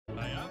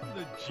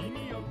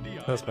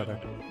That's better.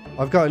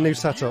 I've got a new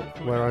setup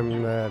where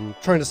I'm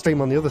trying to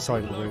stream on the other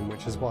side of the room,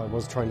 which is what I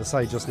was trying to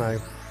say just now.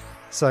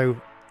 So,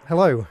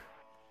 hello.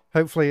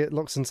 Hopefully it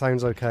looks and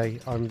sounds okay.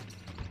 I'm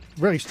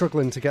really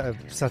struggling to get a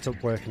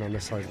setup working on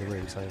this side of the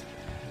room, so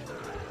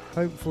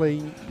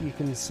hopefully you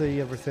can see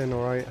everything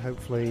alright.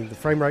 Hopefully the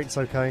frame rate's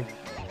okay.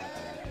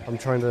 I'm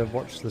trying to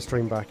watch the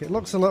stream back. It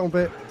looks a little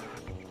bit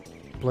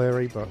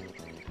blurry, but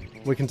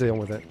we can deal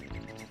with it.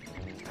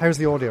 How's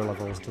the audio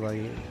levels? Do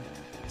they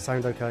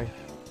sound okay?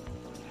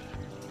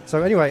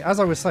 So anyway, as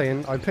I was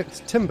saying, I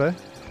picked Timber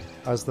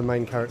as the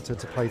main character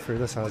to play through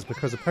this as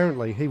because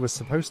apparently he was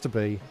supposed to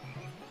be,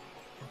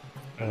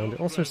 and it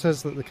also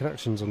says that the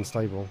connection's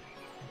unstable.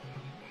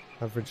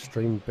 Average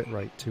stream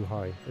bitrate too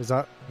high. Is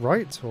that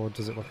right, or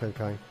does it look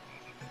okay?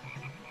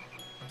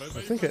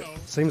 I think it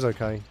seems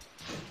okay.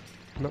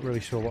 I'm not really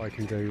sure what I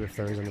can do if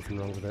there is anything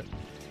wrong with it.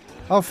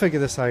 I'll figure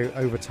this out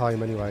over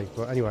time anyway.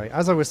 But anyway,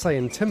 as I was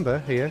saying, Timber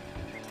here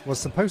was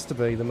supposed to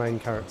be the main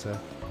character.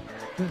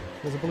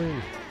 There's a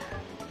balloon.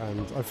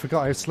 And I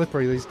forgot how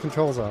slippery these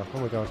controls are. Oh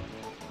my god.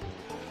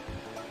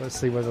 Let's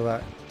see whether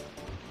that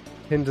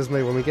hinders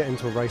me when we get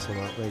into a race or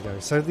not. There you go.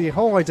 So the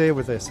whole idea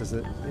with this is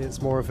that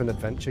it's more of an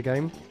adventure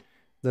game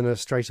than a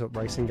straight up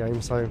racing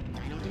game. So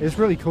it's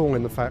really cool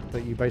in the fact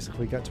that you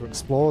basically get to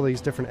explore these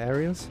different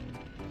areas.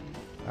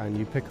 And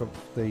you pick up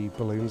the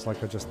balloons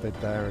like I just did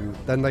there, and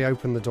then they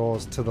open the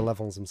doors to the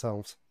levels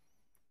themselves.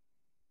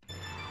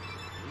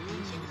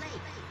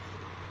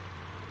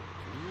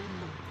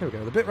 Here we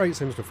go, the bitrate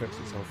seems to have fixed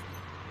itself.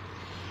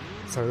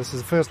 So this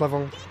is the first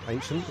level,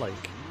 Ancient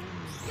Lake.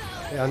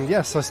 And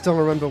yes, I still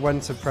remember when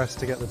to press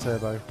to get the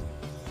turbo.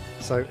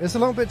 So it's a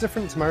little bit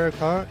different to Mario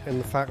Kart in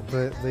the fact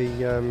that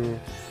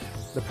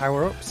the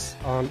power-ups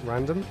aren't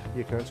random.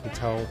 You can actually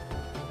tell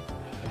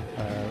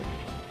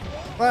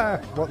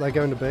what they're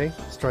going to be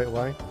straight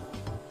away.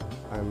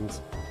 And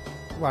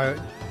wow,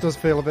 it does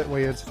feel a bit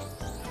weird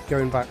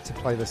going back to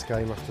play this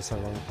game after so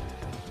long.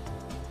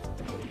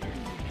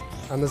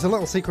 And there's a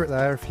little secret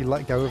there. If you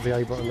let go of the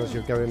A button as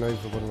you're going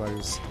over one of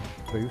those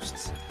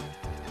boosts,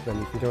 then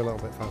you can go a little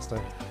bit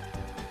faster.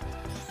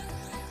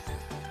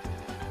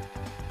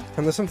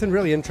 And there's something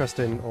really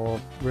interesting, or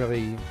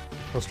really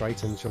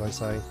frustrating, shall I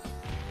say.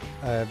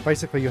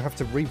 Basically you have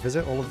to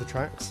revisit all of the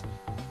tracks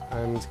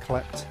and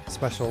collect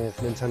special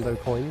Nintendo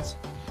coins.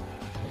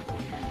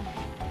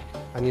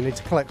 And you need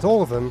to collect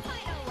all of them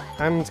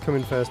and come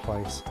in first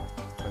place.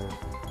 So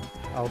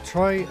I'll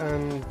try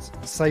and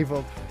save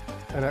up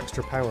an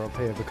extra power up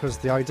here, because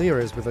the idea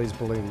is with these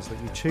balloons that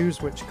you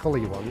choose which colour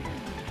you want,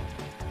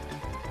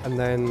 and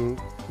then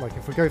like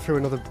if we go through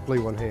another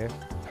blue one here,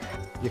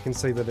 you can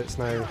see that it's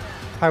now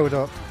powered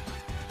up,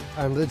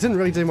 and it didn't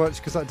really do much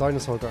because that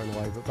dinosaur got in the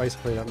way, but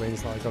basically that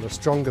means that I got a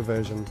stronger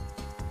version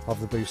of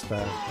the boost there,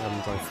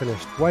 and I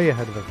finished way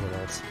ahead of everyone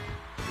else.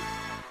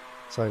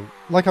 So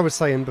like I was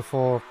saying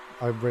before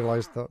I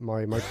realised that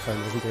my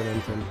microphone wasn't doing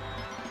anything,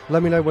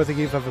 let me know whether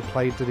you've ever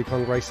played Diddy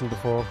Kong Racing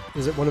before.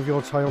 Is it one of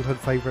your childhood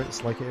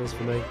favourites like it is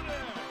for me?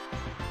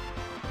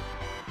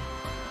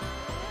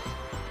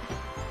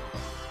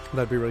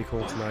 That'd be really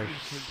cool to know.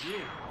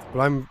 But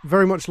I'm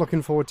very much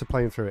looking forward to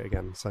playing through it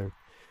again, so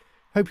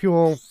hope you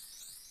all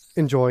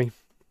enjoy,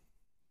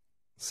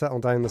 settle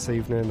down this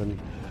evening and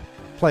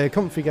play a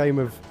comfy game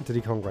of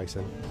Diddy Kong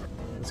Racing.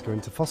 Let's go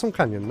into Fossil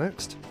Canyon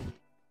next.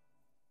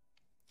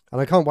 And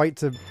I can't wait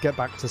to get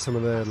back to some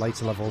of the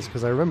later levels,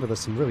 because I remember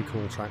there's some really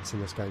cool tracks in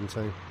this game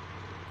too.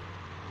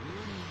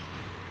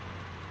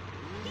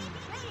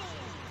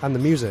 And the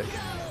music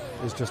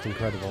is just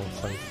incredible,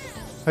 so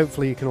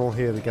hopefully you can all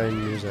hear the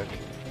game music.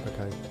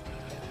 Okay.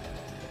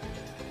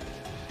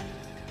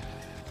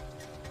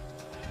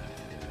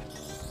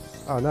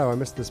 Oh no, I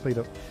missed the speed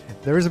up.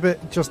 There is a bit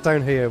just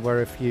down here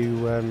where if you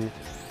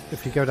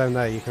go down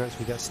there you can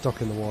actually get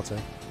stuck in the water,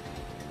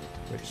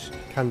 which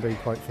can be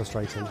quite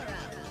frustrating.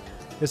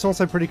 It's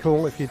also pretty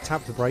cool if you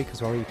tap the brake as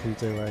well, you can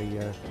do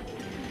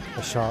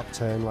a sharp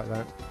turn like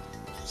that.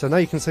 So now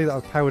you can see that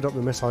I've powered up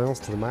the missiles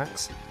to the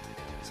max.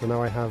 So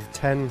now I have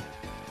 10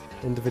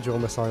 individual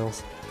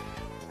missiles,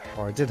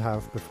 or I did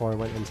have before I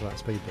went into that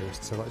speed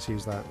boost, so let's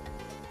use that.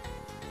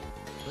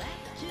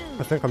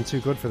 I think I'm too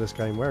good for this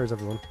game. Where is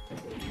everyone?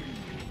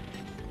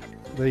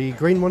 The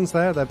green ones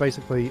there, they're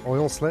basically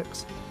oil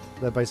slicks.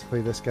 They're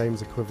basically this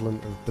game's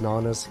equivalent of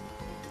bananas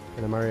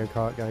in a Mario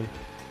Kart game.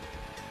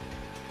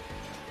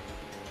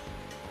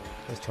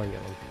 Let's try and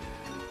get one.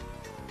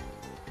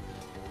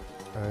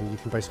 And you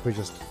can basically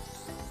just...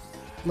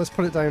 let's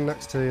put it down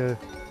next to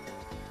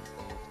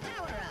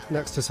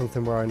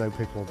something where I know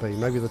people will be.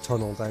 Maybe the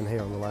tunnel down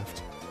here on the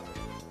left.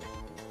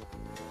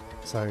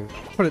 So,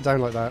 put it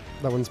down like that.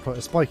 That one's put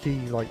a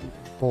spiky, like,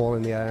 ball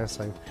in the air,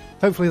 so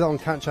hopefully that'll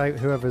catch out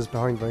whoever's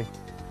behind me.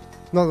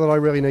 Not that I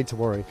really need to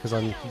worry, because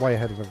I'm way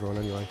ahead of everyone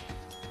anyway.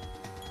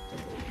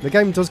 The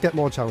game does get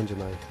more challenging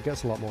though. It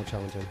gets a lot more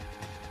challenging.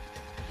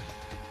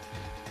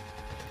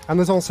 And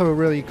there's also a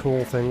really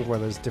cool thing where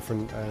there's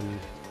different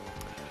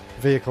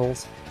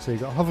vehicles. So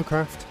you've got a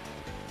hovercraft,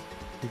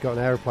 you've got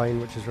an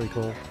aeroplane, which is really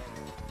cool.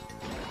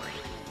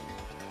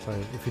 So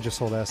if you just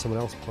saw there someone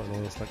else putting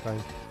all this stuff down.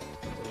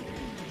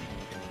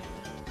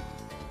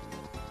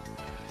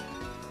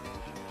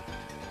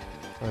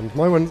 And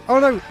my one... Oh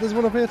no! There's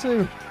one up here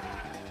too!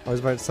 I was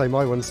about to say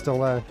my one's still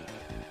there.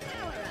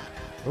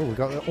 Oh, we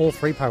got all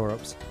 3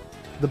 power-ups.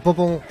 The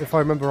bubble, if I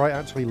remember right,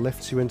 actually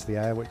lifts you into the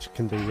air, which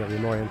can be really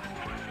annoying.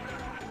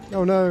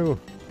 Oh no!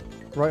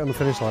 Right on the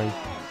finish line.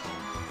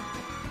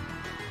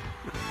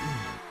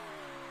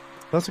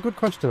 That's a good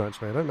question,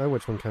 actually. I don't know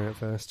which one came out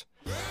first.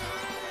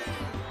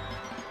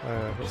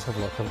 Let's have a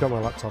look. I've got my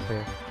laptop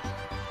here.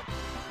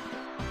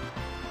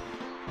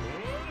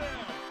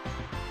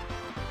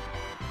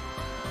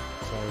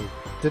 So,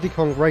 Diddy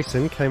Kong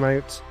Racing came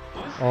out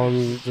on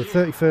the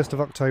 31st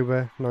of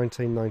October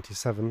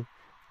 1997,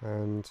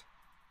 and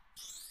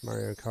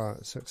Mario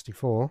Kart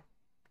 64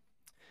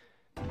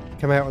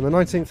 came out on the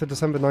 19th of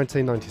December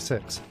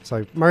 1996.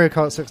 So Mario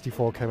Kart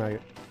 64 came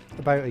out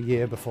about a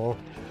year before.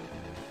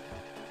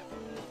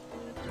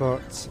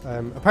 But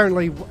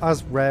apparently,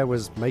 as Rare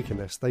was making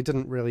this, they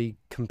didn't really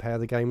compare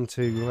the game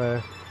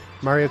to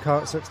Mario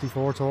Kart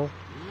 64 at all.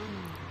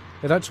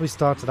 It actually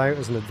started out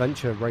as an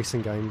adventure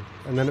racing game,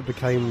 and then it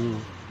became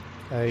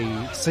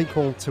a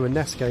sequel to a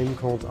NES game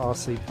called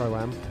RC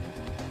Pro-Am,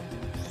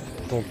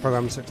 called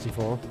Pro-Am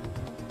 64,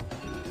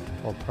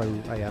 or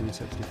Pro-AM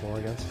 64,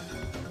 I guess.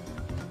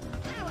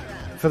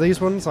 For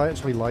these ones, I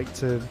actually like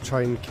to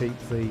try and keep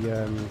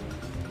the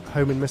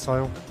homing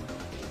missile.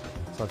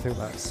 So I think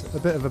that's a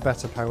bit of a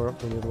better power-up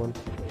than the other one.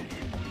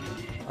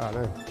 I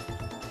don't know.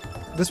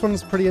 This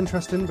one's pretty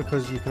interesting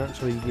because you can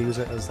actually use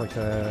it as like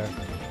a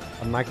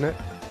magnet.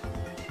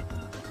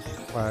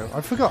 Wow,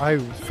 I forgot how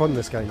fun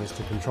this game is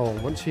to control.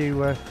 Once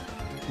you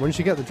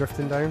get the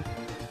drifting down,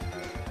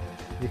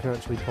 you can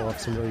actually pull off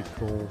some really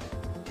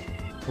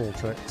cool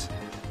tricks.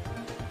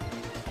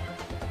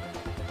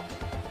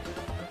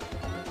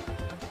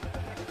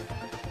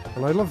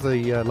 And I love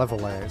the level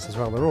layouts as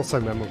well. They're all so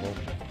memorable.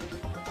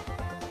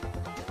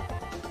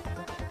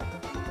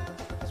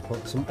 Let's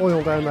put some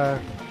oil down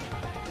there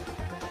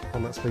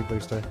on that speed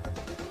booster.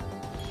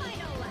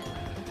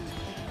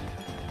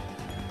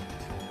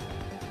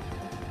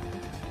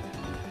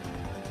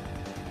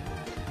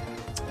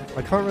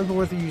 I can't remember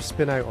whether you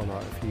spin out or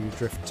not if you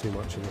drift too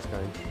much in this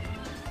game.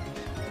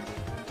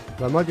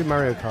 That might be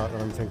Mario Kart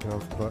that I'm thinking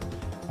of, but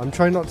I'm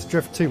trying not to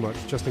drift too much,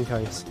 just in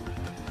case.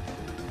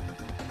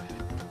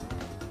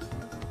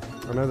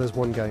 I know there's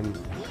one game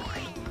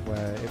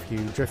where if you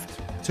drift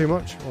too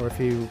much, or if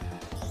you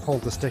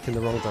hold the stick in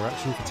the wrong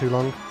direction for too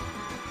long,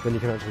 then you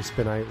can actually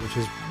spin out, which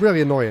is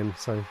really annoying,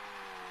 so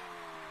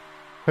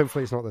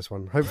hopefully it's not this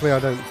one. Hopefully I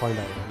don't find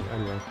out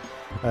anyway.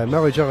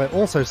 Melojella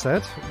also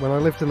said, when I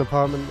lived in an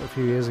apartment a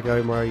few years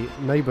ago, my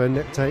neighbour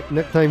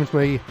nicknamed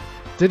me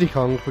Diddy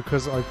Kong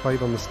because I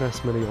played on the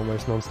SNES Mini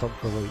almost non-stop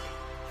for a week.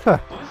 Huh.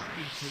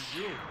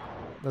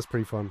 That's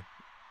pretty fun.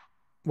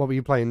 What were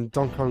you playing?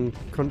 Donkey Kong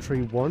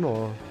Country 1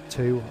 or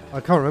 2? I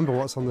can't remember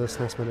what's on the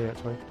SNES Mini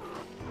actually.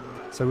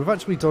 So we've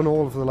actually done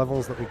all of the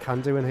levels that we can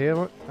do in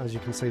here. As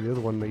you can see, the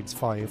other one needs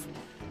 5.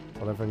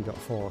 But I've only got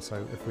 4,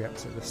 so if we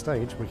exit this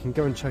stage, we can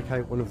go and check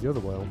out one of the other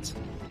worlds.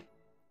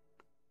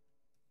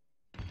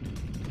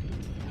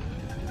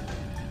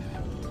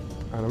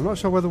 And I'm not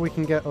sure whether we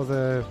can get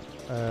other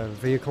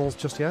vehicles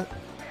just yet.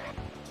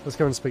 Let's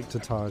go and speak to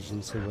Taj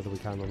and see whether we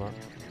can or not.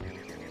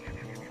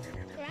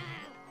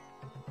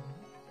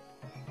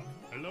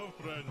 Hello,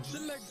 friend.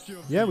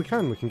 Yeah, we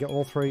can. We can get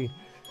all 3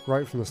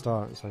 right from the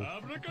start. So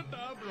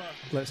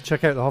let's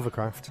check out the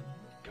hovercraft.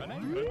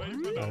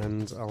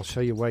 And I'll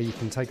show you where you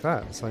can take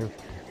that. So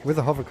with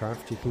the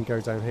hovercraft, you can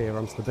go down here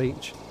onto the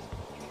beach.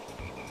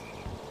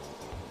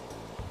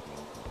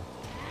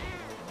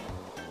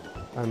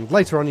 And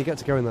later on you get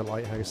to go in that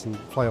lighthouse and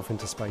fly off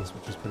into space,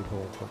 which is pretty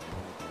cool. But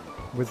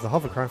with the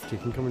hovercraft you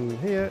can come in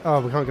here.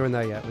 Oh, we can't go in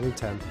there yet, we need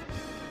 10.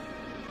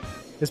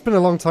 It's been a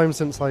long time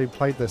since I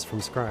played this from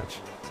scratch,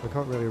 so I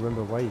can't really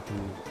remember where you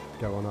can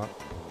go on up.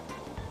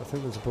 I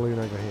think there's a balloon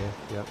over here.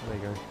 Yep, there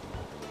you go.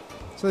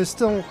 So there's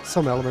still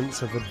some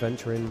elements of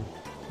adventure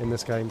in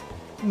this game.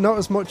 Not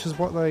as much as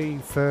what they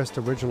first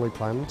originally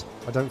planned,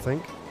 I don't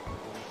think.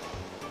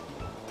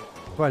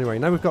 But anyway,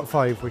 now we've got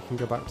 5, we can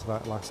go back to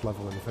that last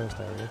level in the first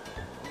area.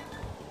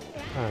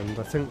 And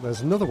I think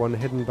there's another one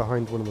hidden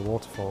behind one of the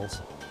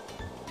waterfalls.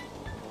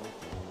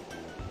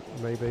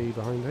 Maybe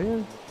behind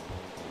here?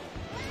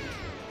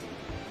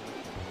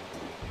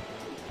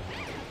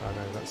 Oh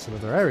no, that's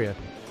another area.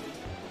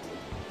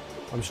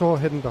 I'm sure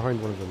hidden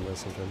behind one of them there's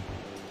something.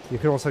 You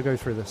can also go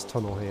through this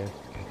tunnel here.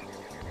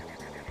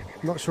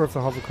 I'm not sure if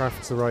the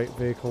hovercraft's the right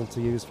vehicle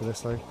to use for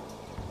this though.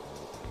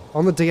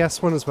 On the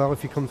DS one as well,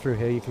 if you come through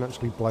here, you can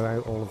actually blow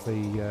out all of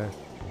the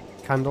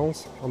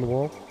candles on the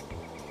wall.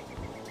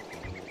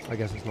 I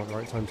guess it's not the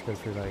right time to go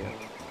through there yet.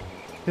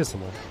 Here's some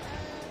more.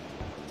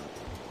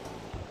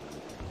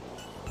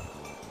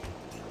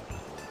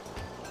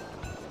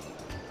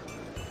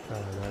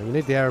 Oh no, you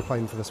need the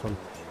aeroplane for this one.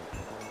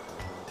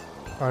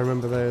 I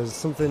remember there's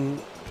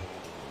something...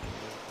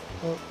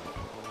 Oh,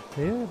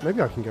 here?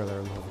 Maybe I can go there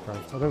in the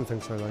hovercraft. I don't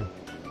think so though.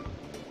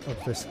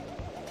 Up this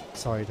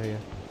side here.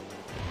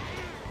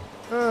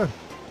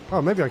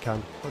 Oh, maybe I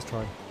can. Let's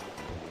try.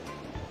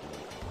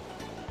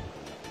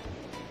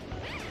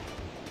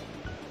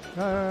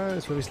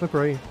 It's really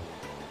slippery.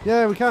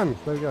 Yeah, we can.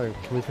 There we go.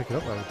 Can we pick it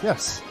up though?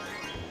 Yes.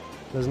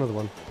 There's another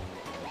one.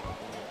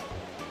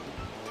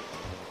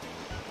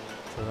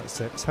 So that's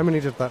 6. How many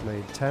did that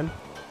need? 10?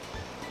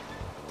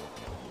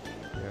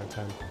 Yeah,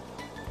 10.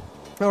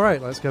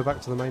 Alright, let's go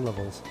back to the main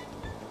levels.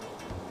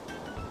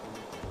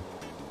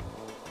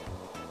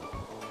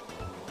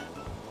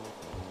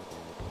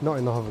 Not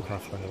in the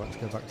hovercraft though, let's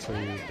go back to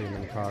being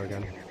in the car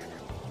again.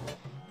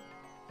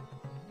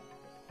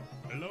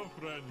 Hello,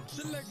 friend.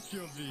 Select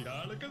your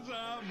Ziale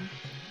Kazam.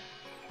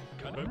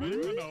 Kan bij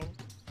mij nou.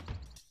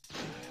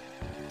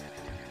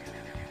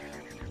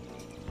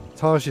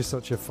 Taj is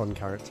such a fun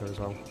character as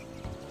well.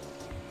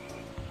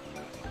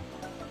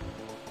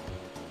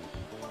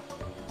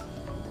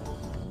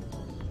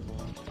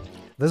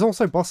 There's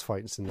also boss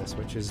fights in this,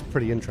 which is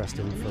pretty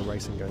interesting for a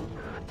racing game.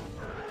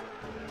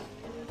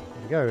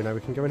 There we go, now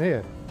we can go in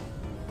here.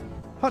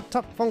 Hot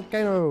Top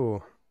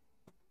Volcano!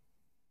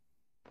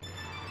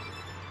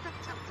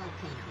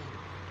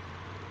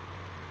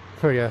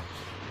 Oh yeah,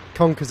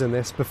 Conker's in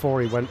this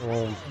before he went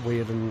all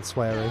weird and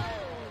sweary.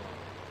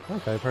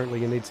 Okay,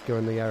 apparently you need to go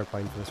in the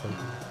aeroplane for this one.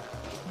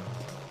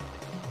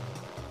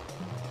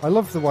 I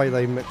love the way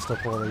they mixed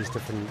up all these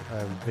different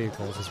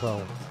vehicles as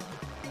well.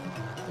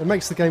 It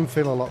makes the game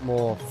feel a lot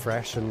more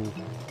fresh and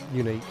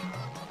unique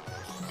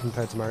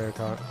compared to Mario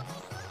Kart.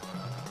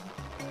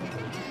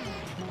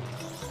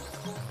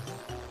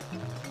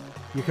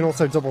 You can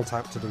also double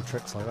tap to do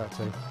tricks like that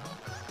too.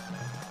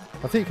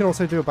 I think you can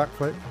also do a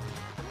backflip.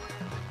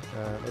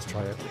 Let's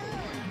try it.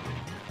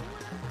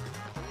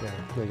 Yeah,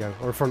 there you go.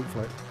 Or a front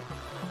flip.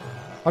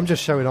 I'm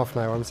just showing off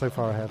now, I'm so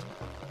far ahead.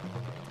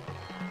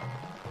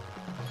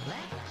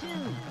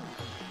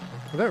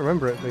 I don't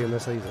remember it being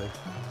this easy.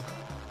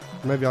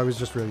 Maybe I was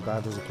just really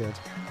bad as a kid.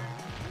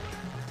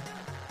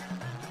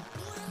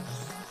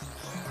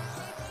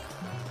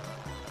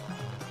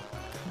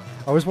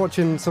 I was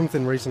watching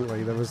something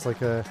recently, there was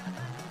like a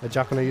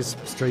Japanese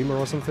streamer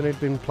or something who'd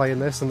been playing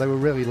this and they were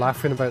really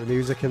laughing about the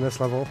music in this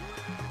level.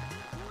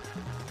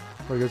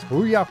 Where he goes,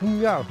 hoo-ya,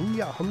 hoo-ya,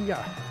 hoo-ya,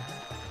 hoo-ya.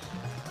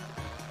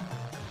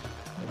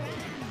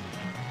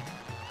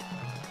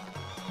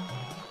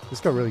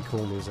 It's got really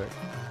cool music.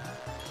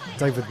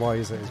 David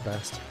Wise at his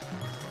best.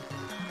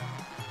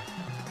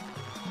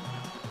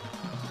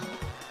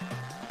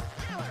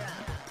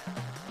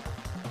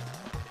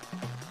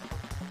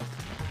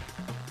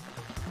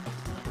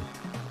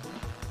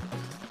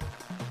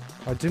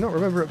 I do not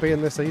remember it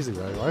being this easy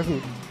though. I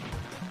haven't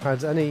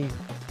had any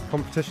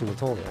competition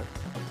at all yet.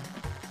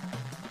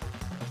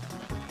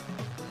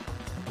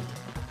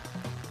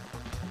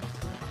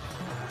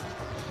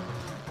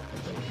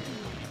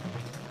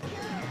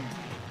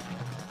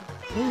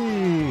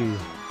 Whee!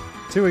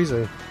 Too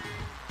easy.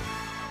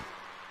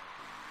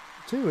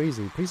 Too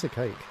easy. Piece of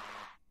cake.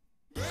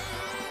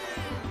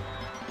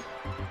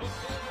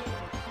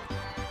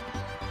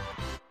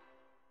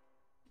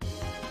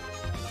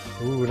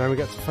 Ooh, now we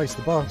get to face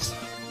the boss.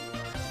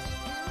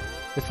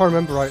 If I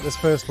remember right, this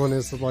first one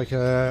is like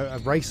a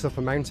race up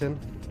a mountain.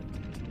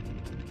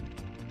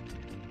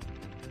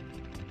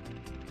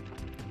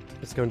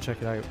 Let's go and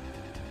check it out.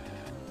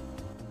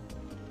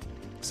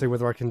 See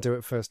whether I can do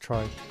it first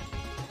try.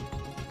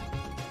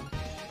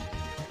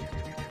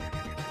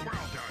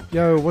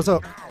 Yo, what's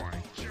up?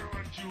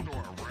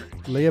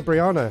 Leah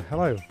Brianna,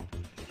 hello.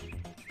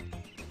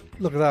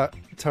 Look at that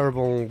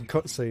terrible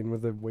cutscene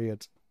with the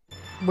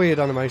weird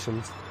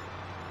animations.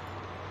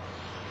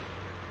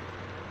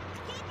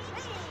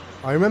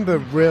 I remember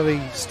really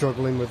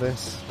struggling with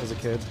this as a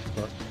kid,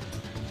 but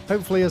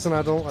hopefully as an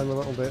adult I'm a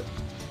little bit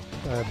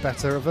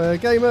better of a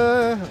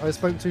gamer. I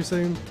spoke too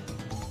soon.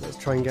 Let's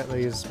try and get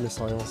these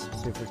missiles,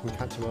 see if we can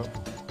catch them up.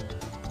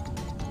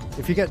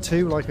 If you get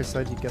 2, like I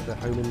said, you get the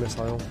homing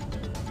missile.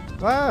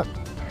 Ah!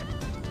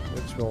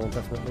 Which will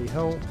definitely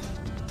help.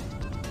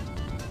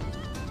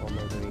 Or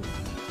maybe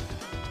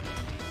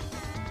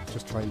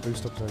just try and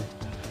boost up to him.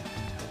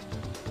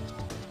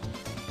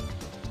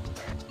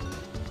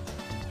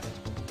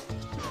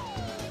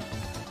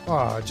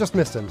 Ah, I just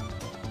missed him.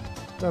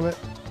 Damn it.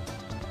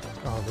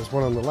 Oh, there's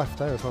one on the left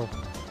there as well.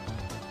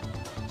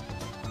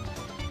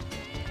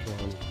 Come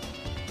on.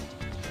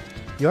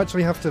 You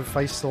actually have to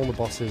face all the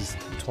bosses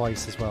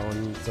twice as well,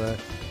 and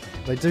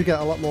they do get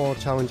a lot more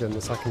challenging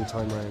the second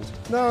time round.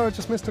 No, I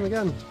just missed him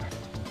again.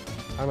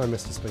 And I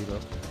missed a speed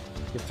up.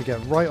 You have to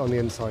get right on the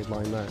inside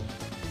line there.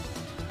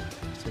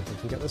 See if we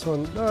can get this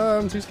one. No,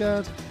 I'm too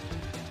scared.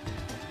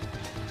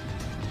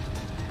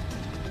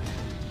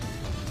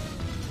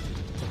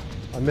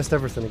 I missed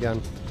everything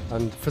again,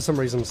 and for some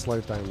reason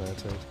slowed down there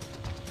too.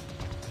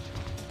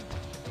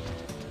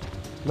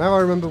 Now I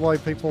remember why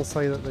people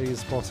say that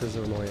these bosses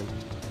are annoying.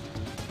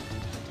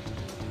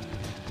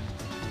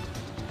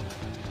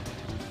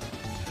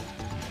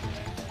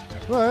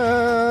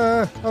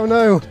 Ah! Oh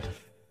no!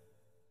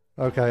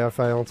 Okay, I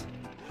failed.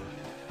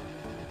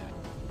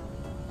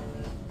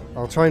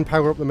 I'll try and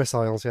power up the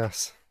missiles,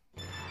 yes.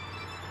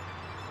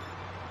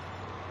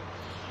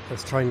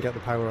 Let's try and get the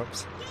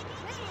power-ups.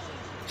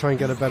 Try and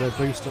get a better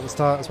boost at the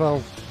start as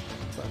well.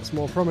 That's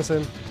more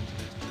promising.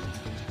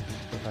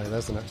 Okay,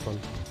 there's the next one.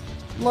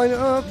 Line it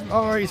up!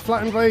 Oh, he's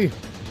flattened me!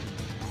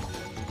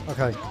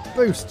 Okay,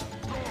 boost!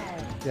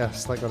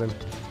 Yes, that got him.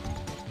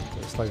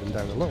 Let's slow him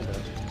down a little bit.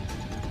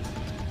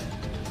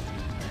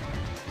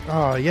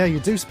 Oh, yeah, you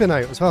do spin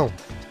out as well.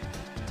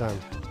 Damn.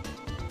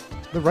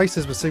 The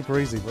races were super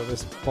easy, but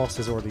this boss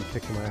is already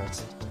kicking my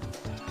ass.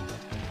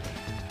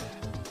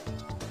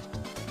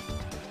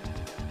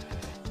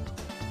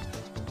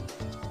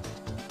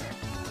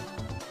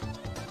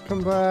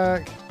 Come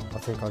back! I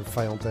think I've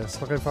failed this.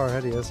 Look how far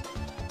ahead he is.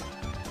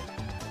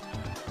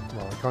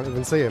 Well, I can't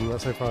even see him,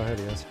 that's how far ahead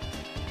he is.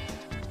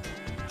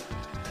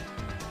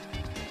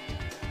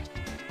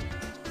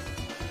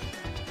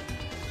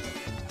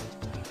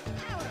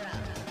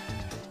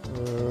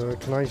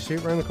 Can I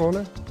shoot round the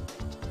corner?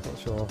 Not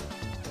sure.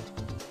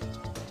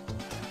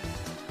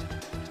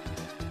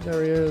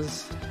 There he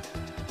is.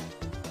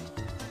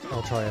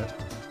 I'll try it.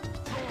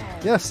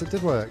 Yes, it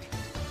did work.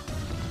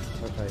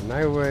 Okay,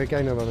 now we're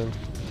gaining on him.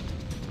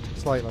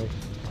 Slightly.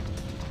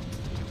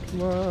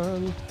 Come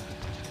on.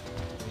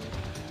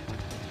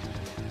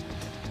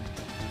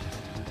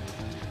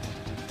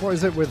 What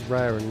is it with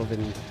Rare and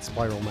loving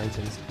spiral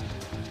mountains?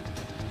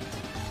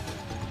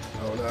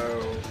 Oh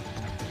no.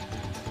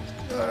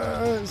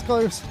 It's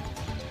close.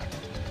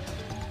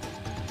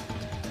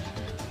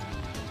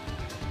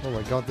 Oh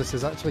my god, this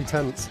is actually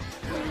tense.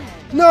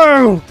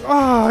 No!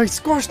 Ah, he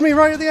squashed me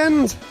right at the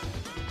end!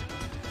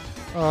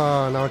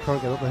 Oh, now I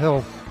can't get up the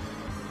hill.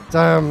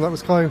 Damn, that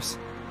was close.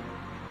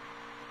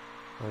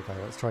 Okay,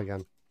 let's try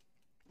again.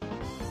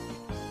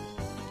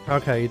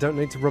 Okay, you don't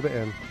need to rub it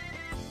in.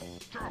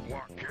 Tough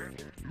luck,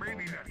 kid.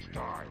 Maybe next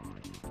time.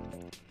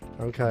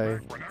 Okay.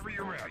 Whenever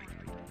you're ready.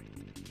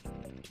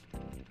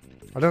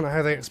 I don't know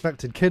how they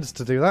expected kids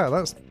to do that.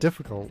 That's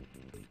difficult.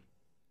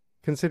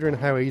 Considering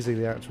how easy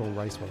the actual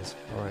race was.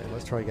 Alright,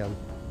 let's try again.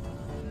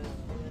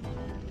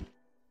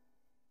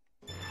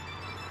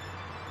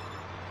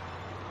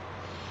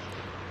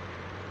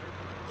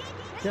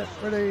 Get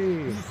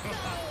ready!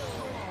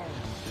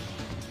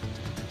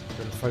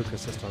 Bit of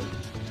focus this time.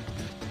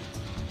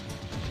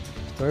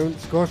 Don't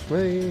squash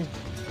me!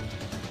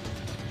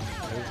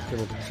 I'm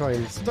gonna try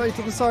and stay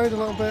to the side a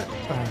little bit.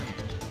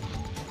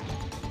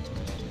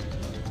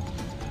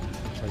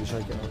 Try and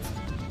shake it off.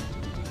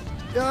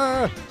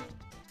 Yeah!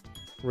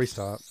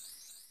 Restart.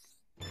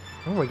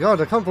 Oh my god,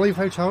 I can't believe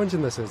how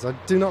challenging this is. I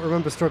do not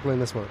remember struggling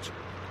this much.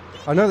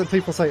 I know that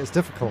people say it's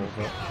difficult,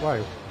 but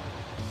wow.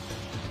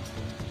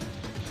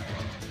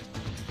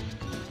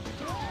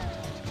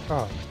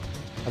 Oh,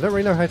 I don't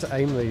really know how to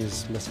aim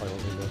these missiles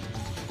either.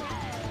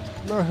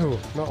 No,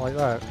 not like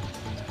that.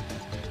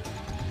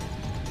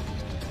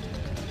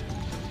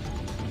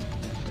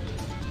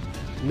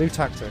 New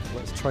tactic.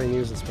 Let's try and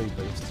use the speed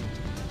boost.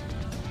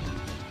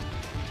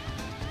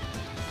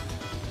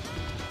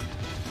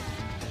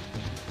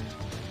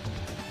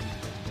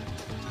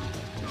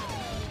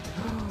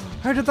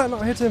 How did that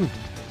not hit him?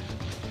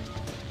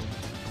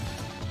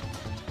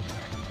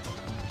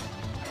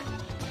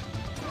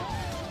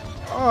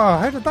 Oh,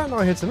 how did that not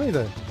hit him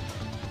either?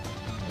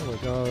 Oh my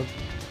god.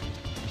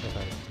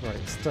 Okay,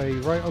 right, stay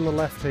right on the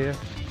left here,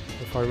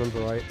 if I remember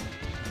right.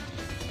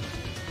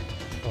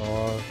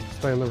 Or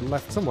stay on the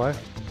left somewhere.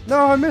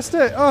 No, I missed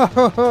it!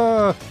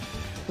 Oh,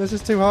 this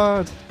is too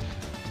hard.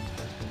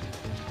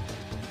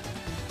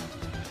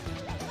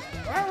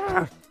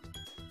 Ah!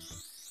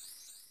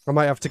 I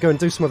might have to go and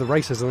do some other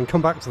races and then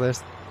come back to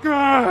this.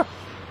 Ah!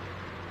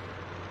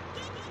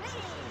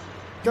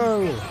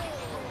 Go!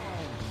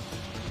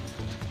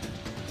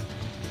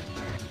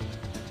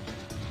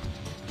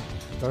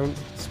 Don't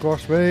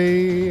squash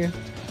me!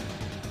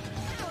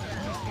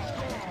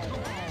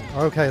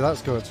 Okay,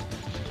 that's good.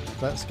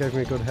 That's gave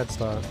me a good head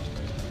start.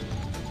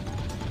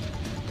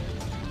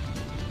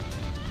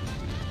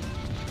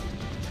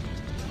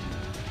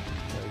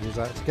 I'll use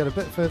that to get a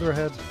bit further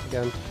ahead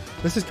again.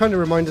 This is kind of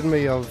reminding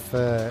me of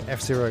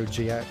F-Zero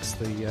GX,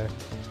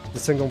 the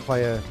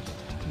single-player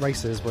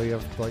races where you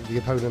have like the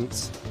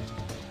opponents.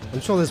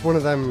 I'm sure there's one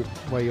of them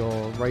where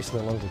you're racing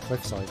along the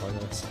cliffside like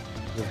this,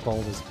 with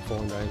boulders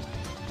falling down.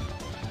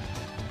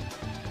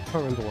 I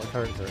can't remember what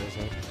character it is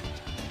though.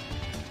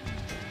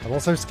 I'm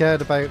also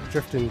scared about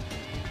drifting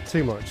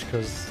too much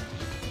because,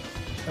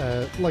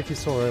 like you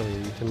saw earlier,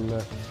 you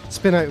can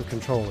spin out of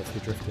control if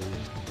you're drifting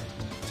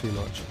too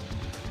much.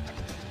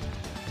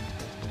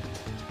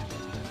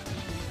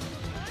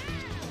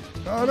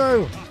 Oh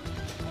no!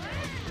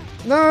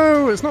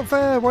 No! It's not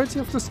fair! Why does he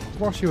have to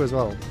squash you as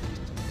well?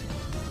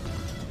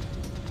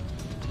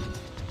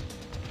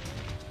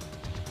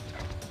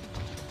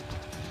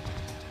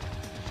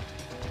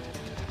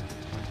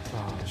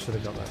 Oh, I should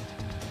have got that.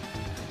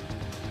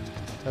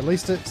 At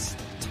least it's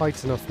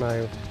tight enough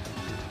now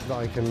that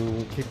I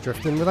can keep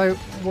drifting without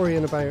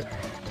worrying about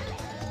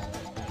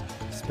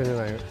spinning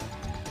out.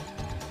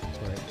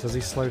 Right, does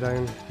he slow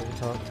down at the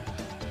top?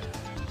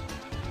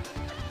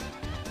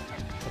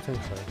 I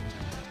think so.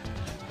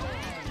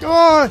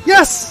 Oh,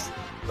 yes!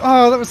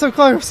 Oh, that was so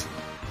close!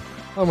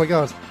 Oh my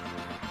god.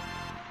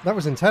 That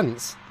was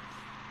intense.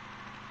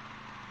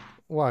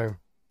 Wow.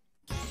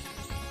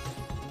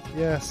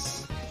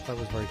 Yes, that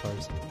was very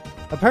close.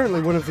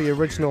 Apparently one of the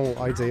original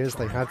ideas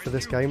they had for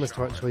this game is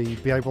to actually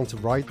be able to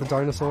ride the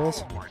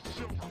dinosaurs.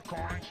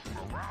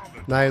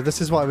 Now,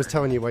 this is what I was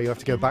telling you, where you have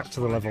to go back to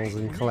the levels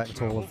and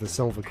collect all of the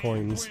silver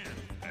coins.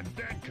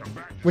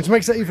 Which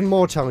makes it even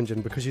more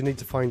challenging, because you need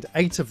to find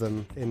 8 of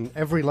them in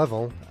every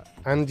level,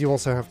 and you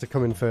also have to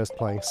come in first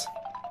place.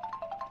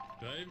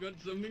 I've got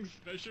something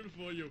special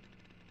for you.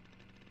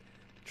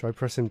 Try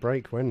pressing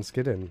brake when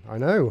skidding. I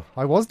know,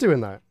 I was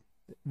doing that.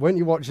 Weren't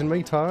you watching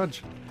me,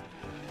 Taj?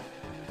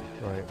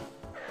 Right.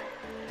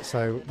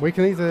 So, we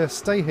can either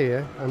stay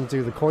here and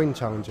do the coin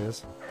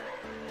challenges,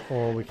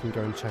 or we can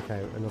go and check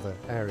out another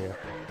area.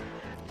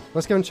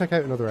 Let's go and check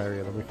out another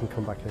area, then we can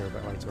come back here a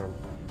bit later on.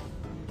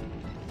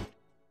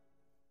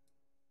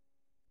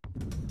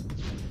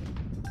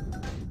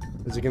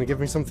 Is he going to give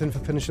me something for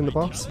finishing the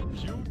boss?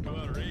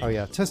 Oh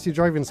yeah, test your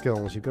driving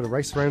skills. You've got to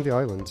race around the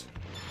island.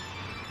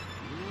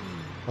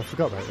 I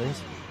forgot about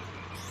these.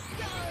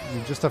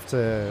 You just have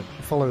to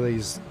follow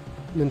these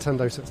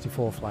Nintendo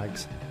 64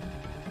 flags.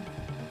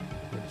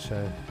 Which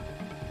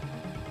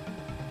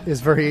is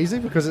very easy,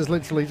 because it's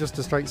literally just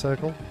a straight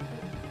circle.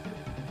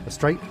 A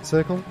straight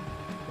circle?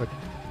 A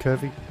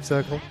curvy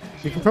circle?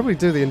 You can probably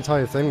do the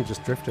entire thing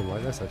just drifting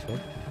like this, actually.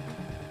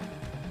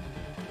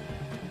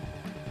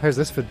 How's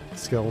this for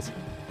skills?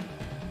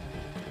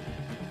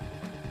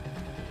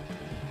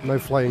 No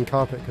flying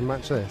carpet can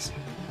match this.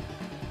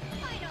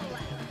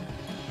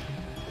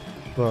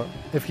 But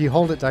if you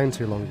hold it down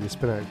too long, you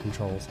spin out of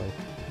control, so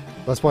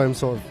that's why I'm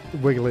sort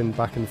of wiggling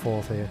back and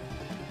forth here.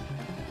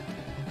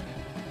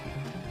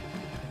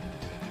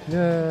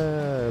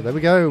 Yeah, there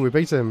we go, we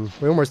beat him.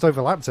 We almost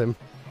overlapped him.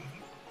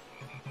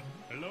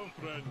 Hello,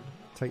 friend.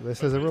 Take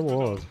this as a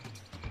reward.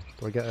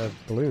 Do I get a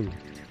balloon?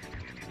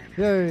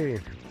 Yay!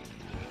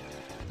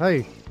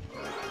 Hey,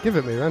 give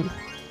it me then.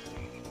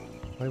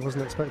 I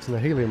wasn't expecting a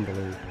helium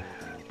balloon.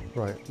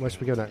 Right, where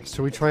should we go next?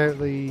 Shall we try out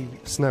the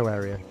snow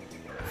area?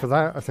 For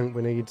that, I think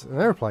we need an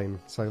aeroplane.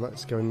 So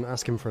let's go and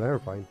ask him for an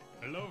aeroplane.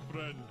 Hello,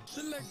 friend.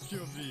 Select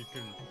your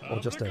vehicle. Or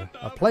just a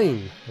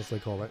plane, as they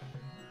call it.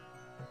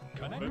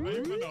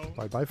 Bye-bye for now.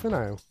 Bye-bye for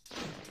now.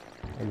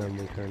 And then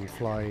we can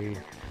fly,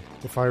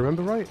 if I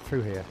remember right,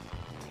 through here.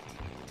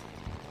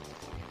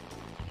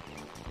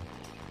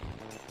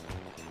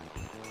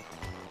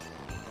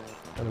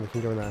 And then we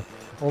can go in there.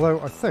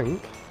 Although, I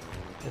think,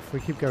 if we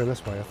keep going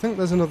this way, I think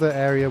there's another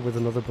area with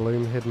another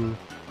balloon hidden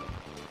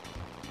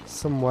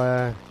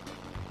somewhere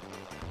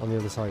on the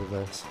other side of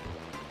this.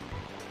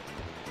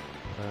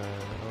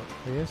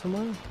 Here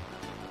somewhere?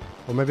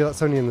 Or maybe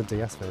that's only in the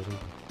DS version.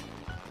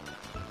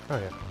 Oh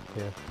yeah,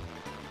 yeah.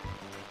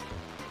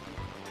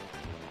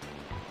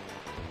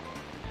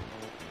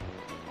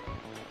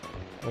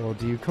 Or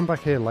do you come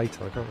back here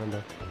later? I can't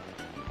remember.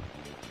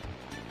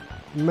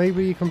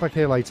 Maybe you come back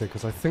here later,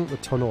 because I think the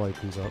tunnel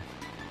opens up,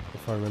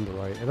 if I remember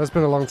right. It has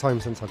been a long time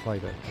since I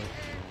played it.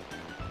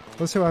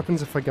 Let's see what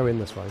happens if I go in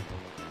this way.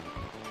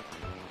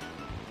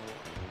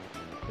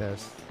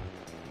 Yes.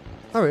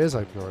 Oh, it is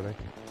open already.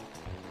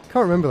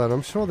 Can't remember that.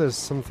 I'm sure there's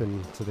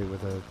something to do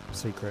with a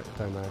secret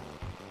down there.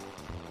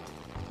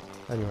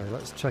 Anyway,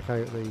 let's check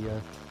out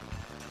the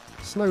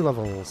snow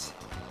levels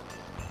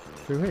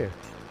through here.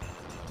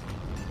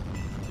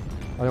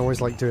 I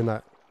always like doing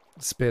that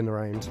spin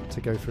around to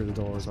go through the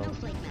door as well.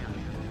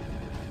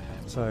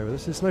 So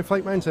this is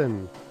Snowflake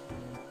Mountain.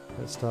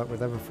 Let's start with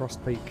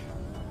Everfrost Peak.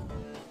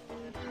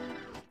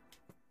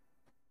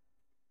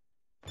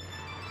 I'm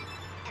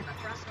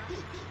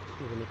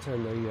going to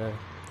turn the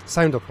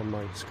sound up on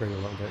my screen a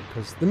little bit,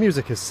 because the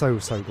music is so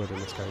good in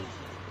this game.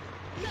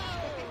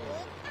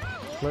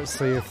 Let's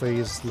see if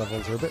these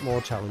levels are a bit more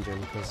challenging,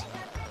 because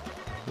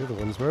the other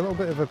ones were a little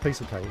bit of a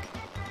piece of cake.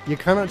 You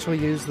can actually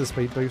use the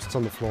speed boosts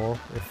on the floor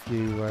if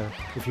you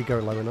go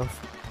low enough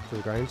to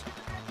the ground.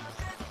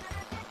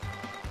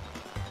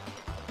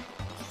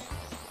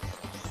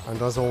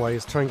 And as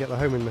always, try and get the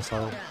homing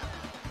missile.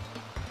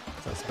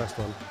 That's the best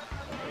one.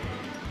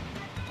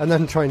 And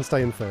then try and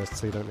stay in first,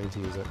 so you don't need to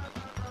use it.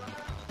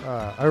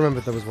 I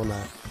remembered there was one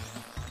there.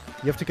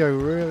 You have to go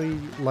really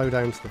low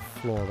down to the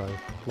floor though,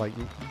 like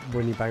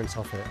when you bounce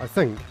off it. I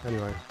think,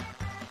 anyway.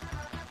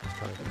 Let's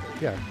try it.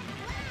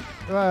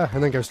 Yeah.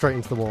 And then go straight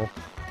into the wall.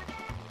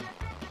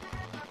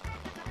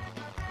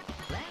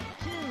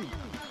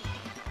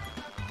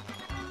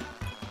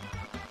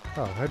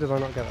 Oh, how did I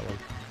not get that one?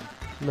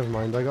 Never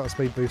mind, I got a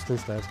speed boost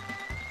instead.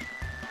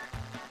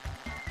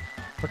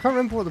 I can't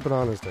remember what the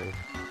bananas do,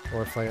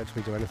 or if they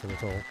actually do anything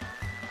at all.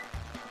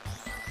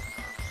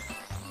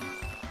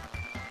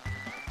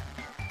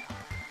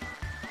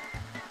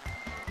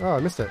 Oh, I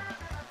missed it.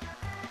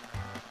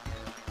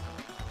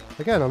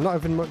 Again, I'm not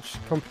having much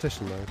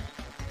competition though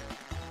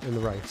in the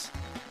race.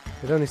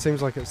 It only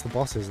seems like it's the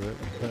bosses that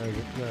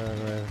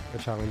are a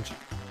challenge.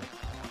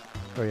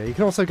 Oh yeah, you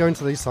can also go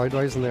into these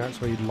sideways and they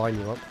actually line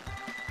you up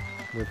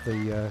with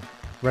the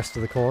rest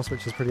of the course,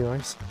 which is pretty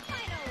nice.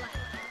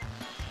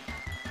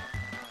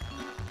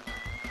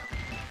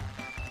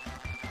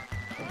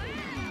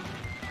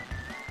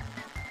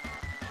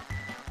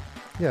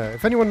 Yeah,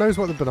 if anyone knows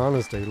what the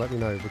bananas do, let me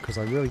know, because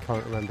I really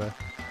can't remember.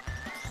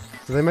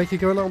 Do they make you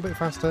go a little bit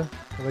faster?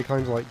 Are they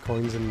kind of like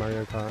coins in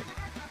Mario Kart?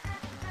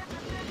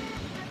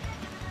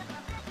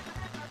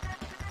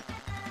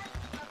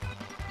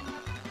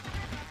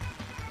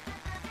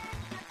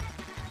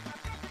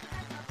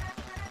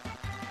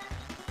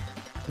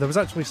 There was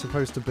actually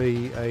supposed to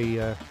be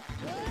a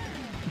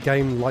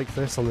game like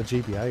this on the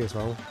GBA as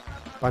well.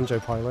 Banjo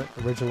Pilot,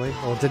 originally,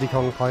 or Diddy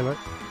Kong Pilot.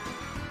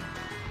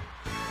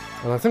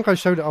 And I think I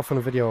showed it off in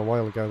a video a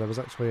while ago. There was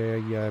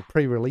actually a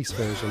pre-release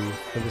version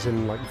that was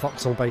in like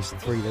voxel-based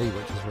 3D,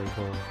 which is really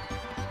cool.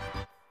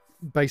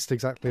 Based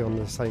exactly on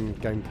the same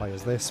gameplay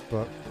as this,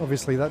 but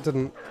obviously that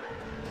didn't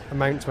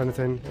amount to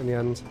anything in the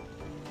end.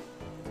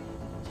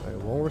 So,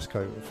 Walrus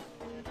Cove.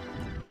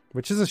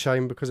 Which is a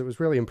shame, because it was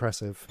really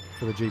impressive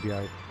for the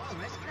GBA.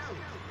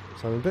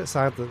 So I'm a bit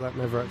sad that that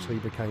never actually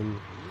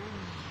became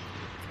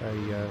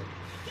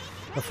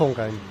a full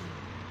game.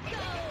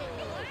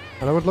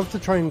 And I would love to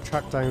try and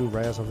track down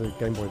rares of the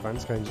Game Boy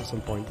Advance games at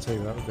some point too.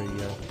 That would be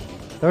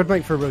that would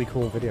make for a really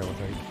cool video, I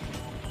think.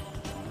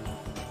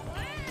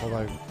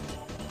 Although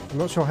I'm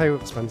not sure how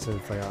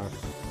expensive they are.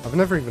 I've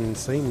never even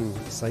seen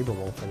Saber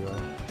Wolf anywhere.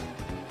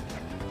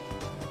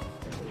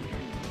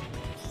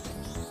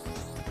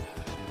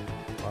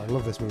 Oh, I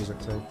love this music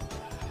too.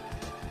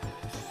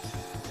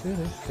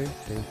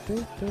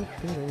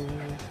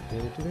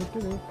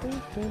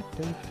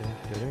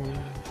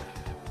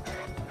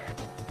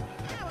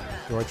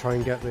 Do I try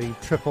and get the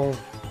triple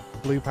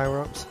blue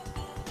power-ups?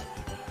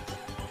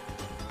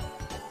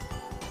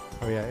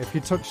 Oh yeah, if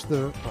you touch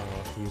the... Oh, I'll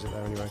have to use it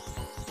there anyway.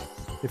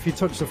 If you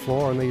touch the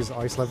floor on these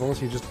ice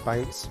levels, you just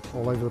bounce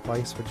all over the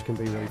place, which can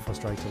be really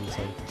frustrating,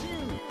 so...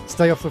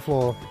 Stay off the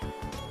floor.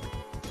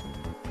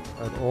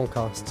 At all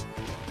costs.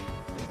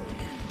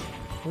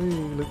 Whee,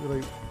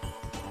 loop-de-loop.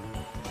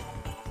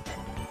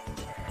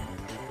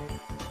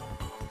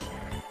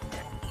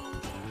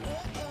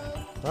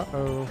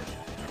 Uh-oh.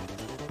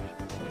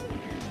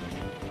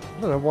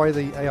 I don't know why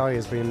the AI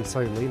is being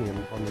so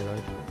lenient on me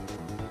though.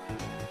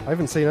 I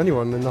haven't seen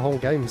anyone in the whole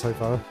game so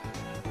far.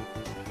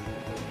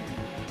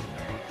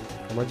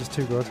 Am I just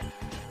too good?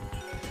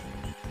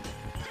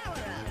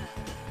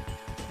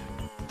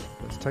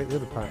 Let's take the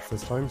other path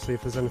this time, see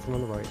if there's anything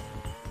on the right.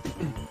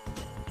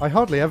 I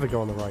hardly ever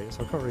go on the right,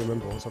 so I can't really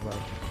remember what's up there.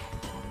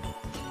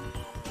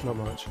 Not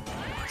much.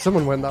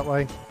 Someone went that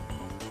way.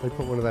 They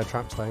put one of their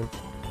traps down.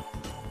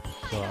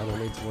 So I don't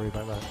need to worry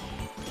about that.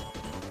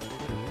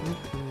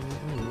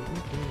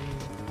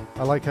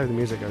 I like how the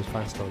music goes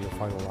faster on the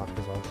final lap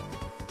as well.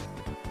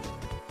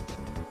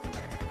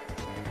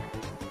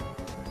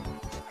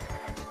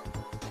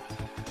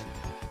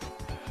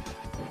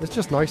 It's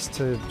just nice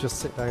to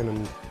just sit down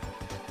and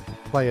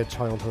play a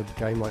childhood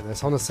game like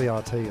this on a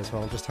CRT as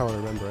well, just how I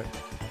remember it.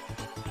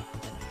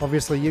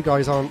 Obviously you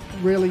guys aren't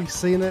really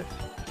seeing it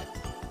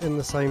in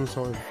the same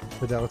sort of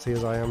fidelity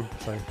as I am,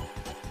 so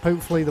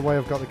hopefully the way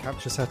I've got the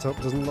capture set up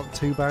doesn't look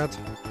too bad.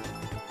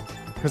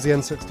 Because the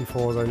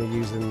N64 is only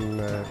using...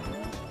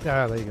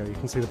 yeah, there you go, you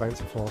can see the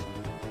bouncy floor.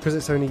 Because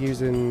it's only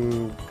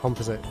using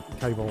composite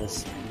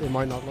cables, it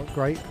might not look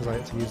great, because I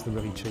had to use the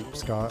really cheap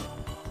SCART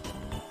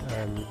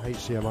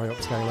HDMI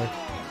upscaler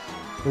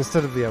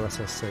instead of the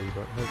OSSC,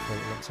 but hopefully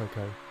it looks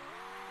okay.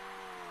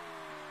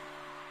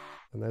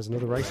 And there's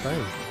another race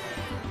down.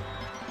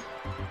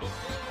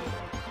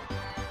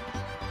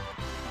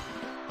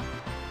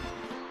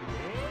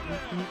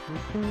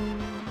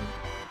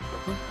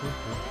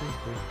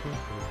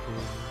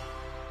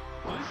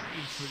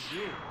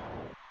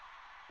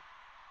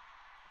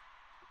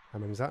 How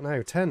many is that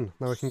now? 10.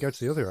 Now we can go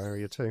to the other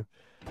area too.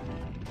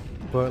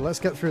 But let's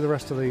get through the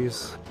rest of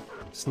these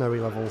snowy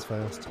levels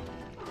first.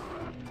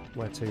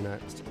 Where to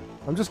next?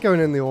 I'm just going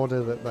in the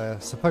order that they're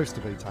supposed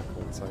to be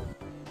tackled, so...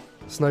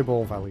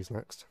 Snowball Valley's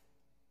next.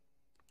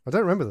 I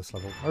don't remember this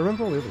level. I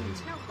remember all the other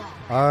ones.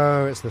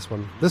 Oh, it's this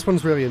one. This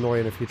one's really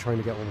annoying if you're trying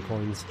to get all the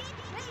coins.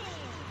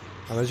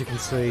 And as you can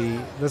see,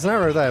 there's an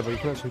arrow there, but you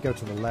can actually go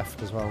to the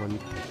left as well, and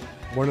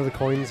one of the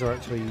coins are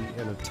actually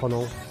in a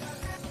tunnel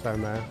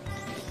down there,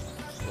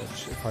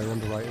 which, if I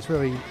remember right, is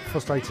really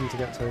frustrating to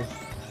get to.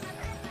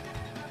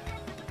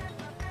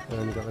 And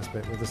then you've got this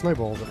bit with the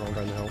snowballs that roll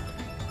down the hill.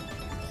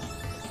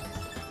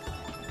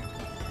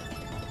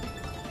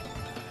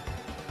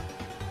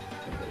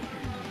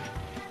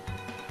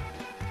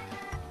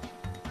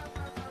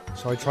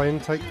 Shall I try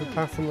and take the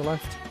path on the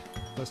left?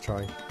 Let's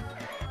try.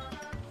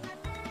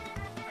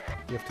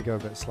 You have to go a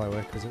bit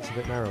slower because it's a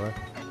bit narrower.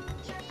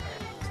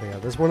 So yeah,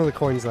 there's one of the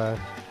coins there.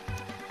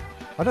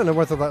 I don't know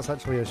whether that's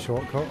actually a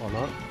shortcut or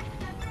not.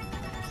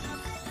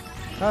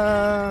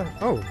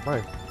 Oh,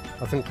 right.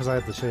 I think because I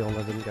had the shield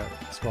I didn't get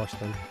squashed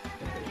then.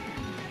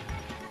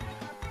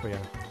 But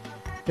yeah.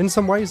 In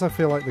some ways I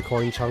feel like the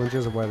coin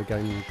challenges are where the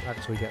game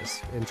actually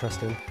gets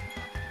interesting.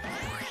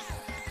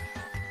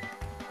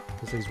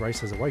 Because these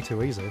races are way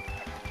too easy.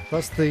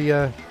 That's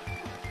the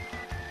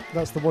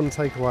one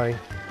takeaway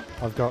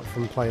I've got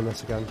from playing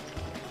this again.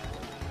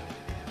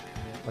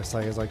 I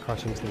say as I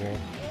crash into the wall.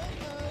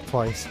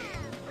 Twice.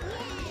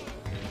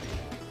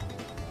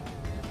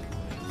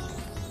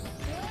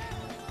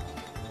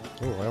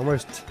 Oh, I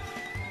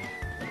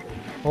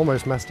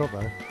almost messed up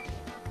there.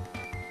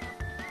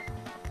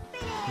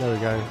 There we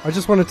go. I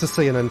just wanted to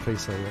see an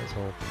NPC, that's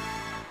all.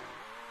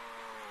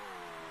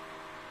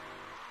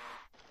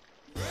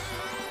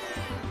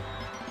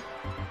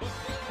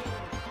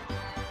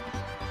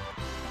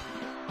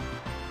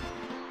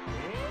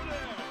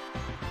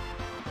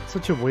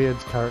 Such a weird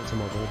character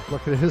model.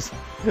 Look at his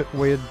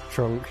weird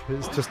trunk.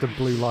 It's just a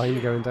blue line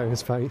going down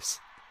his face.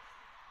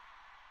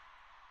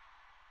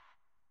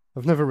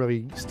 I've never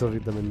really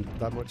studied them in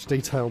that much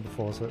detail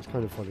before, so it's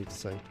kind of funny to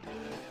see.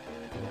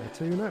 Where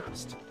to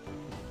next?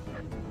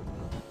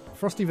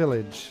 Frosty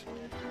Village.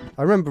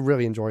 I remember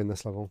really enjoying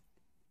this level.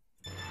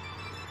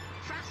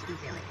 Frosty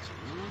Village.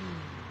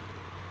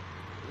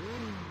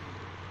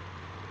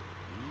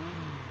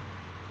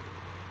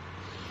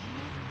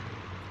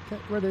 Get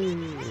ready!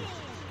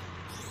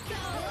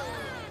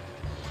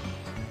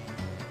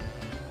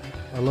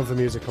 I love the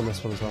music on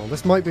this one as well.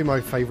 This might be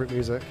my favourite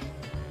music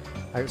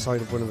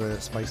outside of one of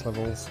the space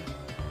levels,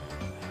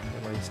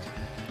 at least.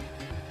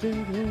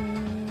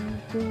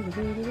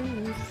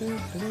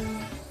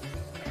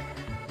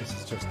 This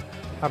is just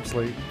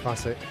absolute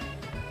classic.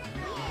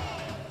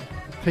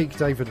 Peak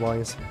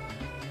David-wise.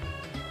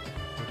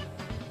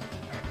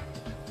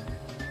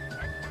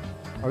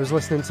 I was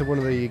listening to one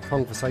of the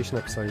conversation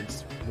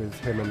episodes with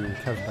him and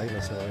Kev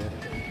Bayless earlier.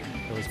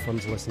 It was fun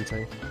to listen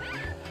to.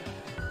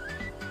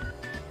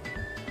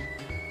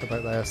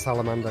 About their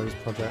Salamandos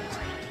project.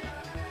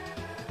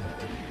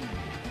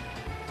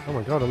 Oh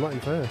my god, I'm not in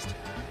first.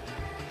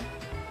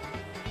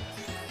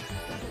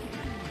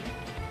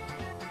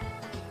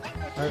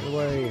 Out of the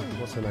way.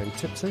 What's her name?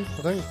 Tipsy,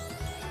 I think.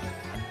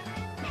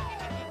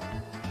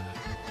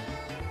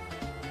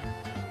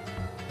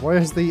 Why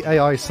has the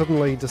AI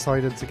suddenly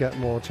decided to get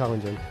more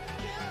challenging?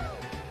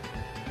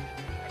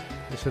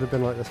 It should have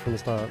been like this from the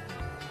start.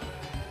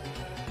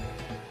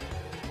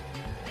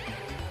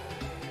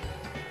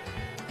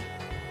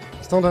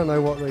 I still don't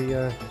know what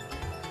the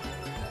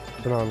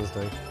bananas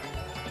do.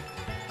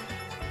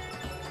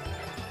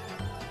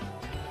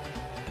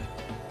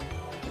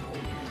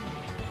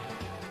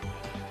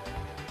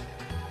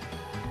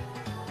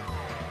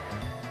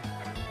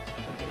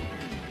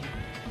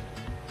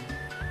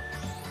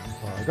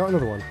 I got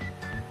another one.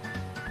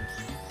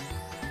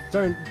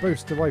 Don't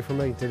boost away from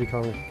me, Diddy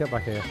Kong. Get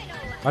back here.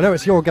 I know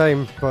it's your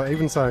game, but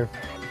even so.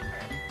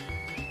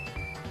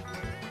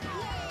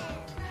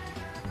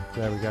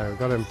 There we go,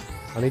 got him.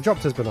 And he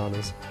dropped his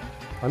bananas.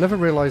 I never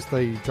realised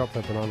they drop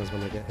their bananas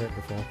when they get hit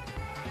before.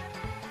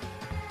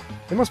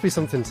 It must be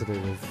something to do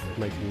with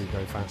making you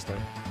go faster.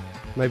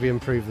 Maybe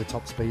improve the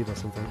top speed or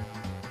something.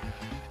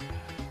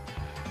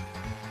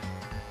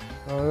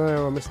 Oh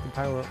no, I missed the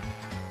power up.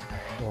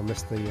 Or I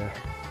missed the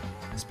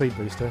speed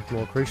booster,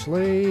 more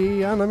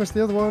crucially, and I missed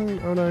the other one.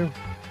 Oh no.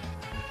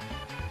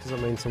 Does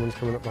that mean someone's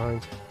coming up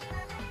behind?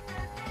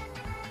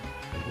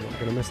 I'm not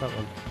going to miss that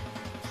one.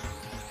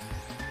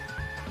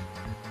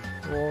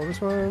 Or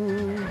this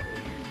one.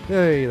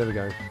 Yay, there we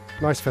go.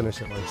 Nice finish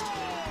at least.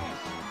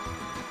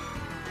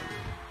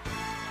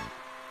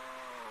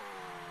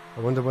 I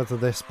wonder whether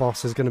this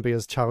boss is going to be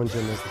as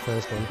challenging as the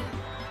first one.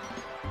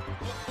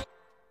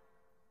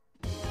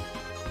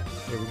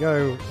 Here we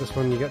go. This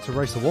one you get to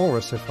race a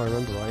walrus, if I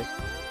remember right.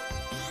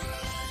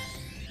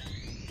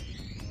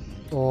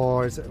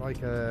 Or is it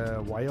like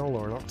a whale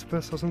or an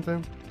octopus or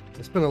something?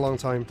 It's been a long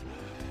time.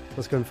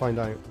 Let's go and find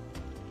out.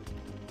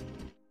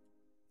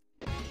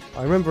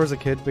 I remember as a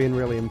kid being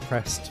really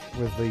impressed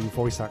with the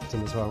voice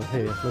acting as well.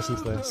 Here, listen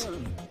to this.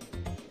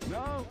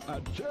 Now I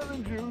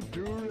challenge you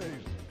to a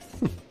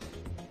race.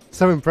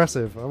 So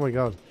impressive, oh my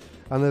god.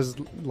 And there's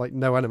like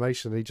no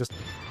animation, he just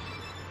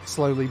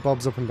slowly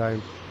bobs up and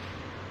down.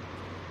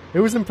 It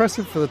was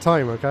impressive for the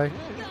time, okay?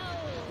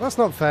 That's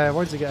not fair,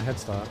 why did he get a head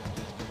start?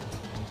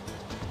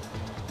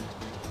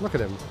 Look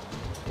at him.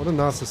 What a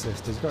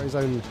narcissist, he's got his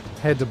own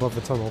head above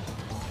the tunnel.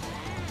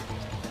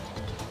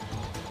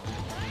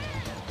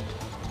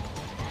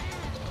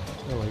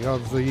 Oh my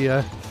god,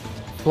 the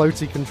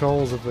floaty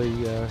controls of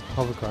the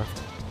hovercraft.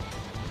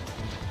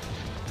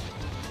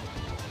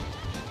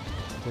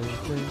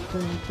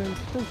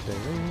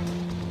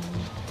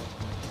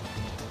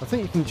 I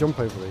think you can jump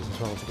over these as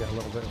well to get a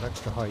little bit of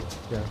extra height,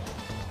 yeah.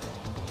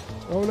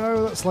 Oh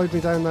no, that slowed me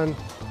down then.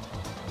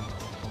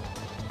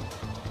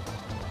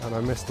 And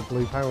I missed the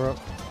blue power up.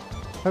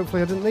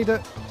 Hopefully I didn't need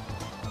it.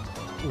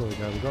 There we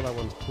go, we got that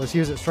one. Let's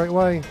use it straight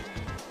away.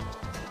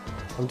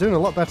 I'm doing a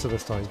lot better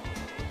this time.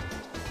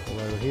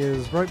 Although he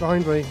is right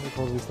behind me,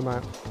 according to the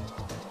map.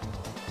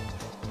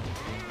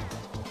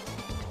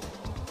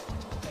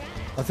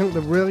 I think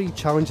the really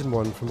challenging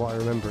one, from what I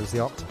remember, is the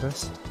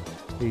octopus.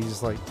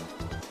 He's like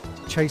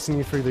chasing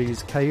you through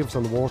these caves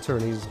on the water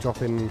and he's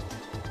dropping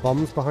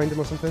bombs behind him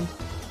or something.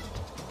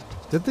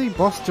 Did the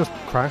boss just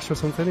crash or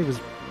something? He was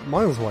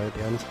miles away at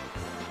the end.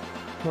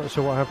 Not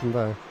sure what happened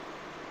there.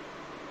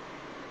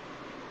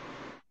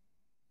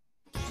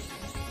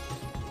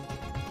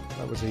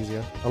 That was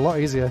easier. A lot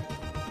easier.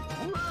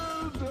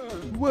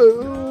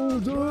 Well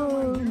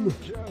done. Well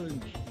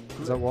done!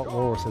 Is that what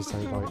walruses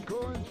sound like?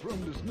 Coins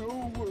from the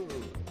snow world.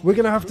 We're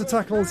going to have to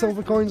tackle the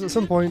silver coins at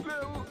some point.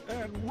 Build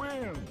and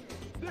win.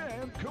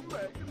 Then come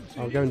back and see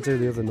I'll go and do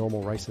the other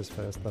normal races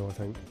first, though, I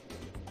think.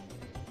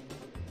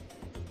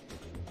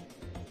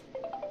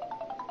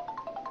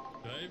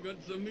 I've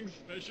got something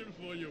special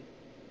for you.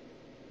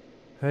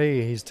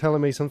 Hey, he's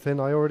telling me something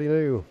I already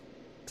knew.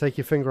 Take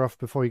your finger off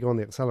before you go on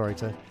the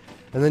accelerator.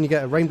 And then you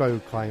get a rainbow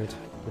cloud,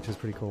 which is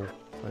pretty cool.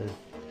 So,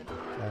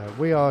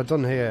 we are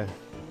done here.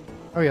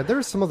 Oh yeah, there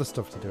is some other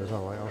stuff to do as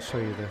well. I'll show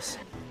you this.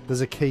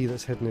 There's a key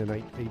that's hidden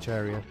in each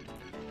area,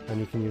 and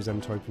you can use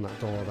them to open that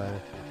door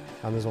there.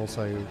 And there's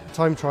also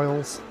time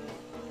trials,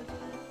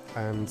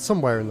 and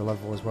somewhere in the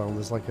level as well,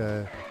 there's like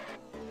a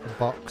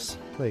box.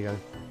 There you go.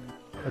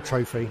 A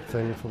trophy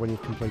thing for when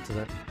you've completed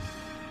it,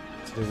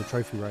 to do the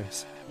trophy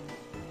race.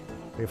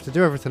 We have to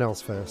do everything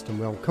else first, and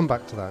we'll come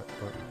back to that.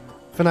 But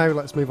for now,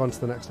 let's move on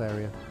to the next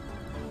area.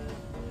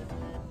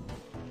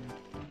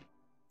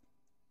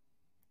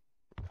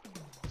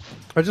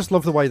 I just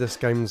love the way this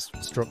game's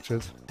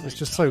structured. It's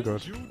just so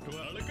good.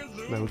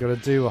 Now we're going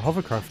to do a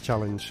hovercraft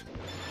challenge.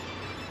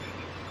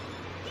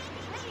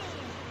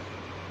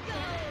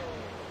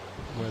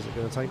 Where's it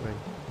going to take me?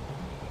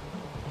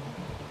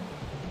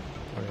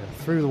 Oh yeah,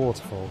 through the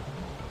waterfall.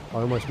 I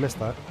almost missed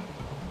that.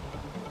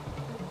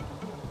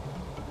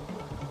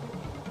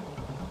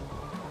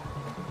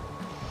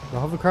 The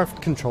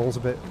hovercraft controls a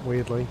bit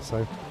weirdly,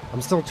 so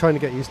I'm still trying to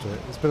get used to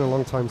it. It's been a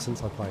long time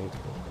since I played.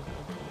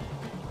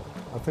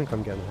 I think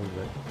I'm getting the hang of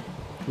it.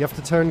 You have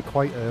to turn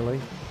quite early.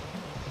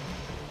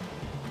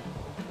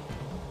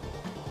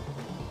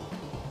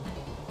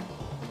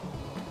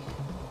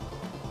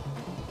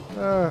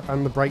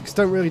 And the brakes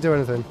don't really do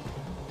anything.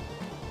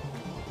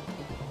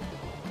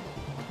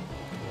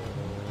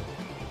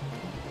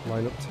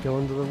 Line up to go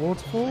under the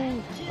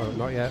waterfall? Oh,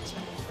 not yet.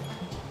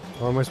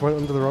 I almost went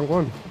under the wrong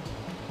one.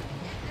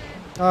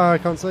 Ah, I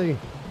can't see.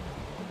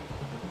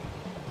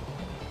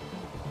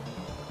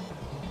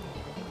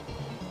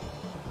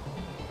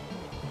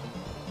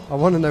 I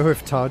want to know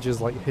if Taj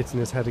is like hitting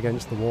his head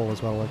against the wall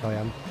as well, like I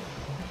am.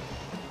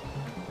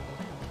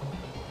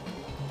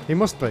 He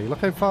must be. Look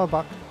how far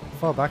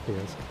back he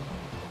is.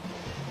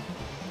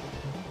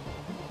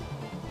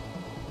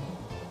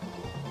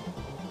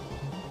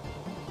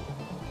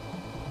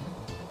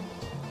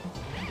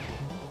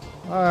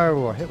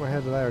 Oh, I hit my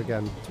head there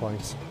again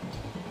twice.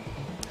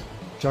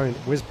 Giant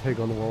whiz pig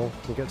on the wall.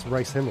 We'll get to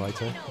race him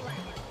later.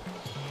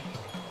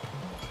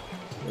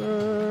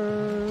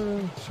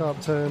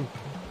 Sharp turn.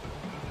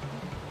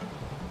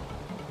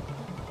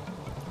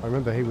 I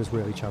remember he was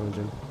really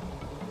challenging.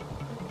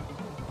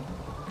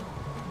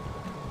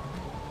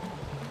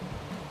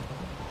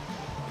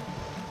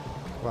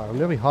 Wow, I'm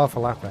nearly half a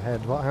lap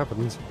ahead. What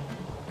happened?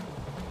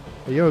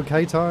 Are you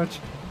okay, Taj?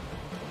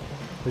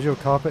 Has your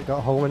carpet got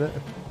a hole in it?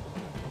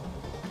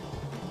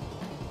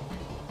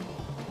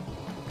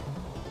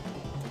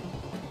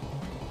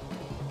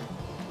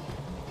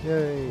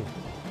 Yay!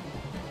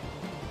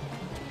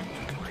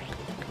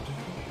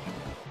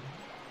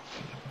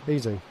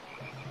 Easy.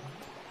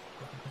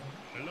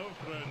 Hello,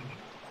 friend.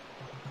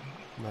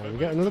 Now we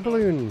get another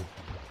balloon.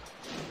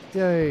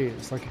 Yay!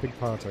 It's like a big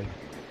party.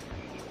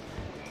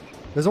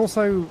 There's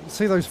also,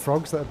 see those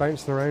frogs that are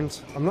bouncing around?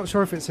 I'm not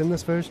sure if it's in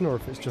this version or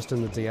if it's just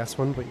in the DS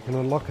one, but you can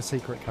unlock a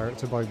secret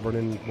character by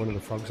running one of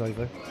the frogs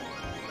over.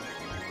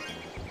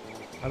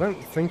 I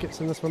don't think it's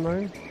in this one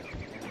though.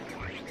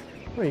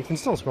 Well, you can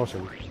still squash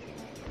them.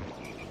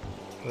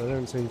 But they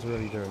don't seem to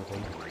really do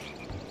anything.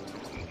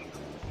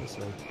 Let's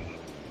see.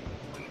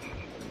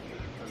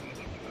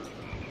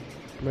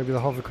 Maybe the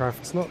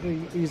hovercraft's not the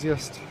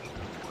easiest.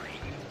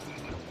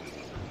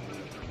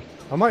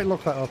 I might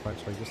look that up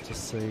actually, just to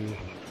see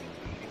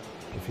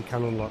if you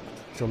can unlock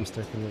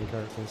Drumstick and the other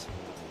characters.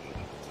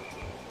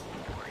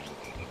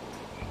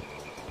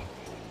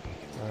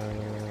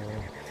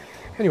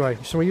 Anyway,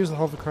 shall we use the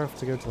hovercraft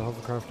to go to the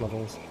hovercraft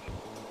levels?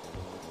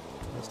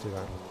 Let's do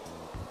that.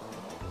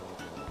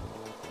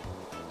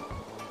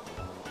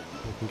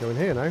 We can go in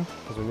here now,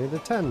 because we need a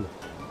 10.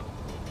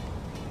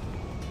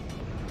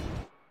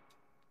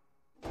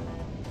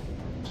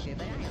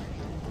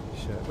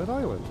 Sherbet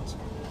Island.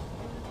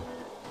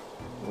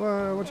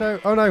 Whoa, watch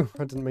out! Oh no,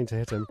 I didn't mean to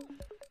hit him.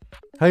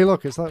 Hey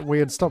look, it's that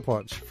weird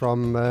stopwatch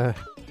from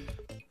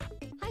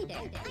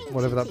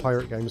whatever that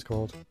pirate game's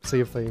called.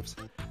 Sea of Thieves.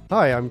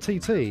 Hi, I'm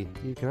TT.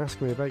 You can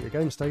ask me about your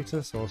game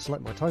status or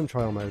select my time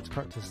trial mode to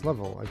practice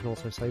level. I can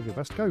also save your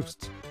best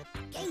ghosts.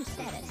 Game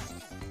status.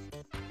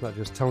 That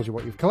just tells you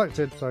what you've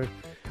collected, so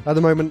at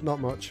the moment,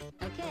 not much.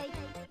 Okay.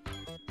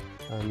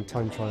 And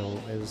time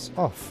trial is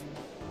off.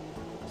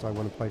 So I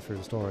want to play through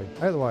the story.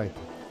 Out of the way.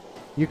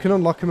 You can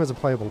unlock him as a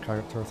playable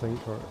character, I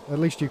think, or at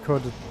least you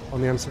could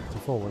on the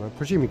N64 one. I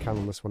presume you can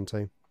on this one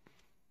too.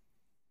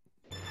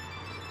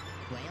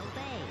 Whale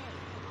Bay.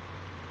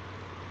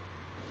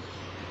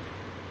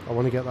 I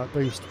want to get that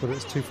boost, but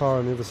it's too far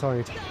on the other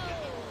side.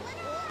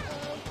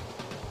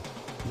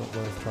 Not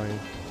worth trying.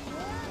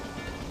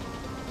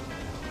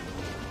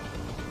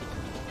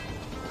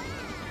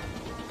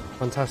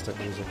 Fantastic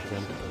music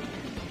again.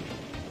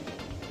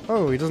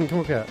 Oh, he doesn't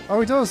come up yet.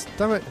 Oh, he does!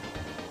 Damn it!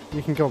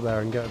 You can go up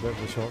there and get a bit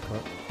of a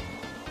shortcut.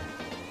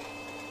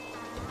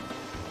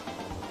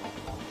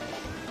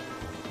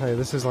 Hey,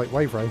 this is like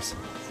Wave Race.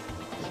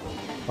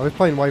 I was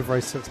playing Wave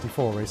Race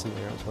 64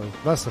 recently, actually.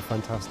 That's a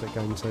fantastic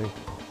game too.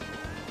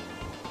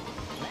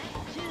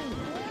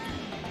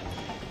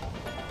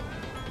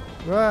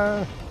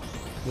 Ah!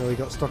 Nearly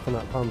got stuck on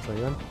that palm tree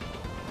then.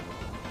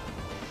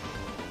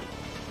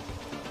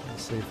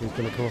 Let's see if he's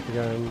going to come up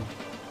again.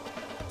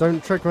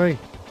 Don't trick me!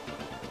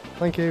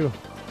 Thank you!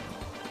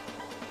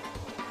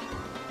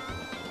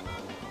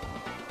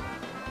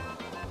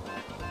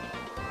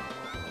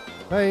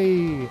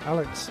 Hey!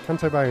 Alex,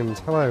 Canto Bound,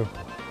 hello!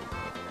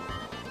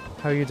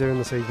 How are you doing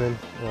this evening?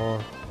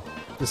 Or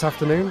this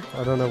afternoon?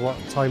 I don't know what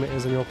time it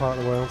is in your part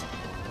of the world.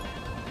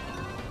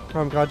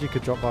 I'm glad you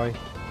could drop by.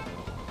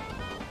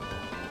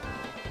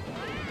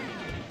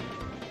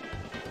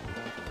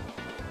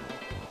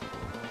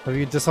 Have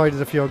you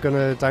decided if you're going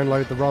to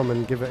download the ROM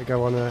and give it a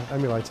go on an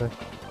emulator?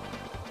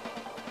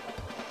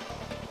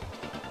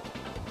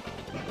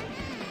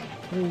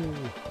 Ooh.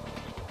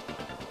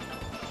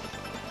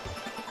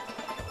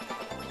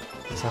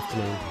 This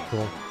afternoon,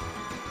 cool.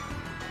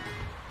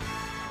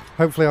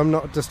 Hopefully I'm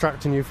not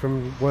distracting you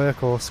from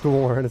work or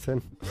school or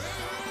anything.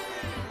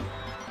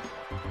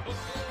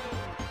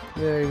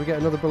 Yay, we get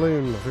another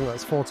balloon. I think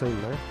that's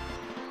 14 now.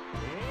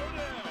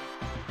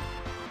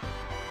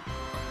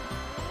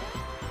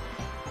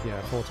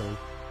 Yeah, 14.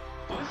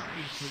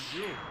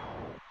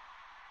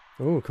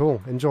 Oh,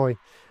 cool. Enjoy.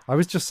 I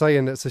was just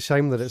saying it's a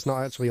shame that it's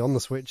not actually on the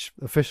Switch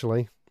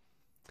officially.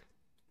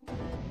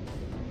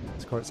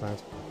 It's quite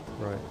sad.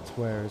 Right,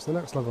 where is the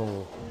next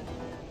level?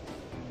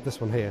 This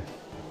one here.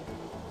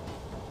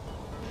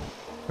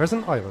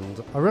 Crescent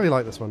Island. I really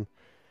like this one.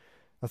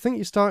 I think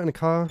you start in a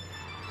car.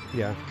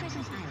 Yeah.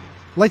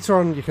 Later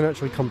on you can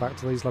actually come back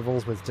to these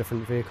levels with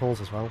different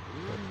vehicles as well.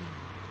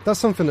 But that's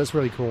something that's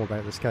really cool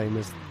about this game,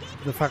 is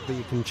the fact that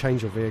you can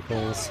change your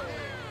vehicles.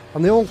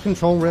 And they all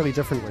control really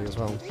differently as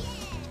well.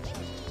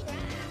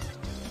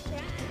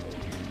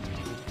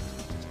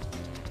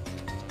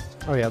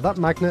 Oh yeah, that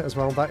magnet as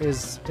well, that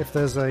is, if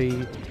there's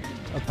a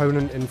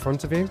opponent in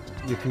front of you,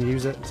 you can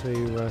use it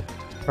to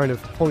kind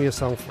of pull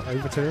yourself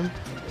over to him.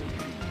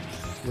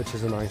 Which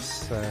is a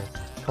nice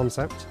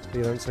concept, but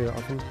you don't see that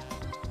often.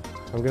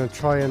 I'm going to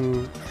try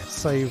and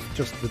save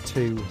just the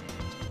two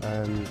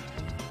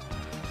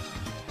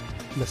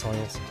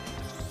missiles.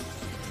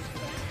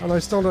 And I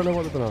still don't know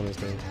what the banana's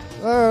doing.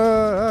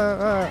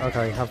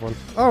 Okay, have one.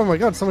 Oh my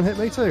god, someone hit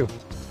me too!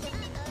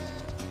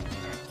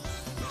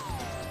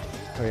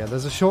 Oh yeah,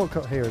 there's a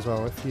shortcut here as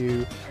well. If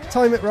you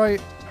time it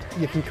right,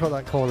 you can cut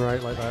that corner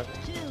out like that.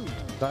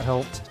 That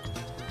helped.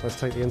 Let's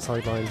take the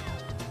inside line.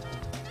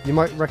 You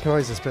might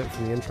recognise this bit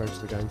from the intro to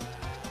the game.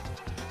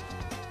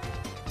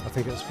 I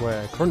think it's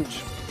where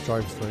Crunch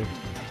drives through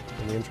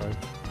in the intro.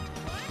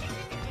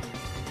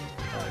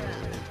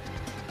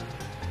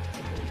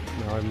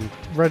 Now I'm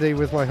ready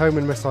with my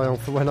homing missile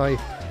for when I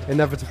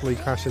inevitably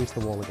crash into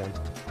the wall again.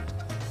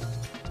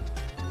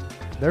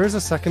 There is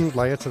a second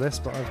layer to this,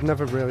 but I've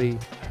never really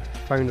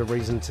found a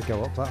reason to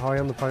go up that high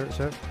on the pirate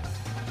ship.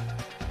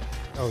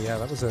 Oh yeah,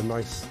 that was a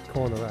nice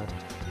corner there.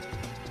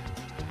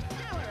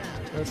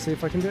 Let's see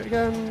if I can do it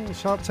again.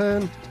 Sharp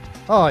turn.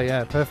 Oh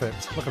yeah,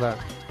 perfect. Look at that.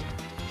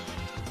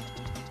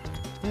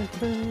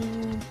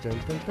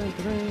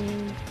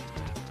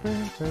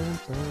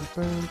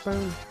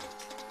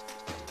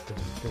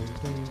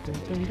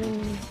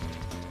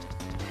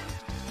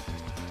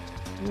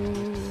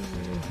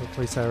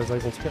 Hopefully Sarah's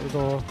able to get the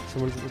door.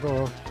 Someone's at the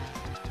door.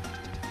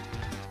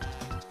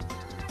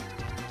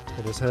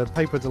 It is her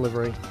paper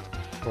delivery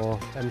for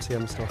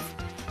MTM stuff.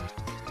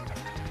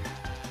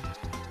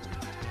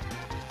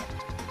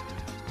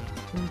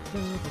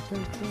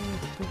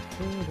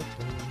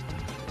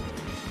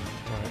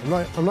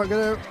 Right, I'm not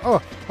gonna...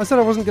 Oh, I said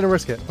I wasn't gonna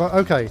risk it, but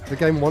okay, the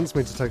game wants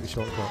me to take the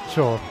shortcut.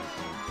 Sure,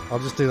 I'll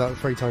just do that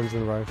 3 times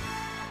in a row.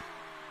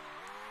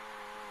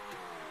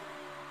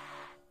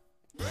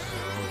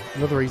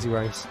 Another easy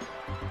race.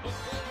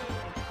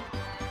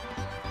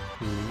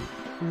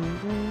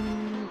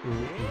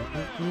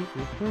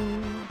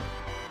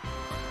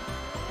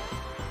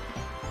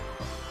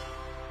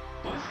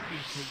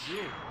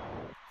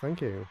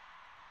 Thank you.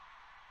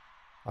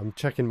 I'm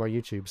checking my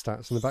YouTube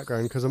stats in the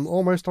background because I'm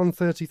almost on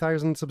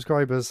 30,000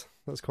 subscribers.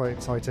 That's quite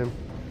exciting.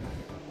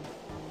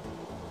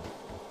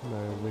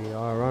 Now we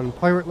are on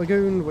Pirate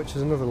Lagoon, which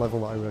is another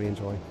level that I really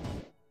enjoy.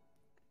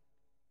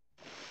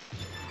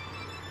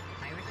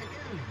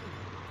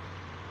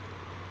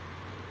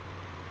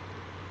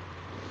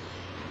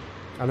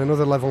 And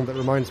another level that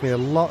reminds me a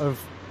lot of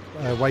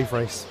Wave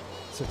Race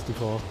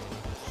 64.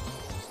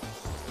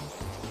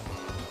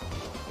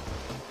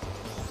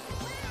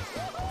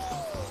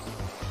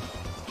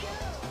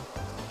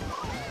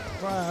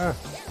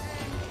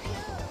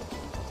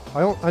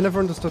 I never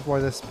understood why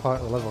this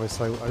part of the level is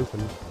so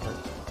open. Like,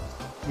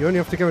 you only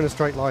have to go in a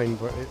straight line,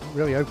 but it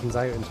really opens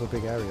out into a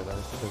big area though,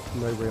 for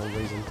no real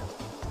reason.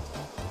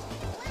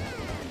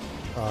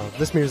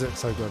 This music's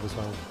so good as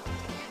well.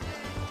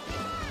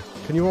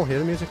 Can you all hear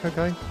the music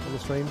okay on the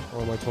stream?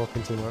 Or am I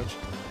talking too much?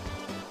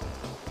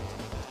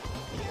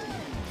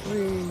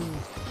 Whee!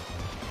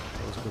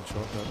 That was a good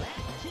shortcut.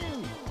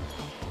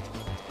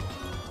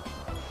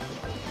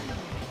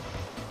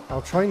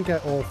 I'll try and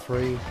get all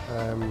 3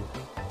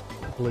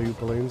 blue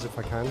balloons if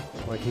I can.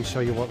 I can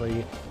show you what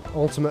the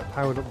ultimate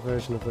powered up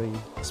version of the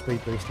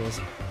speed boost is.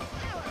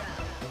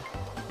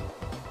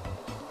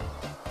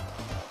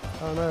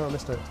 Oh no, I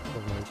missed it.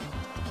 Never mind.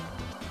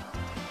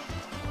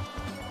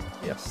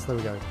 Yes, there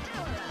we go.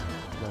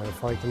 Now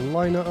if I can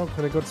line it up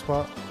in a good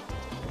spot,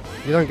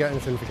 you don't get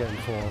anything for getting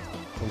 4,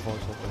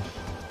 unfortunately.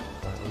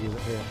 Right, we'll use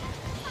it here.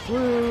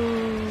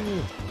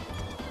 Woo!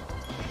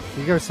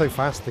 You go so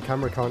fast the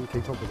camera can't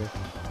keep up with you.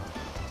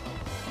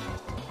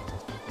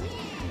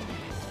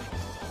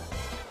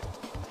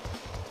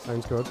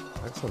 Sounds good.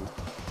 Excellent.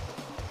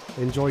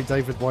 Enjoy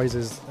David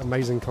Wise's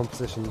amazing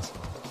compositions.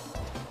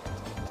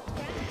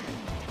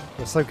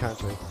 They're so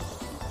catchy.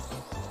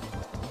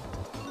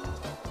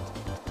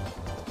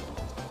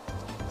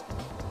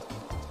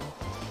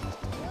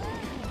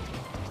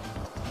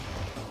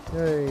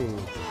 Yay!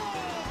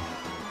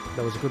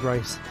 That was a good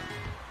race.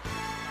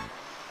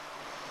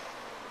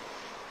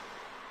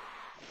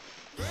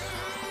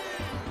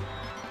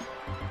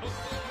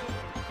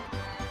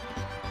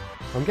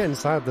 I'm getting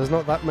sad, there's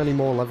not that many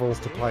more levels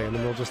to play and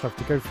then we'll just have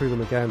to go through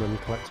them again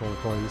and collect all the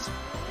coins.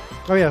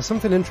 Oh yeah,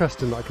 something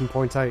interesting that I can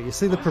point out. You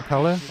see the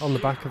propeller on the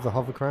back of the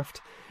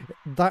hovercraft?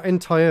 That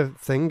entire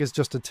thing is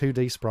just a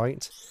 2D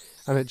sprite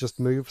and it just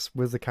moves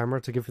with the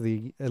camera to give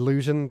the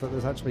illusion that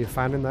there's actually a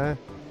fan in there,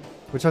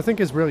 which I think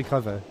is really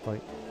clever.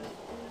 Like,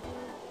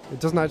 it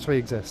doesn't actually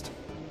exist.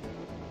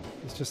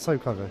 It's just so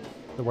clever,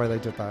 the way they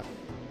did that.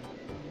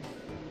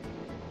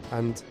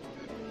 And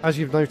as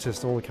you've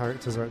noticed, all the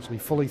characters are actually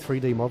fully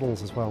 3D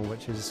models as well,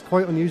 which is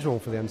quite unusual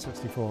for the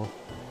N64.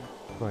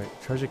 Right,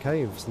 treasure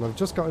caves, and I've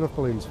just got enough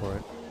balloons for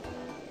it.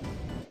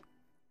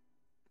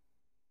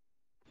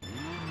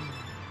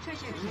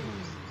 Treasure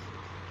caves.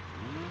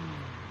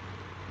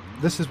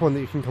 This is one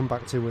that you can come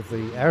back to with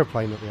the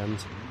aeroplane at the end.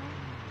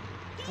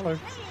 Hello.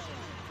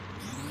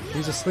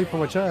 He's asleep on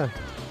my chair.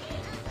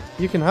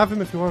 You can have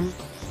him if you want.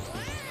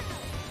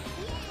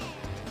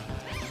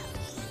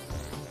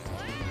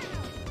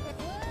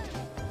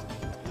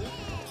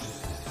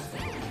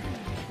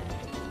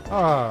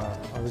 Ah,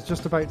 I was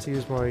just about to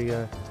use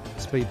my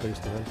speed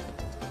booster then.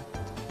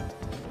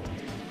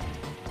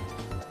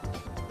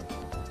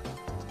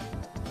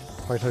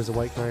 Photo's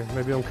awake now.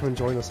 Maybe he'll come and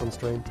join us on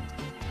stream.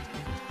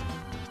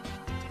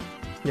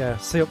 Yeah,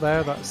 see up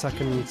there, that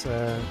second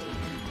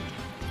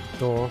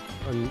door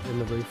in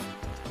the roof?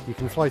 You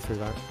can fly through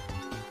that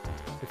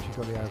if you've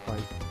got the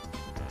airplane.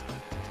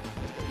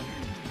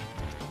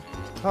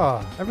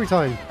 Ah, every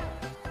time!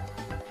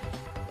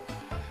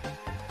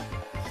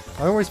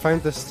 I always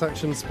found this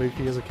section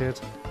spooky as a kid.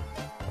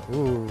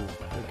 Ooh,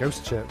 a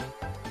ghost ship.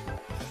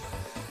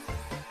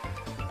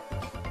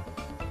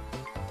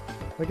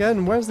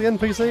 Again, where's the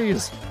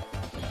NPCs?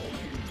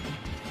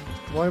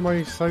 Why am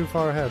I so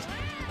far ahead?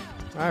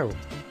 Ow.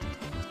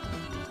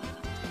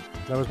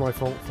 That was my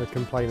fault for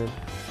complaining.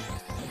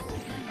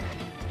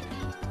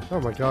 Oh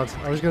my god,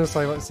 I was going to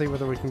say let's see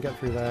whether we can get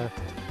through there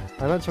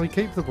and actually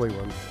keep the blue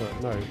one,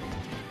 but no.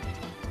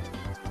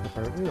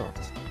 Apparently not.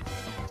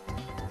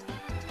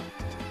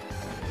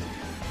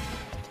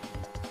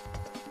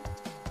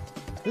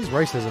 These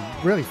races are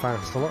really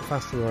fast, a lot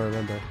faster than I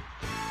remember.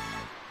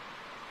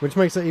 Which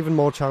makes it even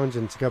more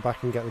challenging to go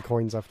back and get the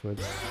coins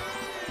afterwards.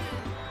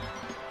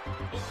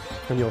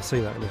 And you'll see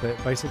that in a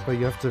bit. Basically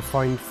you have to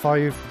find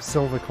 5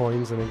 silver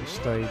coins in each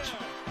stage.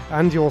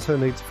 And you also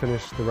need to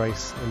finish the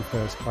race in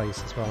first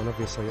place as well. And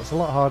obviously it's a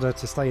lot harder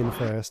to stay in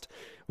first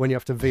when you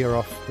have to veer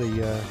off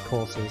the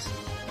courses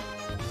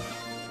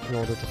in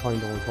order to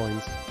find all the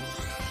coins.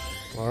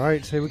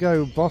 Alright, here we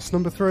go. Boss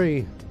number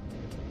 3.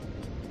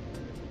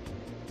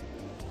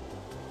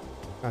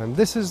 And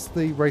this is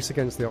the race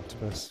against the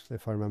octopus,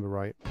 if I remember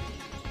right.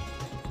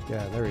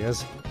 Yeah, there he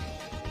is.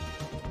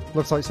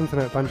 Looks like something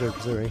out of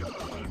Banjo-Kazooie.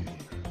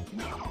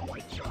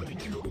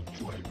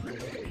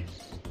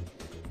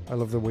 I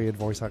love the weird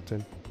voice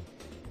acting.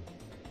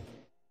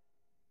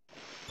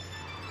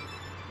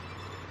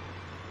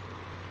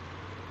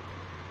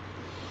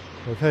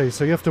 Okay,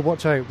 so you have to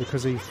watch out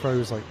because he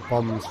throws like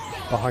bombs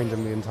behind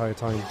him the entire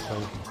time,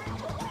 so...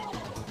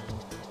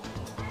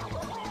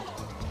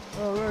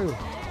 Oh no!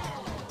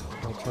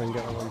 I'll try and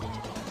get that one.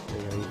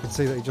 There you go, you can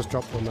see that he just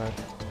dropped one there.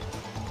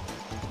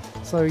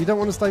 So you don't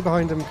want to stay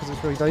behind him because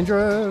it's really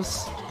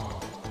dangerous!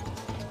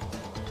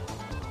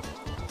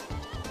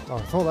 Oh,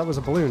 I thought that was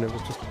a balloon, it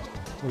was just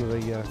one of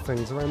the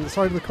things around the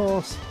side of the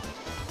course.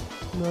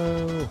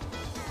 No.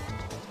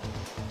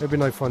 It'd be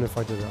no fun if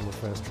I did it on the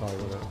first try,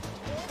 would it?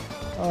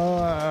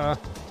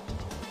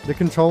 The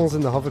controls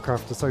in the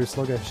hovercraft are so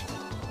sluggish.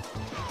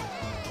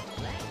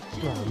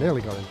 Oh, I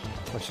nearly got him.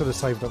 I should have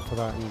saved up for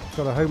that and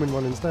got a home in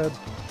one instead.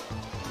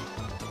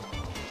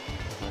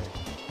 Okay.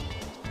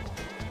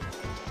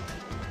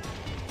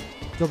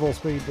 Double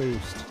speed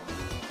boost.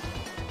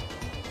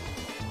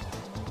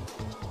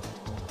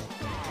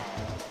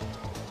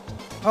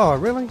 Oh,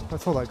 really? I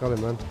thought that got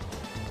him then.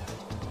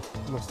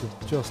 Must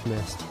have just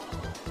missed.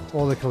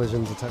 Or the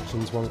collision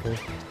detection's wonky.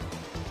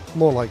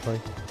 More likely.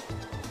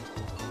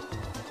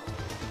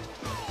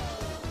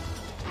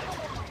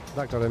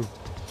 That got him.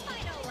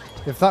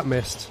 If that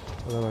missed,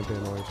 then I'd be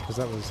annoyed, because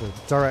that was a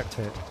direct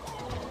hit.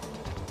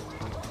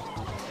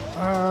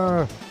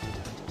 Ah!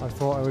 I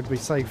thought I would be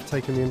safe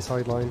taking the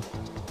inside line.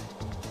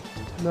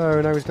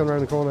 No, now he's gone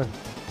around the corner.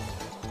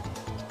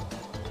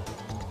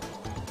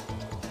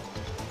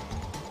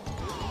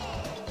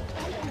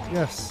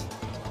 Yes.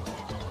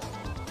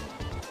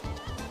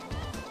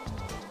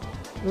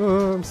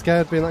 Oh, I'm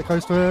scared being that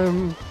close to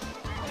him.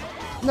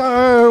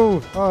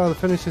 No! Oh, the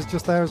finish is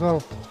just there as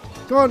well.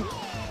 Go on!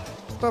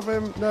 Stop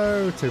him!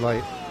 No, too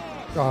late.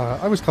 Oh,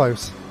 I was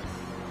close.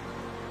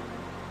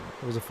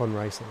 It was a fun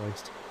race at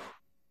least.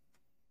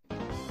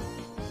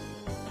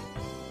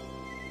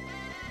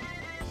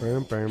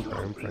 Boom, boom,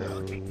 boom,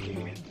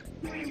 boom.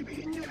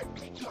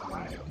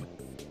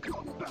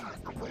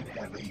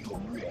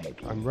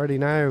 I'm ready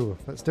now.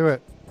 Let's do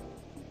it.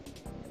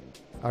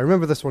 I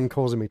remember this one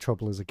causing me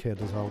trouble as a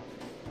kid as well.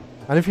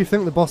 And if you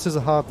think the bosses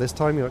are hard this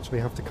time, you actually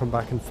have to come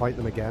back and fight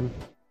them again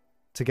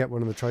to get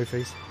one of the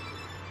trophies.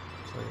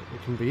 So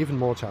it can be even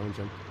more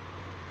challenging.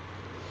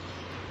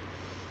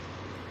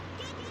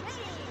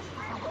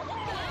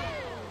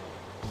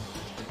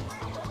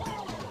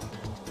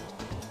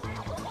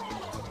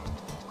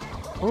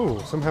 Oh,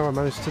 somehow I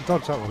managed to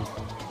dodge that one.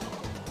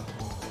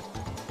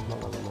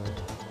 Not that one,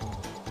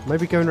 no.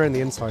 Maybe going around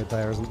the inside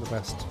there isn't the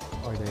best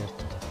idea.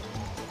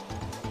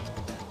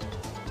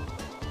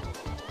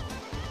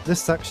 This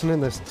section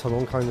in this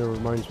tunnel kind of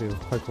reminds me of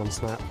Pokemon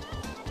Snap.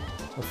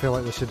 I feel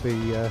like there should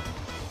be a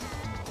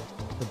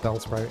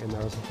Bellsprout in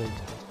there or something.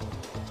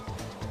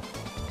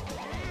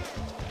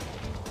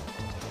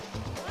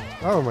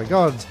 Oh my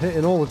god,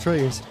 hitting all the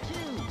trees.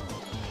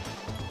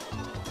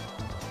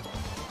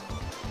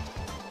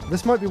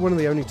 This might be one of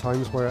the only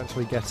times where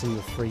actually getting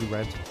the 3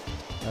 red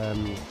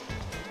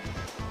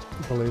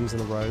balloons in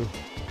a row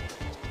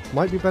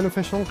might be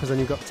beneficial, because then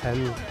you've got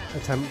 10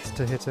 attempts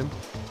to hit him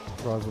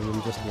rather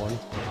than just 1.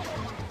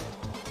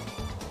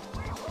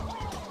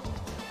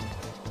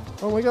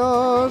 Oh my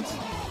god!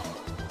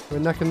 We're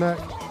neck and neck.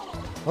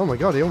 Oh my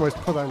god, he almost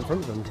put that in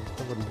front of him.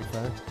 That wouldn't be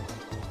fair.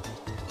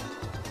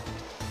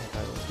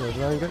 Okay, let's go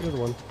down and get the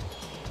other one.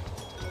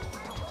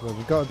 Well,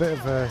 we've got a bit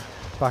of a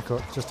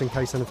backup just in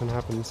case anything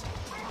happens.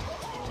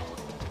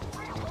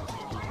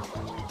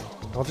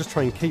 I'll just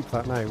try and keep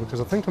that now, because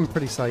I think I'm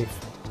pretty safe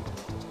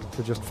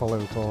to just follow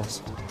the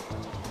course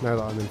now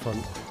that I'm in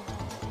front.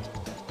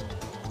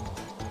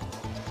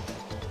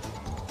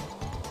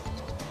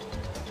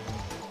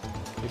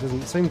 He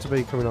doesn't seem to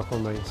be coming up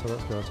on me, so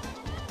that's good.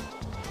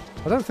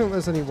 I don't think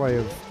there's any way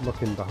of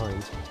looking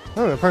behind.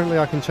 Oh, apparently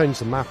I can change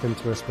the map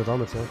into a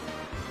speedometer.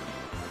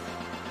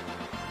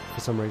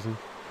 For some reason.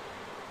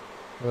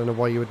 I don't know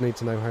why you would need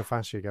to know how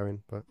fast you're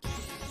going, but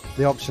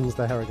the option's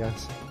there, I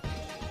guess.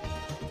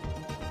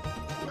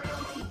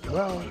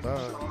 Well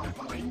done.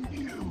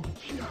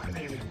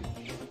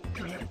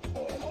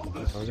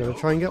 I'm going to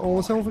try and get all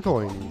the silver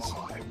coins.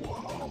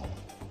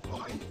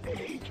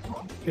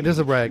 It is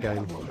a rare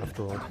game,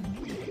 after all.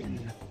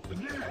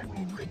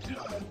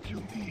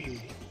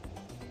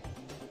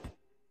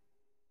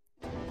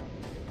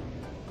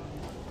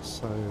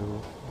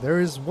 So, there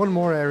is one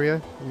more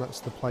area, and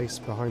that's the place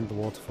behind the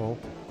waterfall.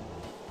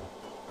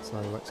 So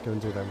let's go and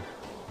do them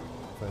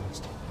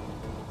first.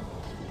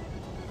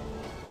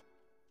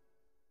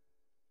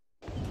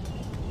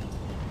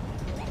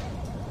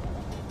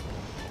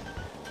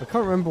 I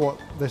can't remember what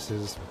this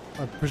is.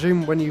 I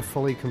presume when you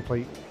fully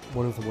complete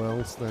one of the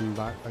worlds, then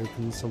that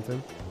opens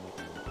something.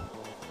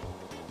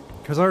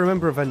 Because I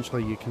remember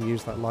eventually you can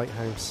use that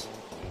lighthouse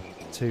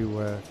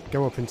to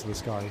go up into the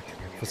sky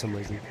for some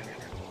reason.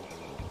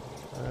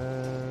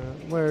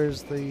 Where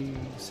is the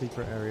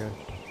secret area?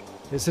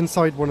 It's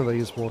inside one of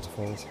these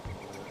waterfalls.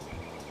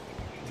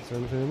 Is there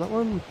anything in that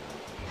one?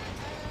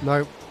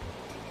 No.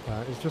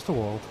 It's just a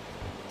wall.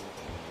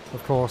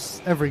 Of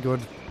course, every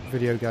good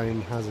video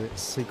game has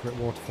its secret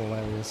waterfall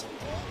areas.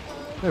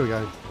 There we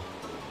go.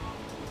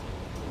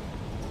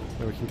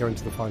 Now we can go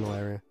into the final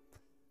area.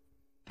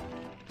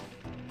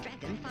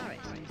 Dragon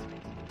Forest.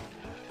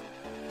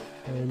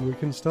 And we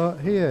can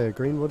start here,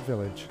 Greenwood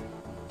Village.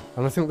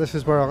 And I think this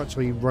is where I'll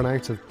actually run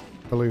out of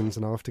balloons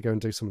and I'll have to go and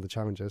do some of the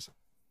challenges.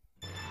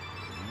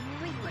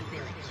 Greenwood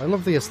Village. I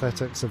love the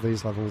aesthetics of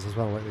these levels as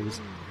well, like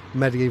these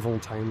medieval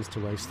towns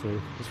to race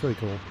through. It's really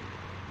cool.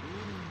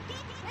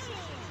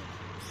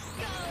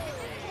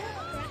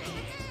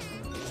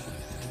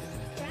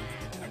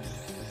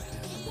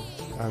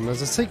 And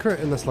there's a secret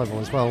in this level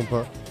as well,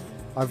 but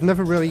I've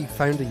never really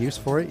found a use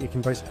for it. You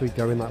can basically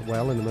go in that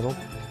well in the middle.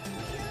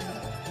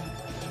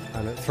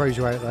 And it throws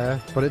you out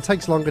there, but it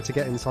takes longer to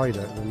get inside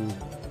it, and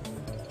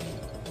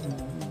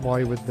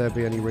why would there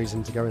be any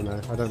reason to go in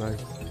there? I don't know.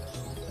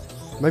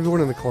 Maybe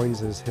one of the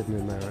coins is hidden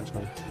in there,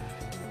 actually.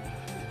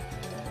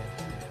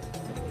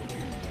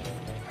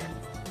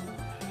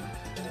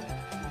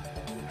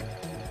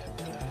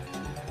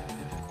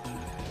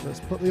 Let's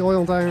put the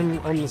oil down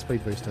on the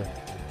speed booster.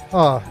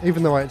 Ah,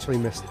 even though I actually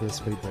missed the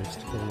speed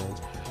boost. Never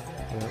mind.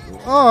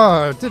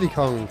 Oh, Diddy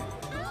Kong!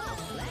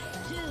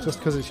 Just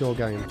because it's your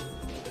game.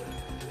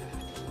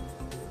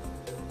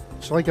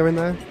 Shall I go in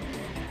there?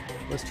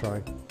 Let's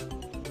try.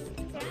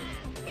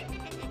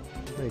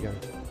 There you go.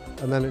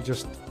 And then it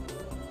just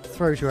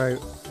throws you out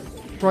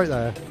right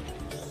there.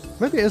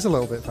 Maybe it is a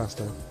little bit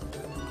faster.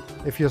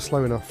 If you're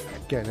slow enough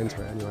getting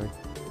into it anyway.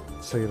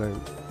 So you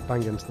don't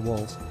bang into the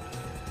walls.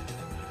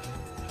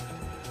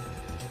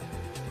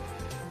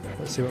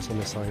 Let's see what's on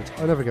this side.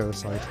 I never go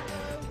this side.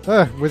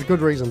 Ah, with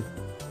good reason.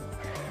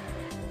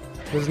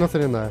 There's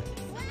nothing in there.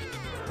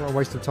 What a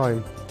waste of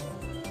time.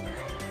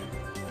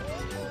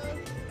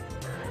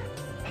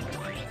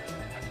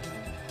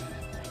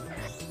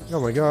 Oh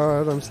my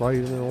god, I'm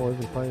sliding all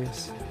over the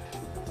place.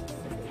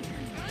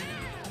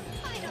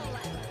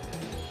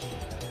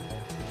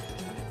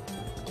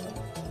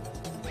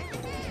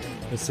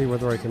 Let's see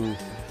whether I can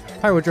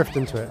power drift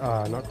into it.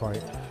 Ah, not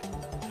quite.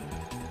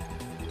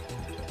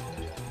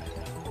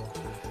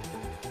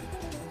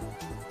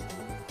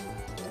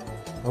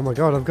 Oh my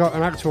god, I've got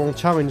an actual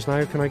challenge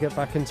now. Can I get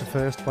back into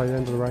first by the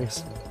end of the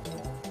race?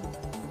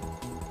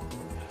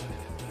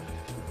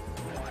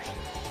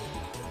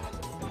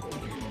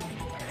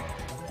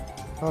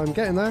 Oh, I'm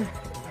getting there.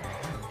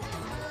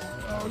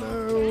 Oh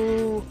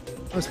no!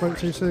 I spoke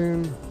too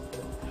soon.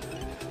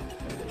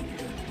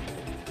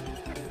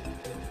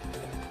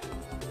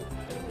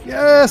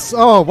 Yes!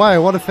 Oh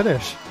wow, what a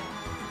finish.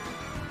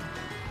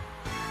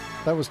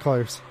 That was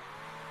close.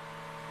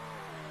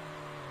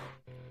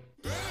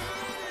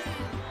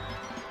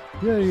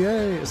 Yay,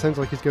 yay! It sounds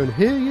like he's going,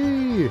 hear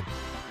ye!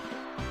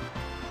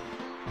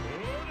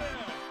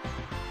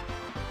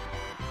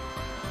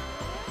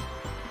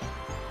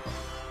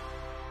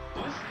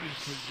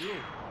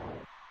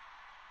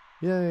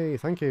 Yay,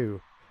 thank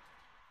you.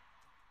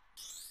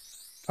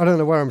 I don't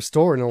know where I'm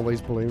storing all these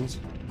balloons,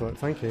 but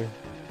thank you.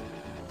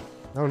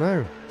 Oh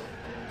no.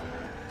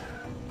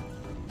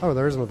 Oh,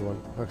 there is another one.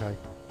 Okay.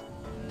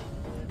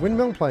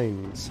 Windmill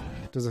planes.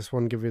 Does this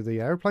one give you the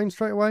airplane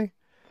straight away?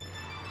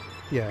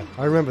 Yeah,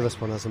 I remember this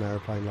one as an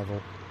aeroplane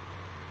level.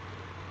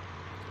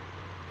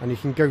 And you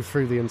can go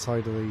through the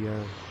inside of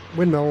the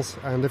windmills,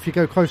 and if you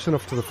go close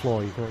enough to the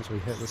floor, you can actually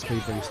hit the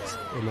speed boosts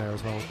in there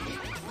as well.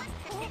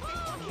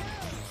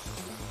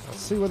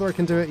 Let's see whether I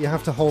can do it. You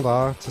have to hold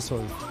R to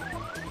sort of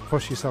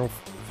push yourself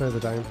further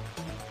down.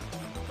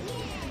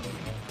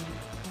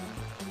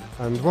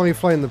 And while you're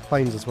flying the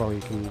planes as well,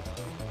 you can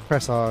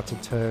press R to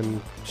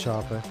turn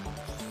sharper.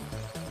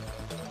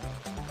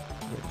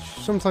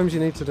 Which sometimes you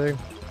need to do.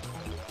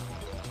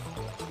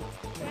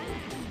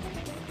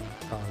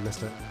 I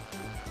missed it.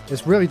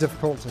 It's really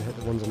difficult to hit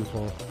the ones on the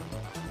floor.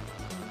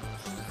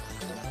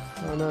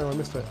 Oh no, I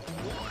missed it.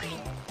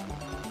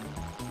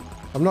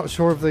 I'm not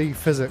sure of the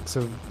physics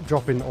of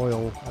dropping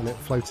oil and it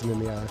floating in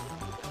the air.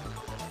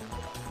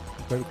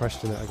 Don't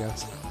question it, I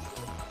guess.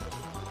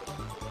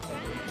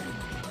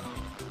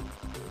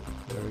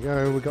 There we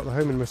go, we got the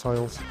homing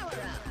missiles.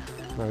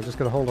 No, just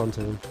gotta hold on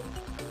to them.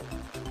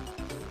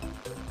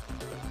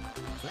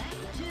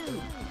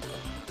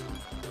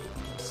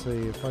 See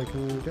if I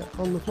can get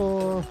on the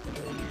floor.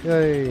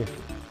 Yay!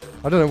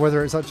 I don't know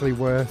whether it's actually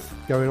worth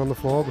going on the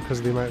floor because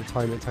of the amount of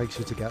time it takes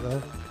you to get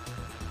there.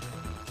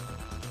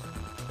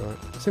 But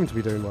I seem to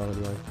be doing well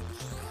anyway.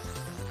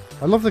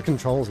 I love the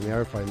controls in the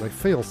aeroplane, they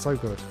feel so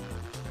good.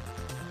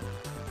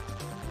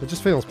 It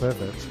just feels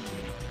perfect.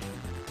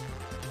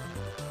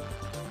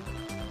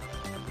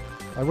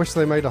 I wish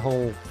they made a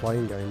whole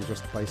flying game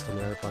just based on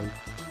the aeroplane.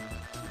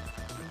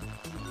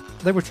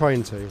 They were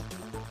trying to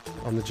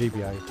on the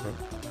GBA,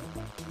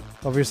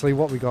 but obviously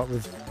what we got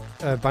with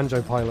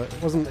Banjo Pilot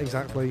wasn't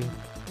exactly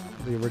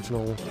the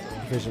original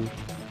vision.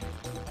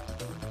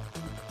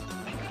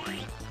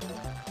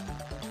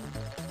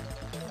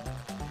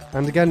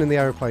 And again in the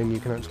aeroplane you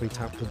can actually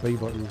tap the B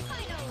button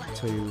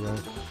to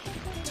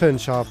turn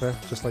sharper,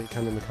 just like you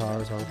can in the car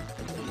as well.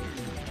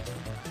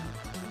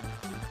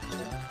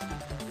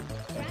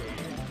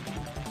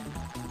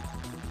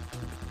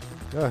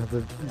 Yeah,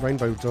 the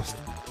rainbow dust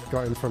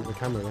got in front of the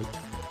camera then.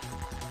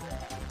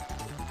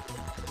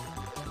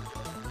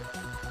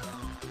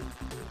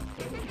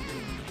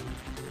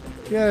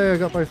 Yeah, I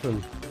got both of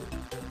them.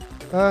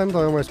 And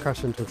I almost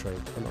crashed into a tree,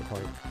 but not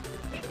quite.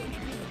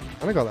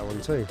 And I got that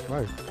one too,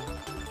 wow.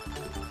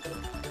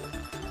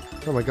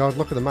 Oh my god,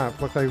 look at the map,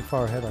 look how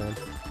far ahead I am.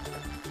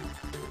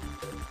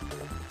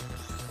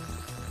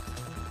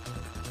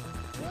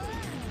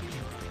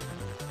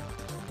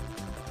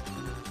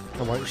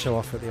 I might show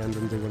off at the end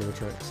and do one of the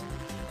tricks.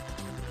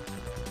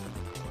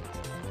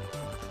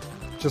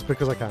 Just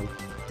because I can.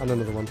 And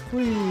another one.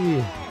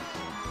 Whee!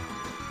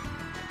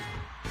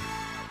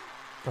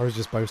 I was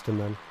just boasting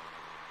then.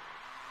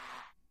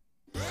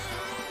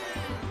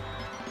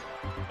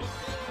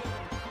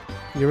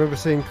 You remember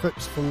seeing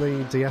clips from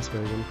the DS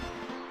version?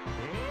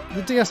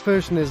 The DS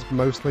version is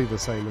mostly the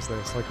same as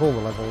this, like all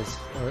the levels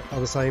are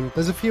the same.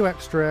 There's a few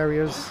extra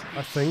areas,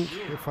 I think,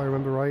 if I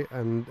remember right,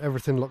 and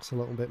everything looks a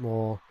little bit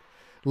more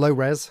low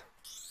res,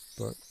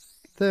 but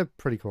they're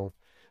pretty cool.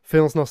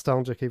 Feels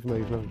nostalgic even though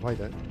you've never played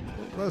it.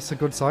 That's a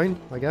good sign,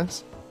 I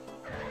guess.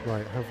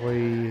 Right, have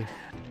we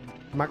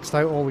maxed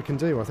out all we can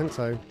do? I think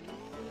so.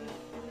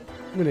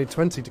 We need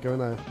 20 to go in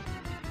there.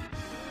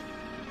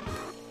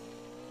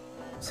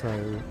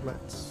 So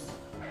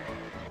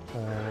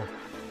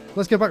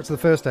let's go back to the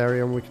first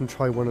area and we can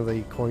try one of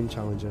the coin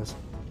challenges.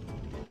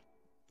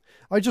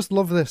 I just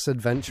love this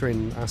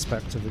adventuring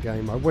aspect of the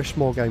game. I wish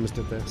more games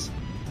did this.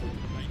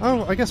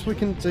 Oh, I guess we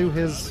can do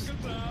his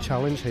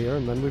challenge here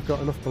and then we've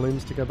got enough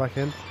balloons to go back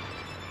in.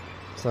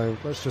 So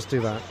let's just do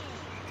that.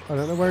 I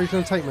don't know where he's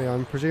going to take me.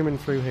 I'm presuming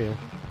through here.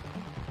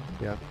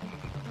 Yeah.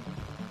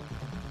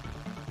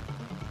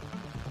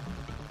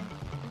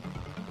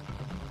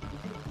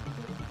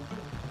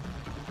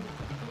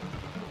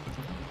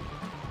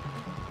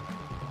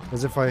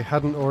 As if I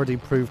hadn't already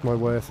proved my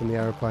worth in the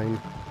aeroplane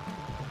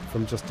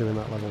from just doing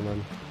that level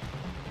then.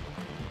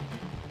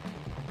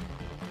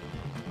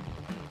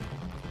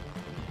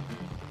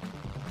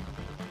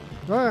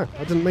 Ah!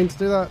 I didn't mean to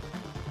do that!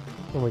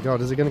 Oh my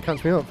god, is he going to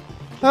catch me up?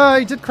 Ah!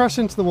 He did crash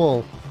into the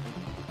wall!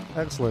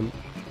 Excellent.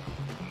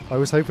 I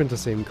was hoping to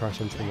see him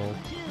crash into the wall.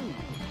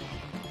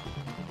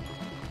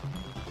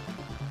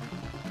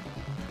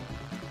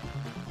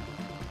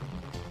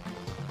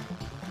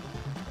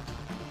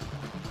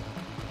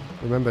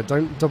 Remember,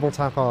 don't double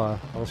tap R,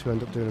 else you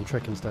end up doing a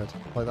trick instead.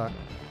 Like that.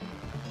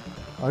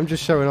 I'm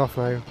just showing off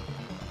now.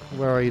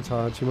 Where are you,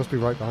 Taj? You must be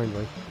right behind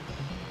me.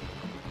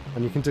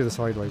 And you can do the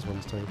sideways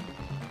ones too.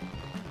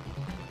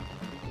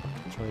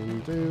 Try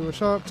and do a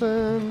sharp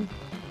turn.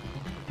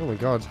 Oh my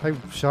god, how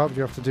sharp do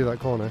you have to do that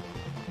corner?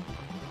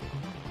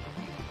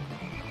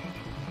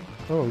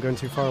 Oh, I'm going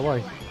too far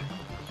away.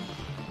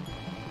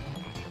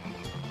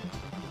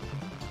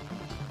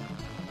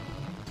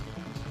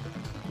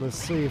 Let's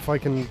see if I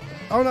can...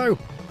 Oh no!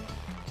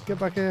 Get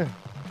back here!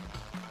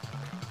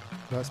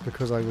 That's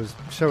because I was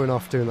showing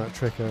off doing that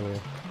trick earlier.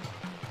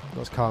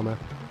 That's karma.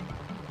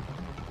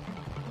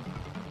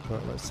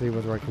 But let's see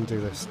whether I can do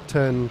this.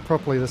 Turn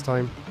properly this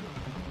time.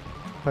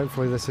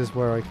 Hopefully this is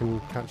where I can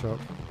catch up.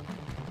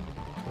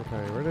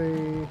 Okay,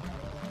 ready?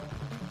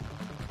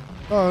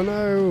 Oh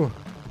no!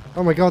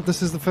 Oh my god,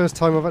 this is the first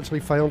time I've actually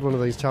failed one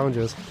of these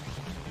challenges.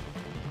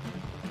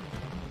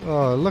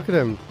 Oh, look at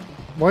him.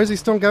 Why is he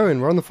still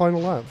going? We're on the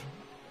final lap.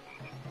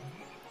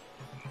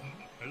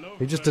 Hello,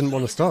 He just didn't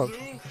want to stop.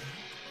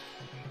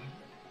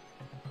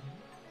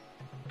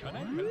 Can I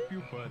help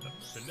you further?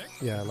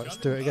 Select Yeah, let's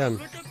do it again.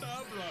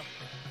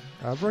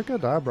 Abracadabra.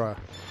 Abracadabra.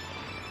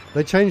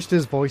 They changed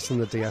his voice in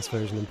the DS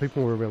version and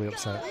people were really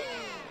upset.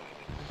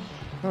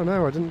 Oh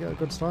no, I didn't get a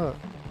good start.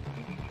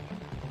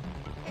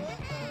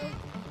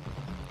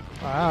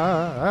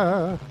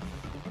 Ah.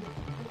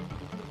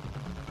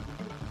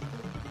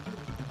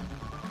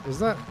 Is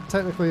that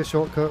technically a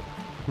shortcut?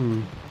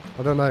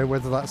 I don't know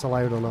whether that's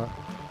allowed or not.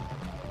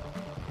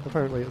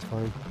 Apparently it's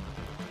fine.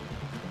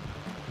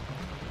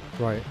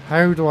 Right,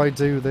 how do I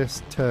do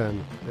this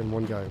turn in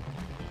one go?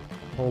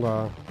 Hold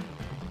R.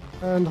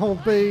 And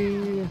hold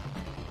B!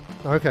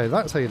 Okay,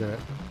 that's how you do it.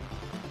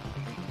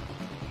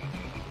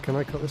 Can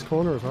I cut this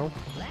corner as well?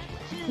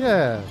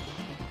 Yeah!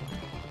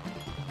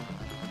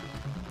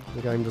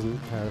 The game doesn't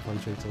care if I'm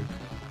cheating.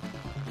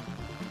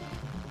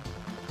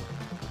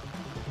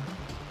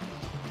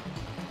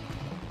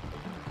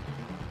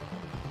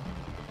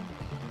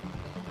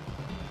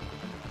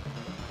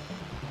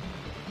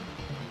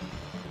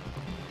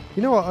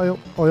 You know what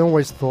I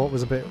always thought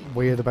was a bit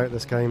weird about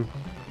this game?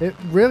 It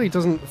really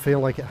doesn't feel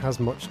like it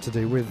has much to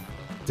do with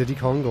Diddy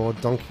Kong or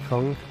Donkey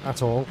Kong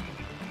at all.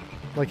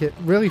 Like, it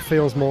really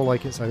feels more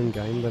like its own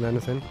game than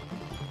anything.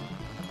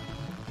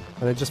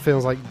 And it just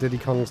feels like Diddy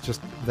Kong's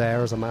just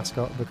there as a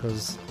mascot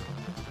because...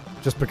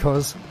 just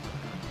because.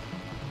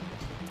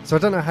 So I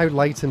don't know how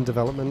late in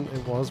development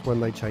it was when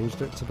they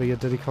changed it to be a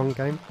Diddy Kong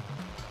game.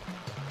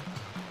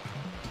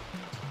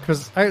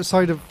 Because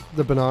outside of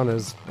the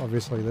bananas,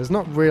 obviously, there's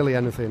not really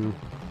anything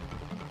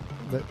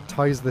that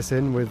ties this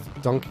in with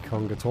Donkey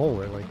Kong at all,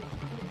 really.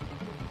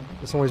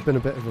 It's always been a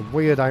bit of a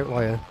weird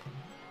outlier,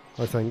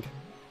 I think.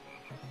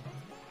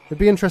 It'd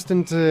be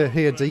interesting to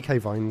hear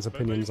DK Vine's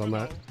opinions on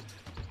that.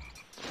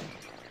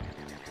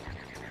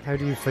 How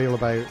do you feel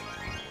about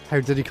how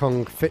Diddy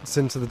Kong fits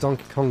into the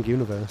Donkey Kong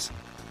universe?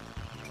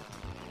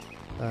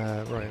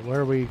 Right, where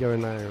are we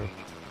going now?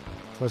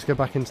 Let's go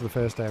back into the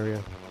first area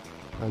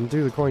and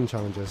do the coin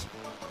challenges.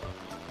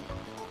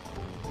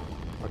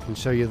 I can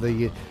show you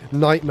the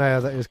nightmare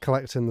that is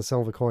collecting the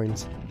silver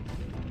coins.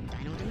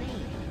 Final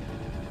domain.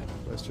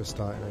 Let's just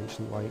start in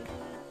Ancient Lake.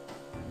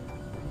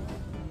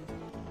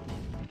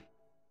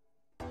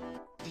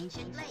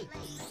 Ancient Lake.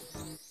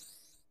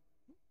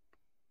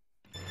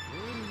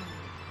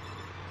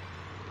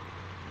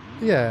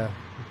 Yeah,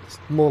 it's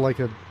more like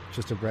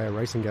just a rare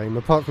racing game,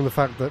 apart from the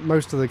fact that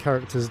most of the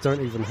characters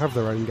don't even have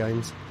their own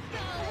games.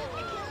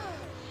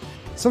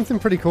 Something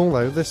pretty cool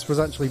though, this was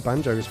actually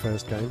Banjo's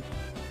first game,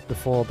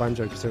 before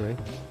Banjo-Kazooie.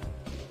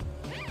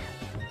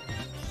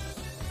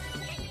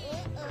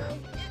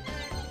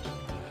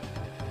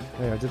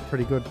 Hey, I did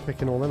pretty good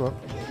picking all them up.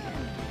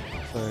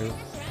 So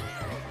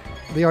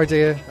the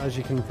idea, as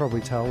you can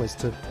probably tell, is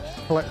to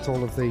collect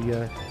all of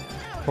the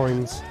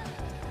coins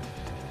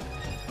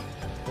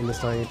in the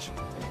stage.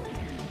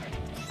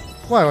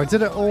 Wow, I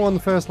did it all on the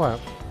first lap.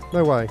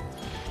 No way.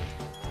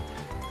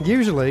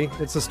 Usually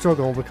it's a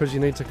struggle because you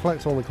need to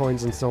collect all the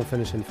coins and still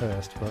finish in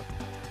first, but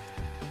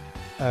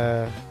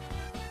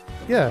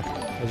yeah,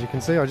 as you can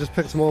see, I just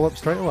picked them all up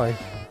straight away.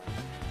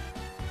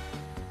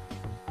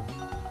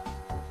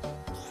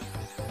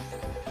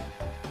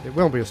 It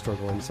will be a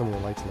struggle in some of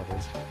the later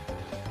levels.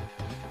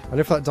 And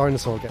if that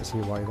dinosaur gets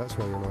in your way, that's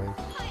really annoying.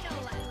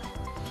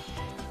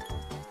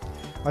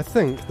 I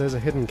think there's a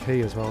hidden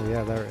key as well.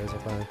 Yeah, there it is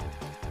up there.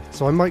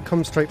 So I might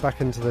come straight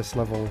back into this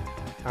level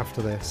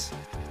after this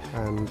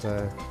and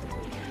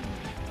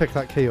pick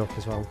that key up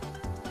as well.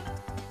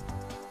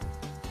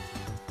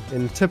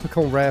 In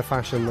typical Rare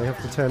fashion, they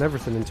have to turn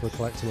everything into a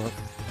collect 'em up.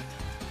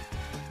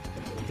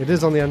 It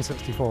is on the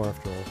N64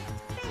 after all.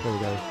 There we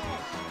go.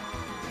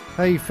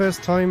 Hey,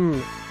 first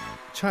time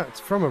chat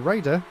from a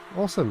raider.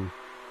 Awesome.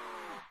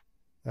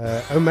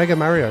 Omega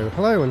Mario.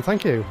 Hello and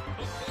thank you.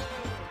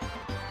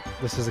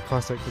 This is a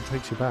classic that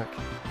takes you back.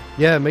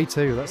 Yeah, me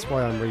too. That's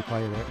why I'm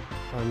replaying it.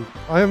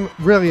 I am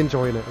really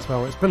enjoying it as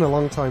well. It's been a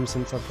long time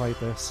since I played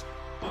this.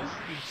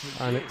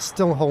 And it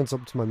still holds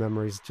up to my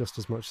memories just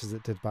as much as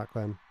it did back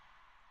then.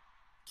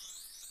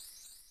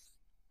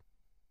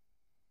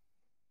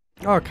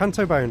 Oh,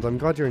 Canto Bound. I'm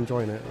glad you're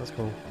enjoying it. That's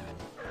cool.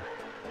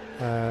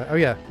 Oh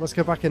yeah, let's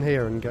go back in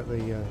here and get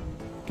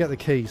the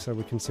key so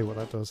we can see what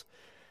that does.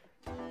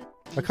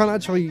 I can't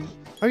actually...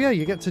 Oh yeah,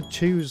 you get to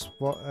choose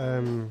what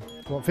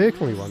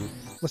vehicle you want.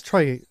 Let's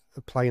try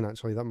a plane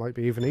actually. That might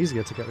be even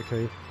easier to get the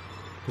key.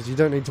 Because you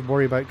don't need to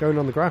worry about going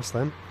on the grass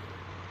then.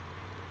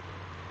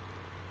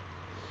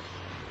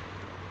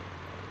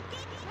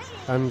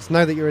 And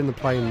now that you're in the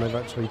plane, they've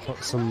actually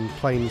put some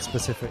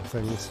plane-specific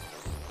things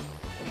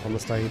on the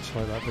stage,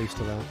 like that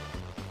booster there.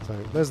 So,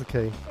 there's the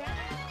key.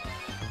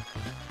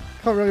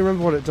 Can't really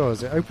remember what it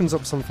does. It opens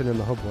up something in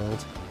the hub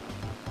world.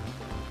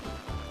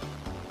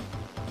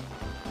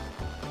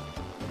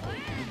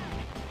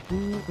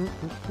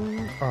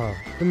 Ah,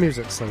 the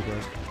music's so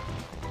good.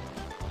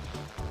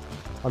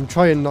 I'm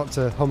trying not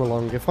to hum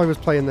along. If I was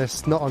playing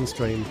this not on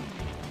stream,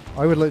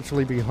 I would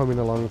literally be humming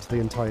along to the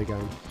entire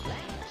game.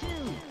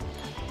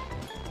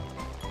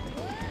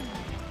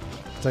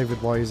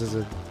 David Wise is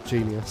a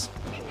genius.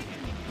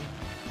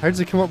 How does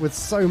he come up with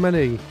so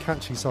many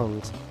catchy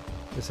songs?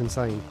 It's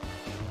insane.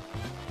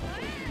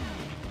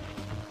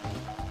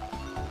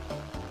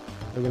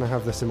 I'm gonna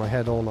have this in my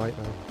head all night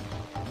now.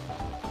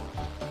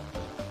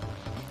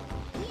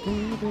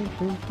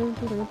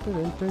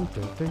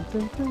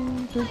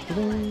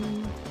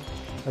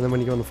 And then when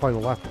you go on the final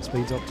lap, it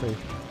speeds up too,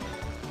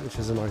 which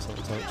is a nice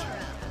little touch.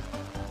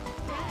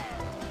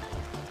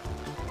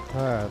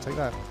 Ah, take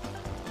that.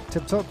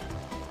 Tip Top.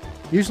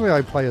 Usually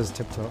I play as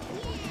Tip Top.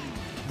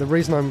 The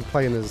reason I'm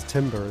playing as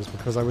Timber is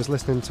because I was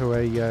listening to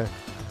a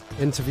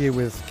interview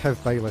with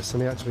Kev Bayless,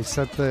 and he actually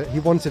said that he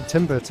wanted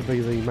Timber to be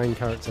the main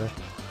character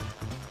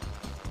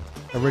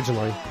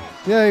originally.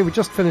 Yeah, we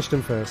just finished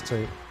him first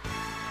too.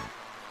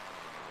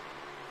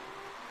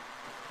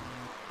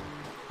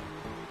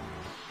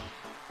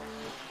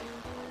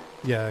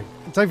 Yeah,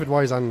 David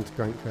Wise and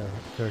Grant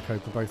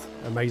Kirkhope are both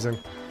amazing.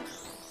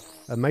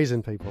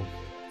 Amazing people.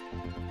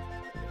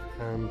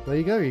 And there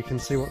you go, you can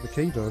see what the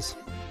key does.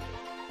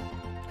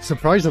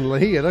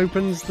 Surprisingly, it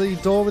opens the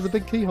door with a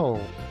big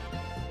keyhole.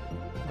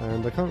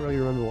 And I can't really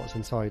remember what's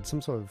inside.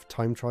 Some sort of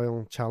time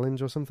trial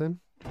challenge or something?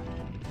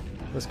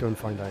 Let's go and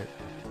find out.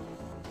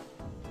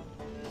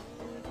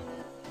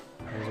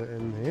 Is it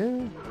in here?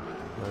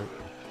 No.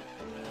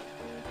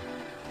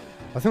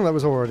 I think that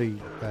was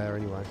already there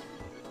anyway.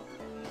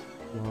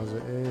 Was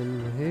it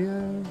in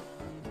here?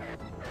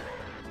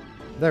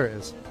 There it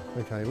is.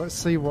 Okay, let's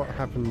see what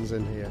happens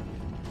in here.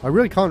 I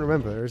really can't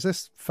remember. Is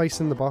this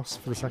facing the boss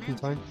for the second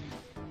time?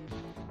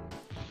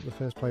 The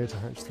first player to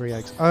hatch 3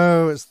 eggs.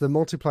 Oh, it's the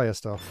multiplayer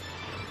stuff.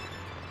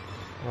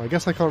 Well, I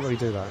guess I can't really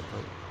do that,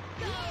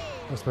 but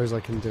I suppose I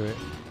can do it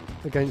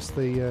against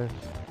the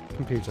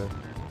computer.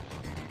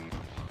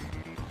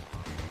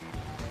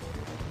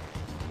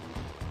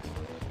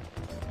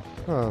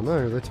 Oh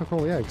no, they took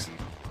all the eggs.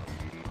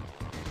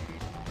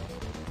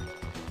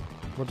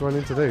 What do I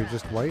need to do?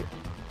 Just wait?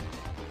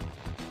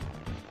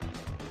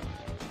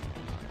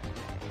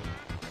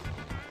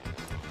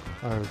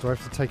 Oh, do I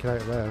have to take it out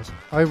of theirs?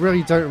 I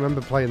really don't remember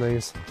playing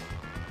these.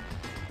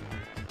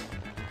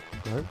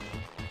 No.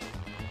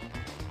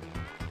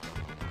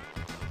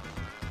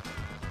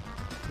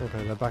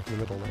 Okay, they're back in the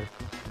middle now.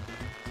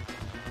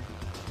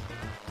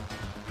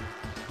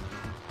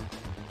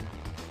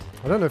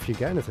 I don't know if you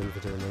get anything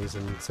for doing these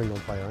in single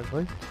player,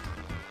 actually.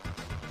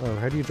 Oh,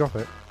 how do you drop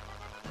it?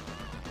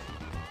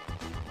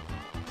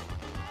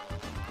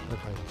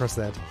 Okay, press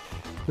Z.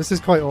 This is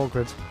quite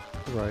awkward.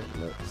 Right,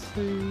 let's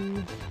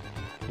see...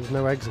 There's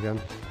no eggs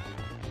again.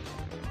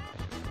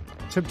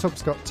 Tip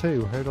Top's got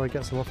 2. How do I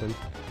get some off him?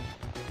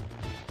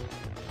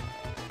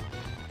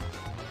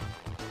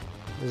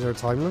 Is there a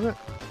time limit?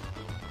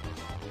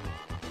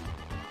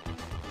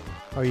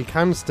 Oh, you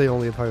can steal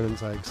the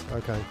opponent's eggs.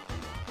 Okay.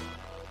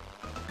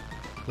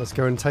 Let's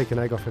go and take an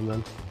egg off him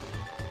then.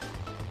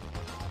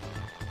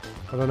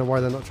 I don't know why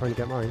they're not trying to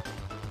get mine.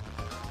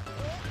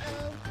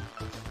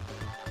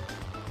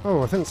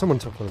 Oh, I think someone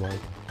took one of mine.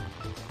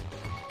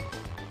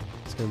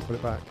 Let's go and put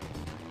it back.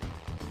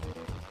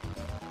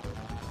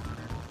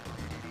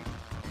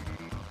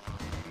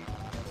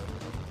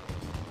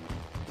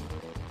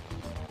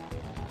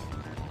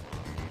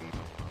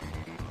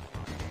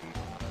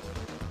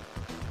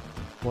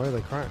 Why are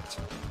they cracked?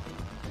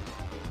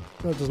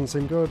 That doesn't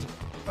seem good.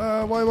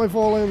 Why am I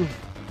falling?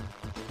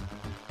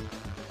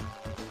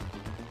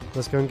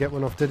 Let's go and get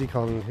one off Diddy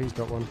Kong. He's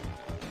got one.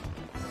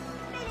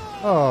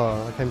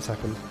 Oh, I came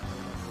second.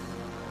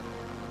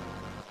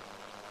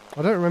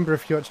 I don't remember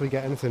if you actually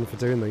get anything for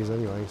doing these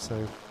anyway,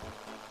 so...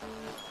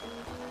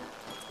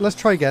 Let's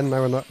try again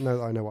now that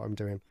I know what I'm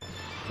doing.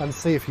 And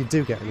see if you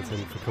do get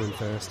anything for coming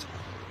first.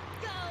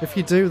 If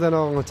you do, then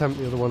I'll attempt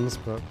the other ones,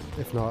 but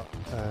if not,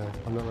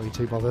 I'm not really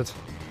too bothered.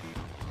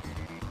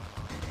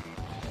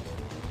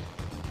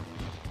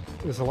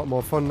 It's a lot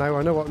more fun now,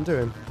 I know what I'm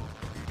doing.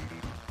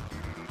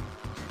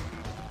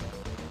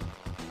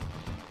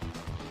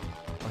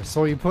 I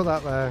saw you put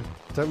that there,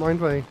 don't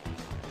mind me.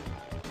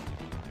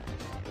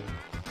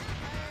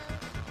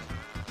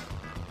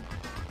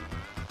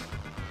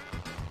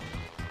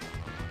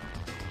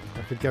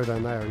 I could go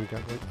down there and get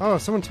one. Oh,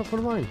 someone took one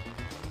of mine!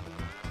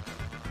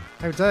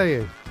 How dare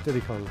you,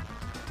 Diddy Kong.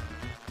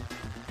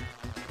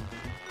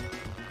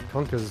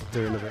 Conker's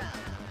doing a bit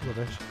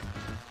rubbish.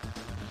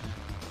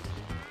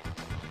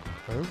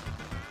 Oh.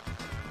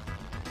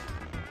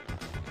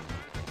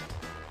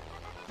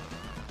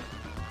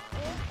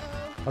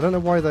 I don't know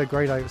why they're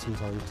greyed out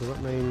sometimes. Does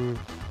that mean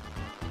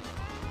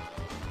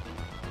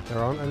there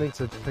aren't any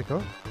to pick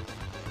up?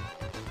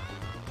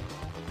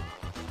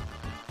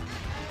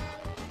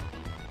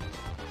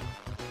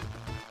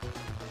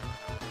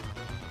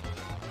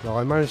 Well,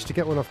 I managed to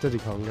get one off Diddy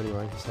Kong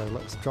anyway, so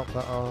let's drop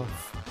that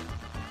off.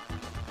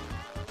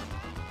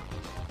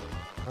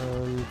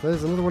 And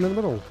there's another one in the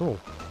middle, cool.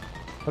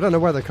 I don't know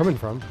where they're coming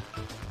from.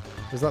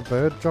 Is that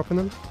bird dropping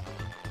them?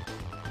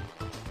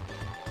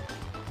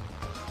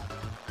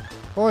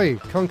 Oi,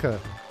 Conker!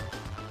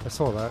 I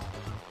saw that.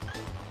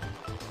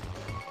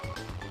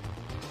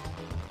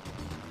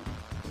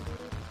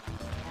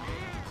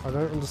 I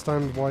don't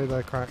understand why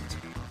they're cracked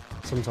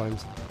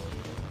sometimes.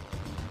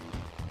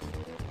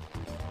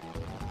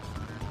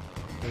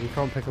 You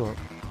can't pick them up.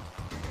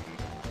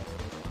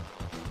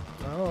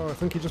 Oh, I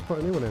think he just put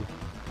a new one in.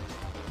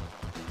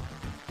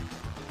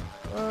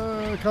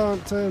 I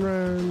can't turn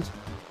around.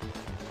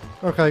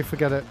 Okay,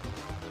 forget it.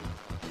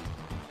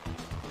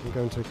 I'm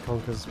going to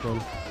Conker's one.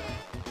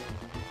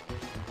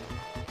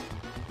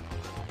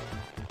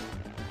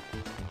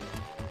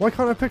 Why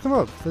can't I pick them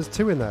up? There's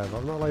two in there, but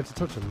I'm not allowed to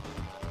touch them.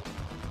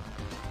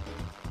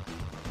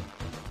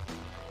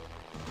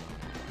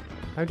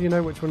 How do you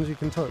know which ones you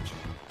can touch?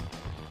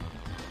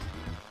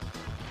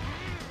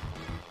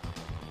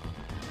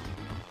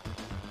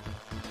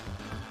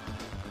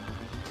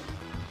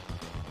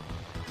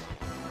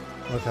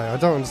 Okay, I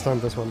don't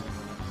understand this one.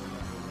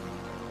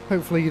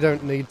 Hopefully you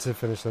don't need to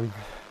finish them.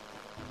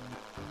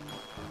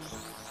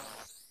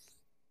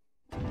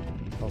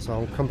 Also,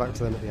 I'll come back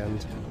to them at the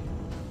end.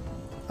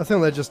 I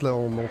think they're just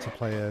little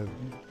multiplayer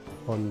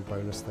fun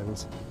bonus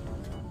things.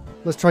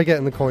 Let's try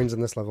getting the coins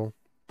in this level.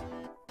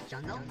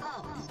 Jungle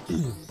Falls.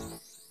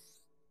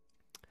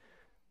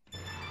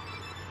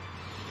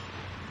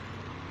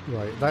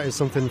 Right, that is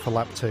something for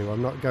lap 2.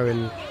 I'm not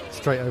going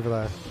straight over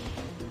there.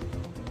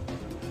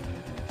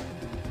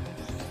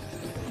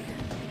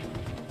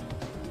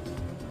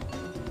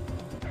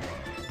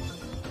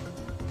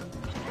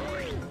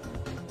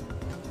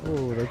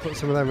 Oh, they put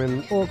some of them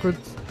in awkward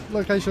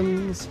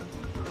locations.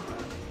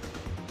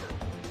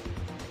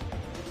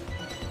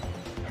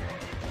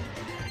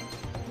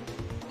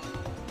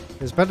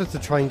 It's better to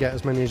try and get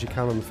as many as you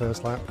can on the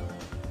first lap,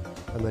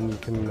 and then you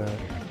can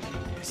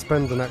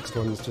spend the next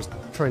ones just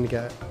trying to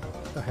get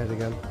ahead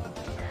again.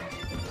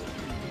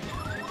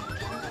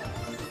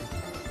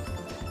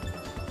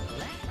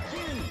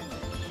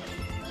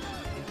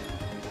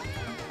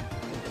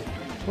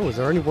 Oh, is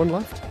there only one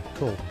left?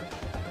 Cool.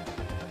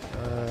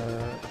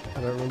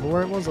 I don't remember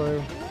where it was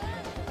though.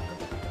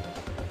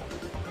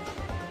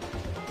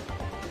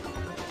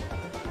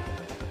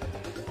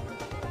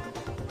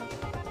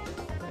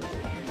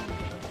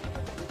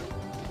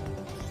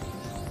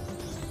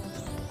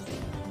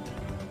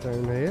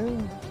 Down here?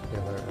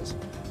 Yeah, there it is.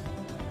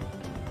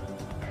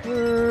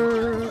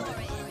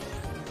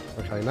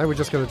 Okay, now we're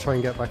just going to try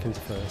and get back into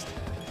first.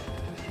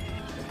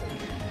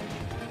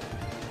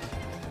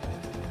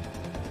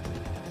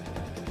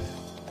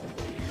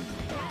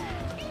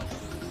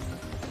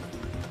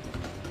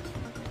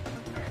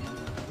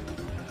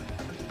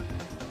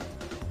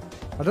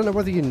 I don't know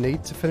whether you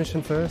need to finish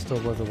in first or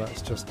whether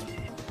that's just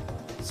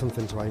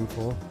something to aim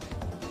for.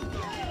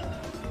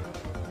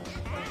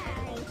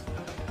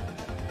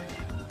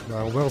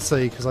 Well, we'll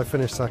see, because I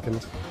finished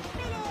second.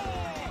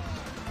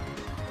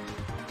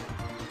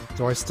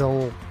 Do I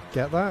still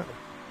get that.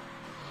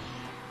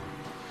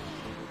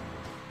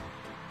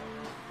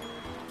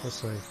 Let's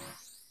see.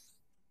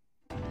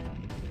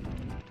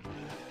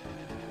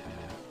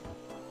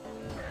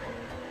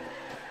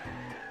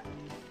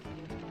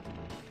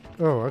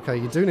 Oh, okay,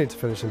 you do need to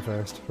finish him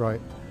first,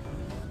 right.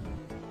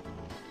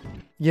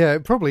 Yeah,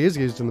 it probably is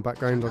used in the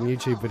background on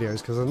YouTube videos,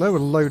 because I know a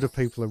load of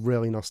people are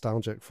really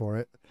nostalgic for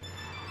it.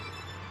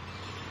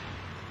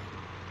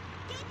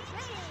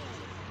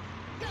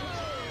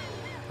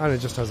 And it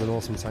just has an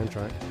awesome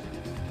soundtrack.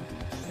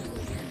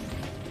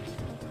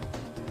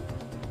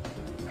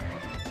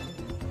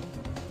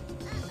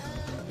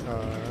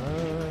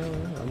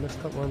 I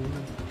missed that one.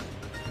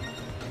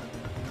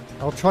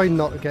 I'll try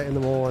not getting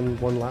them all on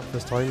one lap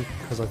this time,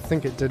 because I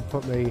think it did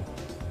put me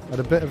at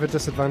a bit of a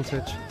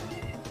disadvantage.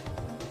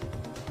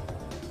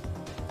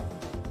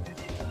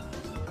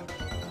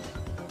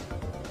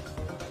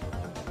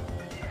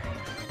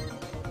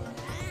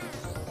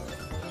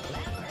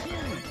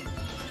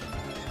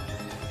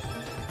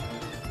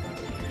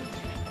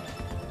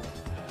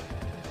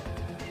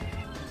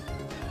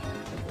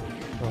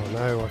 Oh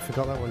no, I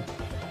forgot that one.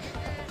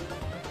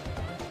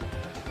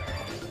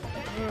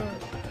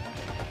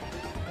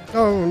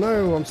 Oh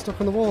no, I'm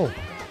stuck on the wall.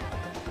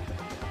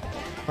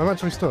 I'm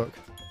actually stuck.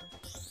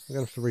 I'm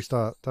going to have to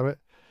restart, damn it.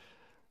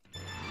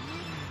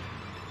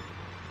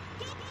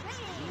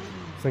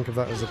 Think of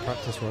that as a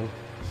practice run.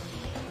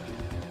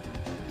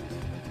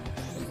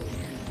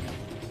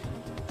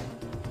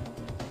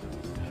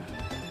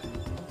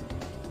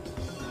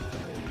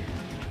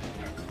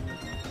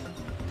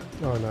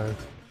 Oh no.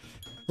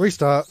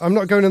 Restart. I'm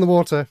not going in the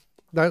water.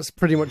 That's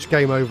pretty much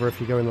game over if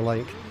you go in the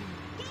lake.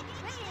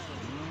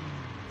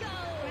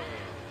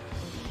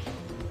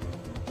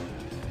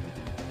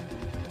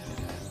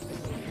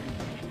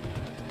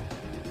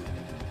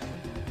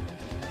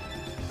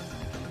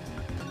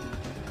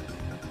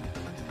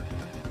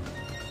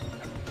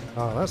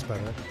 Oh, that's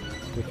better.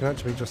 You can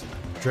actually just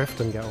drift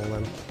and get all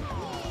them.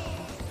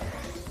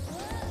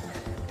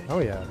 Oh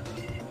yeah.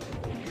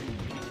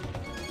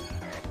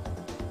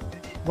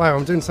 Wow,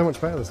 I'm doing so much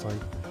better this time.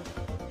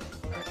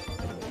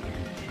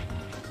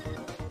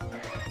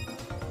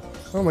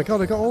 Oh my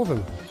god, I got all of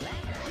them.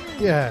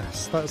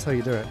 Yes, that's how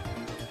you do it.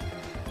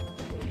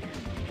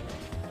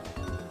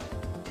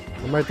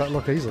 I made that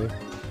look easy.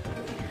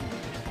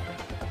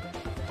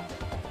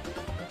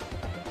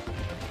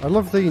 I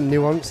love the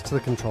nuance to the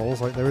controls,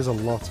 like there is a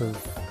lot of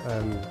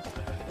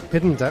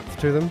hidden depth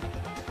to them,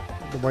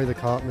 the way the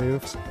cart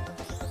moves.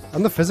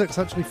 And the physics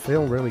actually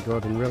feel really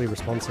good and really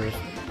responsive,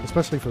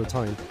 especially for the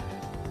time.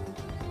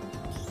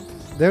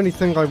 The only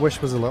thing I wish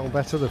was a little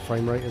better, the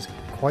frame rate is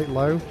quite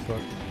low,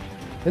 but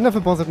it never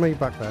bothered me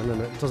back then,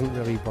 and it doesn't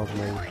really bother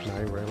me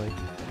now, really.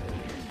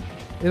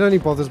 It only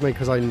bothers me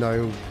because I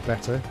know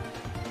better,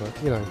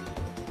 but, you know,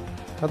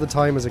 at the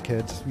time as a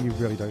kid, you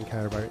really don't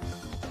care about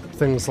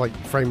things like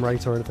frame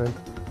rate or anything.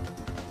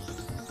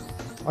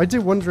 I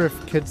do wonder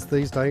if kids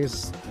these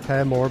days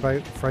care more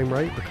about frame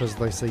rate because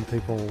they see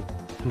people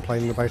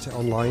complaining about it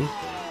online,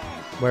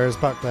 whereas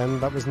back then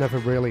that was never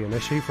really an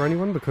issue for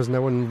anyone because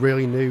no one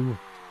really knew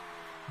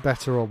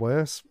better or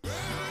worse.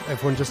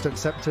 Everyone just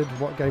accepted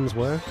what games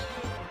were.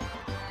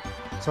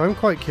 So I'm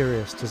quite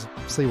curious to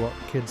see what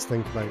kids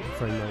think about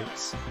frame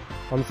rates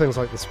on things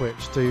like the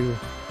Switch. Do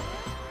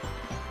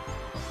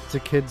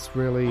kids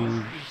really,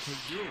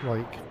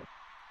 like,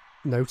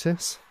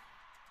 notice?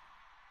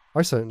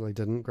 I certainly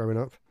didn't growing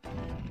up.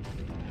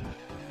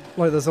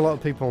 Like, there's a lot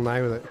of people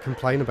now that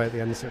complain about the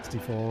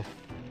N64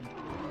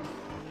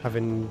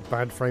 having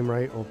bad frame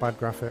rate or bad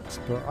graphics,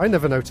 but I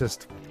never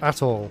noticed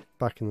at all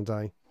back in the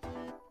day.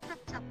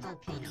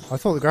 I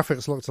thought the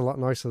graphics looked a lot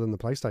nicer than the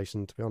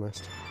PlayStation, to be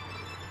honest.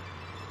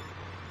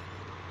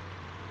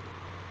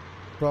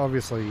 But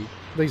obviously,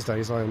 these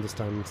days I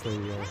understand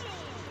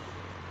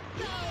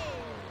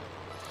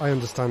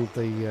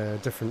the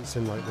difference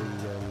in like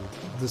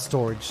the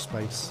storage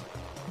space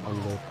on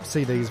the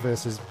CDs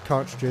versus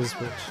cartridges,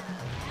 which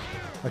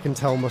I can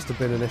tell must have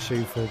been an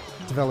issue for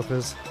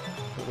developers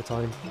at the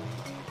time.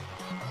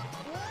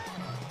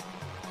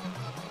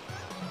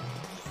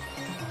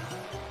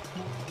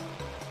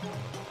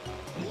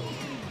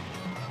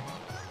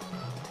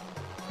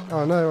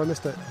 Oh no, I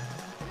missed it.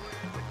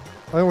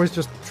 I always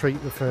just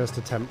treat the first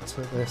attempt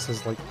at this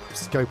as like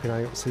scoping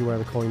out, see where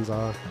the coins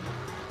are.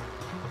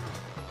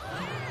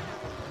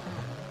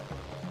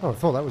 Oh, I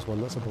thought that was one,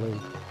 that's a balloon.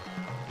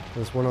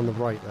 There's one on the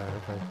right there,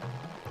 okay.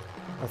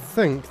 I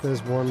think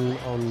there's one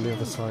on the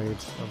other side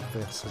of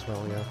this as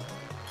well, yeah.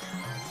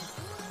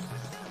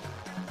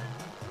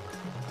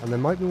 And there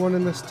might be one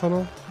in this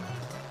tunnel.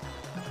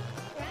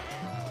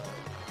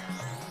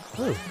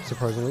 Oh,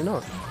 surprisingly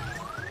not.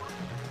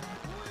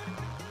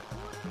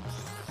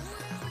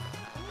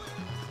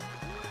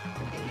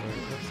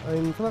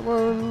 Aim for that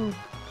one.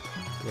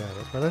 Yeah,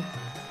 that's better.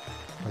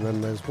 And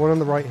then there's one on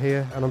the right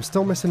here, and I'm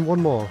still missing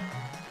one more.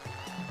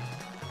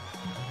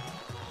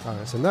 Oh,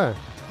 it's in there.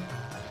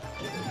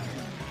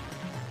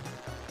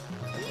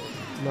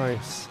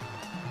 Nice.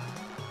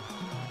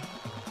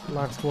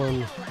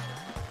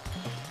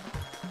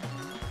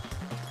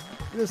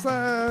 It's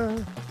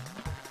there!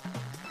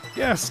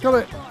 Yes, got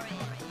it!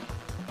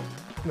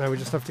 Now we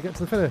just have to get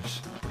to the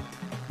finish.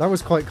 That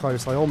was quite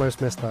close, I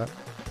almost missed that.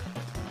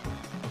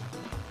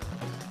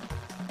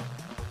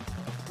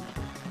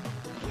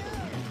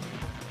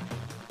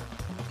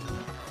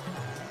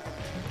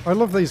 I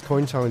love these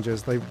coin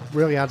challenges, they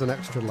really add an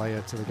extra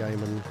layer to the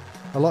game and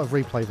a lot of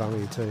replay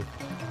value too.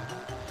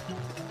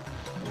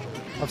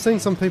 I've seen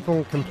some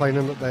people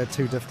complaining that they're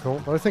too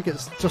difficult, but I think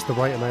it's just the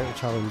right amount of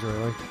challenge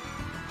really.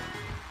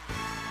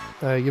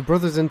 Your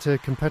brother's into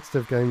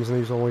competitive games and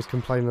he's always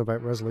complaining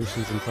about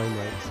resolutions and frame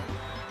rates.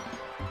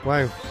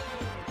 Wow.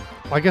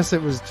 I guess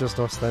it was just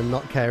us then,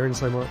 not caring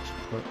so much.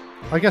 But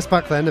I guess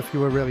back then, if you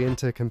were really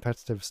into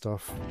competitive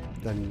stuff,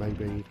 then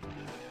maybe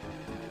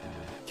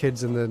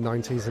kids in the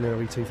 90s and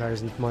early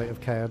 2000s might have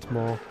cared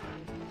more.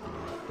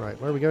 Right,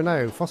 where do we go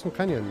now? Fossil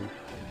Canyon.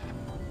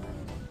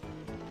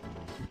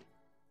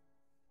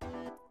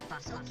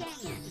 Fossil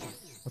Canyon.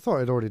 I thought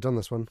I'd already done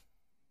this one.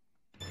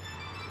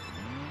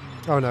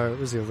 Oh no, it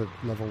was the other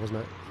level, wasn't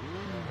it?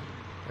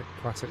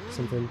 Aquatic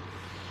something.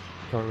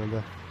 Can't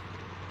remember.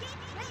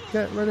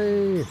 Get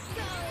ready!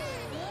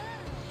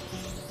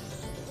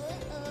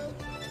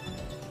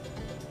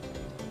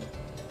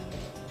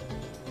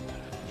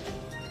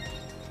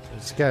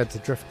 I'm scared to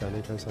drift down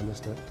in case I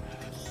missed it.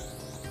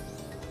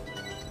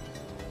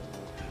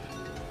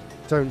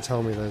 Don't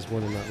tell me there's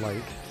one in that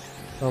lake.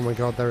 Oh my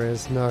god, there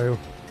is. No.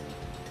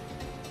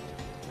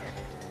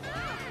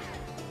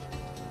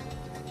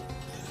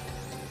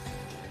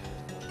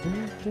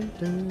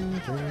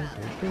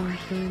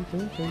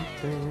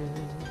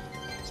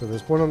 So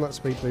there's one on that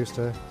speed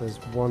booster, there's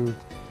one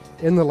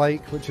in the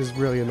lake, which is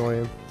really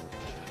annoying.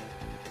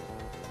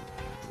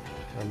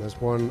 And there's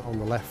one on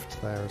the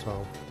left there as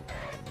well.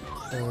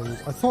 And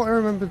I thought I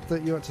remembered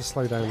that you had to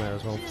slow down there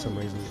as well for some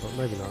reason, but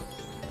maybe not.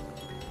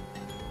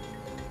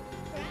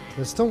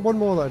 There's still one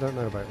more that I don't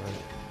know about now.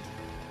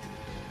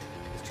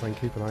 Let's try and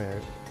keep an eye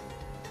out.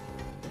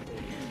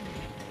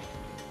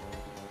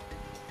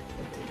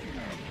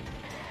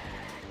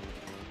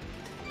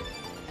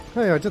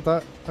 Hey, I did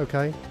that.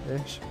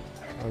 Okay-ish.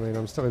 I mean,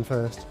 I'm still in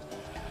first.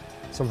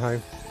 Somehow.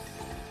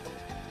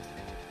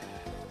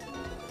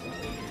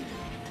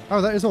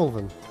 Oh, that is all of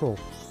them. Cool.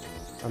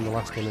 And the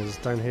last one is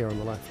down here on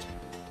the left.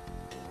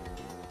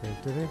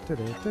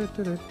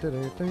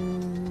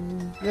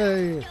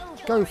 Yay!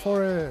 Go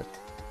for it!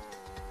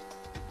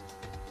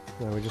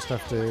 Now we just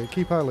have to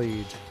keep our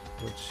lead,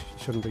 which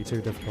shouldn't be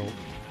too difficult.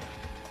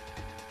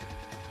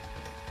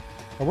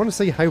 I want to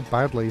see how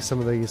badly some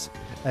of these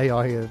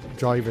AI are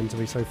driving to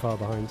be so far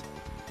behind.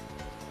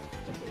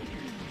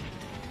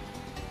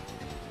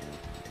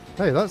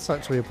 Hey, that's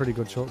actually a pretty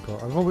good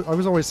shortcut. I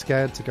was always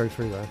scared to go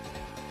through there.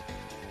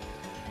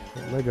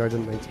 But maybe I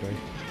didn't need to be.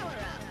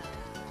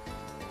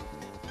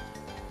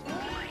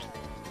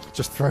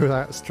 Just throw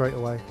that straight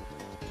away.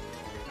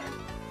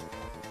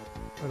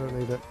 I don't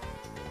need it.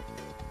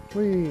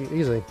 Whee!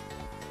 Easy.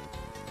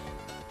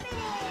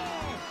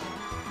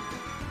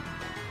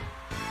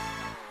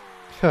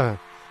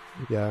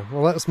 Yeah,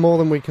 well that's more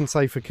than we can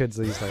say for kids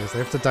these days. They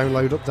have to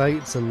download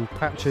updates and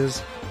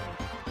patches.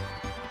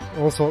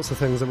 All sorts of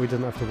things that we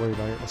didn't have to worry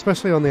about.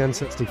 Especially on the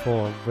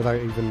N64, without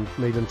even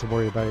needing to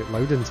worry about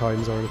loading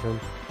times or anything.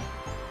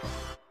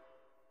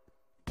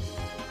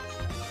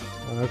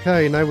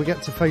 Okay, now we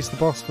get to face the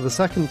boss for the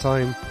second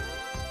time.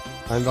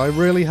 And I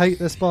really hate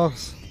this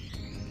boss.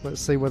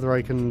 Let's see whether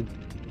I can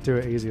do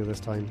it easier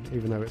this time,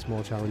 even though it's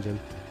more challenging.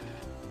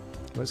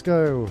 Let's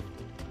go!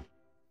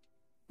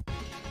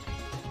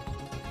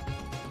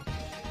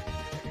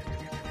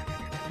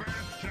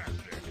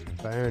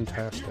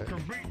 Fantastic. If you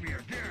can beat me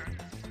again,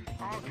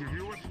 I'll give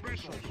you a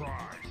special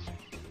prize.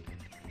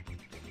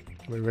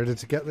 We're ready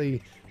to get the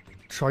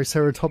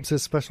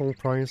Triceratops' special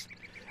prize.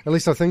 At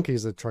least I think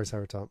he's a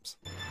Triceratops.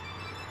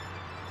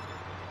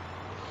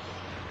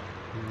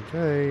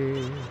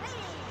 Okay.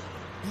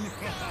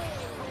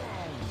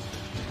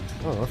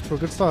 Oh, off to a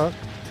good start.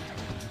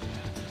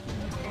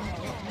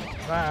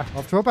 Ah,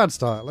 off to a bad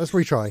start. Let's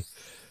retry.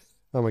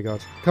 Oh my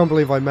god. Can't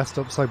believe I messed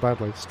up so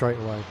badly straight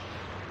away.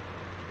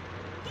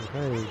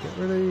 Okay, get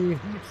ready.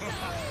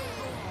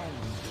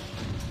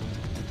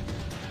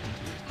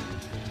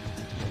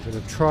 I'm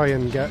going to try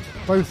and get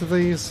both of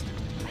these,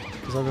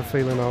 because I have a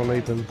feeling I'll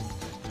need them.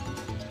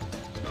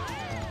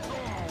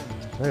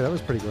 Hey, that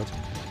was pretty good.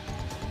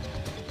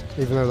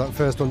 Even though that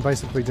first one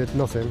basically did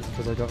nothing,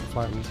 because I got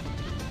flattened.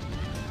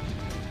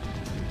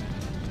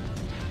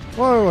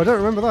 Whoa, I don't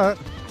remember that!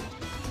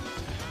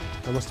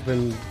 I must have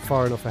been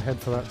far enough ahead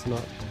for that to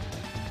not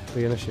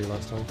be an issue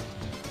last time.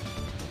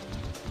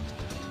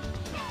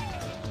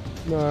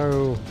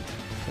 No,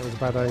 that was a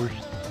bad aim.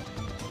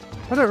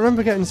 I don't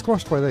remember getting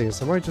squashed by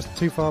these. Am I just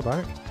too far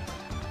back?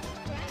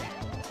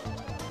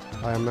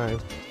 I am now.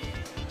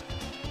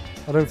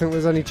 I don't think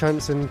there's any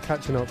chance in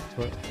catching up,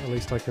 but at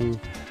least I can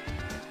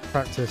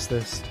practice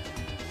this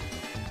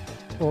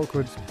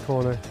awkward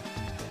corner.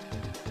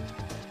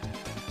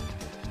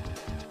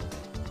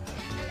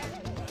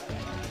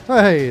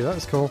 Hey,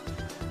 that's cool.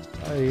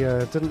 I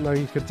didn't know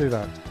you could do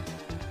that.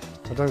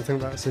 I don't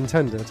think that's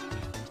intended.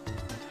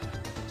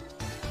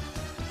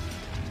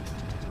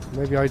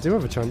 Maybe I do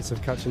have a chance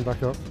of catching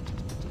back up.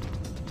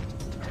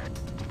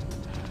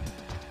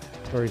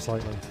 Very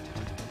slightly.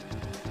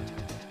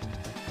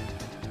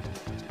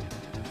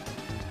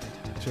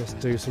 Just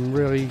do some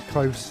really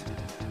close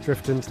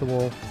drift into the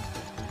wall.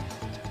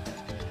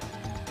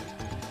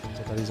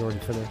 I bet he's already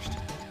finished.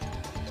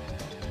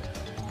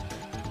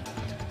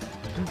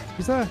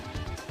 He's there!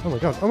 Oh my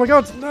god, oh my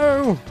god,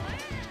 no!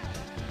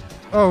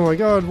 Oh my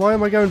god, why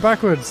am I going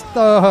backwards?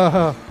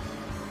 Tough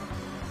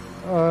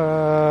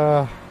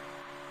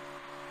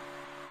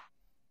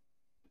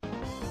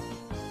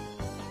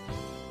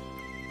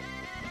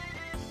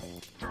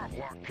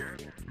luck,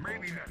 kid.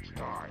 Maybe next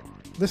time.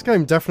 This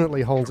game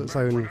definitely holds its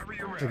own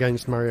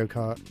against Mario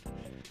Kart.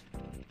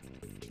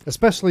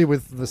 Especially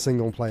with the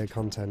single player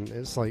content.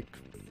 It's like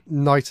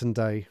night and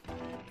day,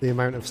 the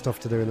amount of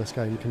stuff to do in this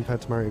game compared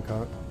to Mario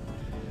Kart.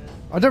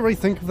 I don't really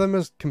think of them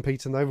as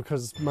competing though,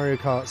 because Mario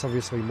Kart's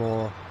obviously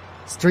more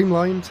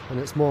streamlined and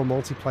it's more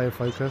multiplayer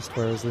focused,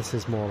 whereas this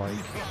is more like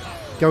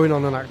going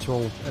on an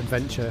actual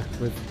adventure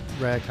with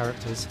rare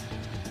characters,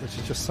 which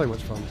is just so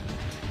much fun.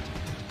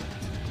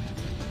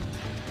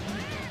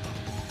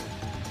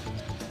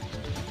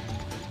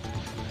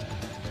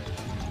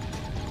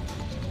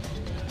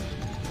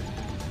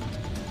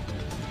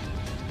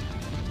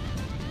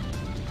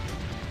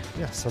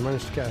 Yes, I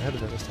managed to get ahead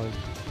of it this time.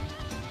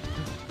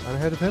 And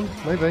ahead of him?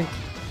 Maybe.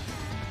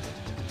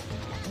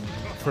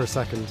 For a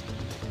second.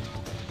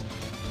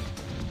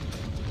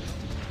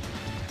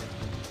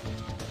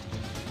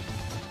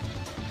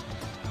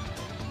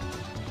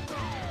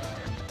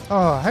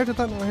 Oh, how did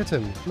that not hit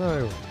him?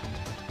 No.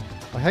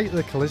 I hate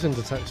the collision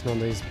detection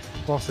on these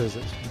bosses.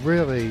 It's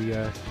really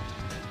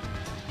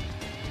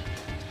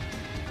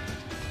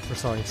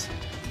precise.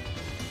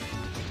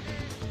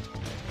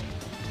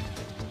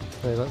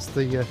 Okay, that's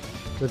the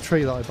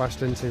tree that I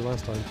bashed into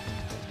last time.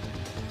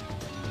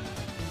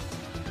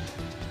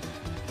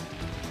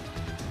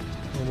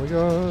 Oh my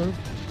god.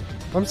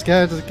 I'm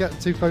scared to get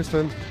too close to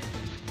him.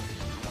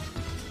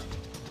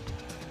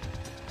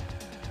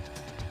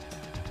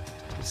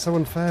 It's so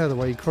unfair the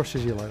way he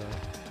crushes you like that.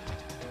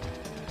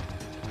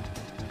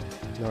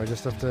 No, I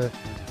just have to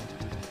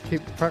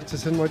keep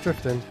practicing my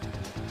drifting.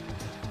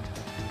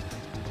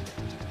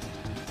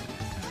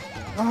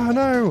 Oh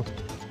no!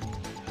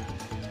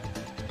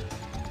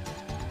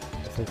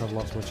 I think I've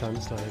lost my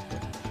chance now.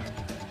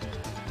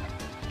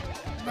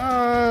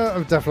 No!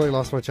 I've definitely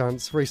lost my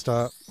chance.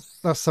 Restart.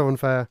 That's so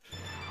unfair.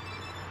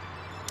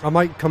 I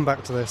might come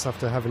back to this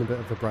after having a bit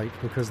of a break,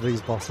 because these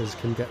bosses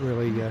can get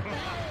really,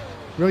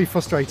 really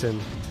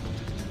frustrating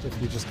if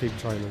you just keep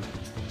trying them.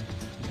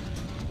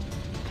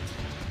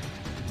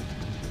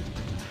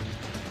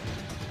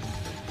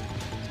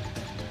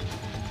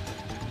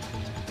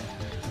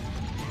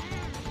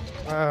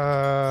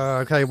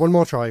 Okay, one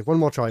more try.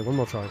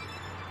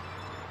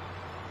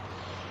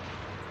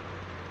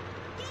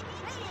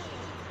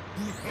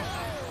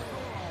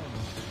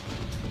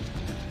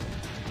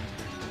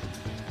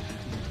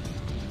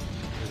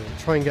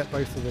 Try and get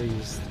both of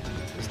these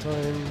this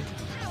time.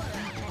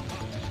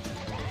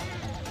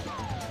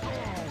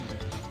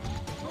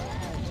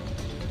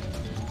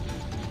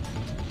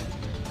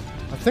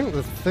 I think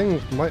the thing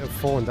might have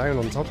fallen down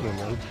on top of him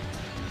then.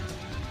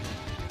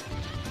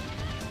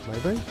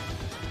 Maybe?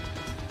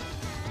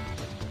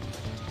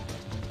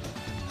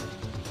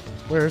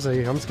 Where is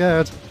he? I'm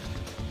scared.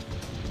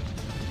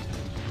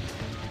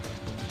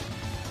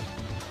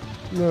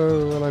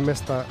 No, and I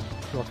missed that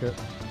rocket.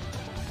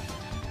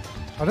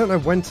 I don't know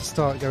when to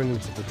start going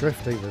into the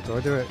drift either. Do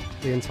I do it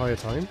the entire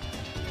time?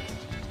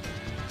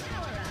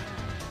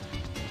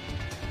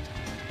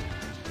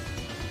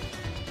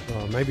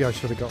 Oh, maybe I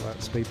should have got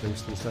that speed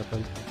boost instead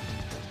then.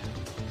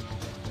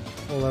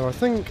 Although I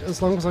think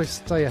as long as I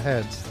stay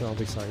ahead, I'll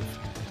be safe.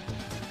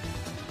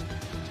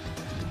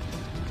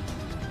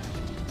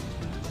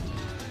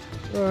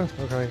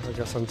 Okay, I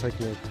guess I'm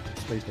taking a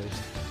speed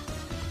boost.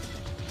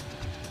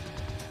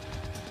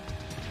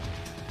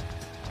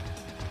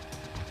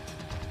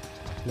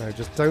 No,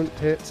 just don't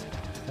hit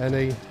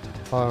any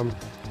palm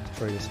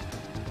trees.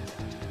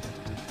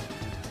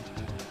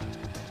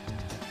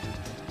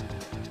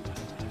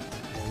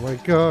 Oh my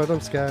god, I'm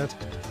scared.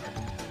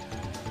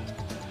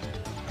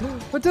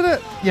 I did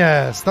it!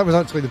 Yes, that was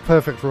actually the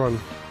perfect run.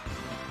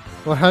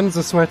 My hands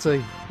are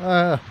sweaty.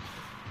 The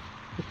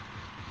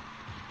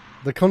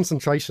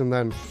concentration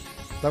then,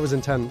 that was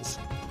intense.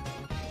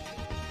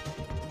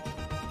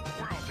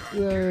 Well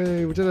done,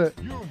 Yay, we did it.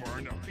 you've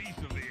earned a piece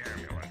of the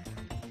amulet.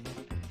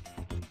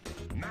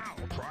 Now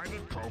try the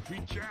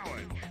trophy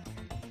challenge.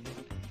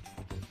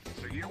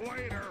 See you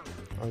later.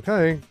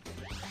 Okay.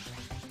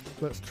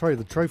 Let's try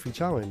the trophy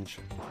challenge.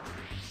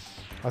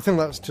 I think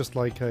that's just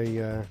like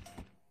a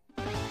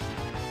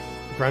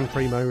Grand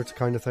Prix mode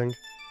kind of thing.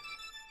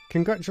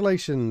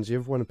 Congratulations,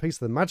 you've won a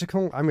piece of the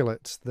magical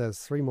amulet. There's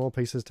 3 more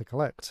pieces to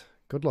collect.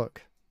 Good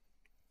luck.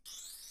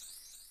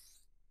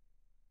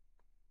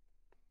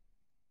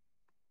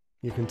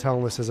 You can tell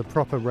this is a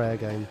proper rare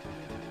game.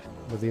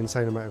 with the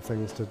insane amount of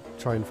things to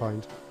try and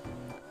find.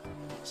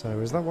 So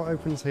is that what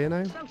opens here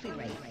now? Trophy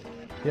race.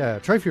 Yeah,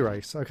 trophy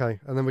race. Okay,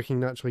 and then we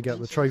can actually get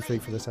the trophy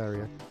for this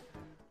area.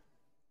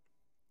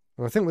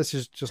 And I think this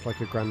is just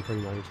like a Grand Prix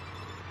mode.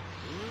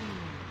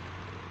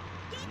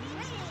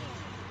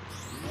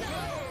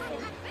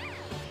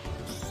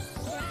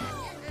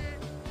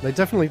 They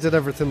definitely did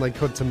everything they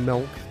could to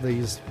milk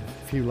these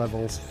few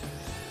levels.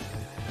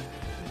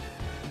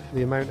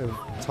 The amount of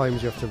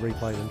times you have to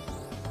replay them.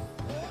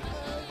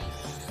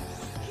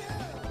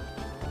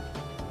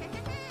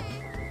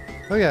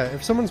 Oh yeah,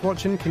 if someone's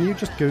watching, can you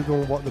just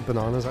Google what the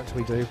bananas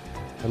actually do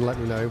and let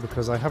me know,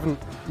 because I haven't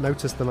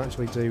noticed them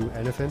actually do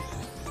anything.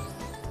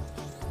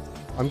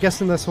 I'm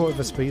guessing they're sort of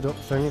a speed up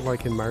thing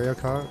like in Mario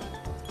Kart,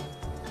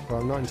 but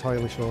I'm not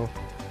entirely sure.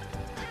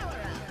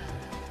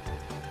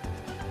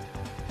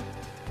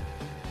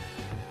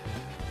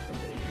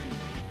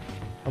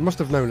 I must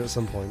have known at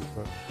some point,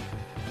 but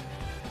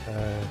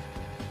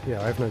yeah,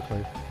 I have no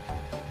clue.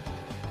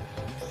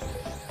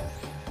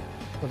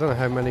 I don't know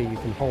how many you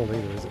can hold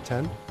either. Is it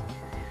 10?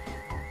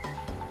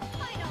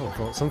 Oh, I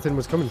thought something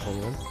was coming for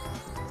me then.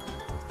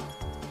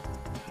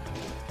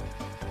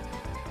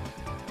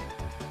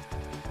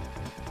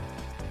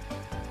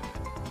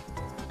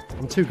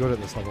 I'm too good at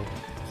this level.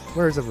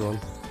 Where is everyone?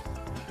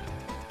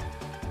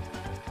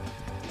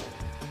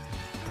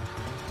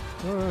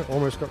 Oh,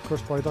 almost got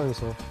crushed by a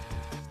dinosaur.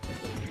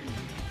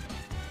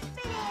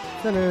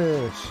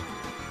 Finish!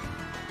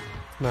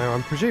 Now,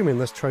 I'm presuming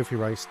this trophy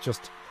race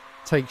just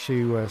takes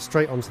you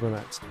straight onto the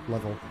next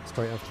level,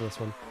 straight after this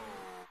one.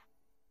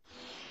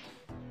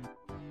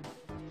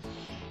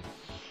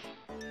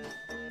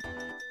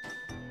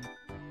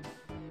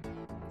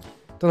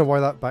 Don't know why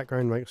that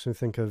background makes me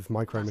think of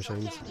Micro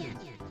Machines.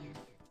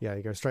 Yeah,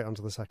 you go straight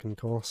onto the second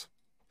course.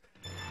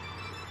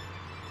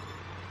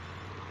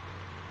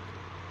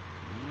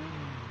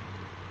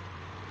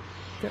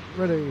 Get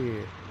ready!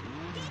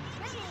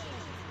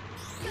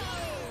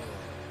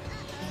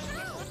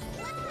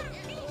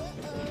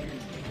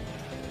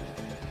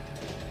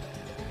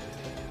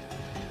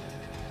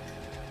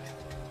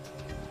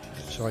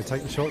 Shall I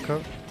take the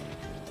shortcut?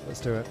 Let's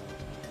do it.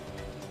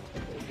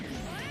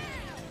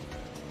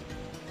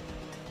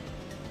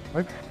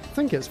 I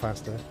think it's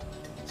faster.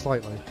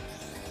 Slightly.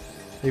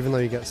 Even though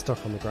you get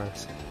stuck on the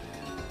grass.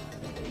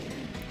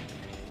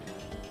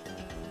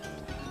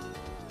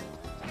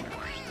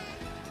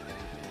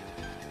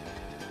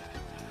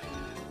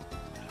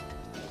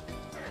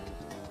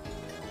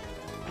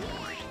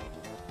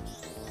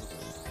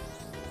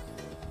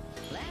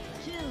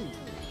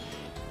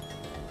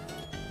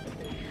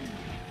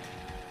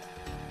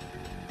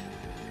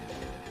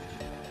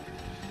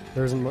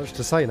 There isn't much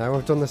to say now.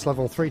 I've done this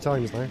level 3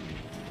 times now.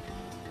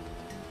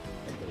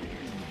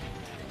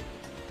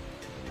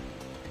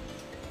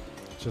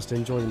 Just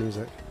enjoy the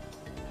music.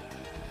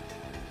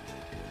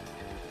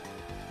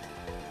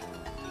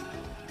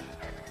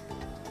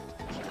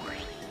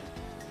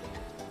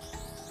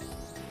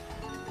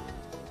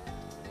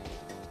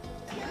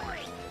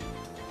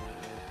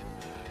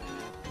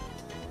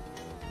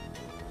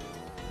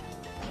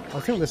 I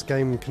think this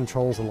game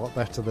controls a lot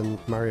better than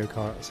Mario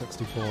Kart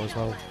 64 as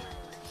well.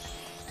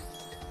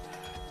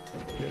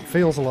 It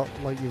feels a lot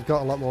like you've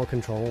got a lot more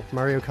control.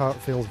 Mario Kart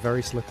feels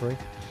very slippery.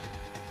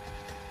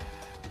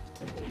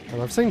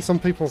 And I've seen some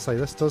people say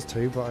this does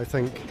too, but I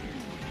think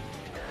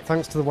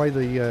thanks to the way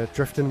the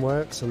drifting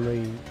works and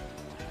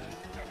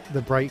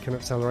the brake and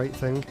accelerate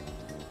thing,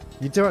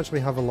 you do actually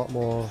have a lot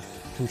more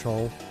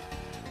control.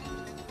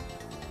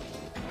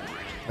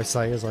 I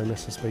say as I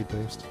miss a speed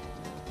boost.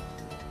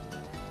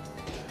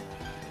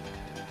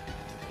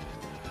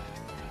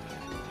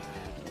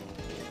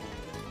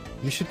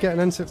 You should get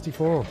an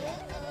N64.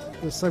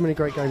 There's so many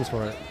great games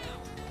for it.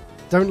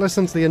 Don't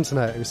listen to the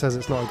internet who says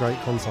it's not a great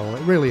console.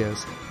 It really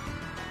is.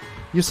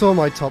 You saw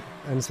my top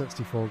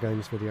N64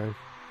 games video.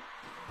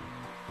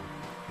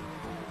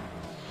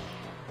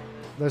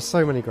 There's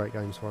so many great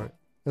games for it.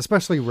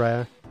 Especially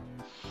Rare.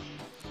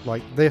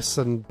 Like this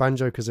and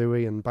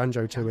Banjo-Kazooie and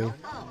Banjo-Tooie.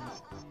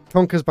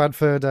 Conker's Bad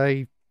Fur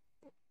Day.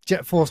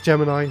 Jet Force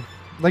Gemini.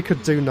 They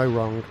could do no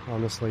wrong,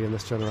 honestly, in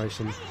this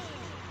generation.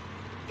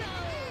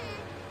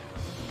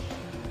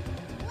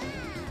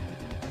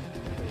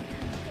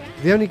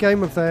 The only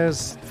game of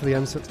theirs for the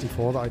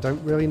N64 that I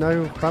don't really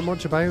know that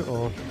much about,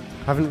 or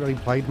haven't really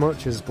played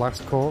much, is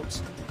Blast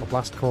Corps, or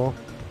Blast Corps.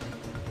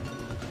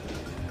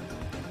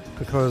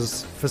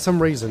 Because, for some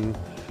reason,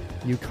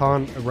 you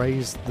can't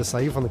erase the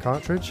save on the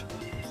cartridge.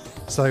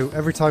 So,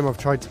 every time I've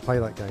tried to play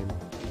that game,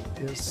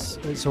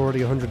 it's already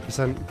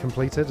 100%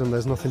 completed and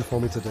there's nothing for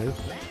me to do.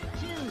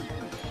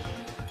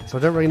 So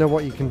I don't really know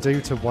what you can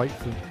do to wipe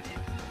the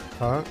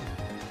cart.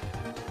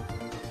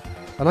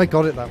 And I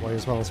got it that way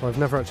as well, so I've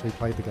never actually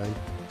played the game.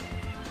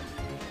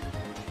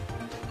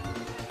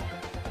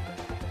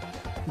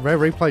 Rare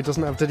Replay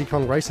doesn't have Diddy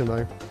Kong Racing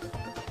though.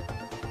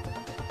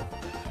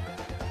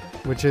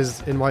 Which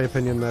is, in my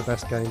opinion, their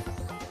best game.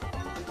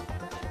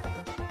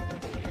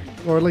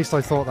 Or at least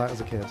I thought that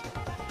as a kid.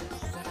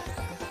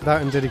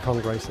 That and Diddy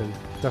Kong Racing.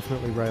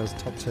 Definitely Rare's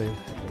top 2.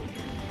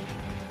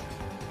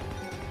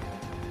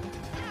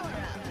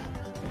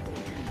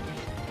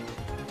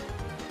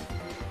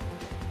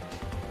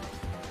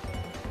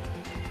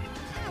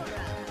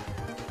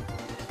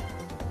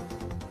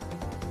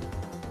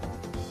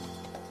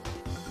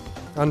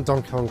 And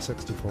Donkey Kong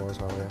 64 as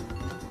well, yeah.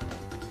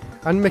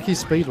 And Mickey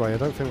Speedway, I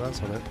don't think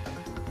that's on it.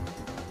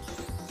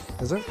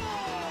 Is it?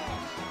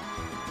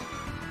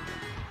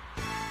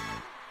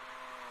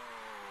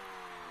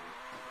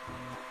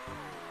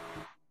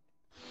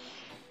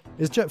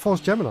 Is Jet Force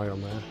Gemini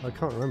on there? I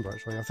can't remember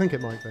actually. I think it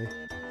might be.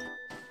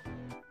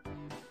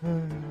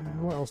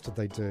 What else did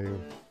they do?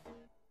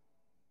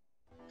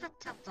 Hot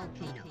Tub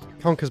Volcano.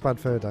 Conker's Bad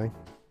Fur Day.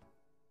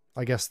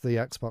 I guess the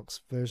Xbox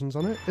version's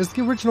on it. Is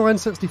the original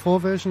N64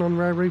 version on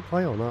Rare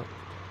Replay or not?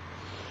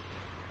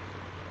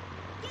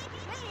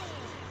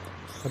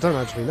 I don't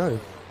actually know.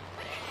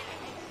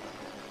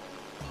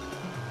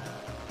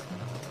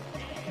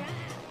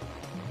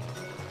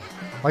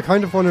 I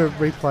kind of want to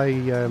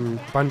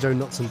replay Banjo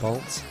Nuts and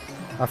Bolts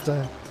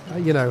after,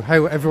 you know,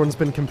 how everyone's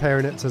been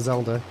comparing it to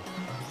Zelda.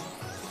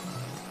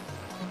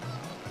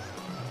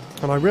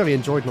 And I really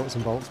enjoyed Nuts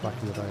and Bolts back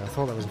in the day. I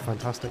thought that was a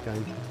fantastic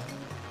game.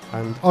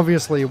 And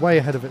obviously way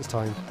ahead of its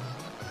time.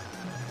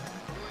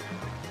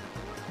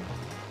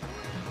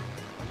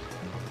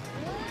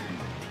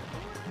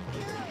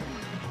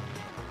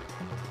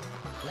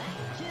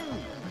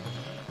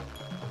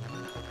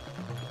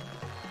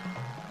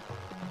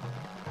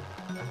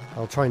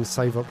 I'll try and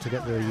save up to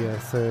get the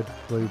third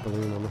blue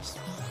balloon on this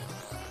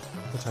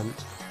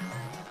attempt.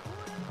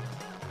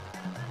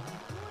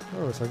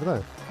 Oh, it's over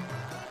there.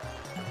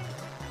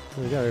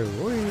 There we go.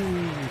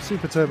 Whee!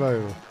 Super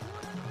Turbo!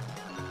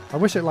 I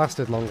wish it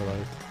lasted longer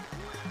though.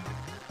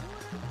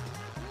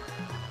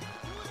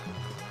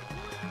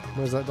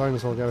 Where's that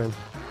dinosaur going?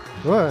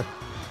 Whoa!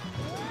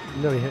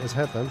 Nearly hit his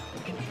head then.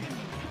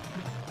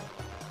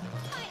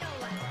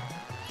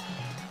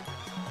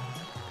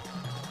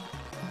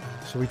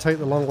 Shall we take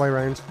the long way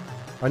round?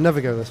 I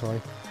never go this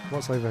way.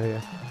 What's over here?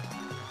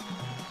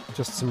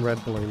 Just some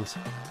red balloons.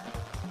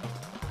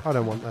 I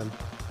don't want them.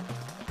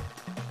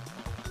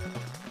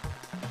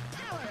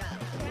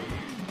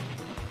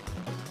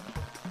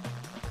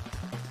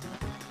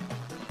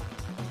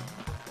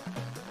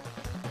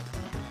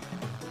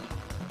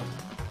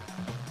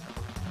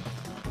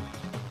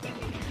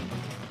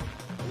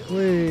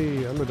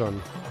 Whee! And we're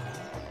done.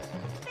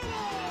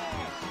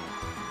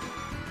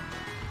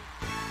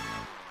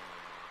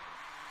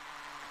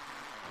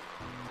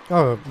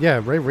 Oh, yeah,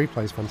 Rare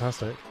Replay's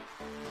fantastic.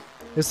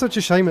 It's such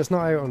a shame it's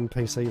not out on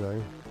PC,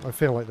 though. I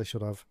feel like they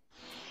should have.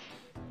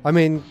 I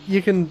mean,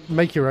 you can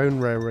make your own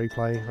Rare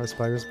Replay, I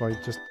suppose, by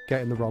just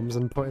getting the ROMs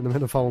and putting them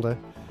in a folder.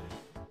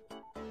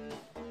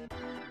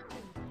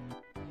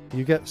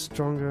 You get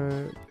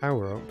stronger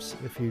power-ups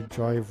if you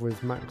drive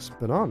with max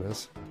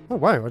bananas. Oh,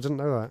 wow, I didn't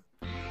know that.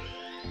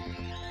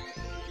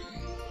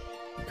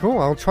 Cool,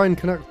 I'll try and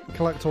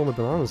collect all the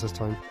bananas this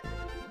time.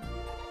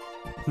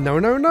 No,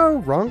 no, no!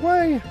 Wrong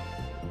way!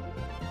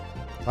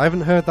 I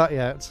haven't heard that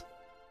yet.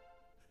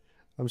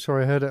 I'm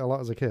sure I heard it a lot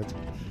as a kid.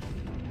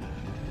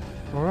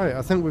 Alright,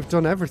 I think we've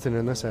done everything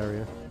in this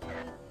area.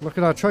 Look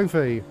at our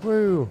trophy!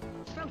 Woo!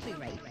 Trophy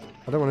race.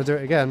 I don't want to do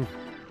it again.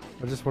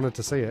 I just wanted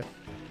to see it.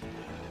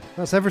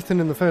 That's everything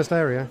in the first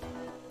area.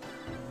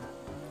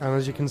 And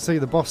as you can see,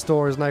 the boss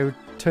door is now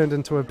turned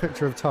into a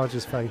picture of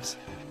Taj's face.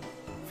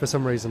 For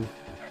some reason.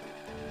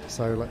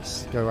 So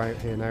let's go out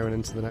here now and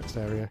into the next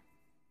area.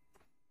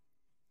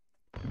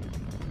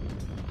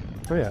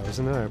 Oh yeah, it was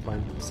in an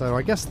airplane. So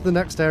I guess the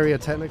next area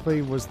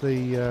technically was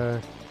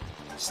the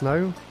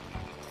snow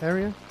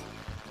area.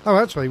 Oh,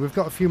 actually, we've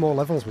got a few more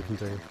levels we can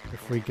do.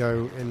 If we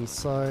go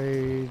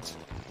inside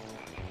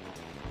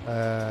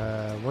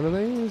one of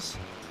these.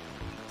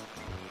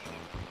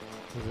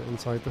 Is it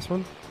inside this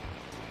one?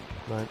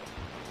 No.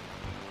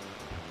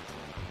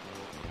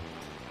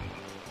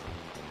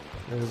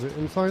 Is it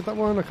inside that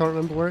one? I can't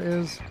remember where it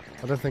is.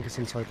 I don't think it's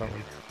inside that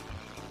one.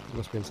 It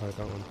must be inside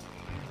that one.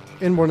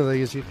 In one of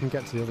these you can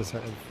get to the other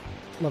set of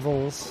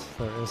levels.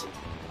 There it is.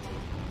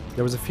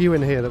 There was a few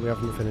in here that we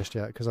haven't finished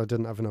yet because I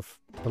didn't have enough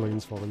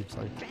balloons for them.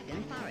 So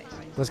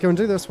let's go and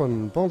do this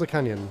one. Boulder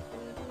Canyon.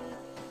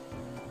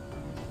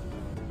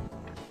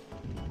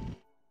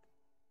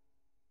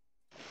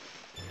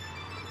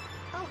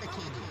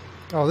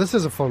 Oh, this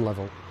is a fun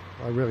level.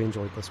 I really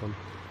enjoyed this one.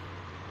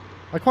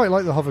 I quite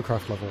like the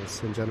hovercraft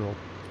levels in general.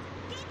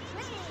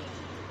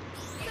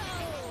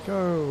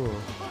 Go!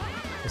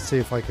 Let's see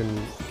if I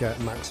can get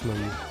maximum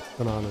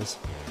bananas.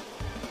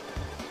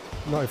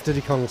 Not if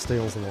Diddy Kong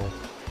steals them all.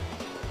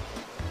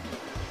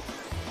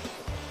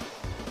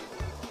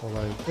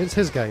 Although, it's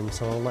his game,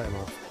 so I'll let him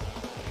off.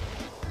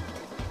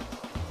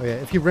 Oh yeah,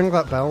 if you ring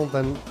that bell,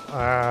 then...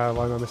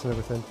 why am I missing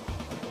everything?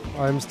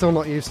 I'm still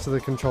not used to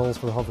the controls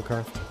for the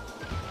hovercraft.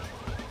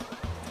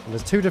 And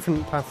there's two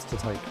different paths to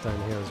take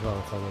down here as well,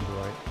 if I remember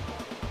right.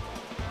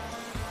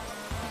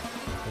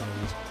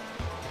 And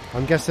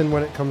I'm guessing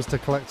when it comes to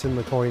collecting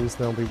the coins,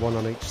 there'll be one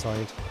on each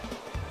side.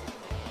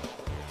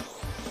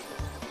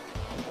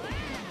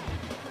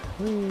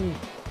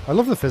 I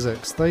love the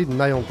physics. They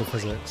nailed the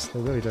physics.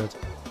 They really did.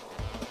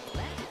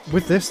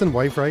 With this and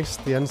Wave Race,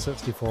 the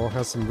N64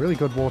 has some really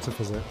good water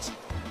physics,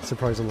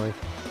 surprisingly.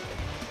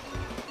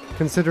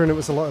 Considering it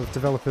was a lot of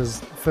developers'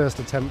 first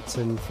attempts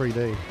in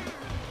 3D.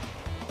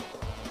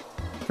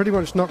 pretty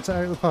much knocked it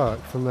out of the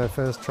park from their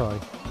first try.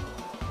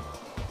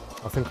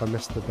 I think I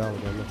missed the bell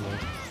again, never mind.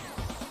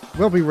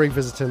 We'll be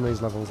revisiting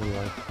these levels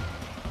anyway.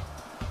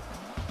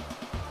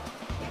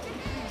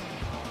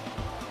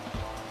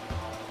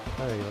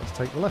 Okay, let's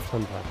take the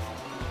left-hand path.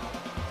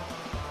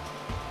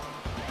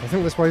 I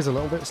think this way's a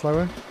little bit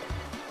slower.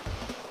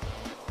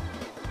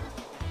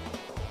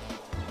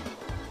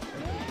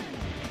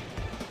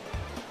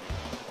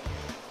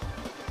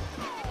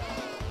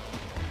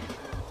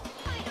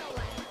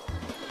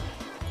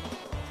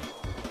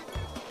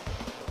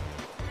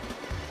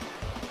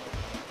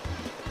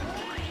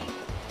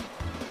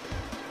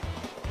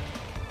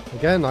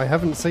 Again, I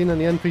haven't seen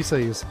any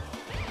NPCs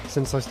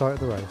since I started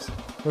the race.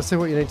 Let's see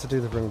what you need to do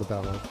to ring the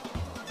bell then.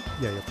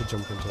 Yeah, you have to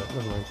jump into it,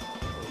 never mind.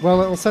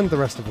 Well, it'll send the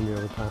rest of them the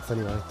other path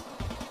anyway.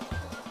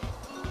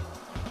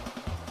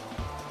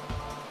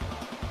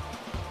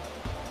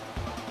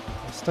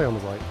 I'll stay on the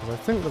right, because I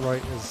think the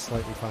right is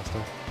slightly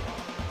faster.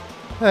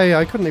 Hey,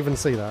 I couldn't even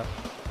see that.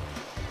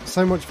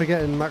 So much for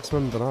getting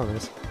maximum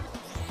bananas.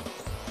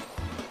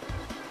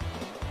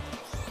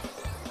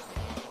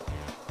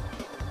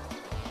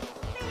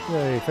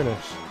 Yay, finish.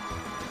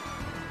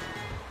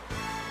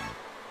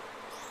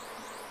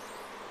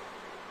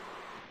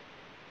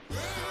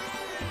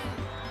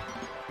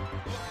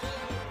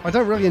 I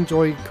don't really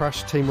enjoy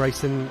Crash Team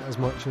Racing as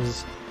much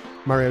as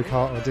Mario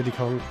Kart or Diddy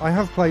Kong. I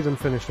have played and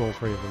finished all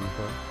three of them,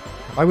 but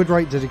I would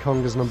rate Diddy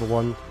Kong as number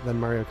one, then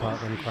Mario Kart,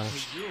 then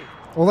Crash.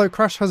 Although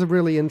Crash has a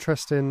really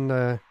interesting...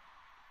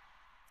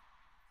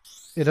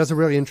 it has a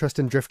really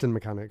interesting drifting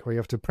mechanic, where you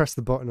have to press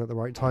the button at the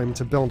right time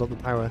to build up the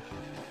power,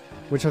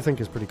 which I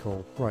think is pretty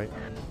cool. Right.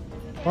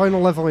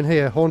 Final level in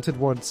here, Haunted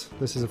Woods.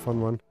 This is a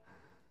fun one.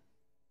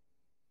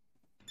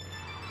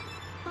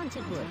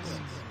 Haunted Woods.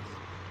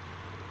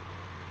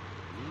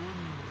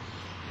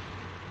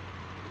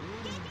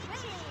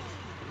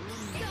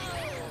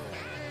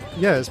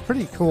 Yeah, it's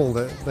pretty cool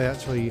that they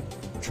actually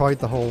tried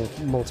the whole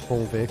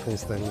multiple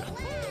vehicles thing.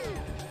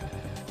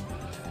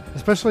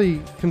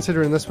 Especially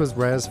considering this was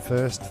Rare's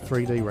first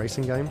 3D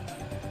racing game.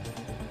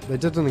 They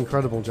did an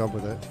incredible job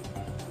with it.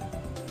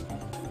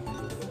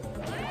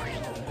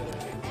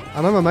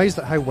 And I'm amazed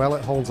at how well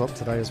it holds up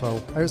today as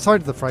well.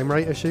 Outside of the frame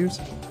rate issues,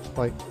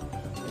 like,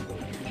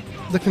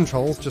 the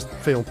controls just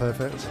feel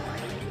perfect.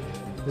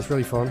 It's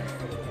really fun.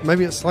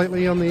 Maybe it's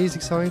slightly on the easy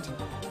side.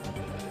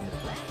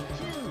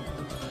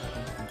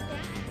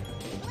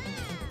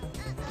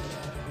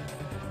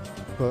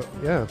 But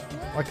yeah,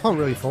 I can't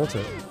really fault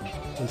it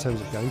in terms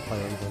of gameplay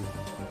or anything.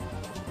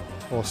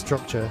 Or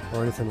structure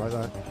or anything like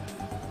that.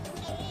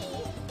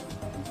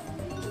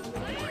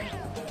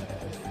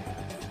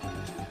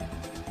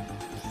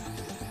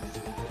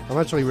 I'm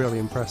actually really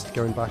impressed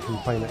going back and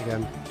playing it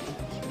again.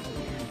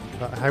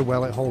 At how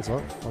well it holds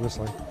up,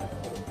 honestly.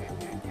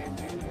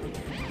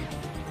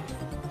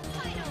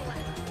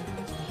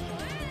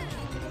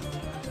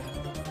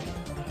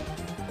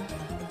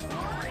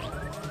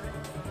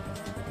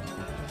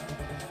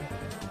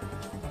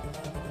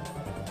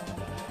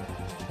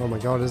 Oh my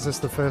god, is this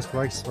the first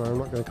race where I'm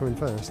not going to come in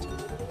first?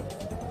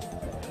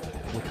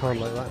 We can't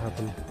let that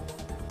happen.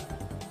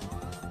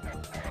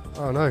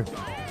 Oh no.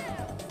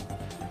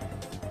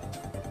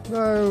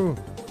 No!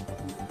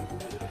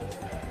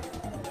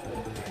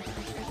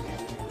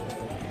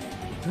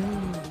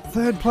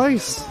 Third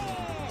place!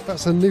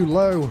 That's a new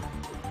low.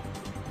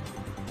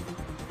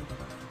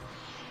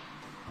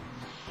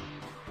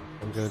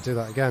 I'm going to do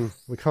that again.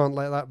 We can't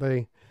let that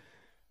be.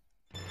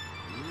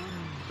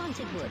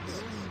 Haunted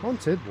Woods.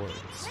 Haunted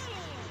Woods.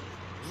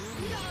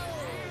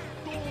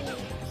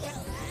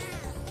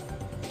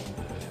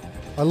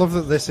 I love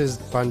that this is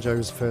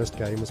Banjo's first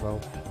game as well.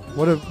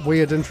 What a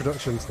weird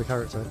introduction to the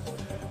character.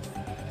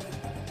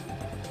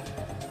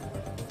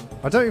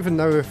 I don't even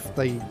know if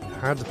they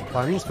had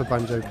plans for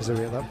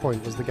Banjo-Kazooie at that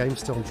point. Was the game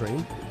still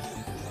Dream?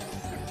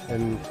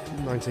 In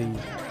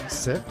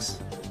 96,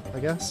 I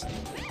guess,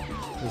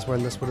 is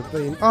when this would have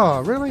been.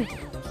 Oh, really?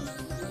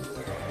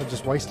 I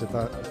just wasted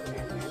that.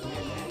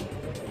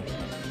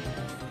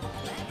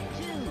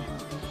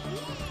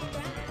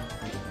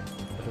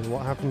 And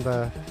what happened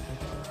there?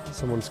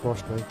 Someone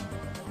squashed me.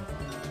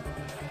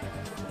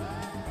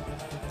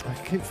 I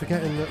keep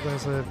forgetting that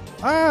there's a...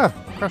 Ah!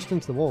 Crashed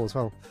into the wall as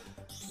well.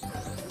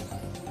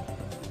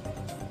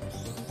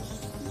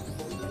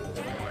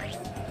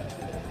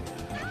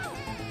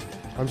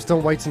 I'm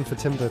still waiting for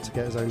Timber to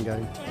get his own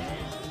game.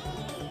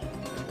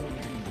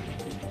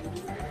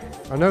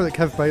 I know that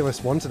Kev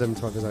Bayless wanted him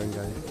to have his own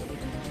game.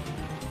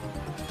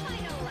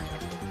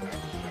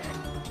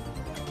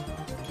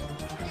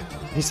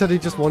 He said he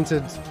just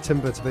wanted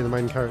Timber to be the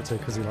main character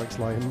because he likes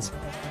lions.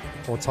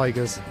 Or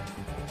tigers.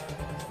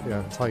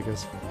 Yeah,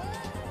 tigers.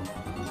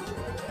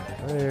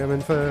 Hey, I'm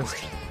in first.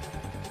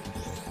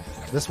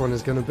 This one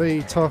is going to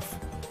be tough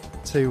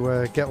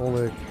to get all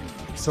the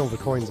silver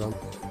coins on.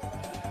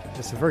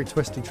 It's a very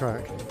twisty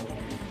track.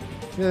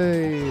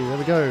 Yay, there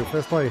we go,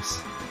 first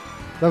place.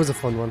 That was a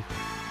fun one.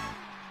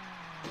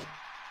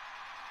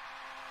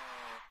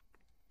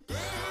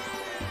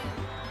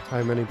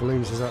 How many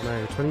balloons is that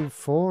now?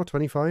 24,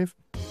 25?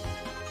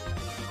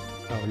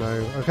 Oh no.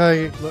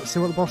 Okay, let's see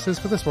what the boss is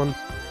for this one.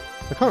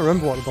 I can't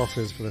remember what the boss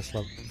is for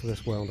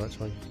this world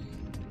actually.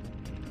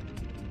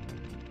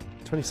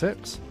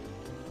 26.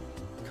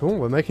 Cool,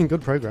 we're making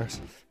good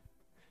progress.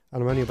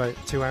 And I'm only about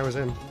 2 hours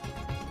in.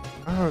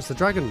 Oh, it's the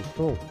dragon.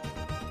 Cool.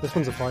 This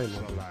one's a fire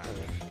one,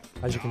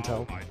 as you can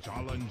tell. I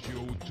challenge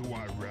you to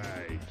a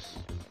race.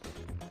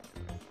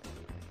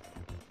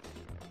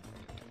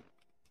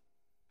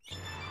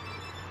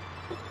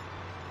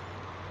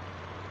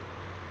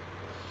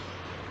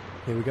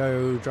 Here we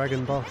go,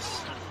 dragon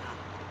boss.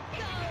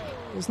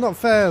 It's not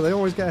fair, they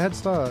always get a head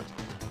start.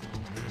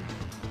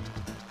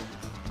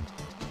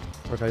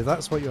 Okay,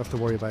 that's what you have to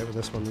worry about with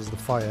this one, is the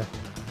fire.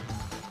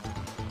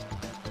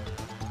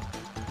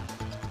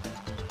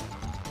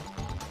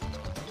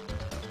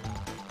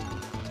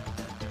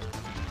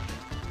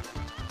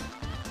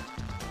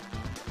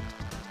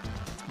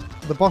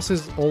 The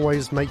bosses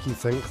always make you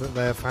think that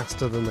they're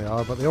faster than they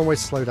are, but they always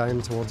slow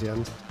down towards the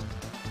end.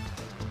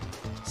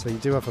 So you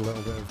do have a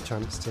little bit of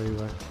chance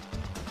to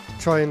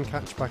try and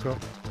catch back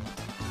up.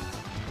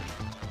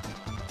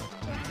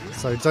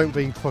 So don't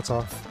be put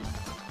off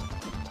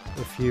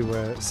if you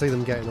see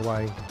them getting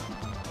away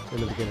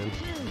in the beginning.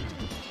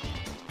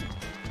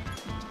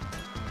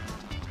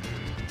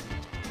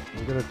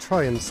 I'm going to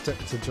try and stick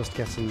to just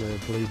getting the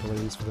blue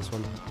balloons for this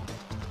one.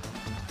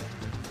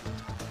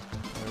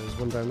 There's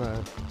one down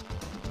there.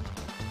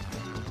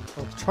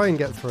 I'll try and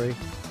get 3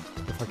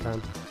 if I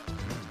can.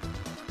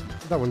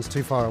 That one's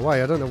too far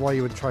away. I don't know why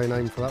you would try and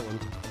aim for that one.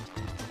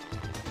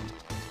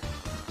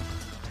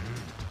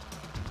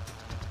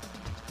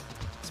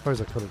 I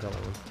suppose I could have got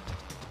that one.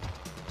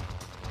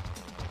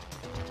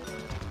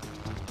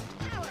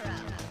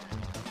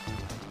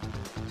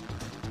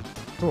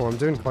 Oh, I'm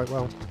doing quite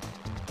well.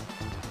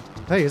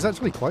 Hey, he's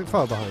actually quite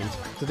far behind.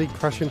 Did he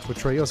crash into a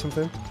tree or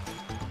something?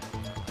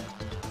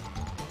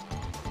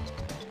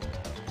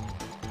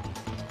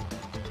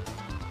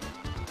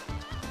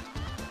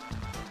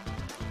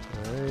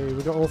 Hey,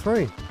 we got all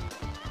 3. I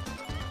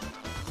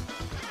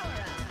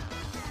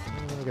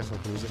guess I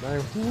can use it now.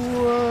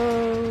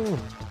 Whoa!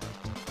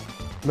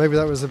 Maybe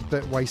that was a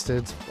bit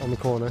wasted on the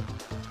corner.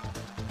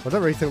 I don't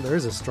really think there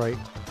is a straight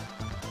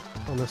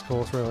on this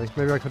course, really.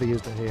 Maybe I could have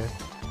used it here.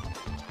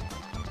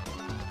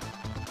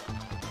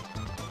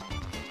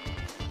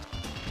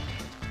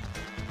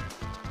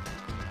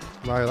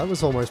 Wow, that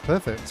was almost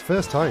perfect.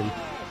 First time.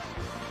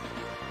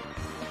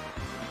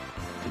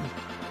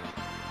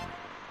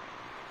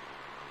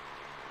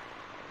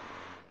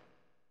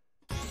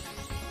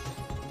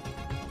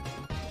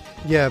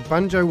 Yeah,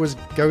 Banjo was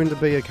going to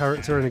be a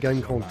character in a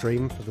game called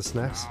Dream for the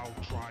SNES.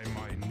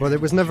 But it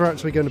was never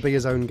actually going to be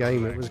his own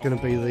game. It was going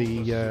to be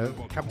the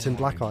Captain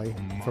Black-Eye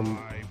from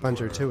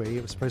Banjo-Tooie.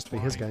 It was supposed to be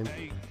his game.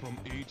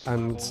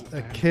 And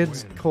a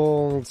kid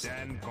called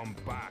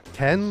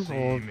Ken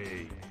or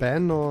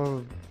Ben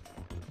or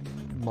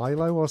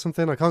Milo or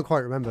something, I can't quite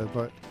remember,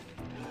 but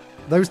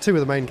those 2 are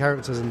the main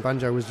characters and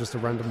Banjo was just a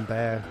random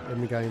bear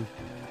in the game.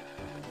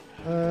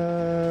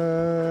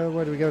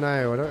 Where do we go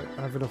now? I don't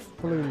have enough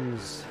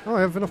balloons. Oh, I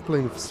have enough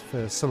balloons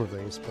for some of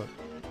these, but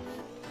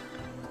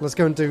let's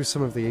go and do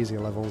some of the easier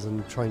levels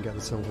and try and get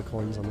the silver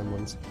coins on them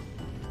ones.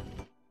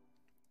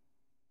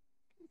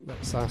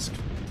 Let's ask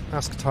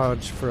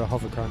Taj for a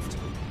hovercraft.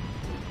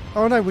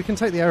 Oh no, we can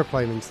take the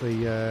aeroplane into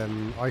the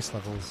ice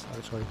levels,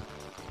 actually.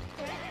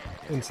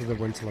 Into the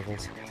winter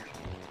levels.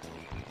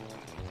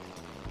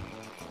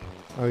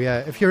 Oh yeah,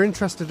 if you're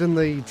interested in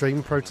the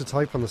Dream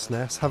prototype on the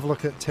SNES, have a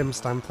look at Tim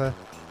Stamper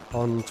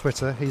on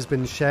Twitter. He's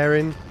been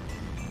sharing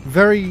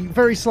very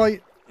small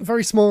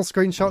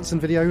screenshots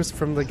and videos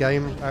from the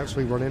game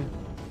actually running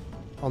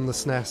on the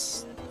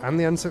SNES and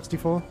the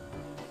N64,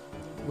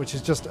 which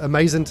is just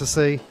amazing to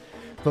see,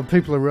 but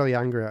people are really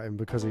angry at him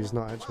because he's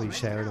not actually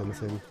sharing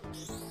anything.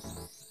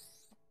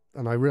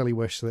 And I really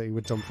wish that he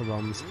would dump the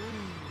ROMs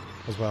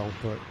as well,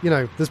 but you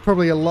know, there's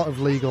probably a lot of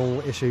legal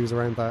issues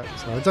around that,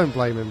 so I don't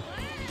blame him.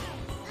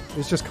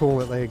 It's just cool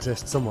that they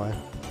exist somewhere,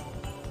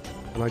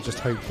 and I just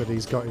hope that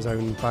he's got his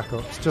own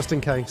backups just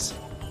in case,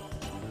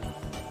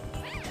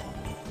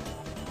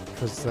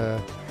 because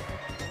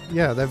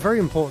yeah, they're very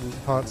important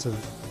parts of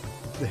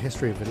the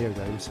history of video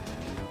games,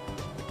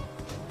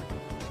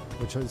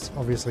 which is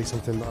obviously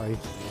something that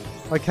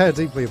I care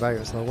deeply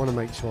about, so I want to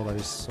make sure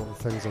those sort of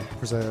things are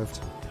preserved.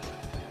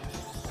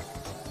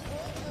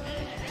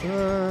 You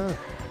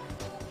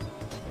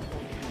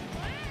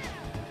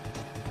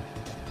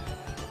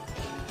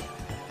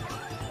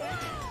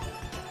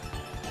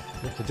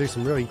have to do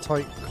some really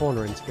tight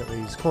cornering to get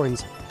these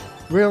coins.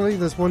 Really?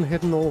 There's one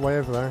hidden all the way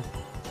over there.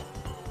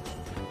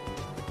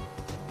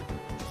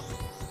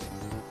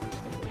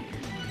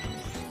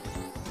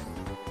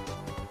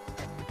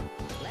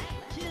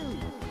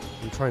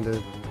 I'm trying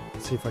to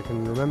see if I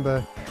can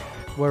remember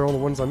where all the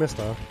ones I missed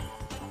are.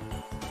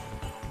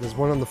 There's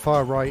one on the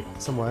far right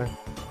somewhere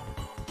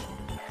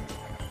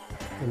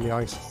in the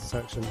ice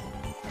section.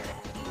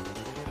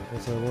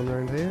 There's one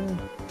around here.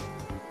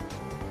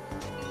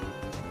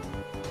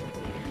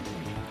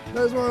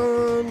 There's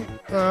one!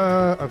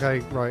 Okay,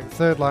 right,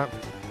 third lap.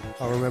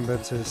 I'll remember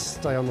to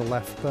stay on the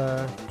left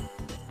there.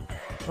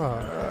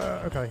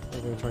 Oh, okay.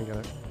 I'm going to try and get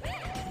it.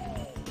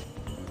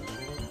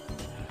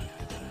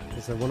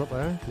 Is there one up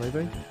there?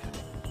 Maybe?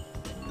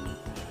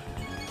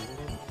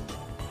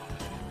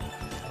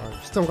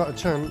 I've still got a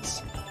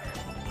chance.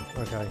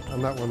 Okay,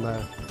 and that one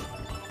there.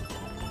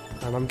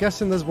 And I'm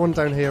guessing there's one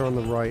down here on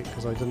the right,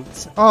 because I didn't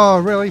see... Oh,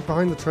 really?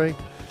 Behind the tree?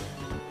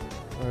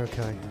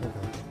 Okay,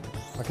 okay.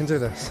 I can do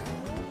this.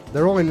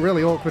 They're all in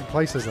really awkward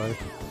places, though.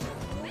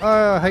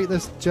 Oh, I hate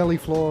this jelly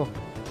floor.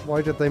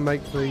 Why did they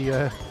make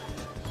the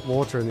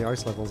water in the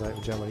ice levels out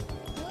of jelly?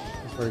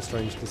 It's a very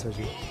strange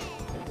decision.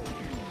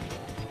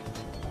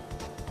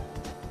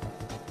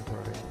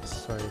 Right,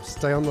 so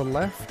stay on the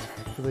left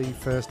for the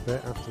first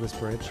bit after this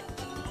bridge.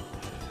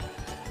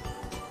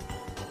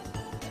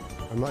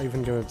 I'm not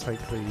even going to take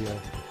the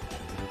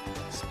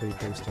speed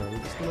booster.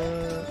 I'm just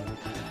gonna...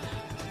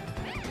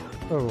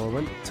 Oh, I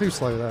went too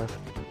slow there.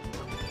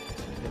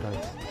 Okay.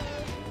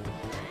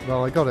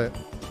 Well, I got it.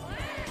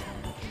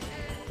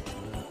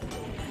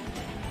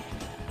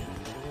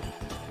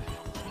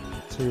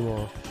 Two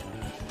more.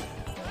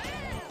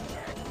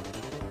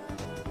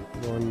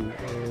 One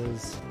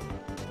is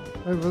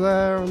over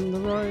there on the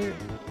right.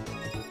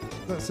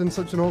 That's in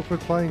such an awkward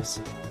place.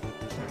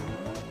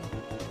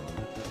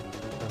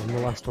 And the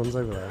last one's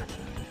over there.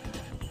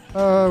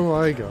 Oh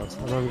my god.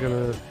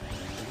 And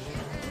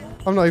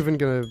I'm not even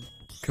gonna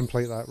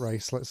complete that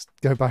race. Let's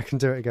go back and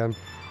do it again.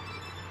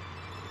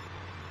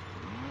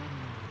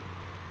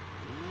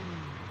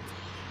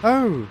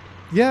 Oh,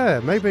 yeah,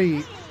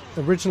 maybe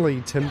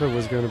originally Timber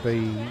was going to be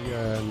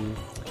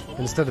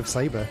instead of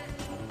Saber.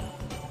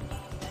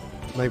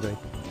 Maybe.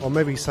 Or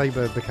maybe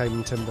Saber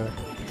became Timber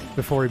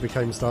before he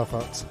became Star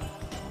Fox.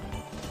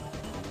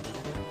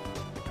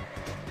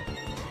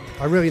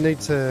 I really need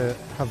to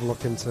have a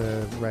look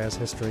into Rare's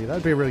history.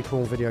 That'd be a really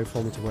cool video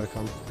for me to work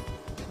on.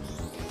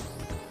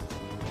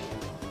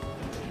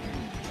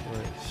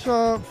 Right.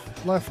 Sharp.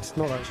 Left.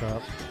 Not that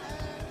sharp.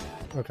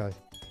 Okay.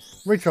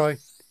 Retry.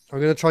 I'm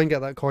going to try and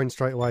get that coin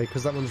straight away,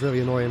 because that one's really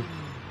annoying.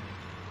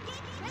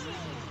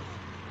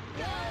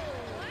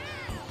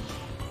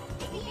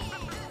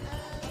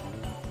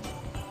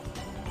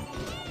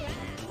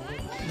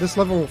 This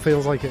level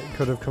feels like it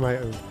could have come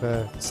out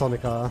of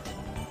Sonic R,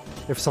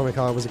 if Sonic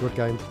R was a good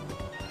game.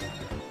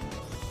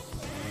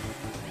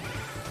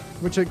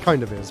 Which it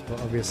kind of is, but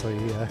obviously,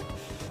 yeah,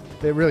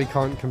 it really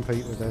can't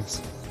compete with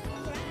this.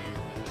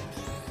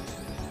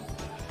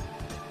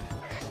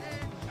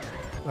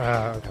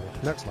 Okay,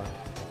 next lap.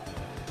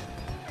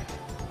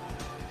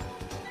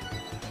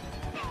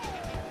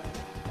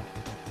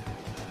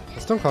 I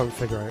still can't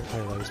figure out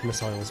how those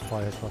missiles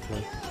fire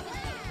properly.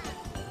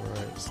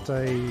 Alright,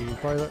 stay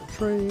by that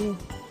tree.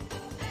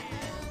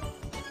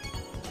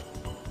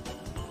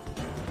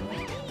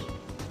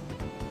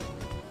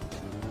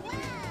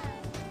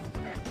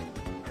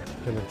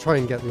 Gonna try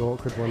and get the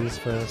awkward ones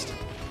first.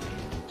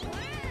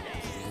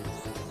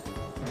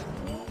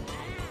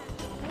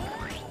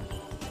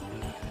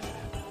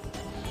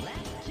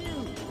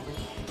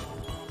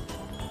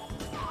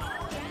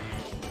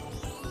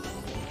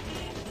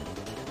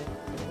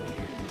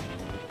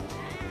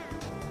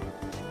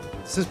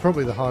 This is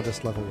probably the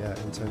hardest level yet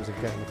in terms of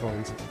getting the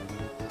coins.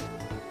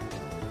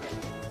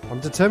 I'm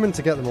determined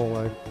to get them all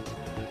though.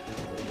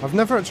 I've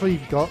never actually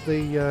got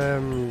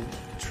the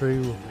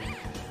true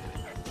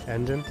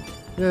ending.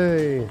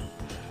 Yay!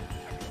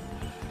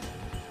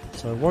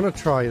 So I want to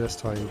try this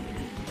time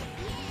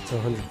to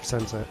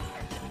 100% it.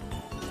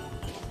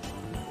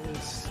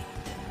 It's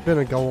been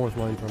a goal of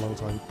mine for a long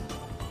time.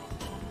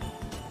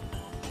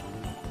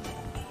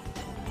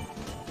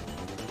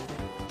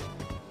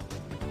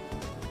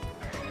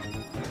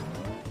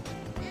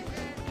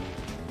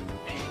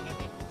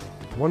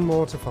 One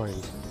more to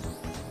find.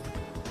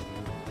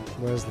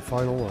 Where's the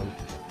final one?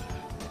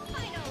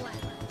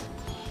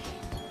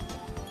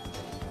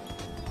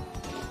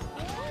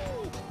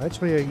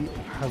 Actually, I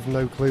have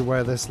no clue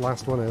where this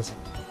last one is.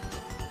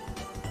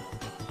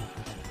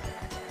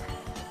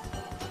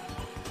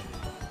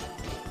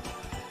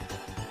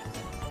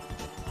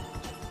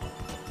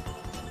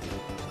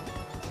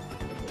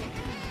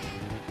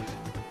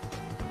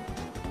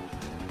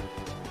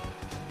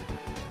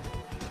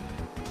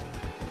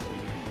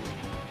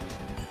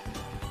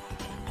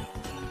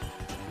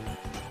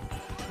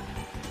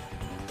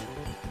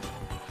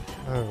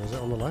 Oh, is it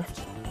on the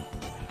left?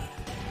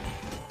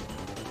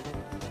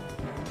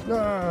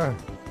 Ah!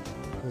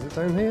 Is it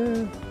down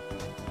here?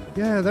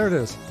 Yeah, there it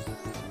is.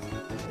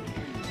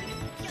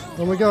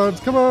 Oh my god,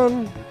 come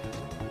on!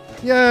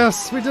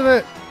 Yes, we did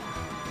it!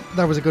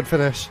 That was a good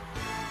finish.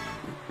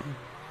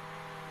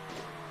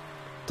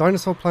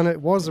 Dinosaur Planet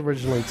was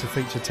originally to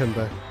feature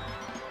Timber.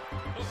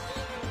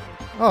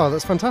 Oh,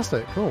 that's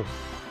fantastic, cool.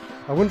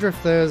 I wonder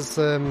if there's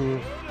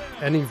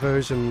any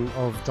version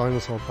of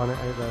Dinosaur Planet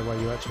out there where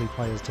you actually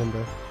play as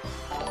Timber.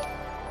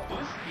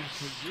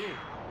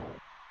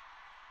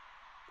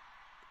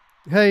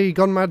 Hey,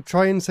 Gone Mad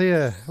Trying's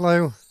here.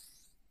 Hello.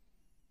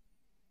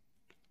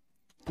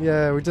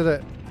 Yeah, we did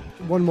it.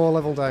 One more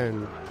level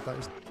down. That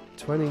was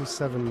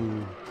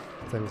 27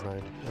 things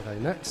now. Okay,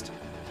 next.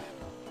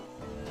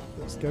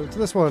 Let's go to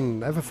this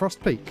one,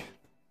 Everfrost Peak.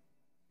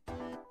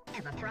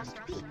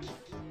 Everfrost Peak.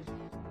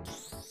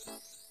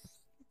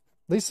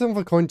 These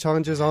silver coin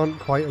challenges aren't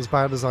quite as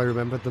bad as I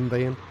remembered them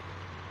being.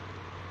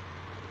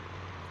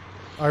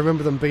 I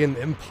remember them being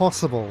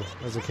impossible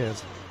as a kid.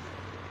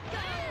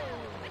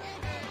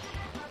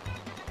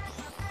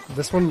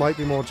 This one might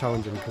be more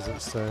challenging because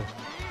it's a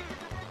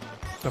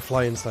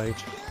flying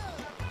stage.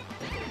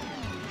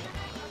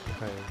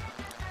 Okay.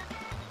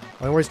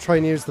 I always try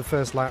and use the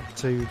first lap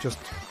to just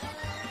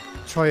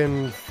try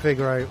and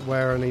figure out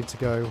where I need to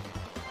go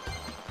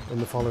in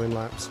the following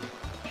laps.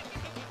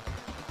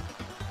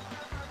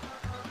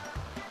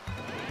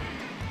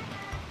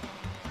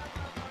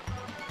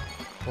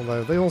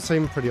 Although they all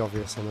seem pretty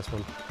obvious on this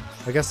one.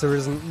 I guess there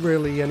isn't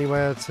really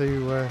anywhere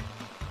to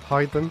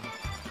hide them,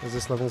 as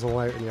this level's all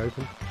out in the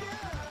open.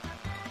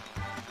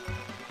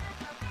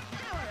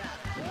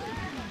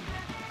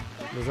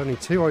 There's only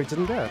 2 I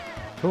didn't get.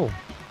 Cool.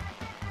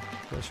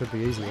 That should be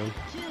easy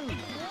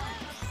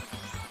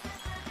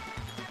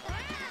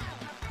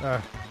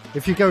then.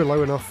 If you go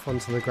low enough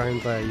onto the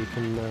ground there, you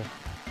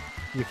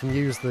can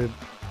use the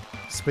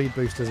speed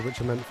boosters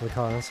which are meant for the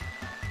cars.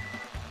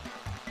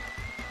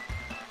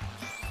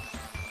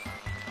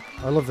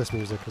 I love this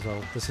music as well.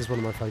 This is one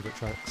of my favourite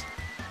tracks.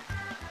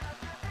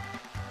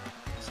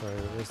 So,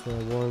 is there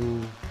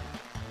one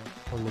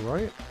on the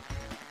right?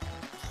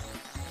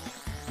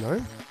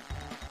 No?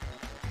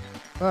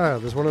 Ah,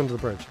 there's one under the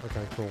bridge.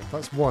 Okay, cool.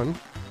 That's one.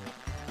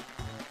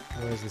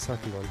 Where's the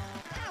second one?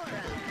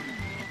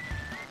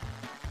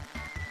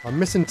 I'm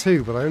missing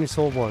 2, but I only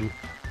saw 1.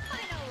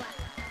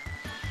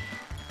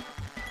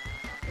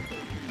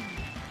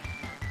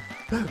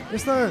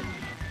 Is there...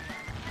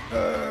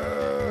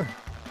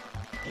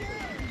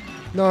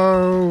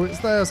 No, it's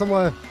there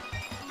somewhere.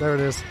 There it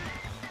is.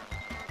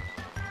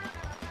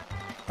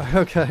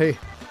 Okay.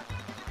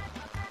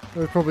 That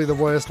was probably the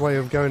worst way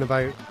of going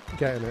about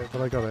getting it,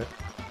 but I got it.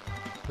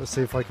 Let's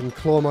see if I can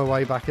claw my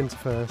way back into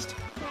first.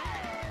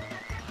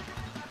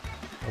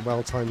 A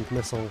well-timed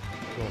missile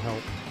will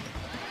help.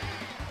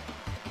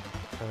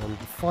 And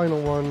the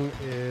final one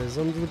is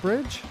under the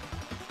bridge.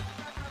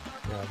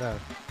 Yeah, there.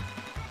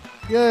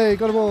 Yay,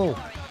 got them all!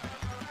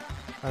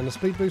 And a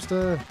speed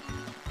booster.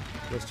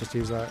 Let's just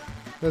use that.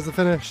 There's the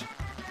finish.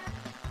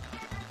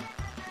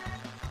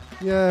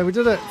 Yeah, we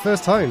did it!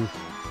 First time!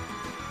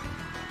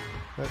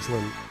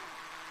 Excellent.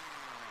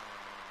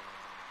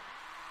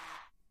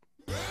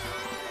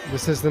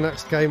 This is the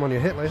next game on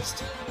your hit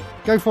list.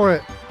 Go for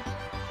it!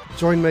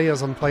 Join me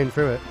as I'm playing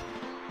through it.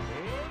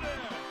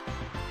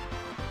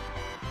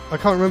 I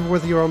can't remember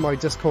whether you're on my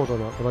Discord or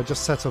not, but I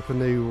just set up a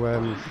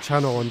new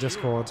channel on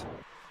Discord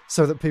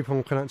so that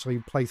people can actually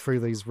play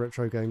through these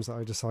retro games that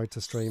I decide to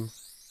stream.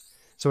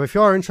 So if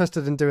you are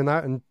interested in doing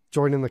that and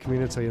joining the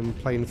community and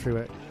playing through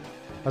it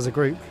as a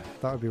group,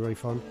 that would be really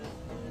fun.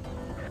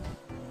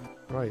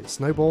 Right,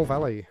 Snowball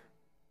Valley.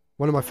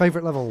 One of my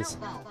favourite levels.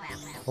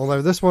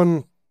 Although this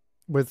one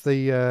with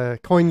the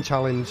coin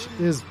challenge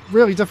is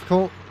really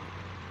difficult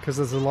because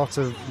there's a lot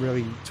of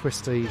really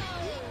twisty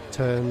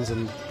turns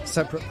and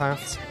separate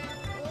paths.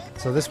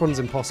 So this one's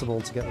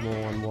impossible to get them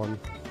all on one.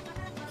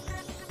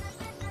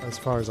 As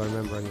far as I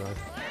remember anyway.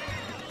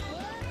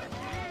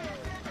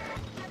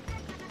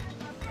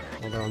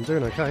 Although I'm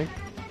doing okay.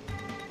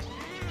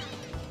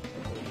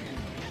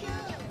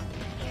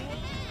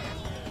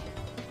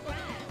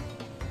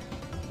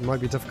 It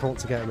might be difficult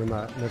to get him in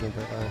that middle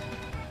bit there.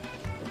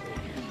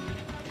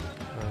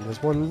 And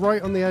there's one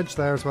right on the edge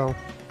there as well.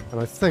 And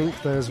I think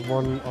there's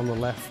one on the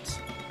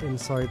left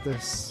inside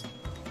this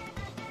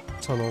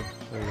tunnel.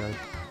 There we go.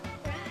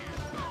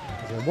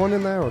 Is there one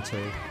in there or 2?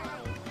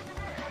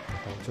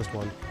 Oh, just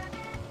one.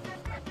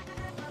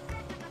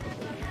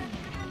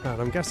 And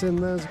I'm guessing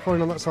there's a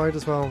coin on that side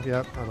as well.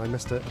 Yep, and I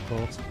missed it, of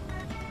course.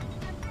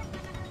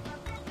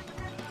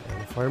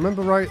 And if I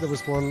remember right, there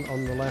was one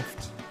on the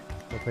left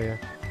up here.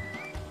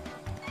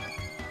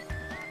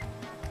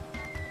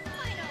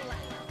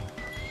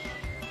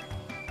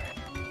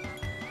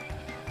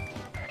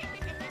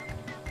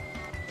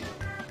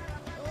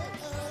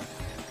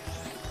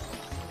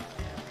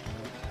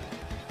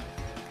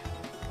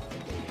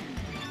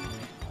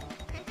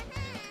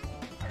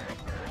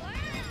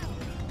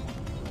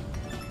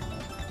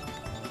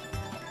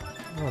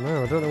 Oh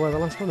no, I don't know where the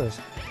last one is.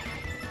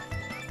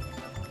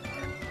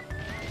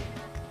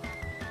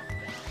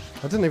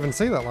 I didn't even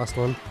see that last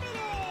one.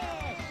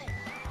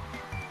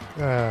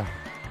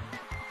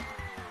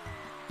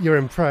 You're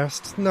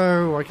impressed?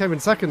 No, I came in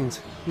second.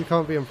 You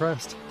can't be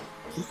impressed.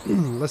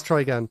 Let's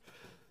try again.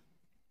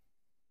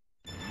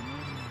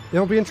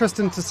 It'll be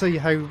interesting to see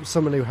how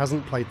someone who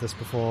hasn't played this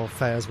before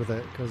fares with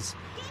it, because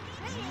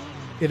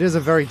it is a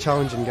very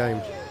challenging game.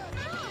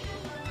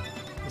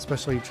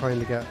 Especially trying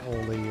to get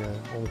all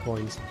the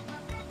coins.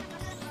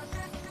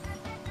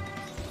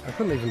 I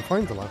couldn't even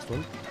find the last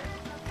one.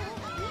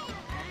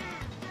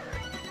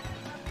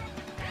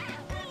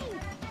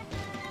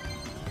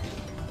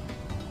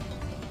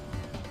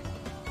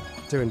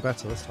 Doing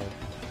better this time.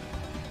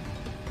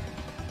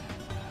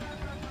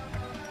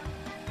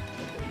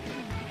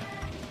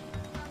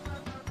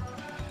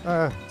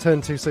 Ah,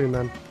 turned too soon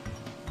then.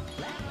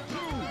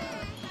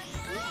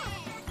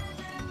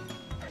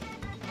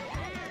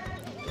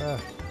 Ah.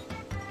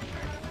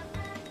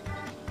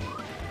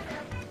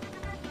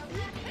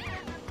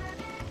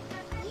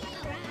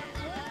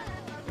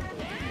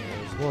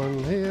 There's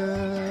one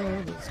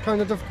here. It's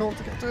kind of difficult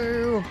to get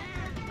to.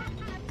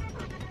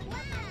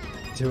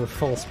 Do a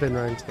full spin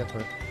round to get to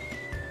it.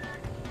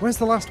 Where's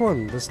the last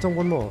one? There's still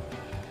one more.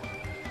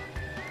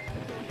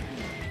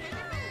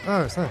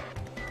 Oh, it's there.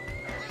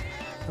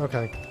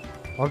 Okay.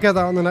 I'll get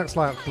that on the next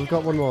lap. We've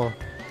got one more.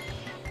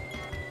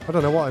 I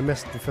don't know what I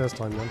missed the first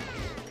time then.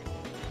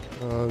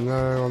 Oh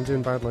no, I'm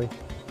doing badly.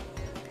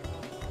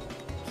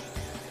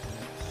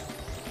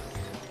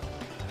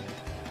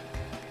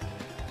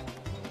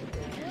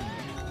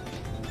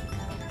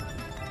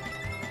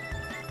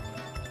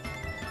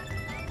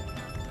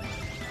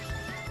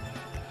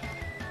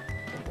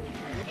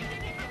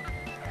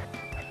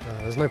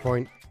 There's no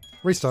point.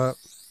 Restart.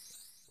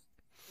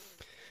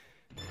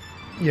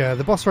 Yeah,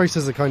 the boss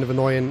races are kind of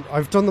annoying.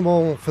 I've done them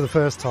all for the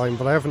first time,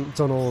 but I haven't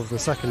done all of the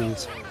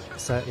second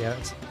set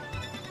yet.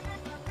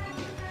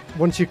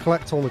 Once you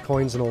collect all the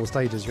coins and all the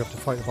stages, you have to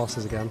fight the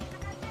bosses again.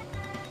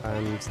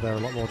 And they're a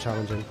lot more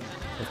challenging,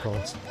 of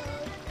course.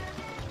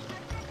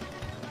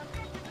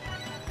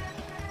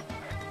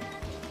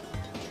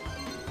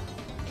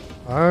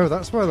 Oh,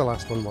 that's where the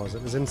last one was.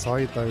 It was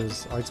inside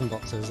those item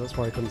boxes, that's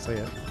why I couldn't see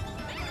it.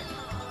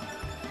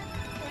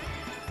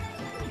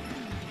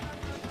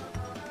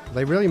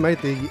 They really made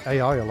the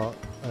AI a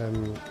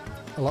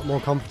lot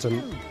more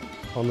competent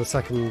on the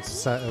second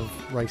set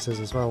of races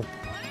as well.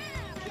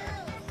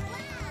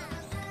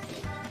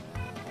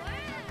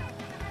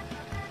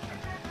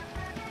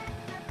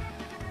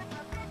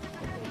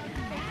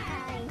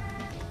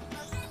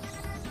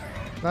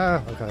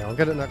 Ah, okay, I'll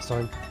get it next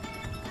time.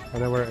 I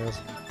know where it is.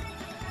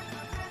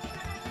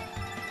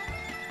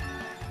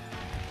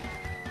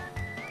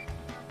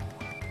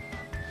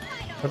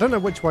 I don't know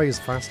which way is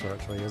faster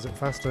actually. Is it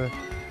faster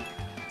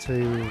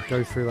to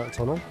go through that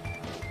tunnel?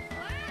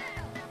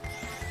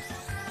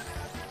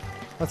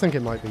 I think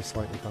it might be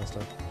slightly faster.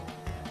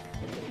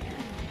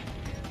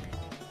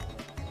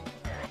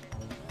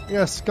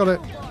 Yes, got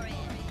it!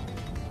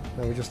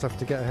 Now we just have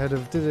to get ahead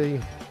of Diddy.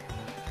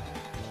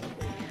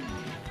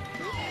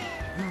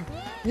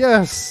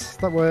 Yes!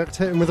 That worked.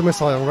 Hit him with a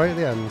missile right at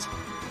the end.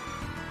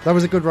 That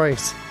was a good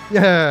race.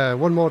 Yeah!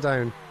 One more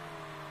down.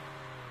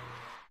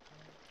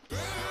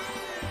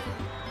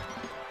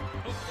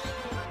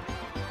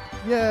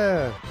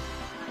 Yeah!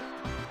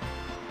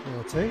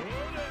 Two.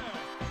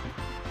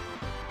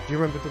 Do you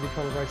remember Diddy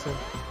Kong Racing?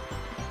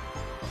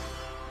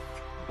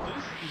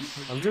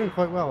 I'm doing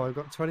quite well. I've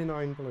got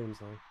 29 balloons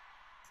now.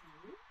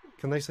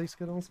 Can they see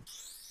Skittles?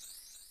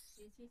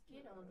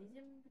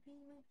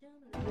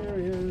 There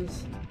he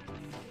is.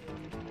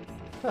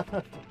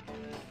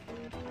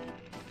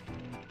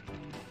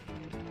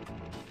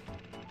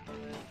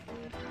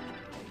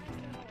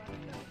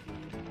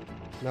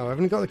 No, I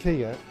haven't got the key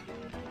yet.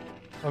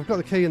 I've got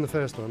the key in the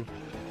first one. Do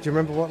you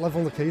remember what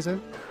level the key's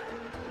in?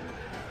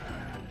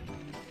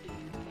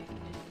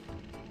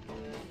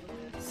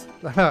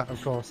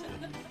 Of course.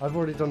 I've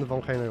already done the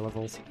volcano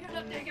levels. You're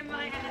not taking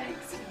my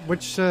eggs.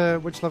 Which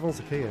level's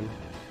the key in?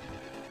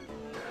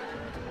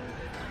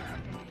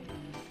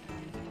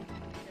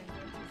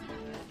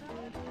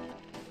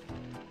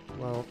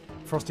 Well,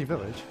 Frosty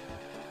Village.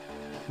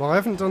 Well, I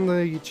haven't done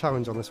the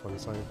challenge on this one,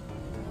 so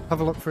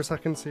have a look for a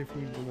second, see if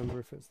you remember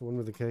if it's the one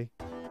with the key.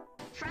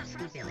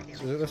 Frosty Village.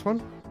 Is it this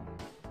one?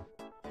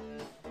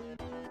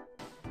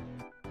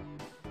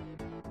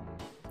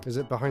 Is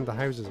it behind the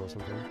houses or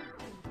something?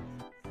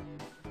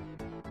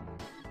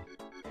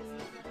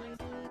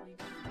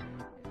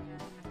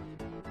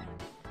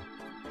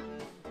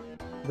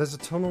 There's a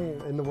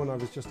tunnel in the one I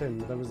was just in.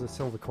 There was a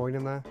silver coin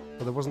in there,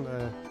 but there wasn't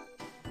a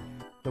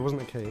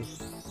key.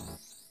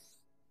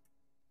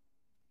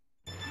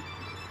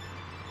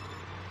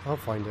 I'll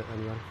find it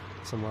anyway,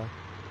 somewhere.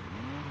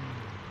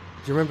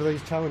 Do you remember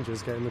these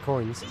challenges, getting the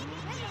coins?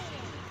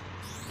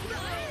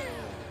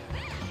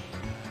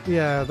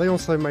 Yeah, they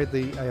also made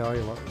the AI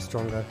a lot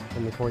stronger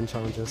in the coin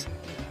challenges.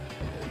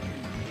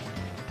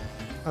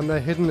 And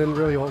they're hidden in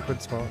really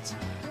awkward spots.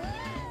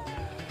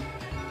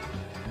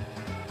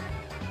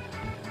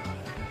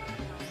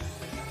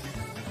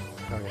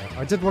 Oh yeah,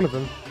 I did one of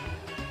them.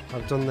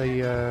 I've done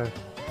the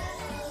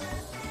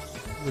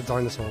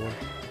dinosaur one.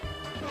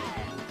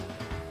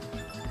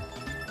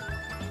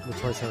 The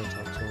Triceratops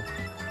one.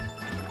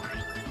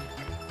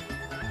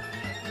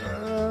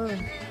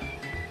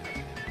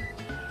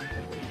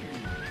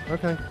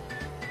 Okay.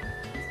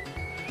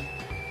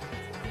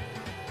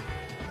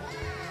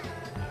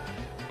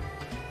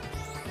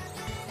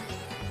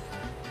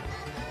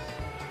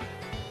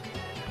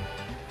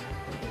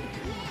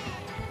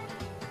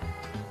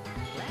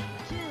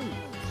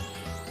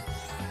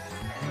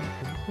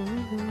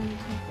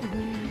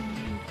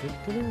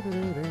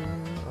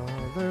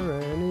 Are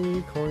there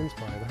any coins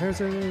by the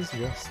houses?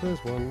 Yes, there's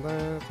one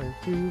there. Thank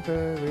you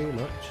very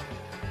much.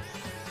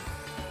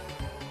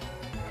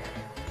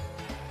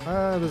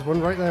 There's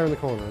one right there in the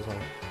corner as well.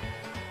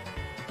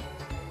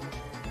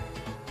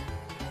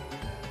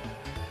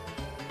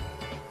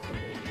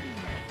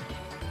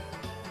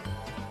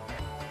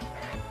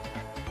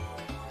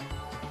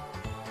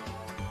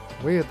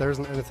 Weird, there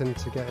isn't anything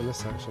to get in this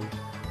section.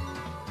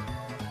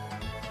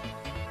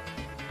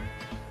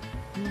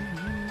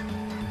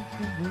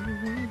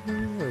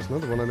 There's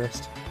another one I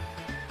missed.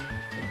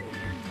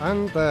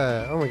 And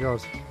there! Oh my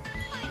god.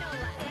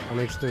 I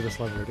need to do this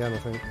level again, I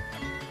think.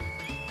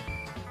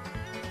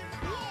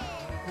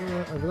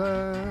 Over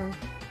there.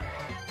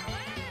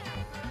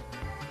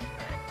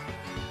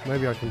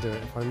 Maybe I can do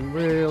it if I'm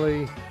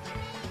really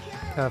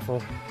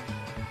careful.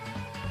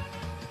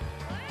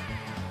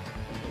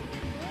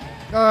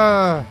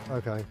 Ah!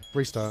 Okay,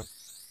 restart.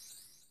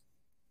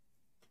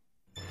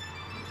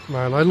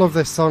 Man, I love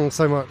this song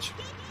so much.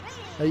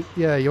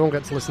 Yeah, you won't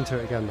get to listen to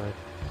it again though.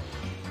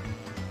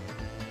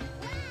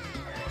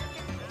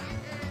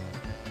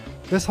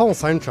 This whole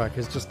soundtrack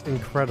is just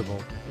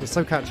incredible. It's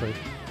so catchy.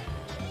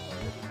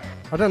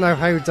 I don't know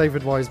how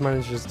David Wise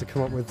manages to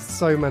come up with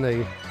so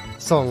many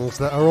songs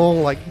that are all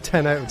like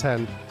 10 out of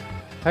 10.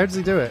 How does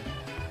he do it?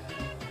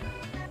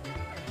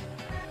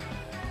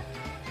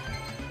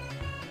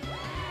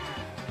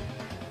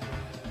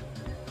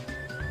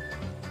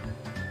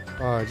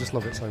 Oh, I just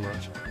love it so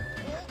much.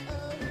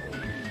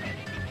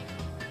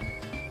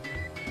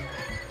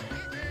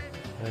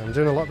 Yeah, I'm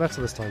doing a lot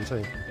better this time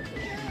too.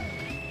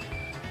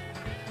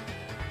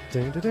 Oh,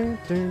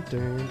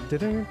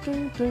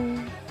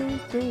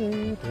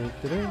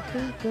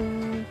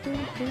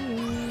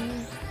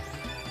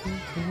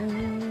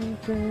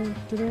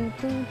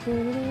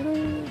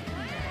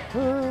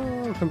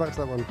 I'll come back to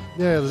that one.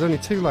 Yeah, there's only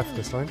 2 left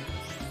this time.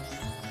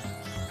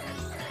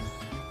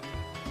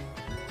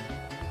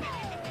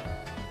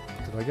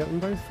 Did I get them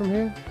both from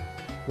here?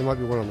 There might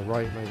be one on the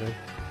right, maybe.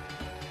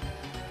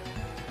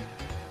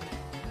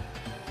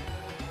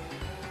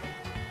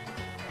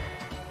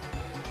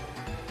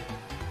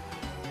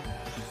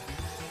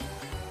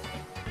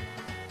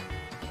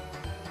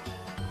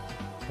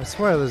 I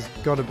swear there's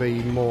got to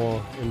be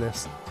more in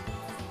this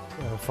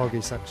foggy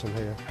section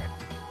here.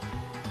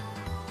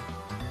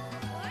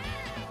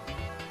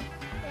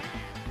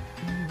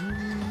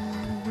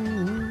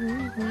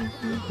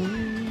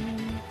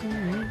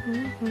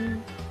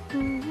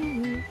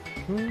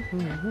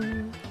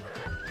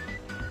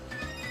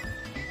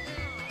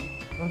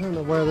 I don't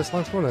know where this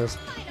last one is.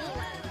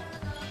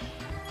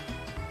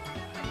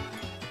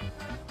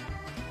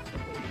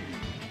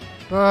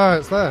 Ah,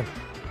 it's there.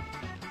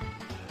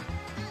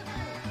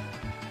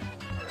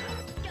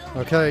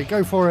 Okay,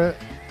 go for it.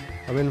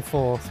 I'm in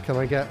 4th. Can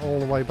I get all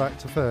the way back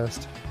to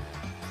 1st?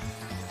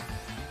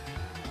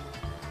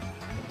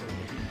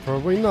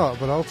 Probably not,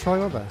 but I'll try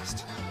my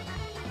best.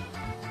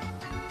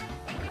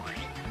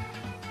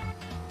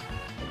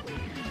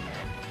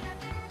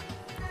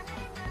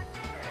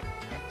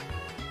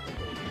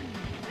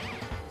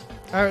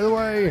 Out of the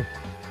way!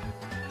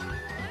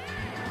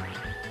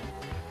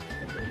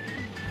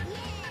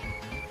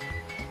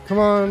 Come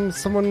on,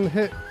 someone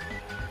hit.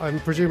 I'm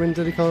presuming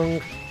Diddy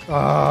Kong.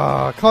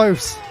 Ah,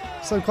 close!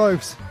 So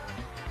close.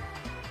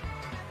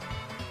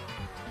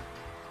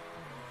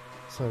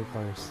 So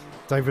close.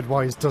 David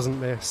Wise doesn't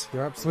miss.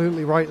 You're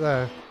absolutely right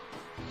there.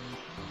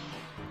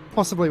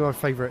 Possibly my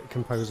favourite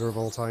composer of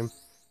all time.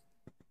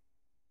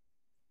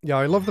 Yeah,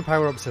 I love the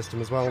power-up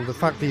system as well. The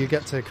fact that you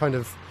get to kind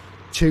of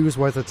choose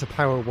whether to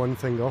power one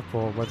thing up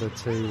or whether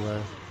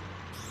to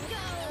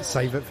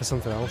save it for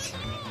something else.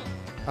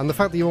 And the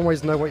fact that you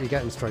always know what you're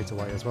getting straight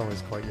away as well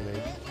is quite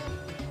unique.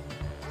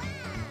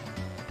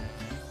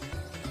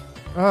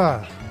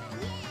 Ah!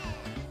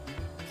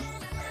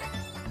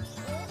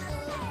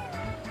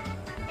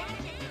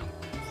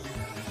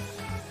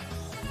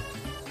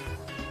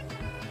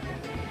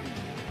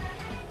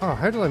 Oh,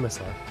 how did I miss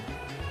that?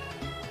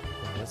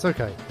 Oh, it's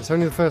okay. It's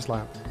only the first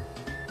lap.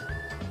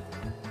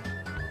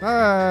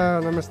 Ah,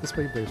 and I missed the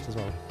speed boost as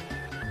well.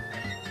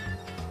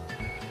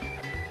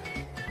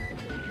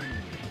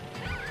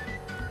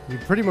 You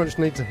pretty much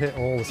need to hit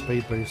all the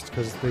speed boost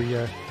because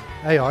the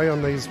AI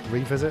on these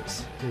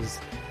revisits is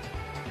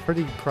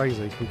pretty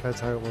crazy compared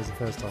to how it was the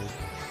first time.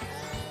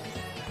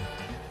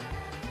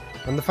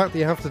 And the fact that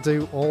you have to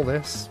do all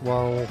this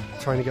while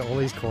trying to get all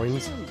these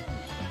coins,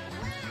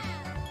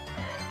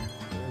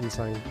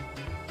 insane.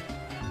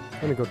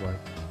 In a good way.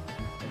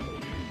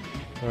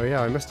 Oh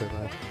yeah, I missed it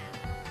there.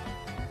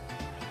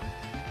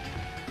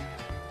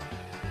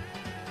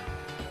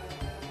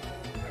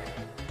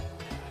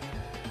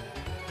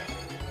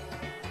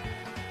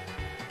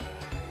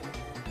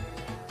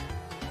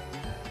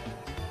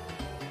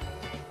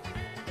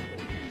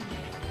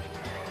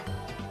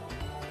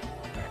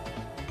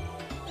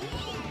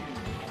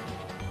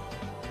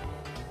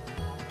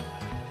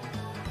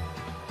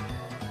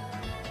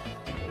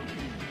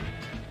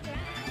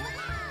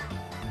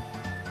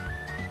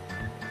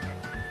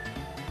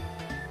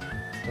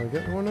 Did I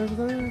get the one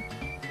over there?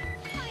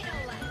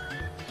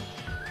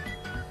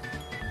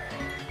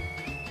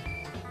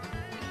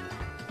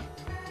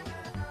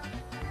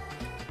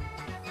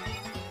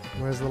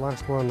 Where's the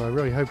last one? I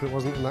really hope it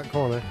wasn't in that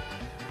corner.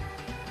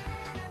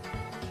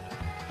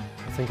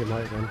 I think it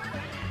might have been.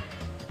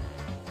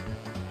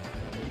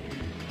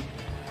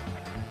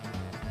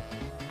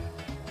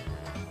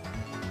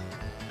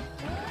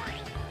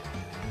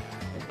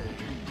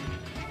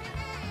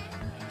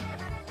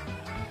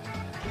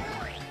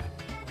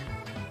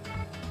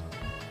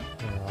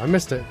 I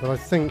missed it, but I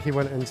think he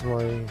went into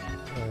my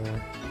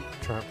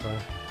trap there.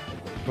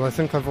 But I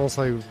think I've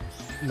also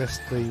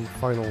missed the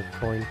final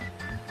coin.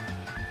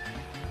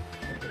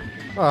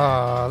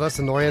 Ah, that's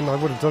annoying. I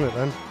would have done it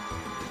then.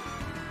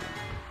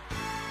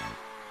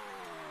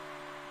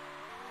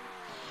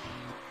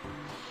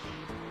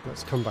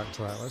 Let's come back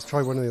to that. Let's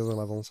try one of the other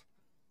levels.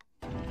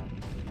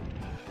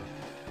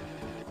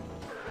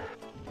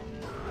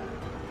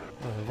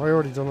 Have I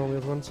already done all the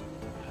other ones?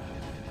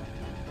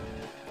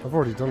 I've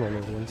already done all the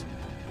other ones.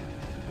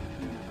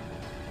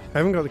 I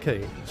haven't got the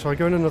key. Shall I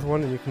go in another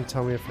one and you can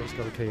tell me if it's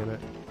got a key in it?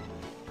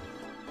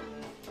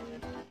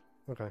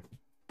 Okay.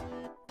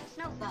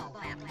 Snowball.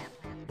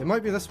 It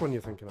might be this one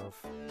you're thinking of.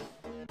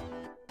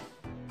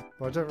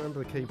 But I don't remember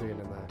the key being in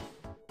there.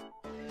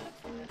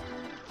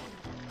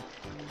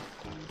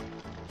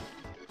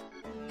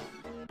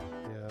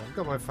 Yeah, I've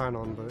got my fan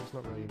on, but it's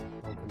not really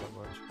helping that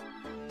much.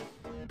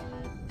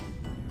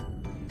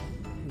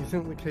 You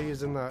think the key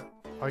is in that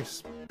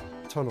ice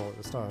tunnel at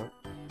the start?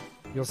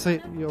 You'll see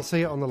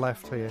it on the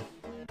left here.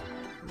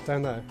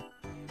 Down there.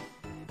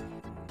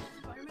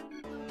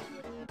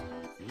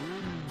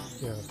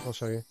 Yeah, I'll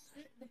show you.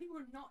 They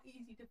were not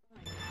easy to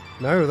find.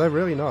 No, they're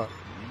really not.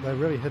 They're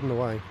really hidden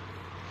away.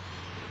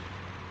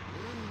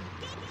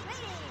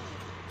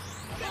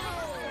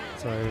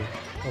 So,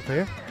 up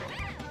here.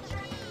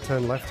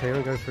 Turn left here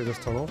and go through this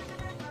tunnel.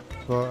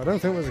 But I don't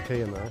think there's a key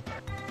in there.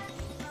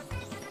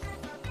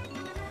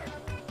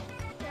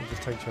 It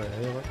just takes you right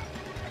here, look.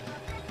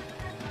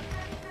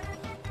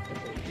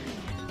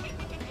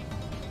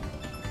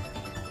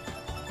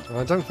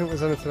 I don't think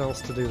there's anything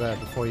else to do there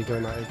before you go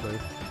in that igloo.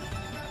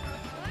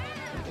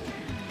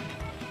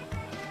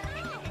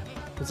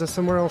 Is there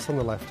somewhere else on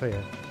the left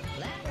here?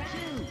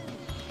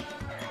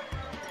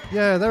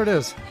 Yeah, there it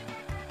is.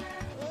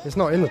 It's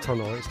not in the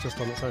tunnel, it's just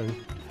on its own.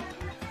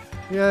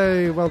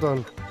 Yay, well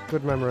done.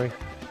 Good memory.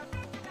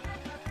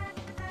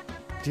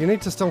 Do you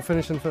need to still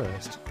finish in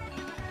first?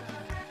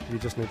 You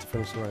just need to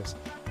finish the race.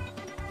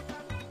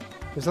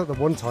 Is that the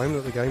one time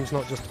that the game's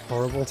not just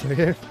horrible to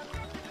you?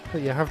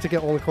 That you have to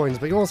get all the coins,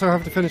 but you also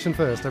have to finish in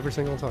first every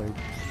single time.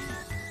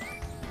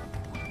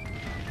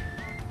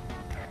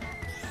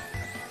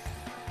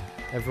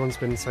 Everyone's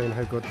been saying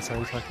how good the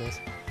soundtrack is.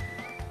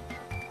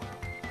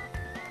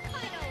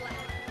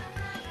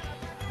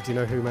 Do you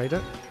know who made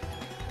it?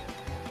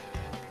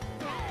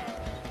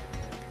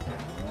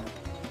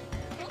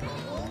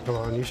 Come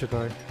on, you should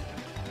know.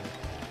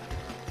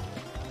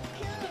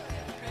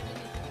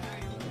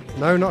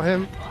 No, not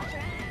him.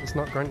 It's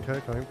not Grant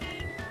Kirkhope.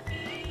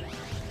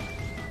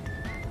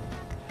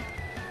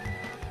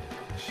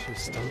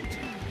 She's stumped.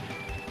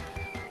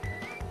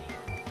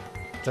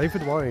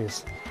 David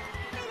Wise.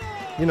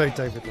 You know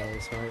David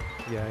Wise, right?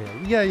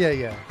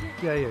 Yeah,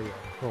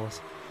 of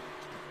course.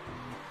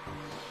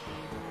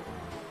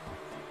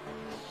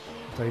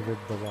 David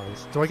the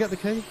Wise. Do I get the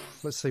key?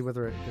 Let's see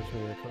whether it gives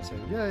me a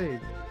cutscene. Yay!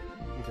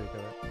 You do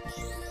get it.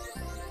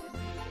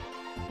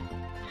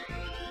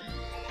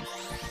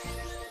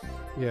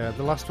 Yeah,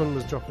 the last one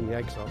was dropping the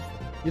eggs off.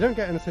 You don't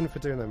get anything for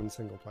doing them in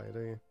single player,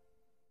 do you?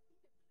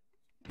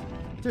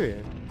 Do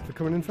you? For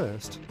coming in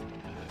first?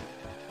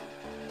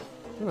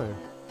 I don't know.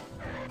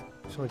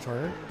 Shall I try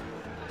it?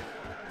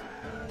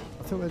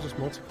 I think they're just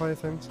multiplayer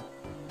things.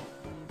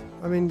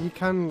 I mean, you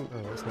can...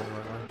 Oh, that's not the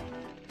right way.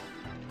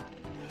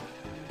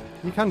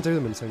 You can do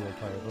them in single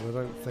player, but I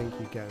don't think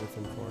you get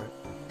anything for it.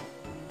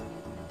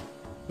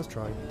 Let's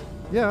try.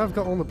 Yeah, I've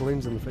got all the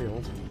balloons in the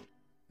field.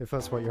 If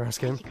that's what you're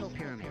asking.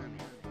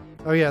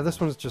 Oh yeah, this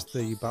one's just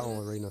the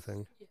battle arena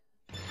thing.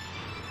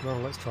 Well,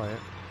 let's try it.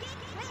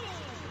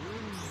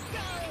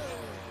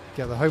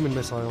 Get the homing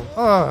missile.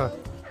 Ah!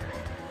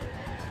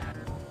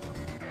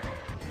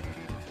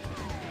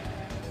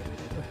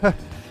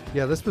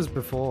 Yeah, this was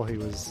before he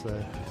was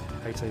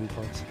 18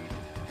 plus.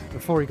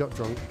 Before he got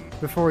drunk.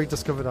 Before he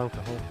discovered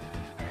alcohol.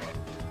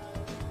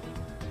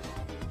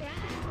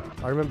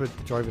 I remember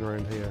driving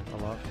around here a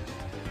lot.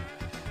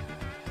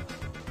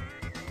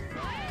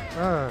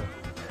 Ah!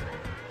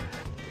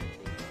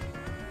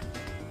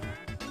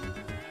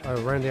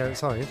 Oh, around the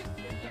outside?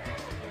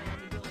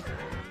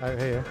 Out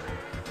here?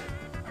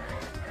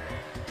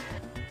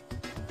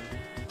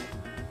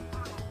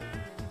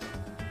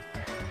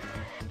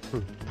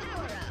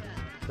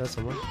 There's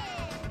someone.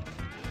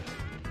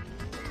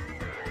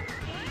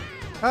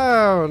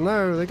 Oh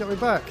no, they got me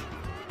back!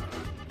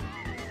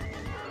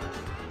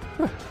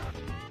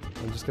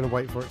 I'm just gonna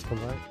wait for it to come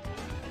back.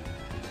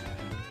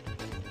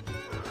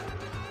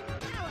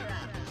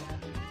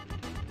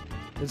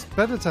 It's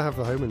better to have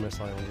the homing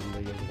missile than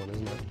the other one,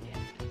 isn't it?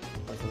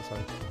 I think so.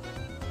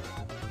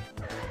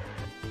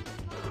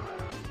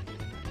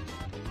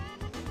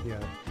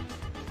 Yeah.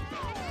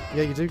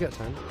 Yeah, you do get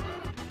 10.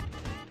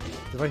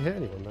 Did I hit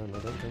anyone? No, I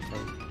don't think so.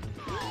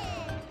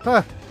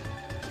 Ah!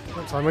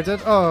 That time I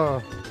did.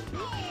 Oh!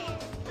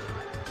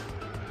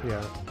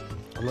 Yeah.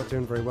 I'm not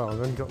doing very well. I've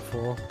only got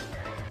 4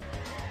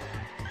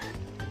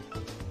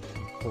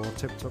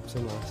 tip-tops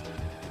in last.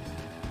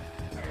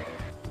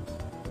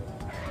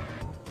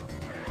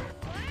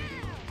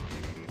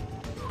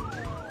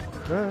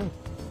 Ah.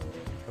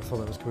 I thought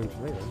that was coming for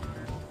me then.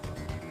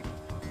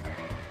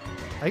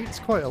 8's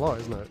quite a lot,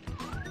 isn't it?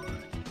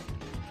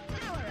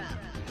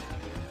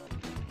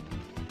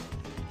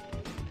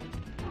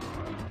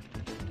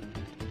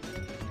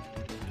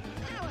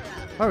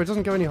 Oh, it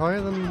doesn't go any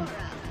higher than...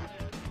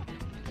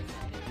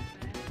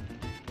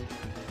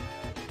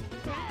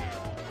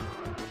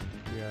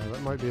 Yeah,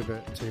 that might be a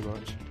bit too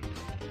much.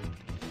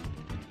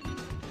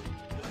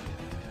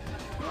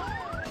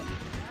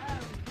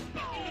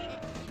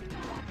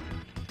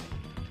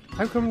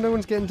 How come no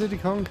one's getting Diddy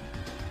Kong?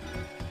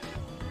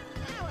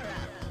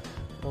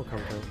 Or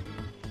Conker.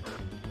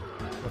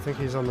 I think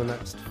he's on the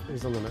next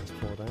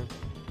 4 down.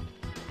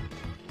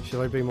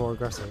 Should I be more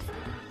aggressive?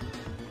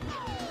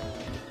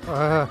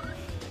 Ah!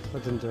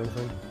 That didn't do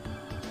anything.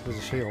 There's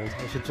a shield.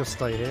 I should just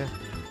stay here.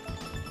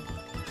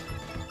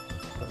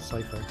 That's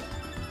safer.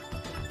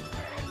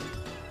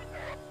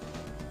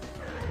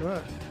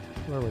 Where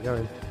are we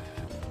going?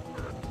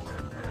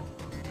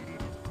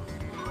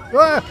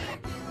 Ah!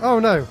 Oh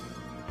no!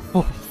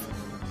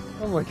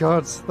 Oh my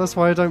god, that's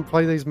why I don't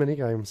play these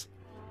minigames.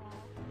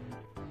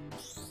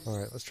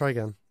 Alright, let's try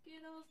again.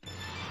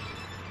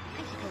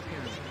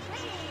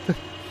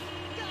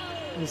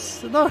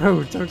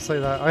 No, don't say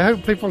that. I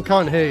hope people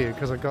can't hear you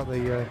because I've got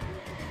the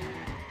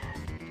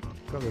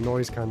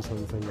noise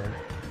cancelling thing there.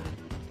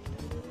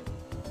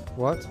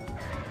 What?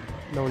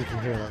 No one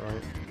can hear that,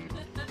 right?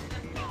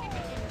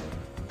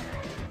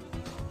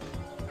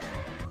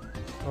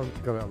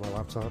 I've got it on my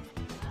laptop.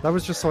 That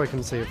was just so I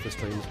can see if the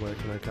stream's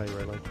working okay,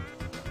 really.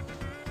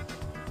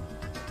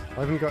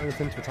 I haven't got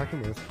anything to attack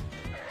him with.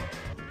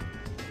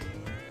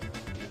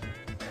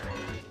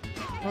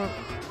 Well,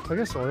 I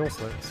guess oil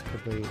slicks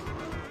could be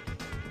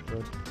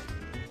good.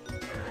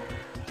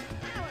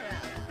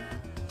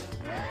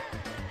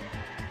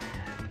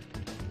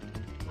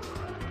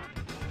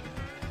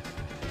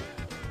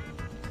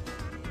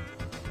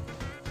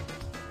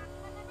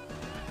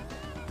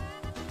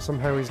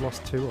 Somehow he's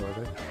lost 2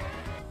 already.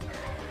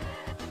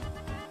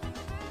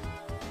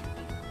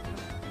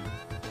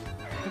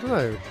 I don't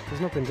know,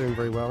 he's not been doing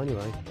very well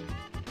anyway.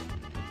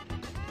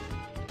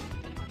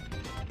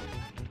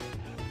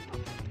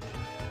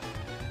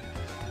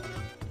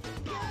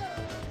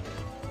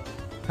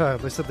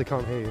 They said they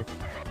can't hear you.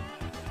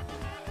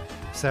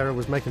 Sarah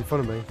was making fun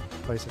of me,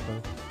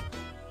 basically.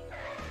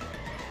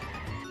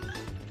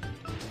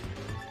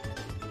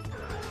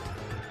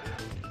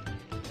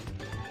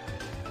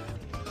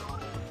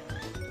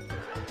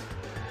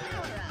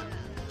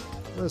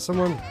 There's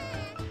someone.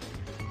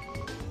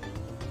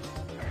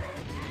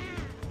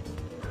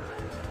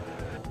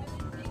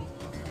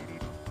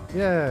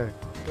 Yeah,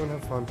 go and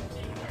have fun.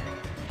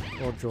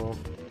 Or draw.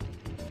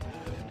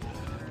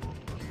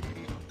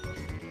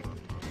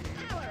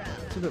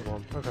 It's a bit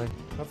warm. Okay,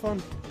 have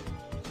fun.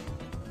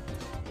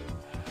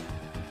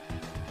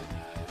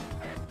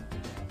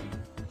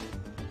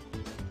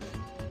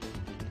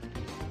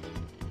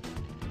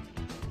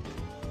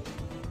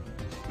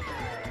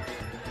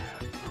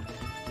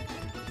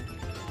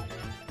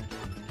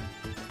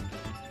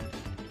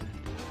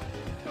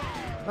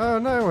 Oh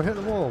no, I hit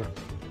the wall.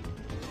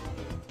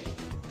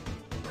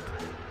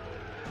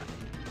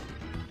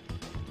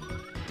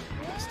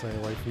 Stay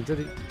away from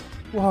Diddy.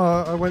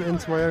 Wow, I went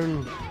into my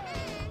own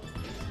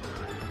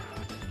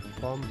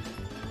bomb.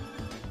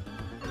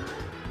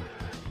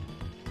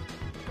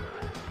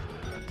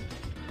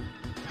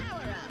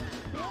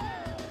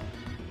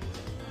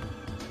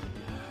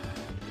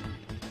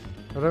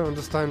 I don't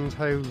understand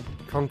how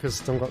Conker's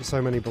still got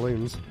so many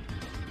balloons.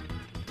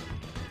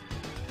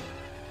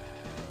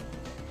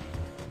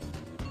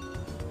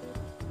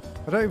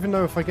 I don't even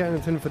know if I get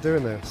anything for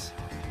doing this.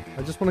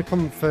 I just want to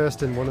come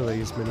first in one of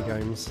these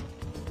minigames.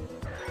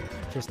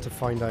 Just to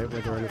find out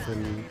whether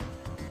anything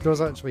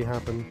does actually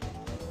happen.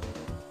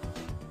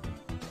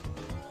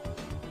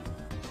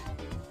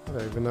 I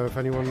don't even know if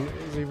anyone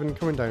is even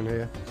coming down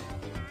here.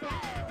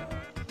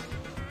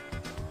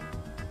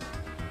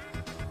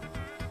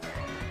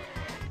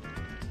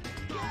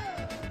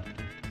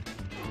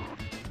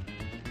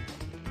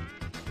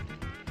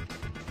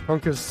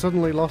 Conker's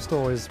suddenly lost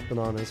all his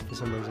bananas for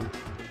some reason.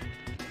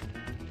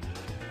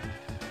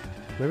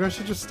 Maybe I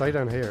should just stay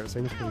down here, it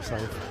seems pretty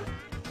safe.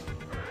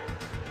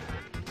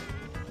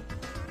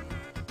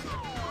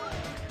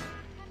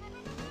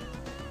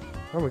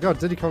 Oh my god,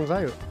 Diddy Kong's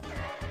out!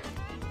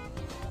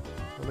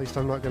 At least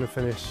I'm not going to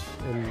finish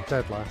in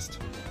dead last.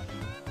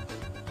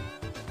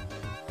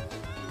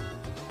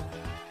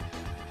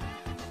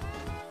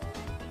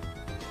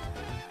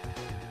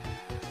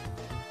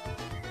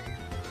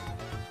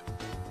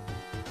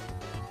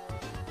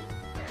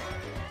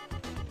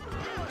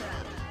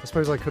 I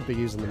suppose I could be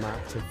using the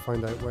map to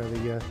find out where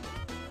the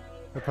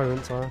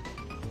opponents are.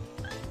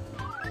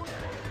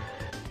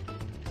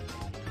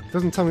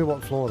 Doesn't tell me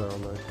what floor they're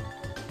on though.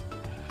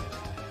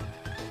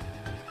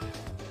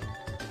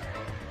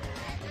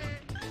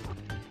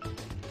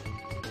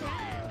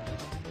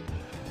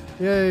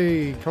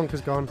 Yay!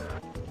 Conker's gone.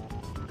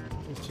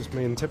 It's just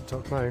me and Tip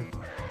Top now.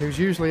 He was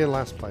usually in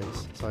last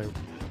place, so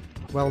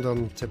well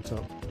done, Tip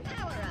Top.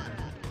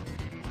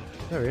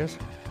 There he is.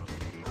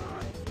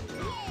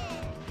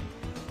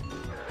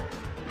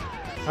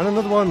 And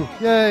another one!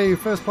 Yay!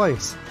 First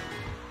place!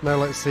 Now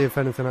let's see if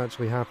anything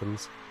actually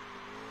happens.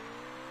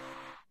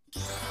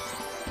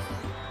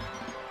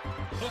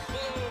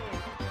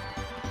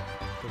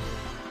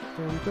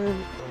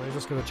 I'm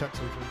just going to check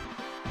something.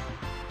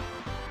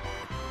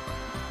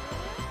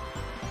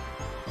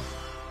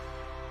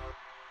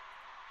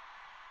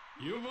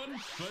 You won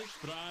first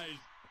prize.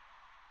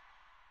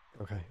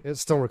 Okay,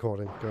 it's still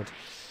recording. Good.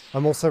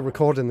 I'm also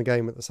recording the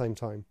game at the same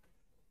time.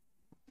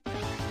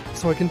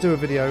 So I can do a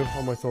video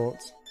on my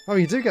thoughts. Oh,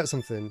 you do get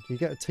something. You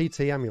get a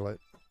TT amulet.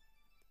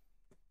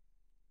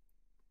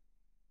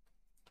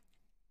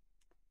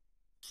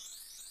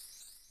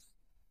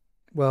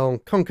 Well,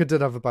 Conker did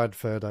have a bad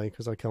fur day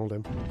because I killed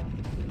him.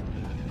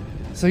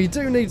 So you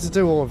do need to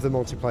do all of the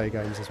multiplayer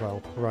games as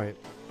well. Right.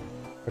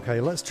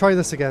 Okay, let's try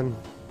this again.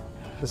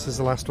 This is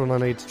the last one I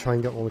need to try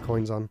and get all the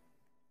coins on.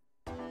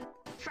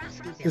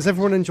 Is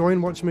everyone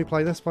enjoying watching me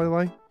play this, by the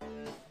way?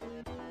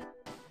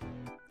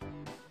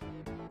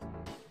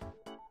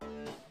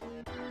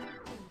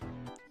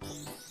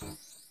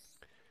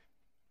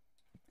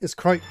 It's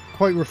quite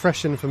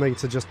refreshing for me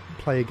to just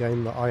play a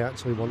game that I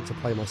actually want to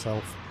play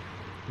myself,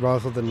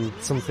 rather than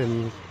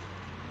something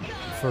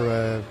for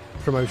a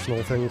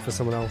promotional thing for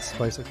someone else,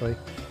 basically.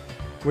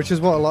 Which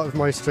is what a lot of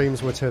my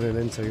streams were turning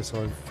into,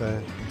 so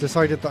I've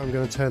decided that I'm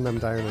going to turn them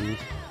down and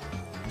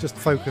just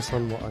focus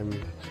on what I'm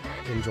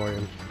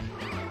enjoying.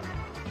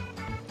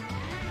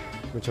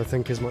 Which I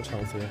think is much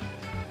healthier.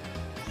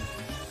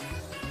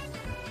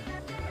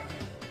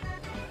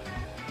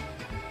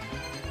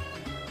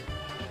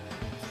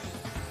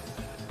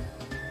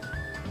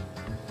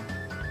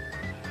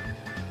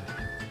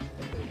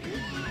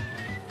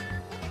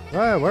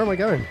 Ah, where am I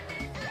going?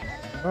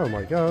 Oh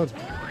my god.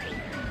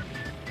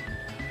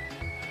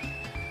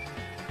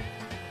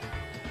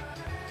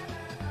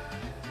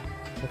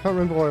 I can't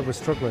remember why I was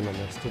struggling on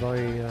this. Did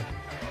I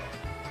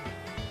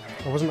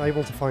wasn't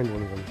able to find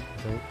one of them,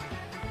 I think.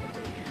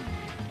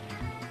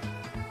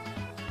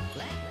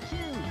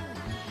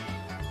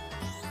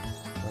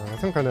 I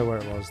think I know where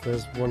it was.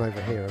 There's one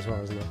over here as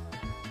well, isn't there?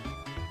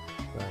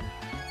 There.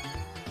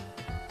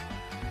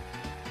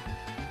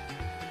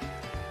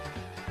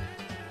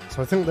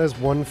 So I think there's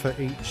one for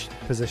each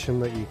position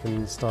that you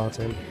can start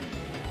in.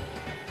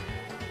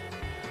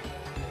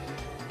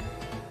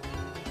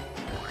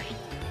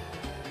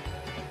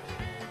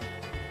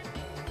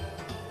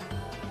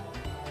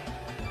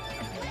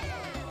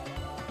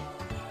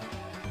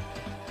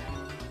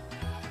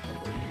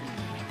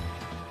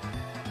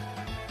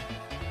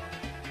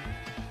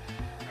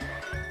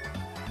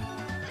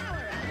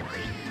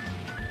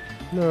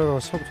 No, I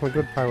swapped my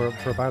good power up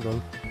for a bad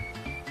one.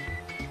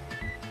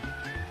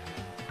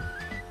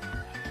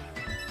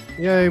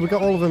 Yay, we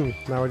got all of them!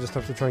 Now I just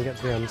have to try and get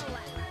to the end.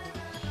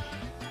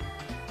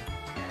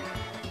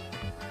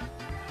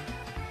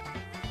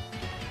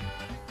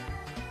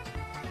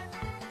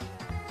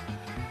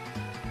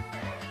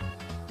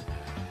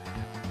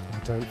 I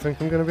don't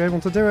think I'm going to be able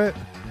to do it.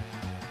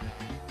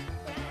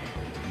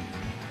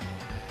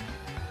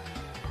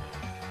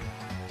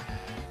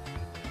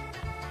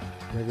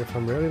 Maybe if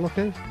I'm really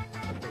lucky?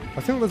 I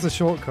think there's a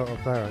shortcut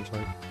up there,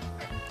 actually.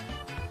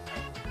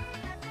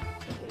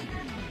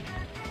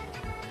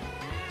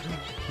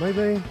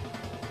 Maybe?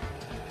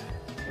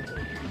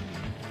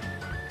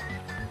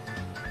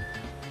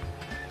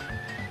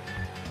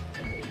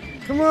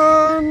 Come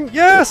on!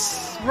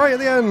 Yes! Right at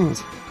the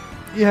end!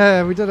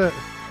 Yeah, we did it!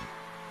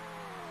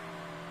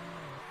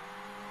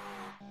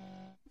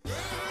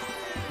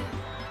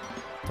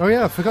 Oh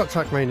yeah, I forgot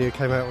Trackmania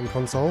came out on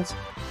consoles.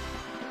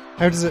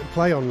 How does it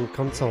play on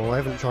console? I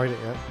haven't tried it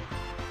yet.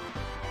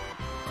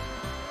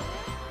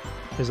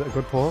 Is it a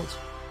good port?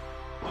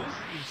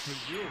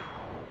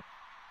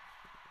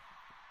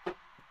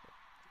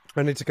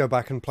 I need to go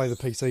back and play the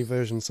PC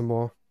version some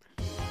more.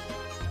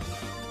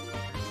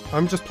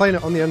 I'm just playing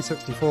it on the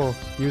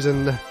N64,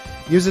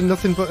 using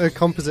nothing but a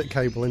composite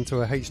cable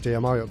into a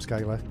HDMI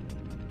upscaler.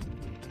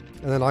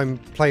 And then I'm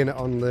playing it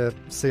on the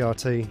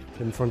CRT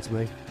in front of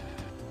me.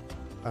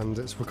 And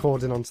it's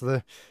recording onto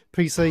the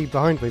PC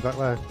behind me back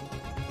there,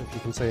 if you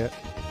can see it.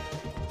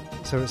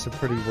 So it's a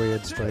pretty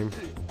weird stream.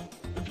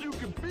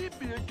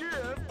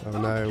 Oh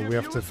no, we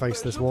have to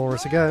face this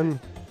walrus again.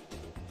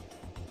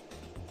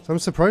 So I'm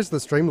surprised the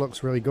stream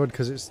looks really good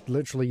because it's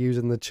literally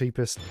using the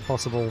cheapest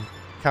possible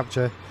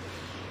capture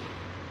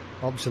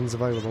options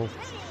available.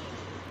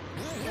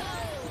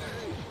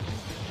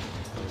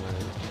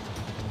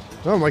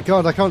 Oh my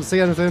god, I can't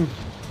see anything.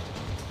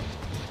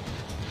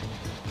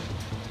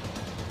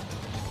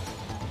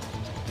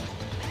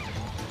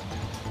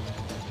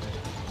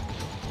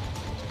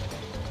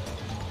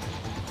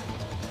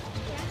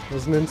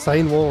 There's an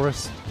insane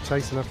walrus.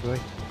 chasing after me.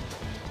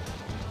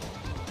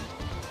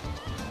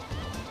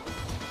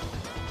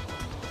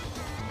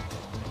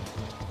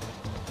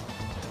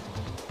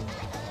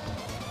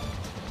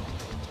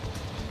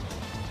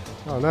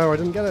 Oh no, I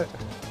didn't get it.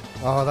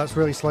 Oh, that's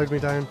really slowed me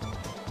down.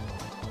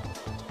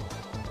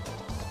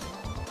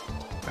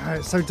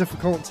 It's so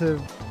difficult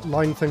to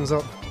line things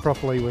up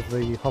properly with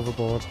the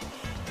hoverboard.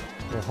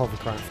 Or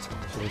hovercraft,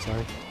 shall we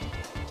say.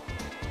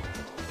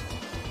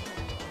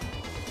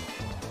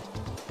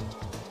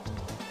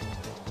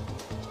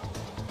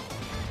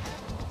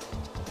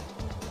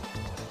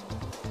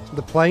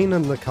 The plane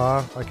and the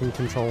car I can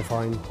control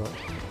fine, but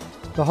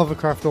the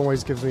hovercraft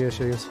always gives me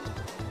issues.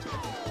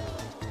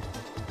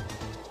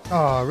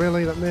 Oh,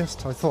 really? That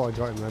missed? I thought I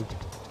got him then.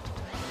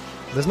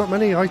 There's not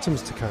many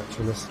items to catch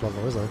in this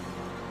level, is there?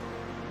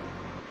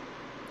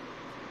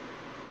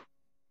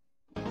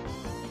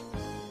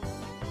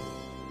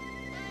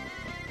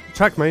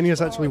 Trackmania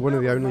is actually one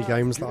of the only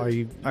games that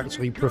I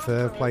actually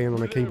prefer playing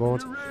on a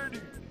keyboard.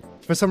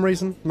 For some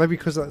reason, maybe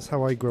because that's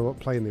how I grew up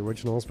playing the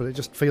originals, but it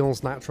just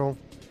feels natural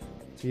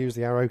to use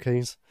the arrow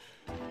keys.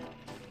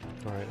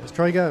 Alright, let's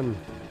try again.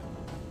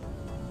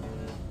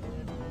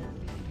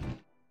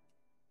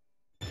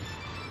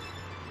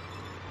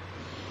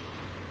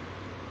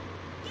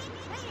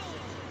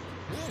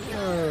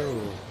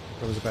 Oh,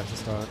 that was a better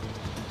start.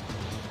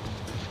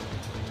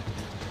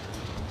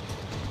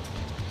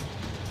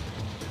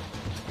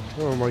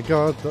 Oh my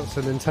god, that's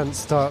an intense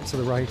start to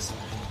the race.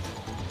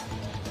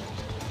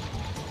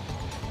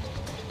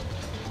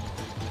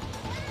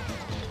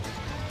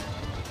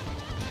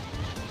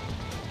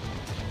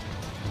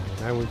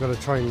 Now we've got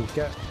to try and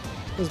get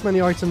as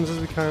many items as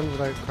we can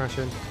without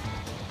crashing.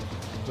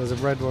 There's a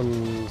red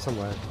one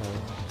somewhere.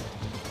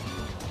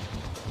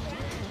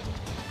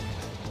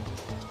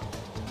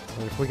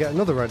 And if we get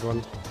another red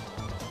one...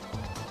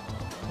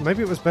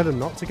 Maybe it was better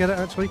not to get it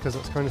actually, because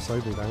it's kind of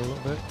slowed me down a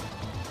little bit.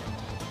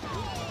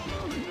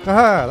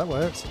 Aha! That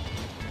works.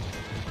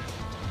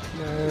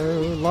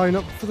 No, line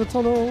up for the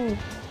tunnel!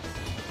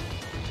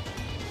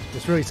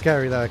 It's really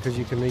scary there, because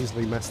you can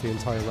easily mess the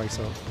entire race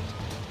up.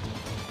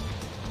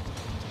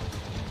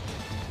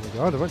 Oh my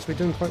god, I'm actually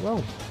doing quite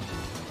well.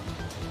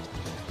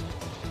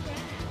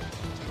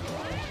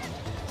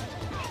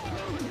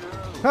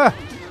 Ah!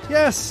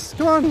 Yes!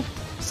 Come on!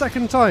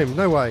 Second time!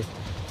 No way.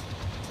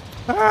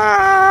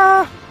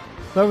 Ah!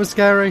 That was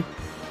scary.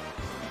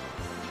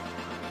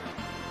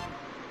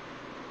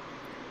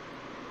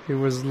 He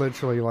was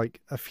literally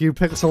like a few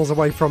pixels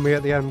away from me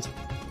at the end.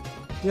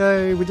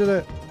 Yay, we did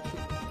it!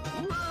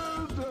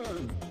 Well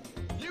done!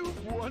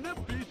 You've won a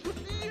piece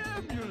of the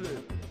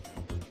amulet!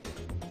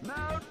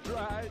 Now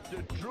try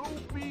the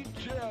trophy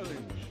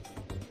challenge.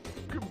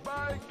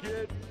 Goodbye,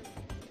 kid.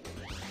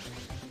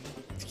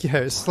 Yeah,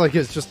 it's like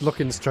it's just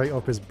looking straight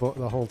up his butt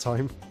the whole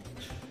time.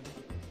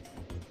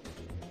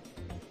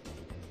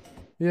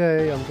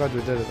 Yay, I'm glad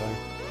we did it though.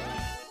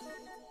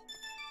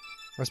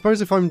 I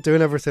suppose if I'm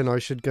doing everything, I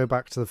should go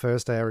back to the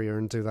first area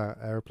and do that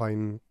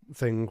airplane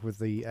thing with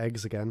the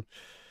eggs again.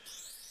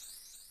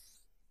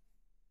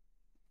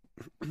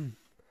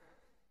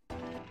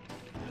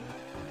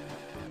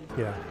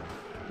 Yeah,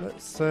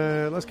 let's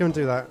go and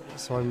do that,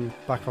 so I'm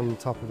back on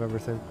top of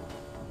everything.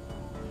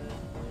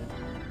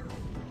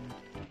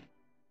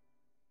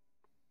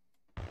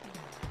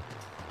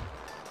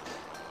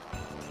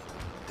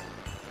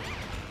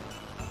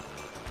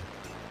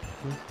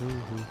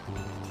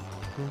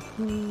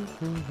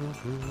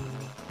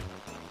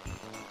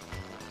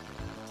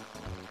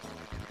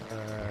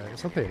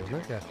 It's up here, isn't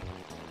it? Yeah.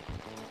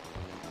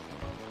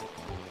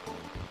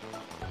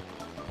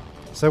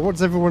 So what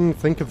does everyone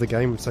think of the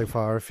game so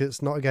far? If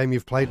it's not a game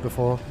you've played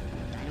before,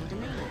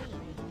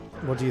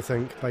 what do you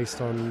think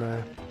based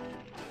on...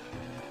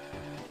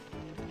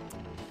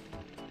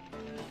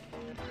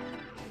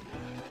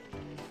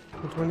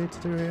 What do I need to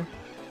do here?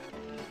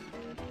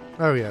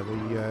 Oh yeah,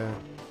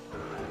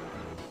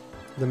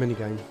 the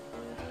minigame.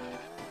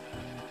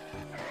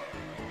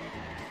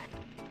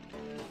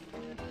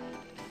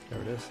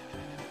 There it is.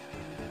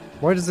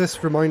 Why does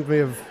this remind me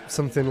of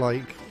something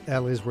like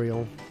L is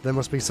real? There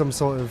must be some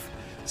sort of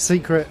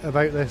secret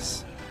about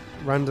this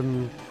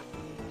random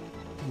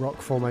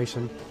rock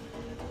formation.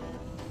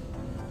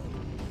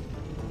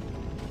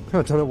 I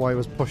don't know why I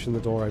was pushing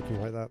the door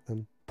open like that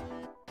then.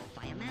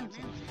 Fire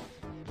mountain.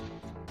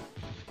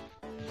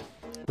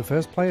 The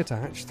first player to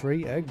hatch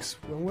 3 eggs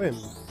will win.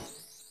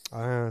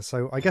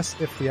 So I guess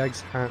if the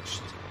eggs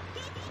hatched,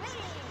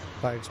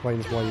 that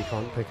explains why you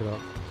can't pick it up.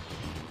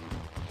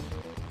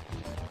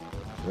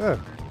 Oh,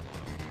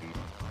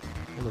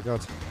 oh my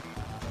god.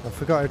 I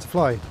forgot how to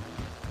fly.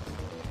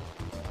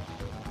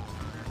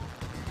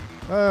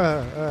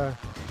 Okay,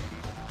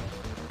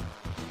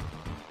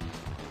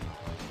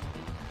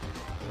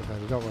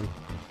 we got one.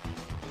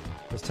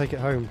 Let's take it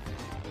home.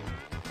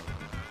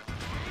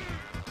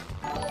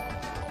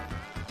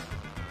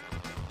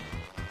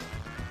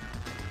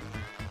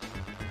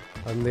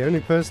 I'm the only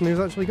person who's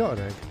actually got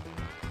an egg.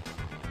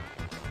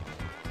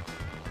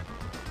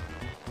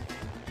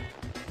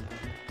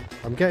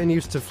 I'm getting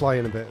used to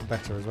flying a bit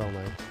better as well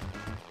now.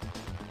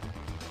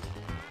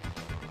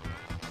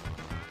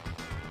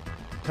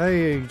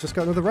 Hey, just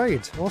got another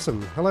raid.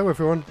 Awesome. Hello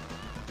everyone.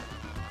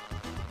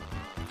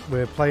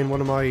 We're playing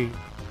one of my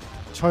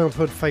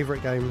childhood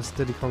favourite games,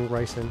 Diddy Kong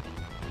Racing.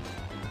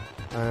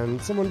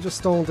 And someone just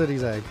stole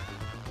Diddy's egg.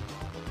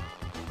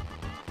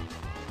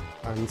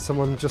 And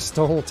someone just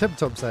stole Tip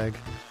Top's egg.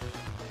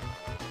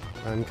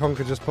 And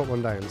Conker just put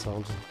one down, so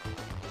I'll just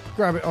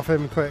grab it off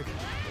him quick.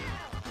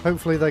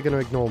 Hopefully they're going to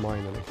ignore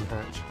mine and it can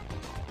hatch.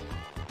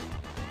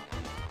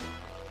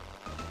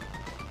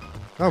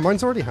 Oh,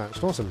 mine's already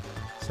hatched. Awesome.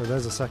 So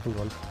there's a second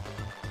one.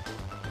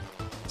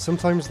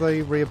 Sometimes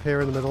they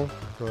reappear in the middle,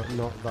 but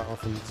not that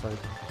often, so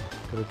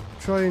gotta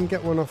try and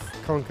get one off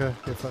Conker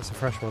if that's a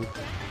fresh one.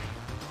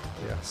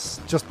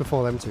 Yes, just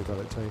before them two got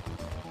it too.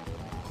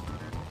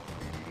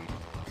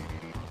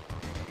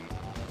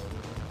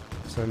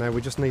 So now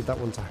we just need that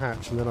one to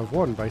hatch and then I've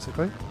won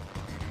basically.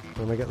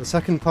 And I get the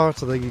second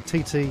part of the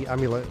TT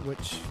amulet,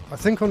 which I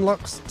think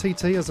unlocks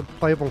TT as a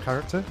playable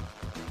character.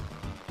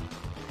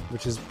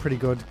 Which is pretty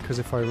good, because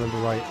if I remember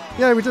right...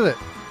 Yeah, we did it!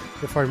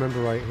 If I remember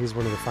right, he's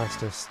one of the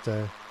fastest...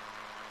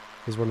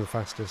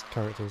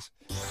 characters.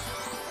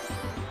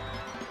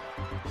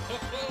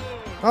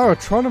 Oh,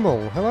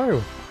 Tronimal!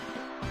 Hello!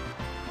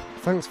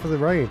 Thanks for the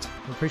raid.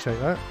 I appreciate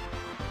that.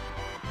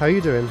 How are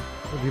you doing?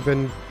 Have you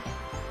been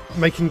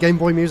making Game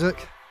Boy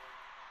music?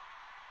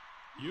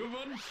 You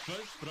won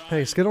first prize.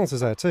 Hey, Skiddles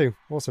is there too.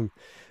 Awesome.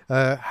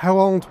 How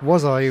old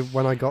was I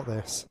when I got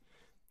this?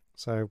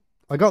 So,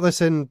 I got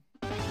this in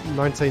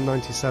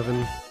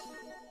 1997,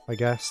 I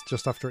guess,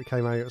 just after it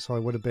came out, so I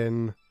would have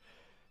been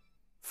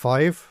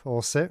 5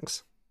 or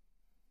 6.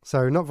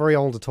 So, not very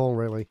old at all,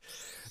 really.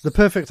 The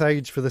perfect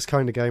age for this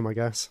kind of game, I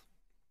guess.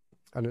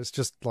 And it's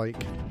just, like,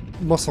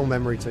 muscle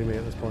memory to me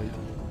at this point.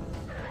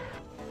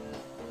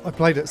 I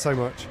played it so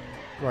much.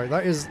 Right,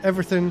 that is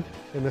everything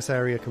in this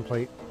area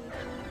complete.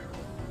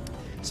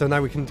 So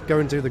now we can go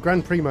and do the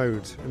Grand Prix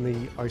mode in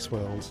the ice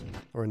world,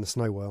 or in the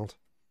snow world.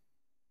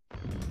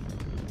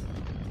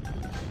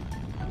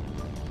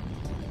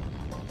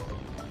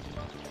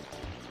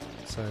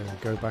 So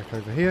go back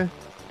over here,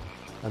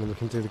 and then we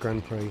can do the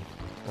Grand Prix,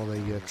 or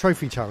the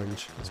Trophy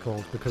Challenge, it's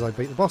called, because I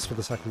beat the boss for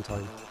the second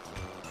time.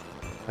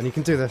 And you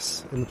can do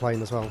this in the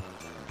plane as well,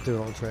 do a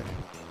little trick.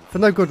 For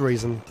no good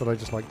reason, but I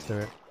just like to do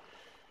it.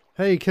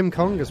 Hey, Kim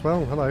Kong as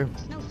well, hello.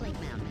 Snowflake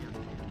Mountain.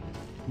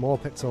 More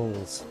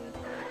pixels.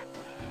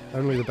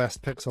 Only the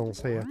best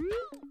pixels here.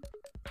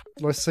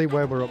 Let's see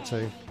where we're up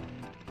to.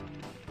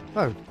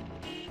 Oh.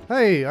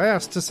 Hey, I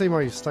asked to see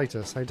my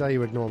status. How dare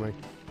you ignore me?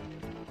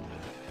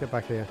 Get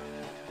back here.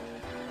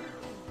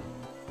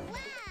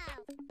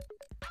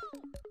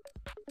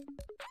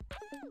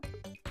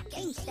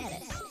 Game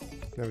status.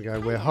 There we go.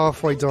 We're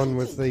halfway done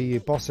with the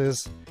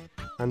bosses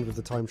and with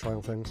the time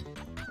trial things.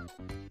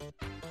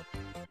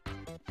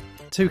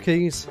 2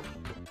 keys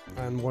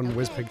and 1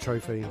 Whizpig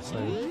trophy,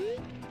 so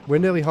we're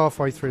nearly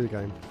halfway through the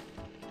game.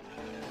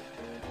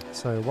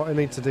 So what I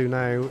need to do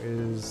now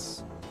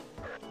is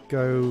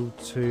go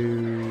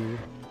to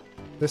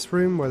this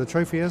room where the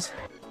trophy is,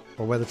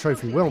 or where the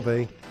trophy will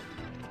be,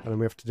 and then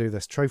we have to do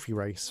this trophy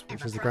race,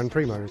 which is the Grand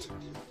Prix mode.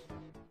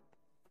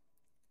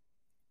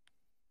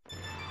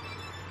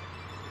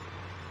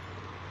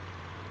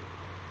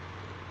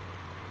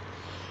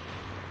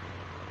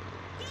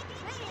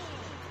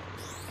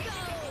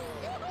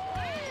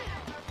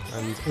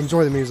 And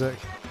enjoy the music.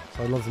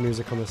 So I love the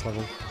music on this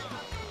level.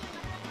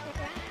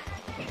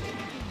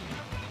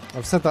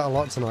 I've said that a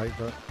lot tonight,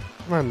 but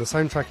man, the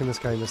soundtrack in this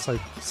game is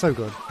so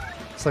good,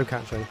 so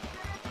catchy.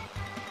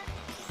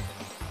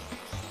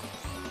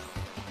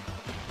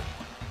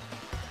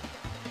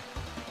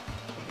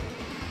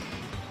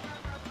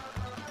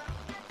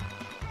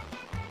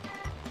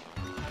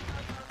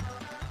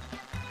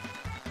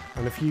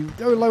 And if you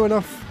go low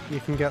enough, you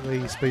can get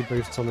the speed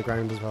boosts on the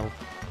ground as well.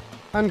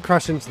 And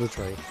crash into the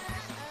tree.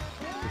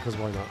 Because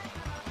why not?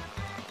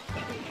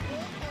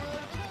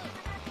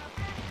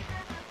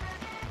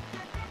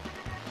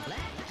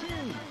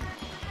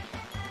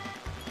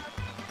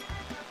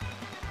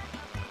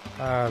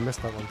 I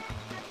missed that one.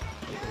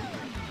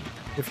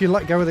 If you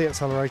let go of the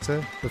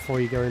accelerator before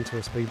you go into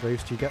a speed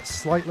boost, you get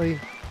slightly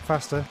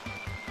faster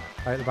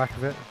out the back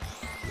of it,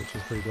 which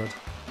is pretty good.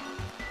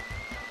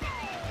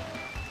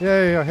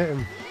 Yay, I hit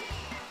him.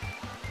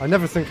 I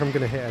never think I'm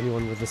going to hit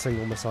anyone with the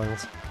single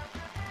missiles.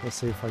 Let's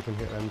see if I can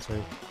hit them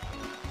too.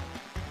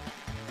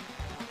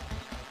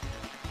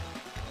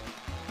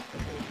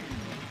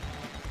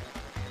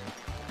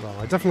 Well,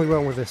 I definitely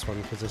will with this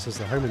one, because this is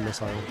the homing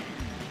missile.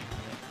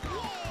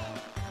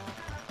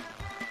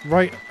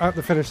 Right at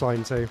the finish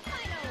line too.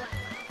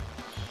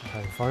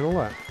 Okay, final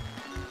lap.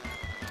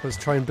 Let's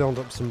try and build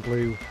up some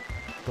blue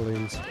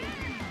balloons.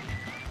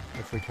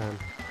 If we can.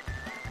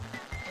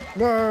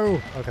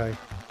 No! Okay.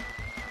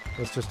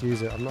 Let's just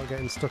use it. I'm not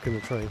getting stuck in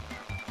the tree.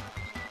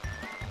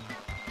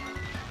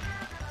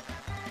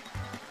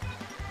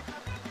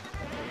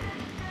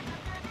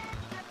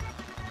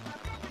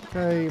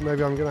 Okay,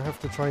 maybe I'm going to have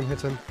to try and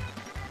hit him.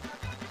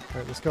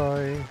 Out the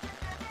sky.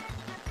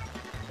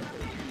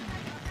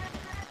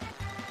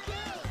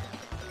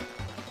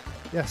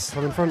 Yes,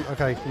 I'm in front.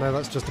 Okay, no,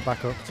 that's just a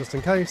backup, just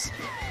in case.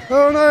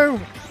 Oh no!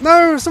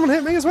 No! Someone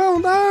hit me as well!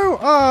 No!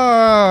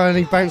 Ah! And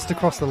he bounced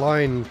across the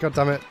line. God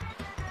damn it.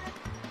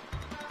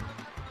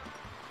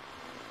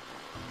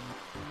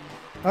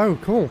 Oh,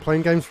 cool.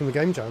 Playing games from the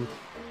Game Jam.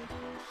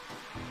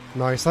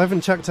 Nice. I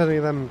haven't checked any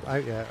of them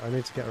out yet. I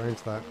need to get around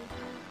to that.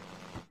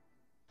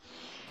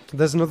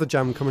 There's another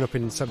jam coming up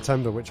in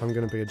September, which I'm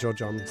going to be a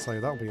judge on,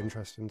 so that'll be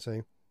interesting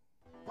too.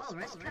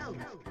 Walrus code.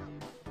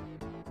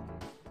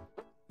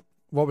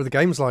 What were the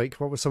games like?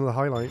 What were some of the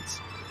highlights?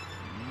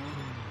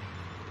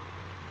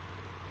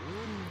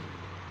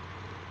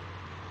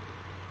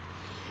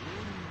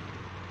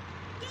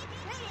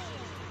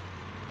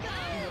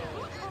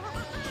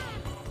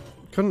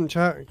 Couldn't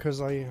chat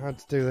because I had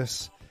to do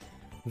this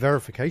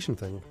verification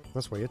thing.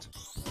 That's weird.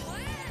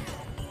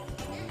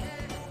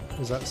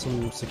 Is that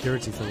some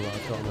security thing that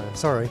I've got on there?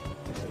 Sorry.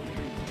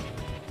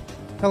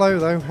 Hello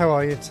though, how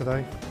are you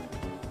today?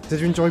 Did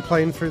you enjoy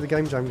playing through the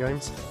Game Jam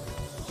games?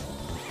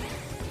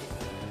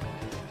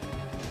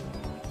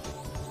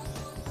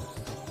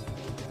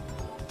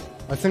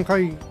 I think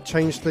I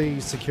changed the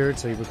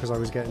security because I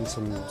was getting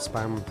some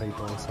spam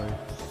people, so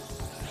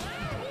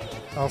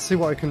I'll see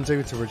what I can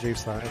do to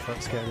reduce that if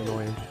that's getting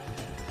annoying.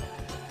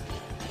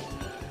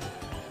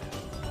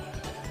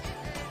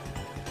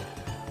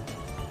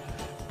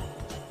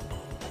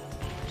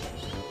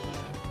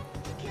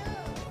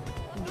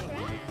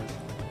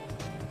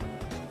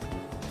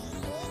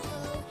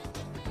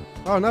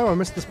 Oh no, I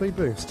missed the speed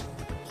boost.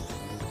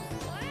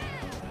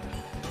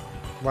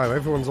 Wow,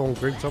 everyone's all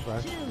grouped up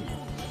there.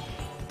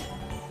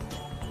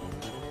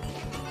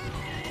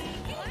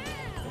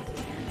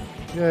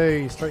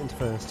 Yay, straight into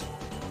first.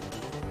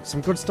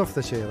 Some good stuff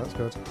this year, that's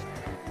good.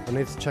 I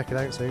need to check it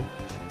out soon.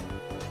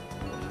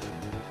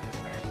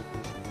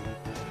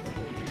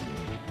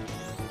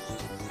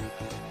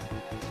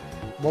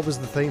 What was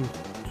the theme?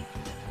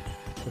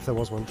 If there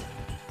was one.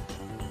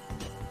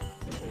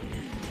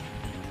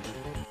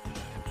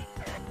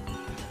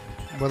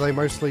 Were they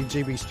mostly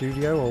GB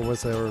Studio, or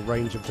was there a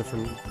range of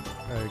different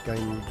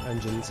game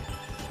engines?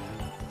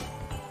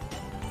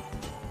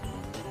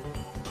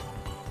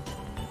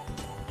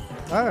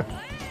 Ah!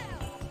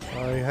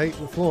 I hate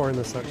the floor in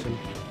this section.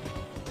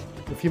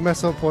 If you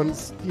mess up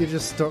once, you're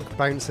just stuck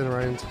bouncing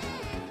around.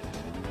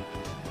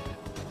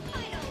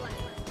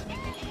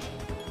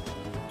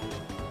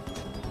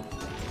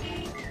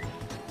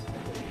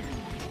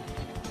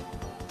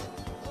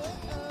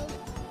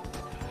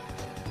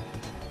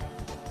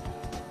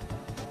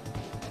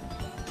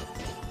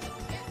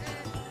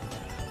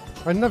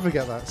 I never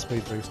get that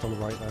speed boost on the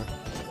right there.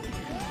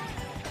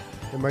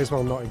 It may as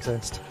well not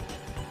exist.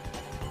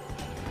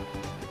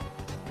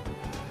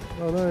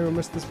 Oh no, I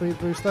missed the speed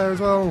boost there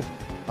as well.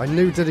 I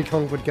knew Diddy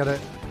Kong would get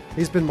it.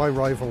 He's been my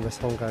rival this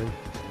whole game.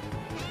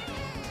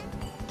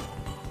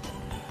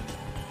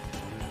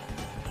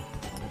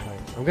 Okay,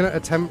 I'm going to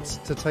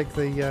attempt to take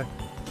the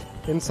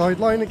inside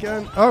line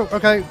again. Oh,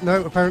 okay,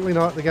 no, apparently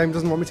not. The game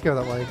doesn't want me to go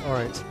that way.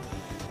 Alright.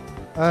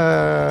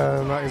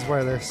 That is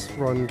where this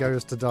run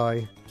goes to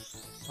die.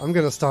 I'm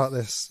going to start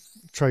this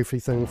trophy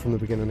thing from the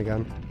beginning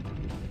again.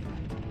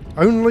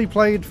 Only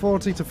played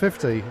 40 to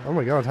 50. Oh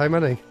my god, how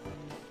many?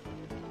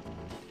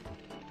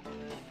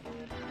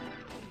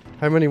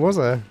 How many was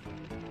there?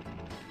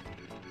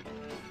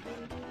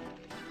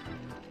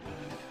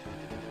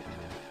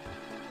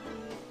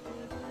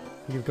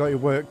 You've got your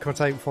work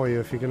cut out for you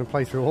if you're going to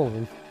play through all of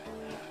them.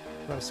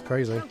 That's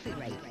crazy.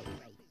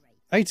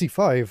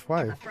 85?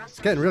 Wow. It's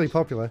getting really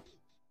popular.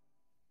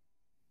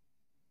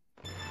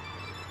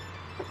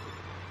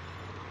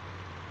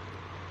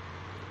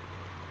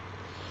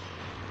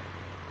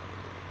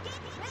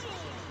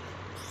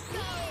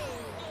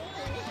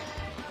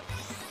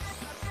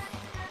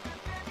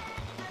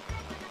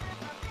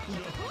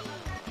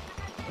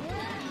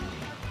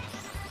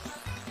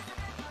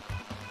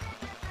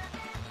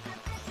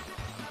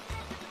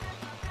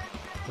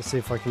 Let's see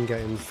if I can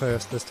get in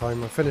first this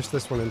time. I finished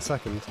this one in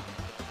second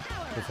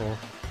before.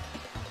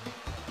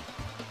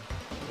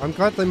 I'm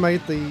glad they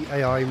made the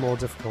AI more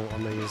difficult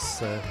on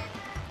these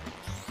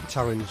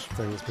challenge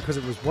things, because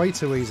it was way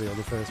too easy on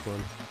the first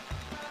one.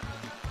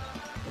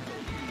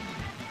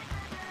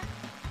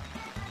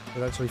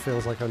 It actually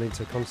feels like I need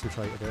to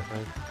concentrate a bit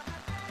now.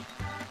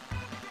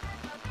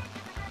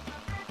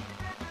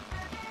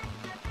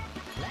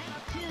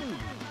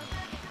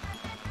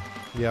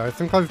 Yeah, I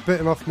think I've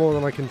bitten off more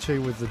than I can chew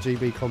with the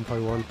GB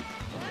Compo one.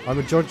 I'm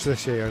a judge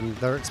this year and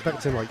they're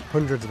expecting like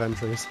hundreds of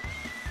entries.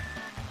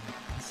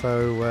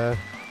 So,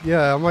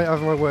 yeah, I might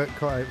have my work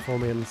cut out for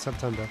me in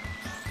September.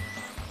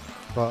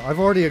 But I've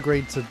already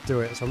agreed to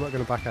do it, so I'm not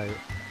going to back out.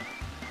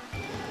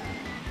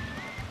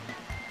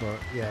 But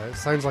yeah, it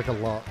sounds like a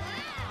lot.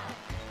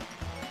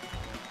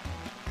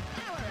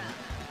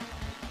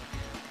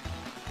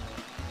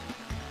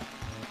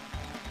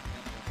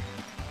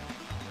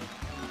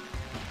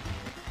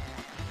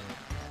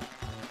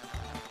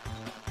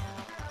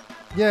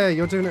 Yeah,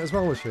 you're doing it as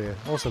well this year.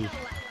 Awesome.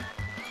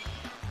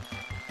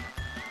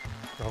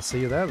 I'll see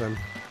you there then.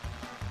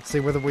 See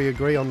whether we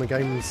agree on the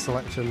games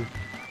selection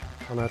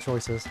on our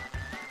choices.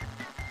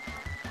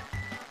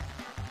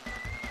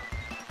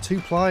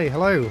 2ply,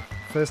 hello.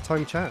 First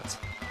time chat.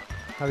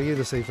 How are you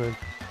this evening?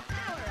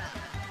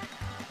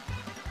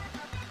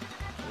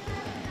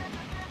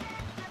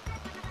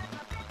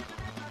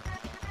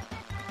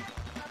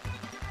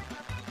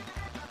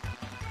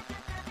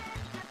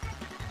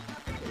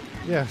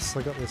 Yes,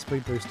 I got the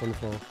speed boost on the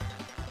floor.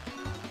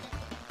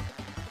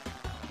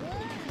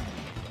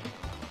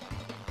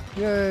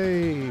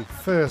 Yay!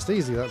 First,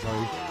 easy that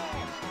time.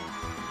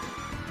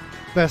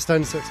 Best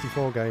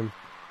N64 game.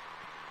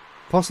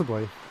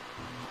 Possibly.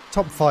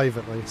 Top 5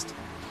 at least.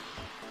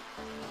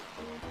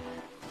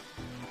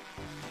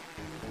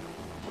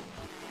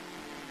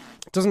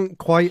 Doesn't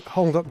quite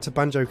hold up to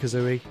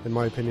Banjo-Kazooie, in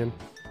my opinion.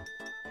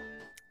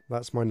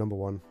 That's my number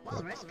one.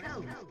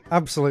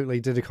 Absolutely,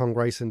 Diddy Kong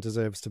Racing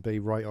deserves to be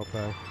right up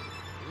there.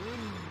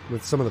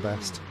 With some of the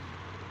best.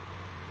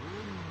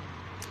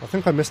 I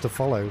think I missed a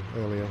follow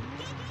earlier.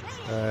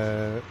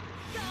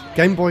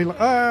 Game Boy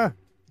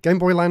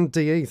Land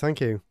DE,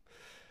 thank you.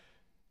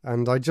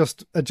 And I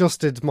just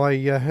adjusted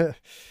my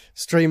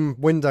stream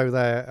window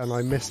there and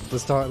I missed the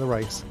start of the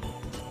race.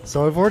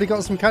 So I've already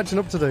got some catching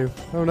up to do.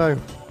 Oh no.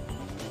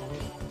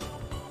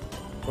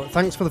 But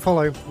thanks for the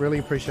follow, really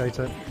appreciate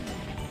it.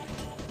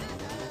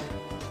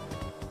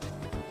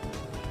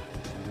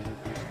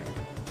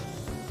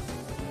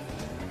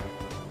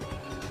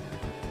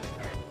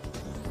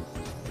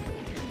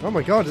 Oh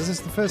my god, is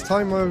this the first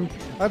time I'm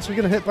actually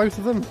going to hit both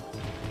of them?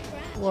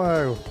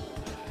 Wow.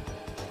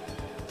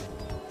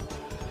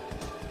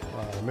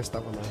 Wow, I missed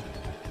that one now.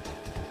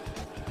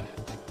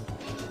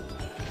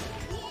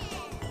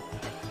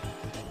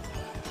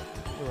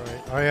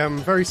 Right, I am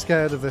very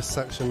scared of this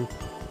section.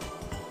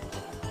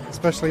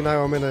 Especially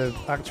now I'm in an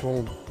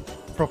actual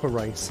proper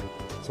race.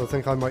 So I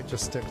think I might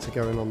just stick to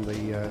going on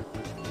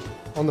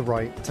the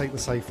right, take the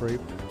safe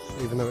route,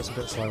 even though it's a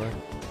bit slower.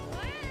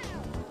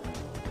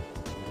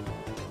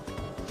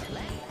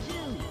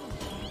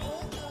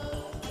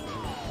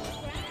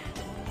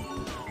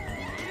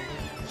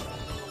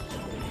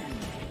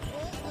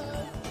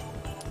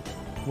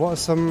 What are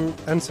some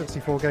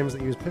N64 games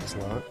that use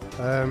pixel art?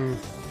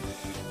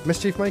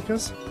 Mischief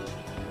Makers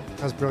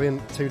has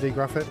brilliant 2D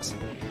graphics.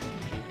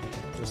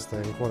 Just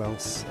think, what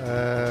else?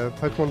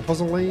 Pokemon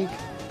Puzzle League,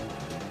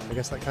 I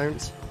guess that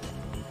counts.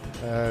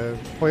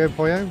 Puyo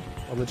Puyo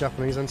on the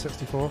Japanese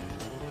N64.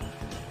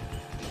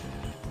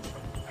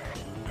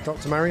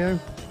 Dr. Mario.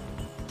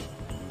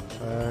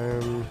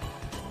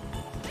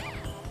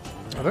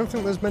 I don't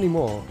think there's many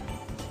more.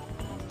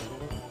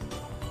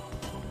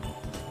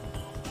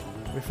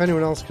 If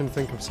anyone else can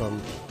think of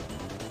some,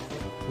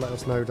 let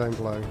us know down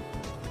below.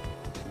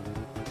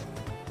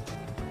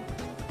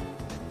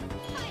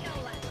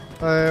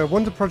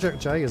 Wonder Project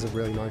J is a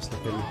really nice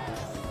looking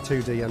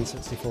 2D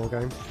N64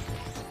 game.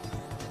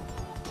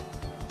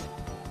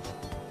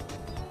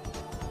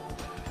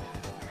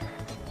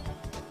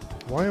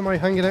 Why am I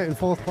hanging out in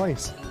 4th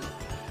place?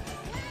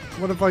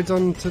 What have I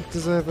done to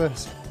deserve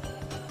this?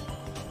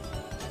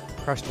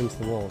 Crashed into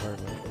the wall,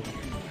 apparently.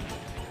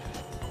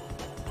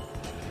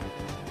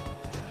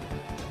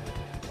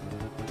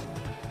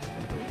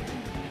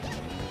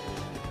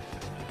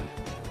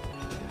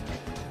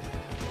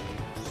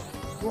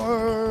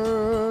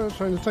 Whoa!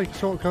 Trying to take a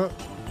shortcut.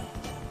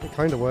 It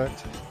kind of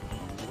worked.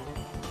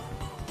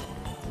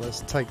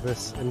 Let's take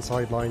this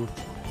inside line.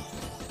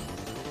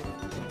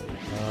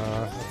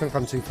 I think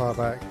I'm too far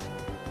back.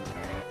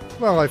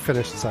 Well, I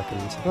finished second.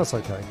 That's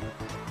okay.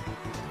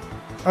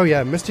 Oh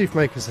yeah, Mischief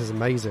Makers is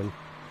amazing.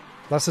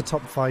 That's a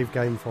top 5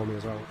 game for me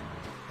as well.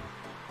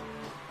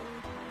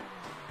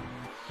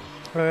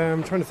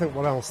 I'm trying to think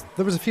what else.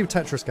 There was a few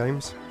Tetris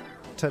games.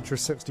 Tetris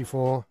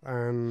 64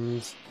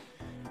 and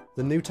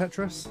the new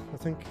Tetris, I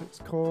think it's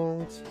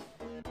called.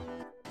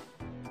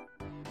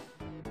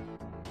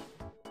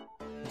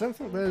 I don't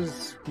think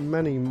there's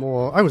many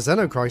more. Oh,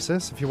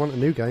 Xenocrisis, if you want a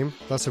new game.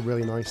 That's a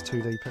really nice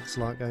 2D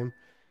pixel art game.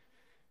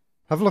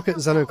 Have a look at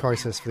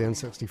Xenocrisis for the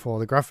N64.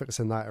 The graphics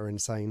in that are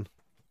insane.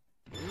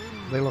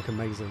 They look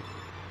amazing.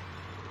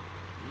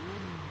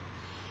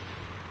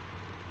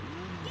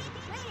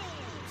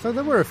 So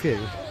there were a few.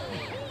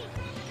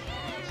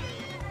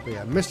 But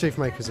yeah, Mischief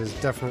Makers is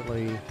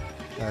definitely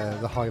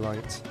the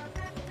highlight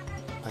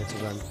out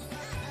of them.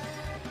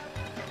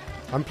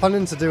 I'm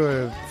planning to do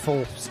a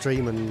full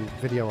stream and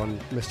video on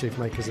Mischief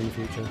Makers in the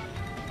future.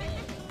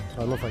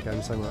 I love that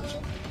game so much.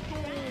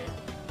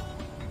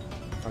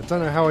 I don't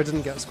know how I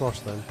didn't get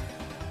squashed then.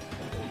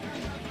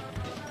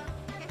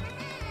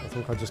 I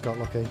think I just got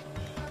lucky.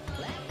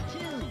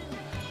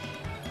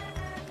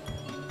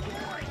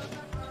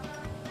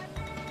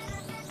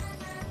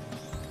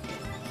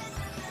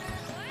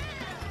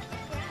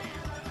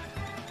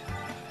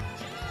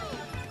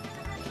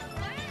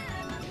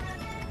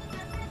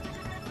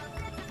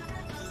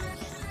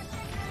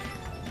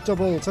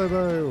 Double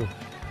turbo!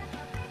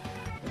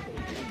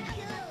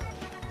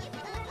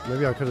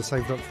 Maybe I could have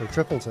saved up for a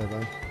triple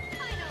turbo.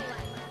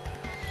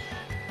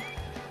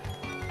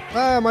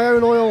 Ah, my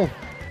own oil!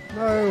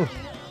 No!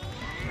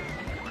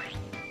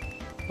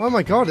 Oh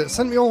my god, it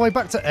sent me all the way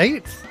back to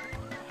 8th?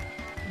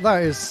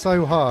 That is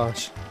so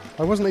harsh.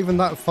 I wasn't even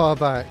that far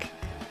back.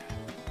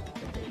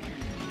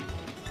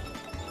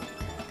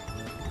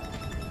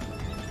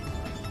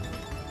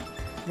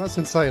 That's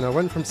insane. I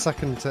went from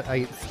 2nd to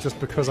 8th just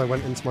because I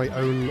went into my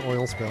own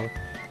oil spill.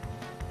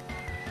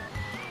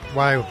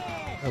 Wow.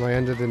 And I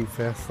ended in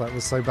 5th. That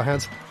was so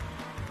bad.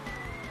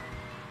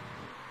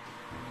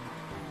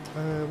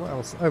 What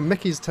else? Oh,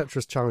 Mickey's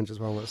Tetris Challenge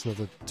as well. That's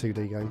another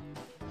 2D game.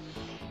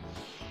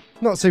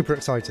 Not super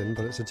exciting,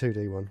 but it's a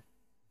 2D one.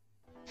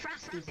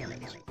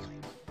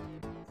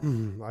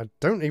 I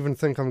don't even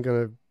think I'm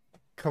going to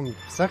come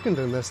 2nd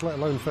in this, let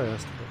alone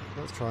 1st.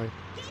 But let's try.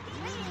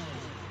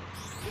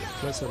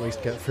 Let's at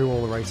least get through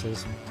all the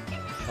races.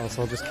 Else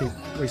I'll just keep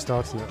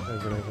restarting it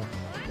over and over.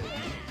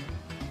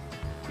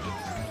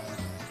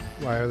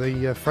 Wow,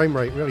 the frame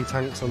rate really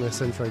tanks on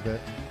this intro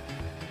bit.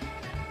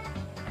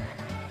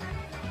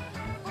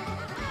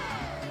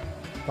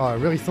 Oh, I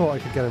really thought I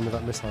could get him with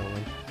that missile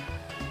then.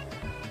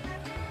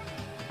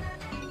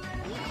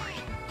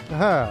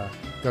 Aha!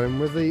 Got him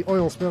with the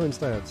oil spill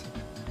instead.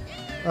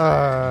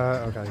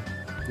 Okay.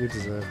 You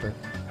deserved it.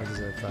 I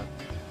deserved that.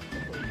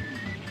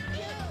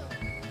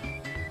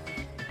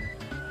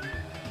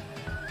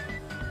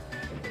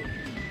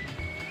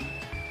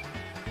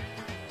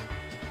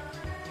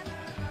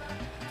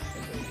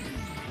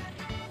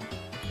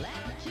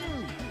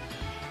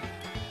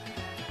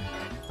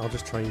 I'll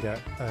just try and get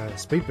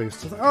speed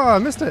boost. Oh, I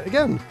missed it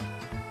again!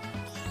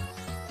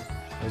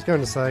 I was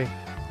going to say,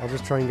 I'll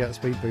just try and get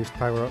speed boost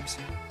power-ups.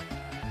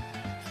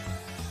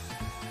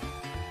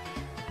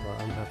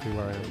 But I'm happy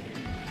where I am.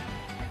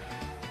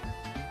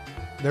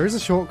 There is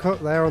a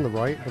shortcut there on the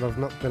right, but I've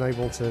not been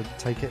able to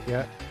take it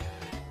yet.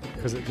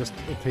 Because it just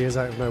appears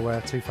out of nowhere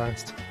too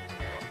fast.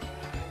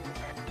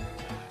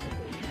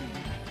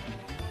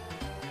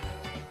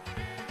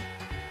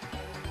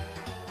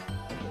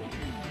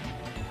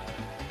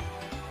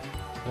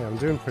 Yeah, I'm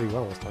doing pretty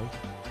well this time.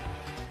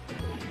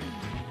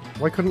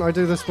 Why couldn't I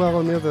do this well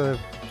on the other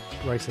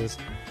races?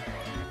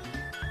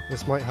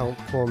 This might help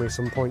claw me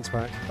some points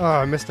back. Oh,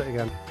 I missed it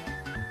again.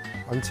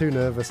 I'm too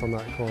nervous on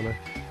that corner.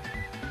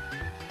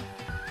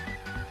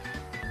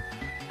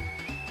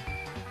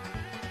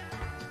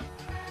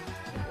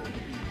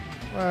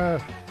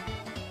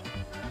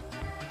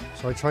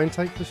 Shall I try and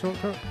take the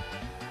shortcut?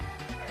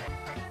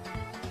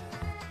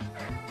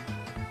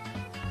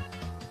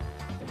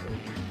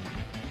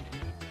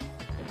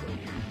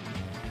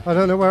 I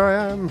don't know where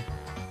I am.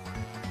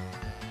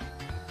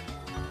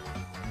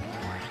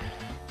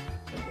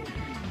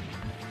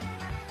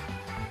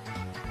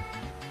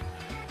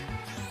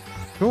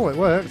 Cool, it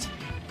worked.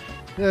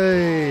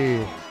 Yay!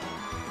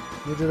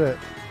 We did it.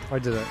 I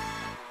did it.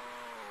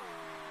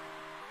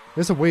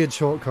 It's a weird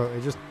shortcut.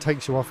 It just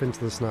takes you off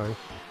into the snow.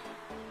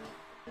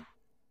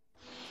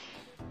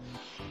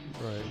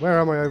 Right, where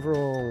am I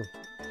overall?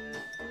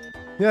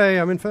 Yay,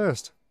 I'm in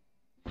 1st.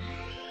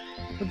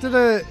 I did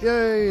it!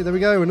 Yay! There we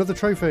go, another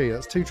trophy.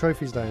 That's 2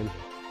 trophies down.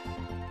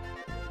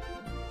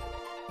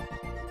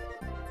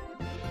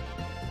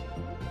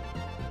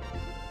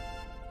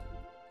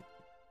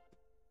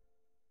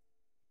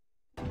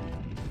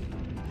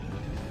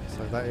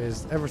 So that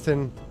is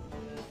everything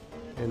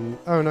in...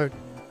 Oh no.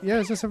 Yeah,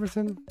 is this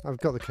everything? I've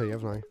got the key,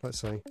 haven't I? Let's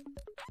see.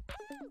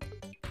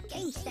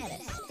 Game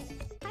status.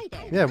 Hi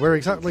there. Yeah, we're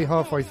exactly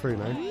halfway through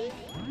now.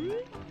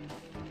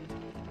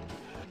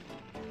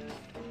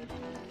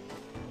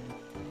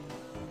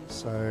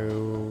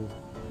 So,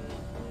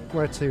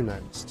 where to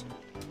next?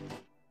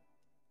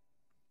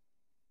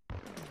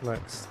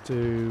 Let's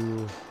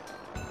do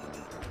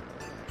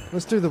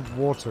the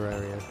water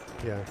area.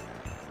 Yeah.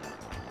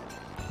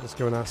 Let's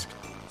go and ask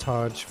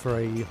Taj for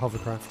a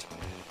hovercraft.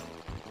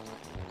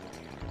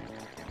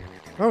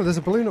 Oh, there's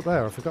a balloon up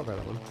there. I forgot about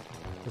that one.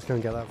 Let's go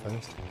and get that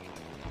first.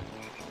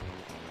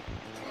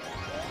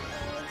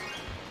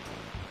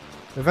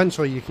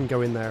 Eventually you can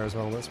go in there as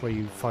well. That's where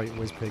you fight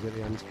Wizpig at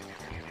the end.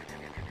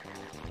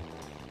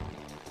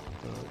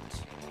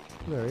 Right.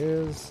 There he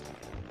is.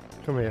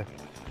 Come here.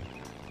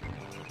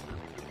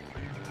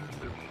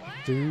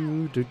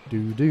 Do do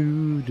do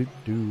do do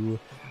do.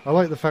 I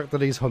like the fact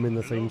that he's humming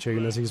the theme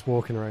tune as he's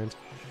walking around.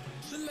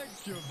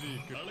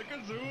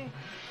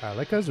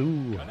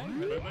 Alakazoo.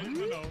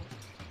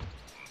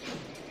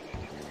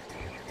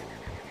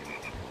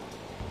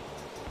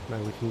 Now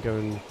we can go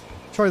and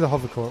try the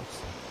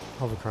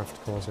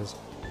hovercraft courses.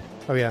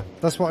 Oh yeah,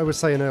 that's what I was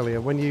saying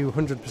earlier. When you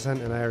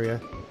 100% an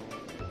area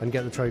and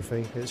get the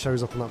trophy, it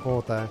shows up on that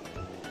board there.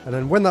 And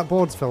then when that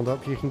board's filled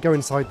up, you can go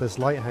inside this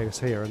lighthouse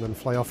here and then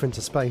fly off into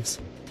space.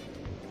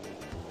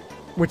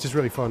 Which is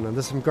really fun, and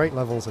there's some great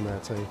levels in there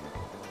too.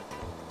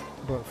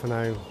 But for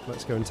now,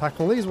 let's go and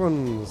tackle these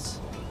ones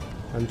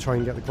and try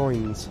and get the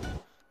coins.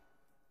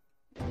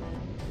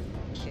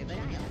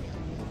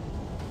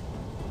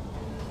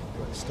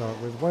 Let's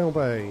start with Whale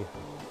Bay.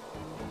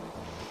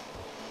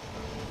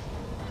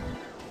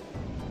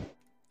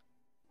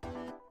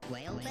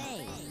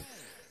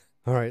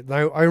 Alright,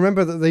 now I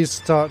remember that these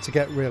start to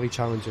get really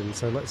challenging,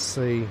 so let's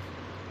see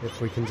if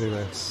we can do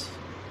this.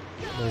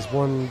 There's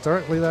one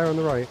directly there on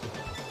the right.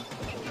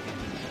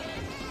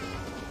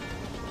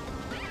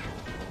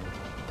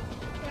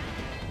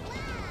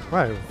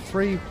 Wow,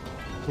 3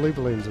 blue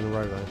balloons in a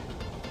row there.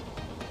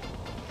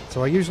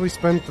 So I usually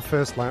spend the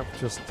first lap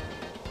just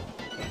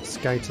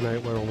scouting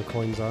out where all the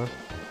coins are.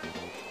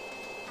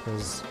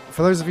 Because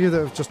for those of you that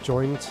have just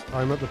joined,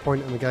 I'm at the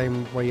point in the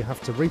game where you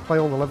have to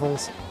replay all the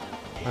levels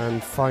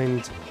and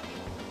find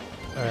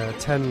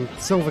 10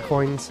 silver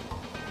coins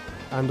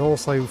and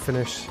also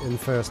finish in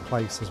first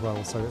place as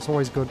well. So it's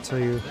always good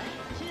to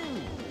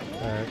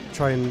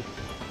try and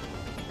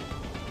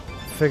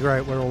figure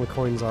out where all the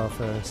coins are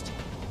first.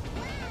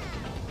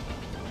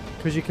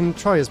 Because you can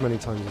try as many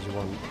times as you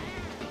want.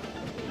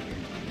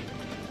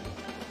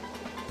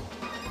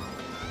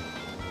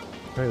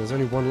 Okay, there's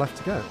only one left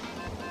to go.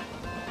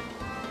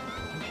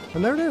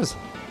 And there it is!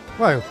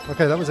 Wow,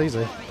 okay, that was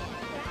easy.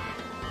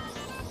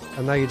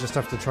 And now you just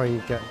have to try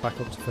and get back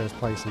up to first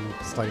place and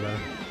stay there.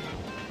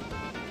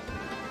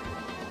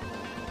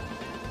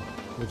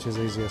 Which is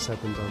easier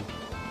said than done.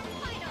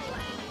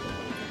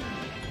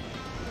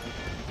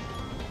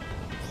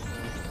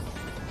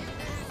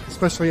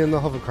 Especially in the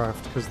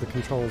hovercraft, because the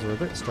controls are a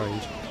bit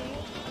strange.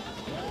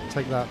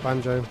 Take that,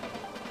 Banjo.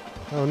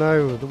 Oh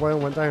no, the whale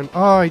went down.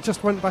 Oh, he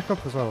just went back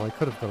up as well. I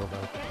could have gone up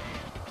there.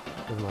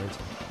 Never mind.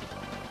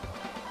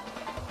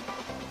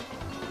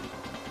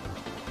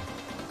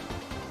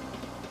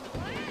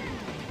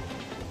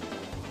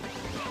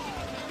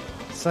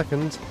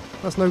 Second.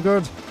 That's no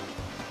good.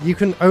 You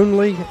can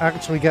only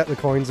actually get the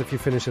coins if you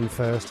finish in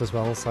first as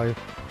well, so...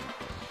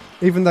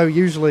 Even though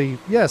usually,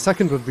 yeah,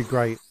 second would be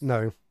great.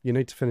 No, you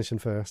need to finish in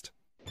first.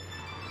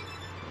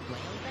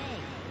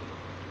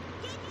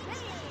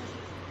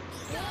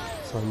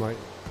 So I might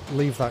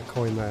leave that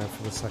coin there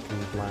for the second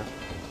lap.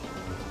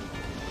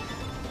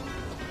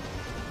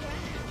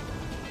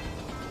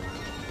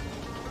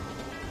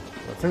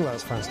 I think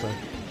that's faster.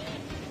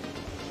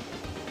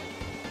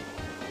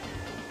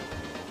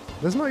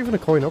 There's not even a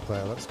coin up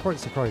there, that's quite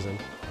surprising.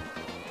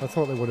 I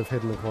thought they would have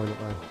hidden a coin up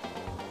there.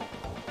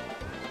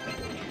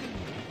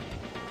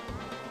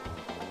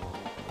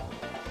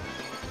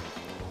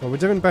 Well, we're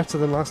doing better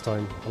than last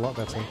time, a lot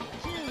better.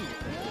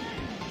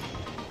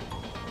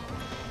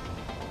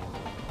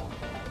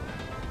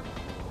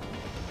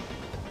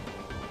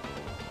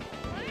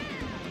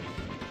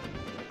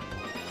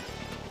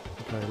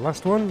 Okay,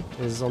 last one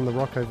is on the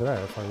rock over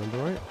there, if I remember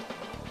right.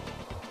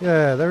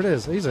 Yeah, there it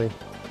is, easy.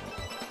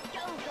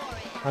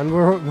 And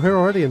we're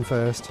already in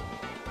first.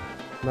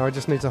 Now I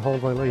just need to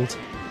hold my lead.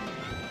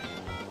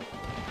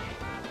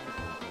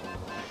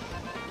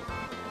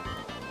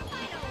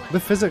 The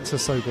physics are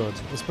so good.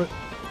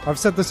 I've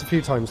said this a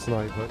few times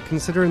tonight, but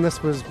considering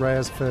this was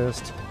Rare's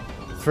first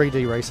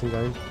 3D racing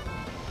game,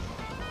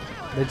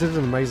 they did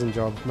an amazing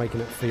job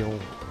making it feel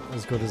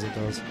as good as it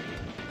does.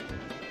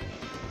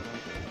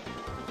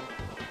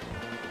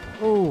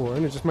 Oh, I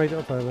only just made it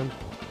up there then.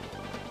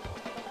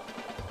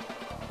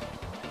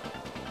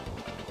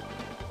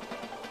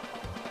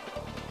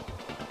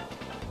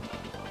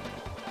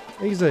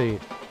 Easy.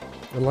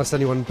 Unless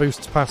anyone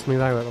boosts past me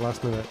now at the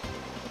last minute.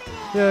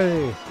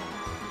 Yay!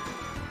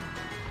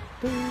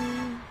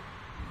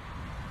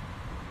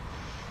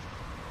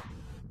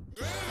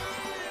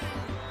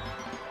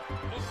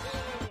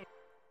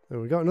 There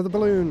we got another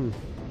balloon.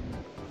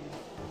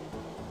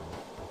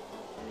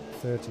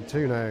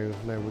 32 now.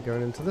 Now we're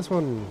going into this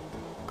one.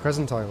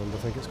 Crescent Island, I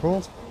think it's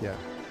called. Yeah.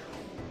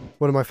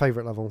 One of my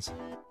favourite levels.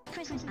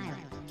 Crescent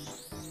Island.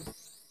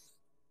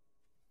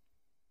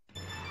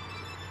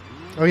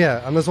 Oh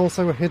yeah, and there's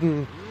also a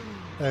hidden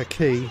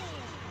key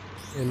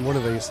in one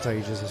of these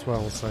stages as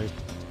well, so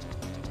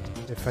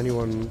if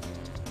anyone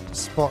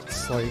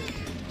spots like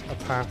a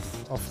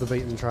path off the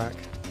beaten track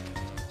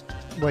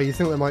where you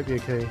think there might be a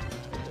key,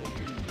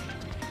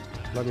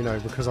 let me know,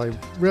 because I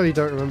really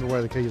don't remember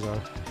where the keys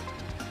are.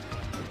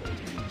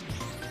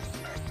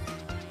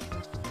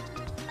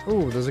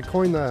 Oh, there's a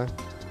coin there.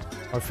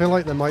 I feel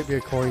like there might be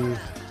a coin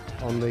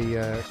on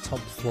the top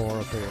floor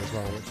up here as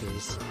well, which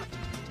is...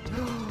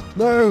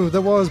 No,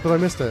 there was, but I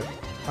missed it.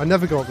 I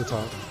never go up the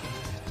top.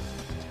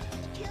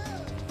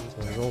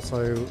 There's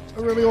also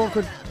a really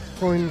awkward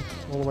coin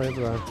all the way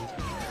over there. Oh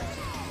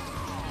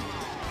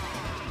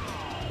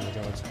my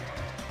god.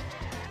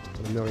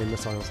 And a million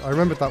missiles. I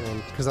remembered that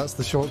one, because that's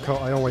the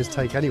shortcut I always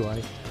take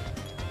anyway.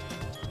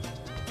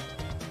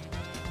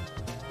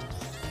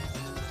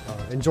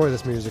 Enjoy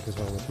this music as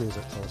well, this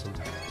music's awesome.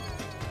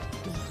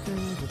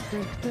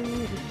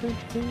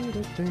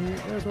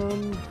 There's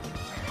one.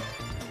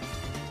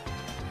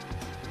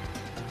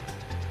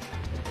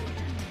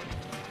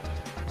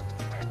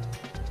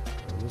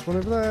 There's one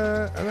over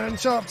there, and then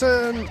sharp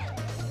turn!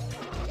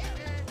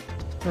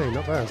 Hey,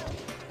 not bad.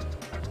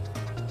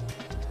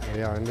 Oh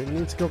yeah, I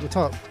need to go up the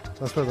top.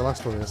 That's where the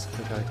last one is.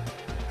 Okay.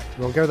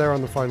 We'll go there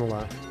on the final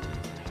lap.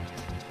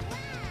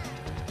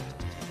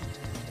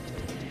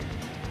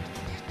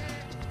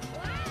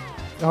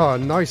 Oh,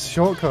 nice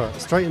shortcut.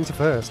 Straight into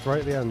first, right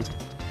at the end.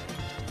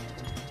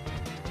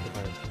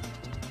 Okay.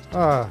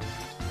 Ah,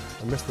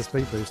 I missed the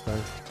speed boost though.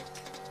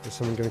 Is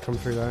someone going to come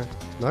through there?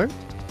 No?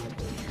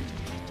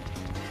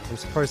 I'm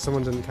surprised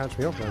someone didn't catch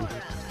me up then.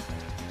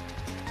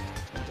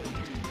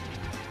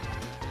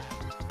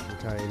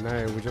 Okay,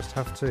 now we just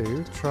have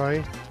to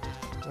try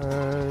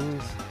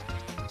and...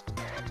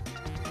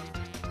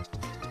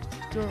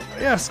 Go.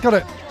 Yes, got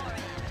it!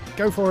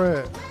 Go for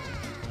it!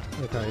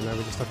 Okay, now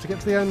we just have to get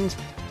to the end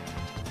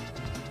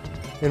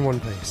in one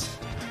piece.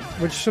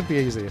 Which should be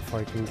easy if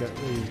I can get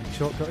the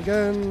shortcut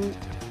again.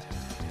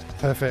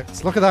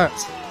 Perfect. Look at that!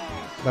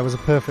 That was a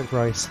perfect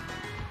race.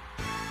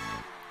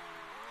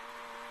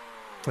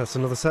 That's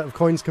another set of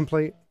coins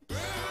complete.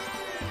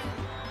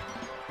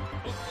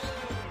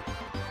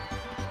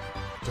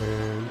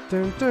 Dun,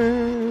 dun,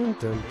 dun,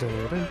 dun,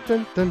 dun, dun,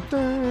 dun, dun,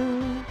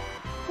 dun.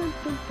 Dun,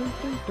 dun, dun,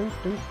 dun,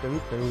 dun,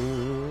 dun,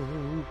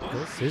 dun.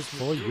 This is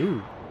for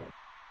you.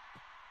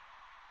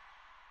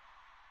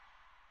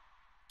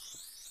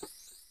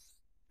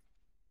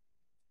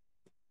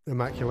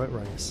 Immaculate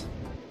race.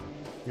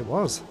 It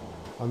was.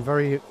 I'm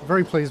very,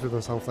 very pleased with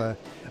myself there.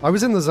 I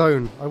was in the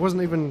zone. I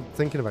wasn't even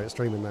thinking about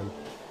streaming then.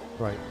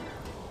 Right.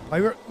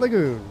 Pirate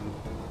Lagoon.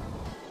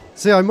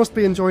 See, I must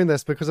be enjoying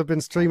this because I've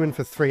been streaming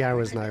for 3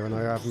 hours now and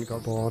I haven't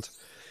got bored.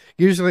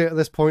 Usually at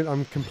this point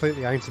I'm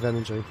completely out of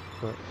energy,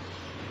 but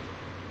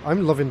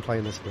I'm loving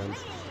playing this again.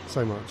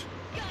 So much.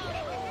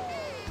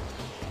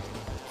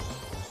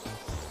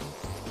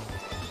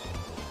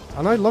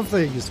 And I love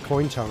these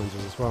coin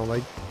challenges as well.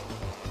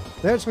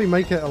 They actually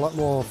make it a lot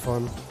more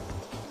fun.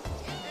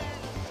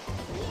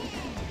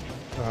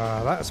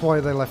 That's why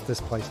they left this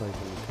place open,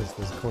 because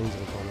there's coins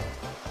in the corner.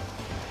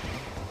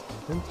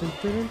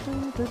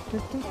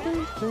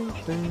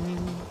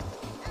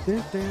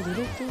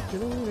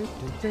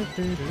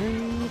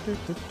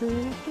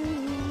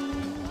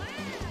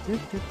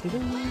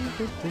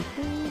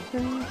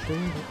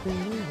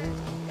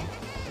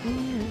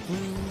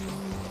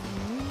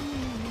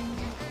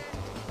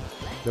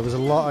 There was a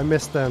lot I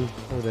missed then.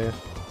 Oh dear.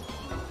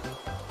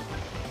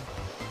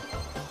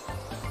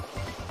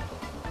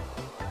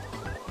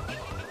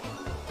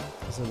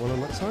 Is there one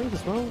on that side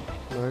as well?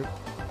 No.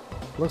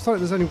 Looks like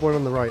there's only one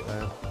on the right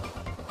there.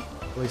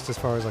 At least as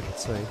far as I could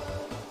see.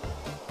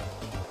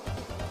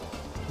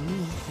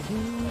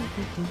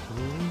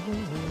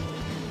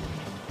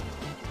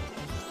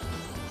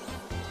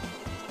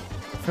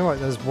 I feel like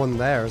there's one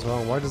there as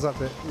well. Why does that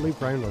bit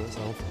loop round on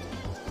itself?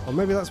 Or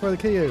maybe that's where the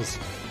key is.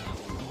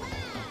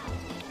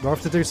 We'll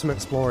have to do some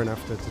exploring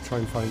after to try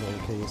and find all the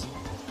keys.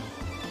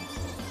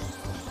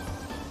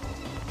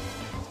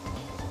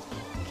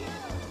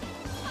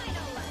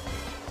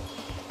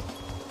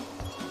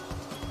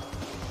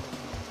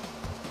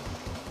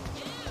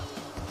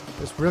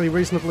 It's really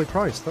reasonably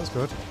priced, that's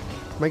good.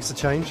 Makes a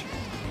change.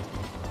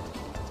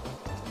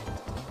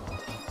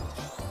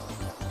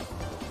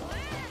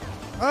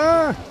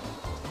 Ah!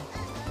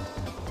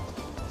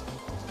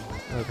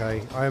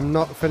 Okay, I am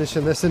not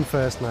finishing this in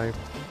first now.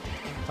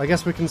 I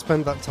guess we can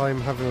spend that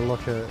time having a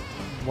look at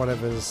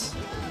whatever's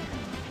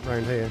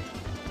around here.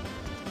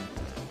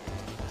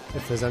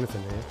 If there's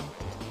anything here.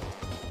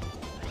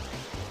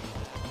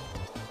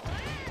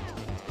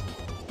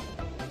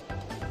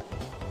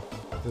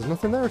 There's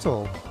nothing there at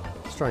all.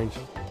 Strange.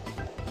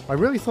 I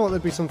really thought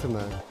there'd be something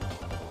there.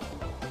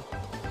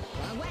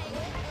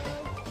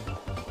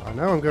 I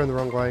know I'm going the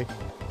wrong way.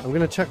 I'm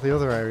going to check the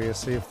other area,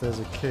 see if there's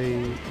a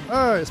key.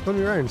 Oh, it spun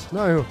me around.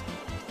 No.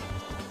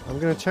 I'm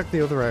going to check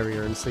the other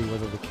area and see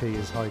whether the key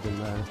is hiding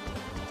there.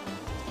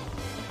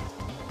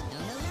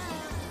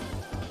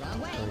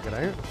 Can I get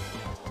out?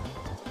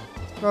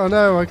 Oh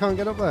no, I can't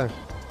get up there.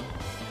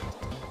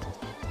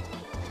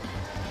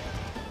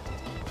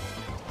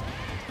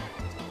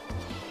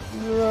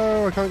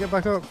 No, I can't get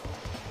back up.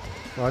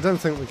 Well, I don't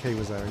think the key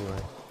was there anyway.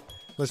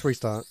 Let's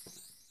restart.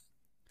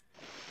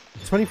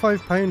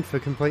 £25 for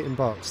completing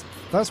box.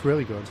 That's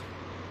really good.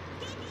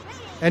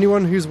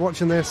 Anyone who's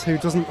watching this who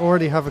doesn't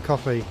already have a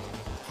copy,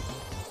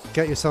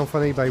 get yourself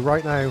on eBay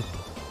right now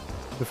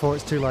before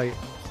it's too late.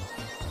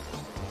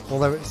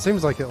 Although it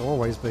seems like it'll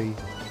always be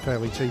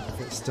fairly cheap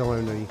if it's still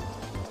only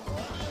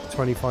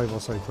 25 or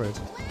so quid.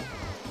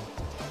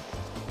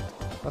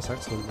 That's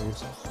excellent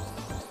news.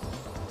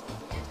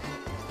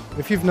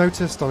 If you've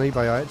noticed on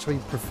eBay, I actually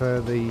prefer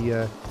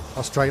the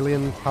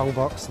Australian PAL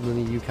box than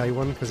the UK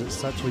one because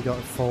it's actually got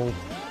a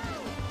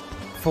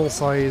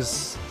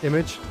full-size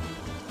image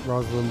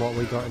rather than what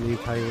we got in the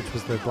UK, which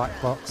was the black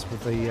box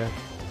with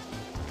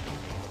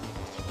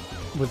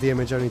the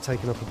image only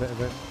taking up a bit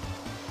of it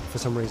for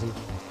some reason.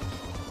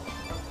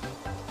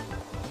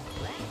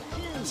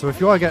 So if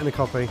you are getting a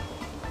copy,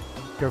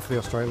 go for the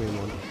Australian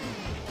one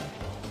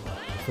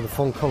for the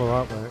full colour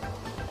artwork.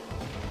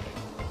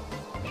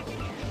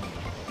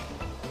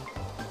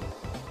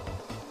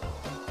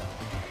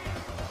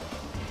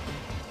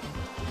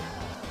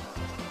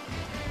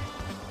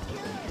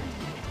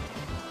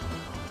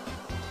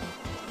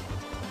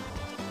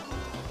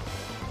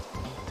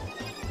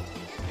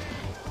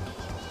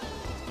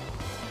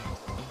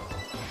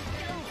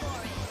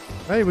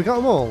 Hey, we got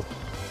them all!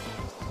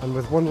 And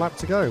with one lap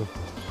to go.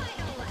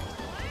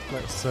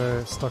 Let's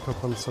stock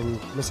up on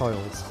some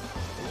missiles.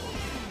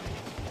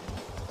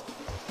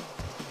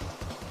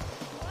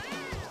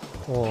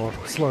 Or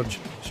sludge,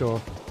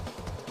 sure.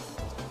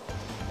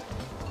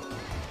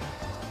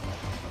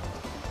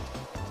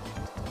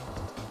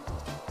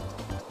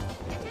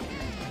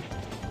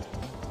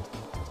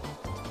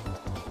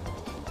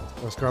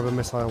 Let's grab a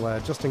missile there,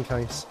 just in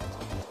case.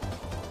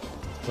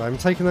 So I'm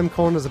taking them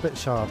corners a bit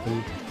sharp,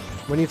 and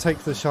when you take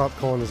the sharp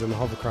corners in the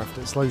hovercraft,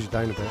 it slows you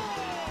down a bit.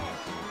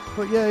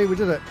 But yay, we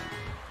did it!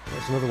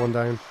 That's another one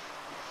down.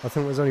 I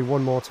think there's only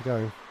one more to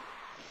go.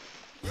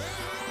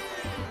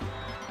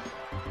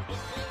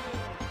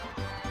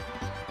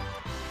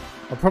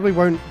 I probably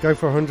won't go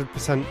for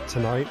 100%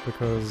 tonight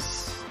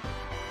because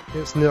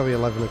it's nearly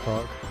 11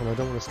 o'clock and I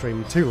don't want to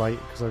stream too late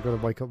because I've got to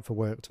wake up for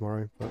work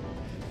tomorrow. But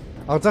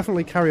I'll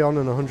definitely carry on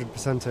and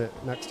 100% it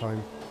next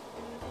time.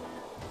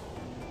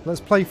 Let's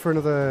play for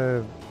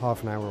another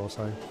half an hour or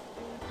so.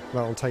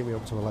 That'll take me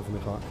up to 11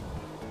 o'clock.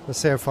 Let's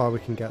see how far we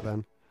can get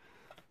then.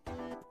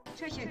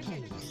 Treasure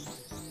case.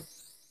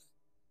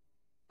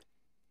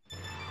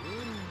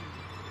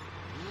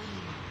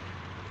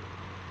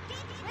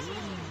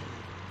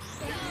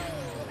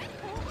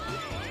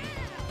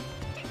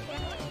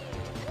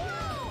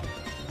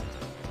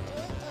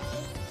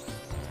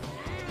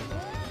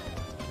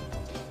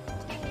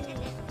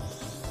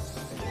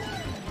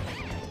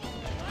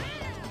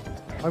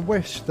 I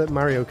wish that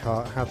Mario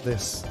Kart had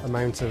this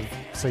amount of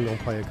single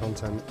player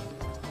content.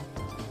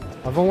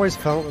 I've always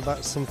felt that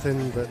that's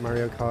something that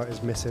Mario Kart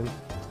is missing.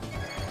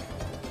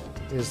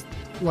 Is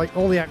like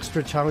all the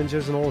extra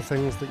challenges and all the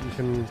things that you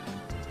can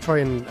try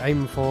and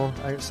aim for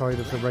outside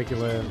of the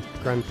regular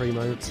Grand Prix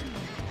modes.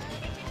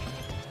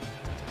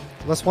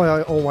 That's why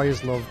I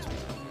always loved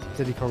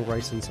Diddy Kong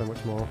Racing so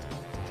much more.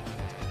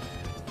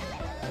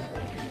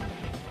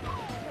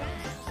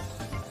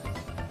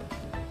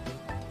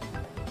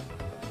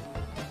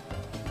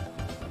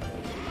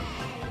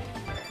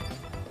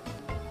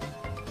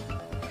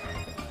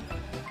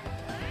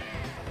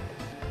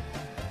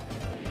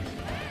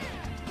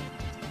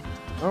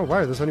 Oh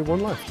wow, there's only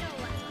one left.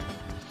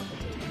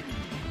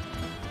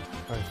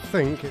 I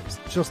think it's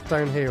just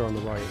down here on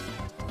the right.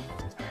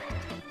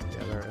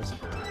 Yeah, there it is.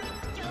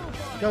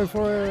 Go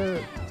for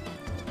it!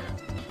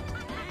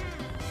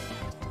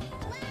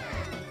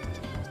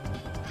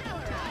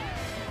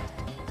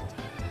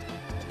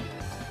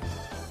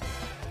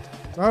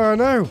 Oh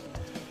no!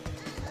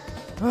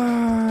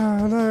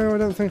 Ah no, I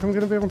don't think I'm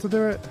going to be able to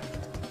do it.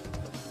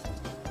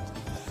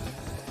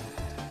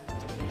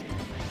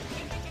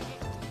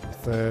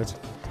 Third.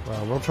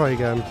 Well, we'll try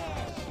again. Do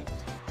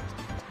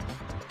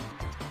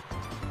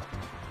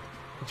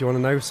you want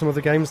to know some of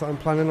the games that I'm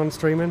planning on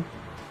streaming?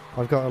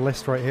 I've got a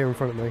list right here in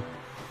front of me.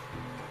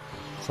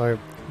 So,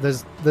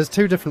 there's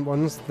two different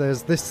ones.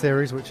 There's this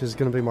series, which is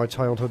going to be my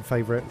childhood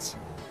favourites.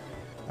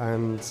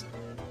 And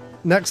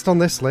next on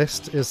this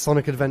list is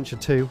Sonic Adventure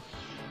 2.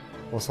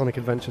 Or Sonic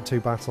Adventure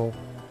 2 Battle.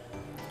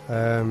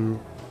 The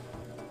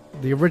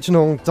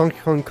original Donkey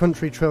Kong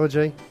Country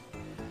trilogy.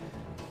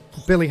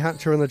 Billy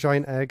Hatcher and the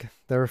Giant Egg.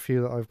 There are a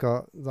few that I've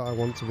got that I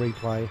want to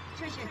replay.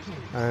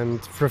 And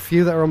for a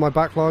few that are on my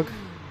backlog,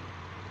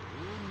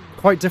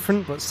 quite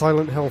different, but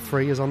Silent Hill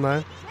 3 is on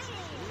there.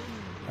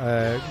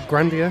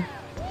 Grandia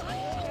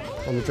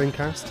on the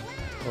Dreamcast.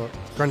 Or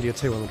Grandia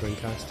 2 on the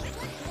Dreamcast.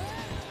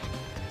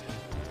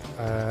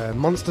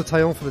 Monster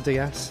Tale for the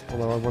DS,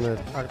 although I want to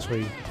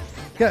actually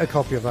get a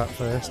copy of that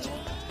first.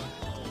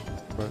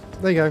 But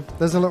there you go,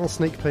 there's a little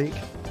sneak peek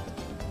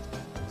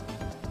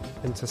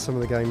into some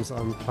of the games that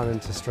I'm planning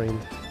to stream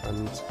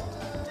and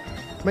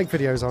make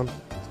videos on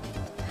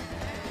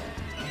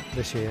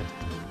this year.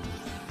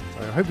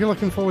 So I hope you're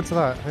looking forward to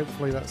that.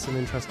 Hopefully that's an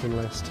interesting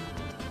list.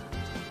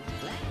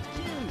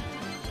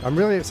 I'm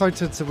really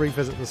excited to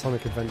revisit the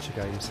Sonic Adventure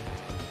games.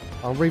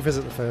 I'll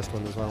revisit the first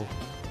one as well.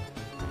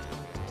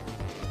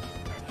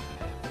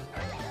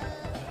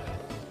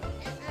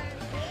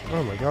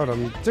 Oh my god,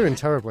 I'm doing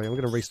terribly. I'm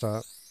going to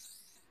restart.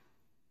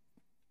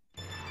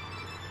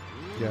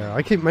 Yeah,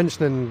 I keep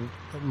mentioning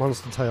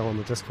Monster Tale on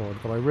the Discord,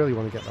 but I really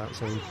want to get that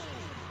soon.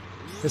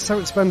 It's so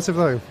expensive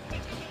though,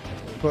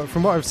 but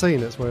from what I've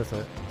seen, it's worth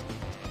it.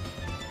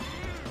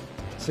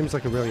 Seems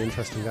like a really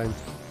interesting game.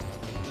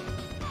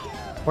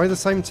 By the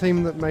same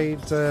team that made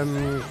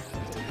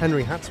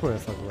Henry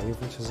Hatsworth, I believe,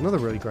 which is another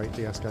really great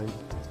DS game.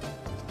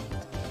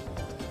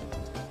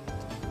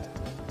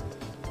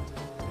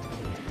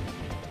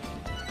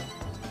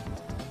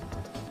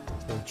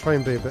 I'll try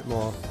and be a bit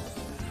more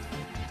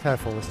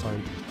careful this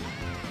time.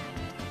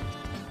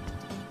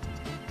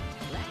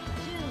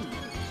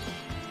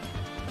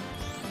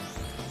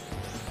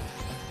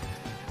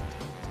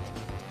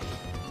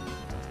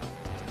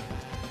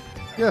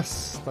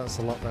 Yes, that's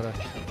a lot better.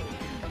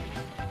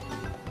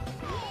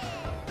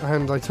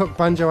 And I took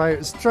Banjo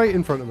out straight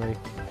in front of me.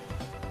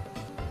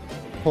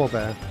 Poor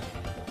bear.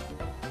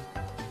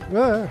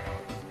 Ah.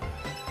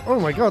 Oh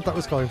my god, that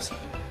was close.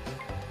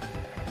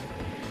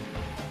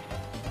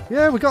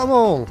 Yeah, we got them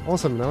all!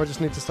 Awesome, now I just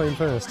need to stay in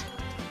first.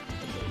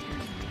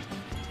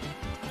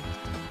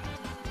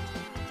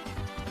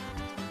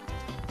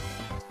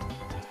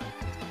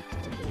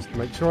 Just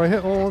make sure I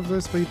hit all of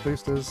the speed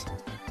boosters.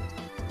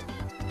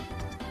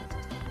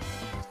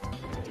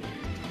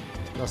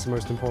 That's the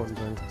most important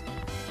thing.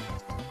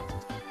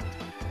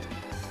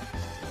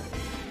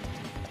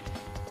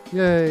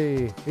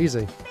 Yay!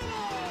 Easy.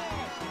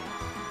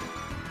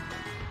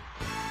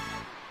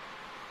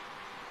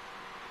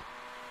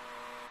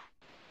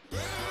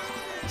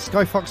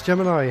 Skyfox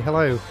Gemini,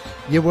 hello.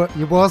 You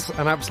was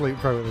an absolute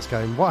pro at this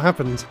game. What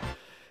happened?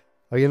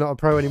 Are you not a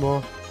pro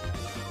anymore?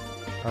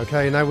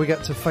 Okay, now we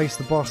get to face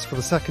the boss for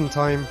the second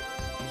time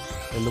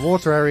in the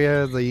water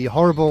area, the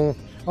horrible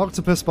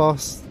octopus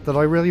boss that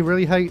I really,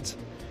 really hate.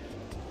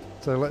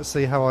 So let's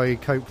see how I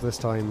cope this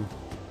time.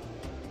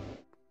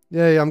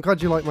 Yay, I'm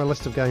glad you like my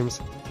list of games.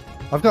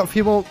 I've got a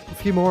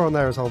few more on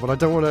there as well, but I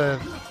don't want to,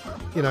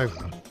 you know,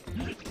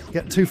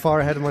 get too far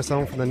ahead of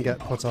myself and then get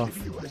put off.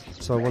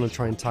 So I want to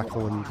try and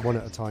tackle them one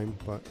at a time,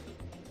 but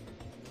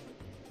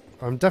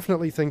I'm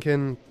definitely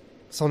thinking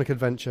Sonic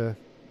Adventure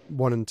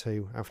 1 and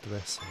 2 after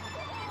this.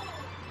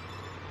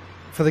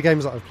 For the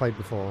games that I've played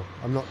before,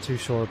 I'm not too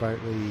sure about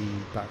the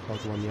backlog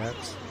one yet.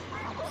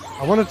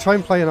 I want to try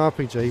and play an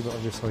RPG, but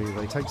obviously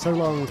they take so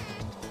long.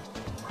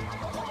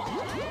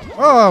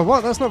 Oh,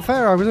 what? That's not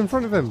fair. I was in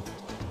front of him.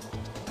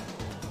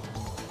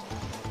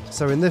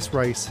 So in this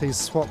race, he's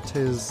swapped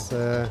his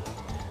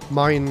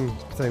mine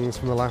things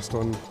from the last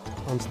one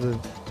onto the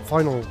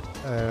final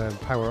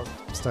power-up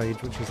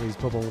stage, which is these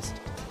bubbles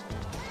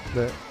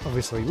that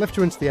obviously lift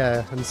you into the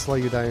air and slow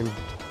you down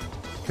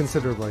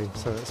considerably.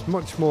 So it's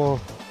much more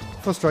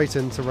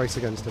frustrating to race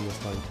against him this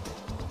time.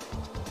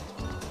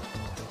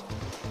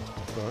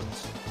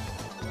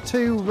 But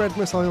 2 red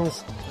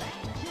missiles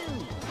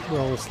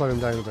will slow him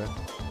down a bit.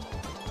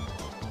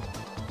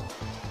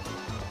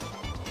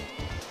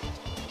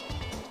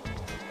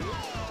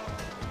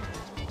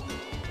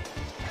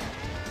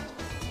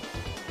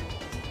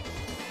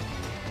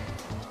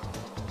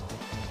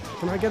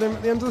 Can I get him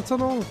at the end of the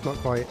tunnel? Not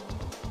quite.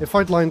 If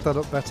I'd lined that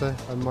up better,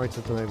 I might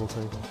have been able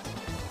to.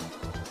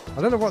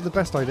 I don't know what the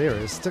best idea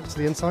is. Stick to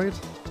the inside?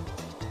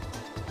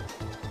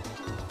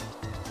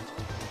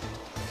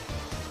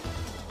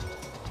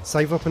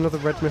 Save up another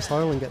red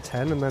missile and get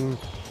 10 and then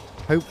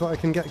hope that I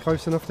can get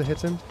close enough to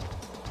hit him?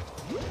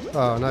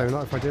 Oh no,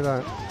 not if I do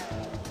that.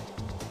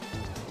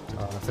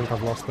 Oh, I think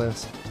I've lost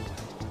this.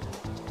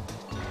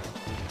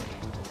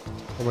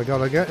 Oh my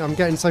god, I'm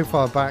getting so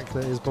far back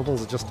that his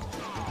bubbles are just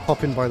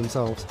popping by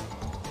themselves.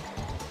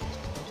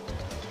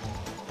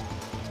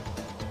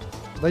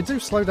 They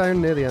do slow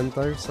down near the end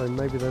though, so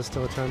maybe there's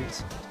still a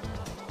chance.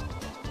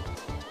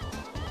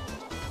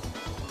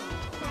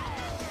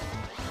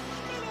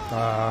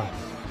 Ah,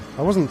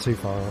 I wasn't too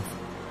far off.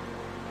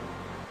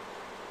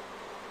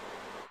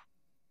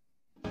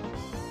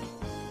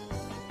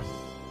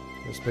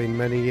 It's been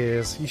many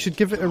years. You should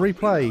give it a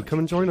replay. Come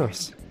and join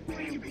us.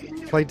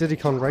 Play Diddy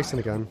Kong Racing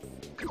again.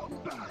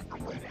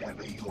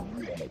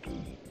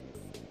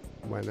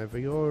 Whenever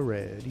you're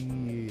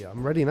ready.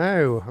 I'm ready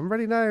now. I'm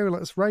ready now.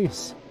 Let's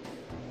race.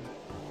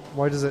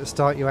 Why does it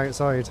start you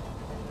outside?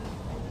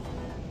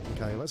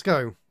 Okay, let's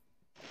go.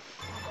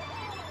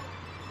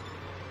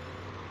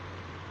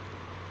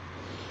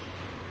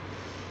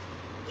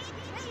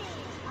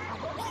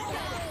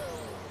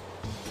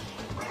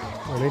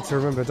 I need to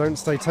remember, don't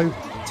stay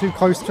too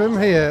close to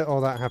him here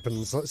or that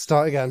happens. Let's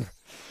start again.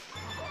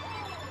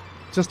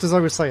 Just as I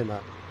was saying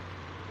that.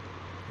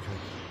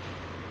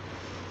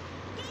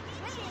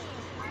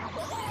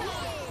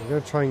 I'm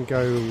going to try and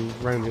go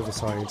round the other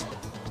side.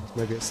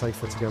 Maybe it's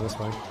safer to go this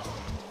way.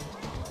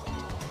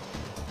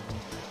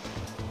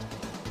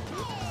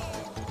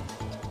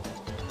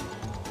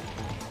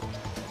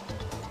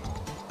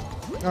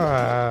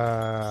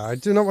 Ah, I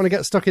do not want to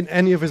get stuck in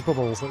any of his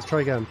bubbles. Let's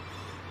try again.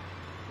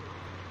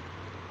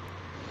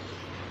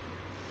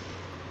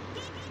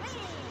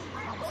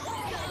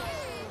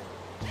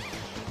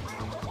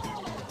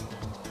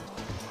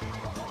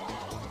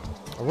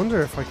 I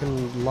wonder if I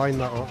can line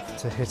that up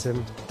to hit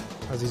him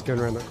as he's going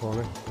around that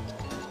corner.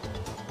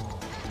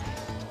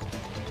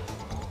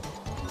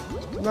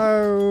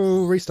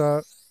 No!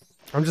 Restart.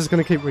 I'm just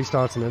going to keep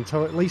restarting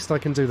until at least I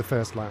can do the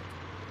first lap.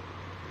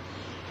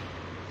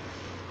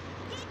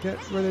 Get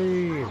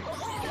ready!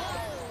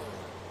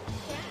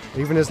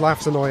 Even his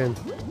laugh's annoying.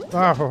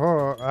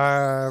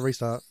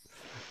 Restart.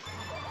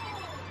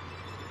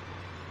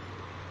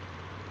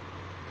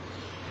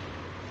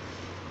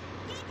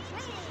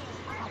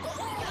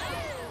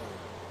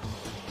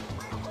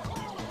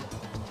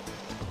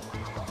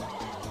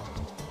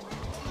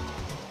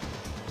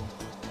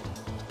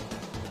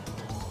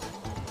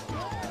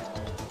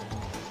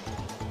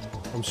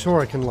 I'm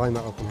sure I can line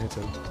that up and hit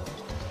him.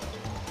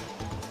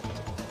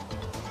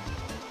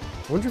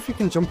 I wonder if you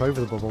can jump over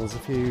the bubbles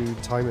if you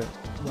time it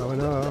well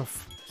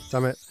enough.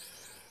 Damn it.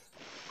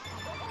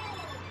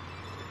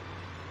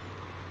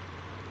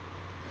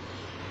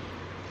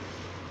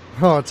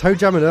 Oh, Toe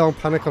Jam and Earl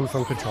Panic on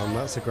Funkatron.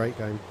 That's a great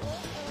game.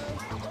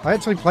 I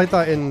actually played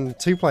that in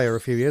 2-player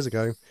a few years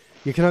ago.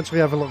 You can actually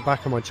have a look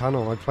back on my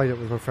channel. I played it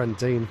with my friend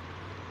Dean.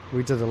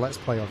 We did a Let's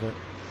Play of it.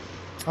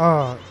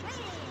 Ah.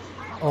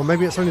 Oh,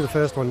 maybe it's only the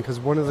first one because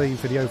one of the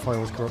video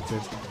files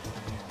corrupted.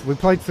 We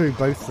played through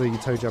both the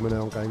Toe Jam and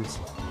Earl games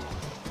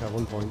at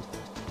one point.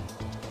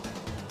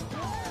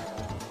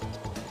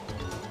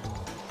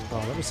 Oh,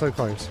 that was so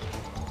close.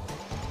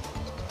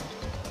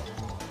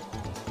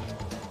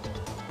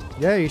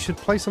 Yeah, you should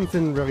play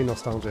something really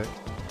nostalgic.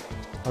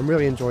 I'm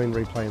really enjoying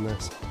replaying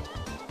this.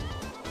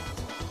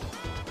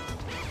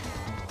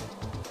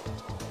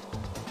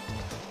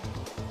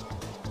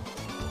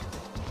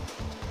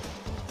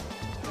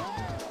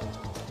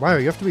 Wow,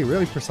 you have to be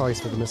really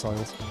precise with the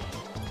missiles.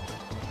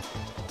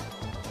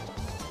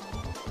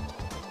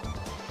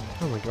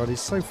 Oh my god,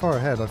 he's so far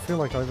ahead. I feel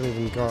like I haven't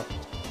even got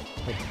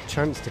a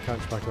chance to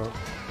catch back up.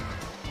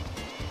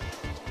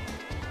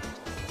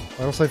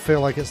 I also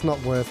feel like it's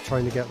not worth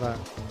trying to get that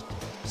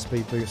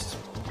speed boost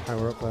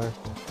power up there.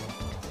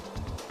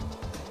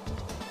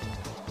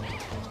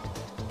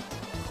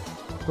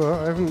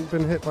 But I haven't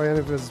been hit by any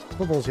of his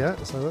bubbles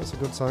yet, so that's a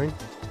good sign.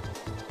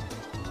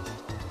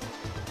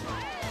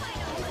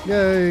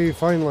 Yay,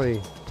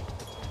 finally!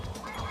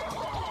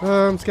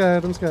 Oh, I'm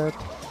scared, I'm scared.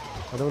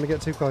 I don't want to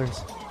get too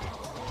close.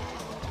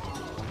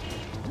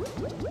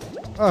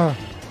 Oh.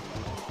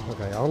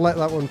 Okay, I'll let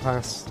that one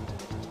pass.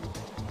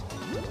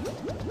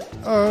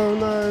 Oh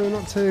no,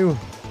 not two.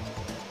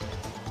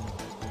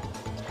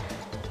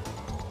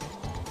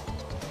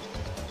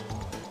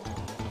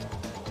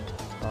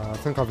 I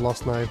think I've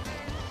lost now.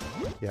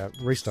 Yeah,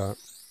 restart.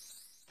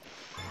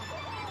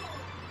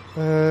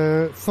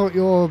 Thought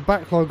your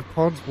backlog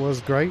pod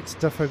was great.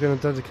 Defo going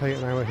to dedicate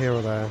an hour here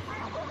or there.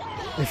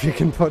 If you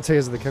can put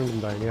Tears of the Kingdom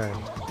down, yeah.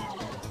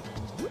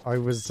 I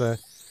was...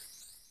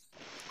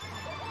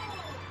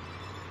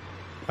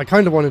 I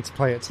kind of wanted to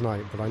play it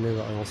tonight, but I knew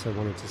that I also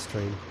wanted to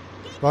stream.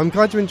 But I'm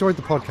glad you enjoyed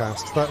the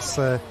podcast. That's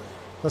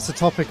a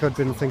topic I'd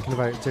been thinking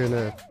about doing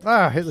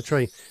hit the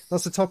tree.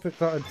 That's a topic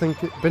that I'd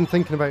been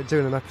thinking about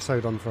doing an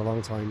episode on for a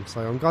long time,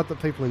 so I'm glad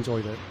that people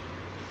enjoyed it.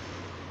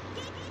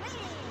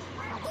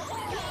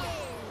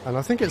 And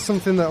I think it's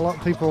something that a lot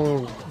of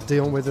people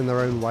deal with in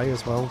their own way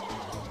as well.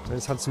 And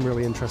it's had some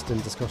really interesting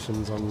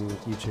discussions on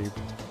YouTube.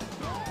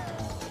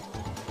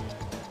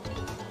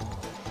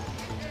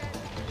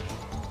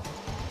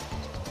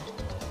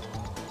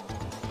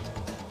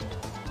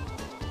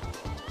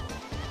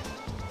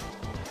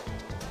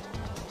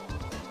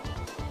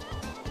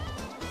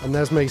 And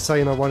there's me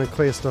saying I want to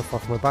clear stuff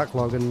off my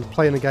backlog and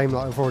playing a game that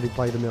I've already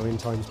played a million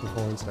times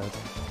before instead.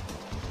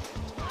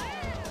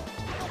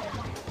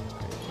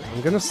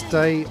 I'm going to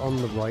stay on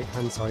the right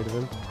hand side of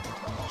him,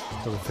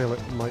 because I feel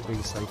it might be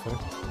safer.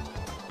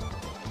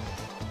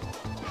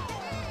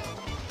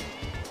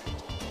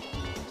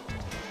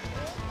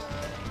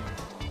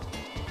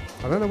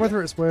 I don't know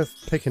whether it's worth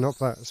picking up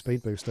that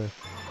speed booster.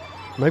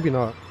 Maybe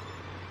not.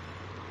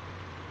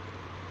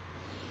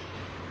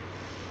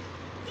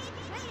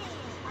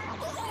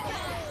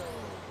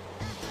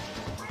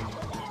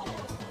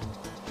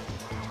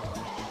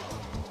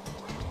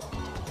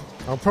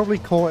 I'll probably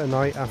call it a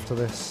night after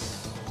this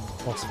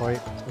boss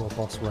fight, or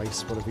boss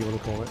race, whatever you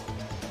want to call it.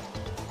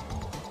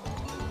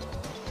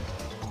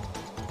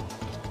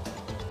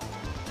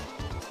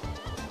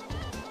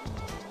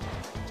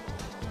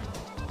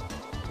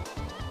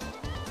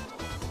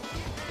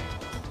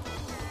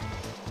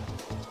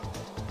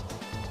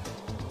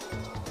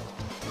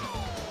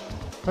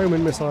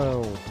 Homing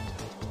missile!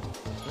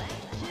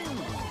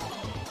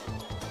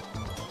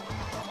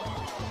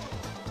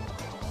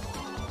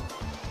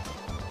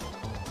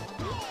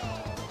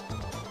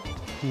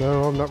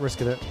 No, I'm not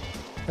risking it.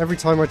 Every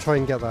time I try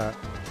and get that,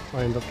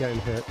 I end up getting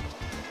hit.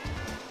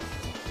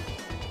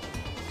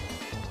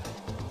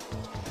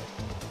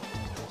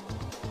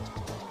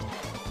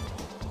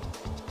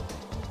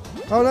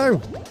 Oh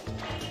no!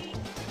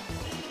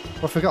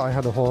 I forgot I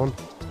had a horn.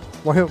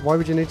 Why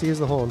would you need to use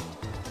the horn?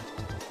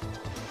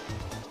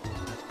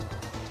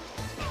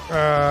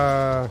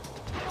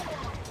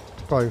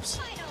 Close.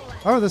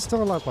 Oh, there's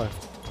still a lap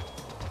left.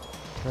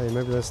 Hey,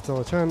 maybe there's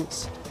still a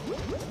chance.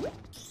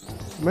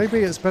 Maybe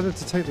it's better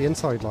to take the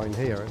inside line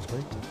here,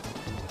 actually.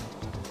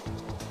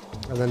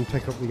 And then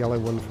pick up the yellow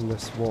one from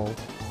this wall.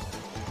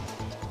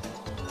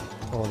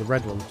 Or the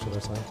red one, should I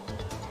say.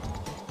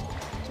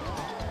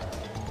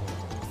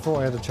 Thought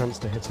I had a chance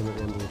to hit him at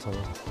the end of the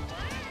tunnel.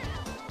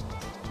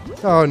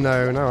 Oh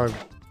no, now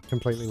I've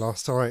completely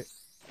lost. Alright.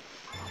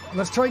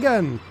 Let's try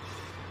again!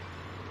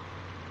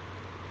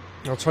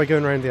 I'll try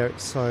going around the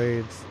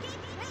outside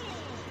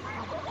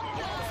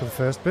for the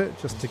first bit,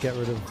 just to get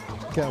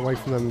away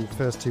from them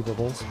first two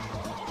bubbles.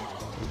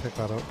 And pick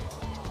that up.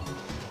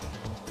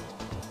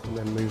 And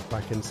then move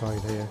back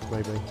inside here,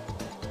 maybe.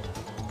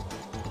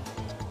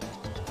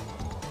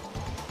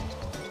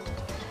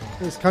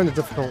 It's kind of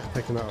difficult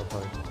picking that up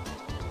though.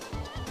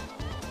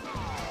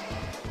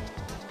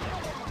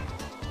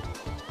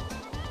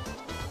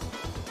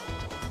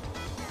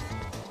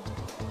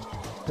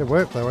 It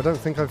worked though, I don't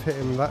think I've hit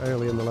him that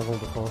early in the level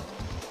before.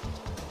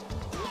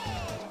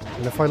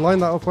 And if I line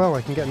that up well,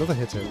 I can get another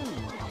hit in.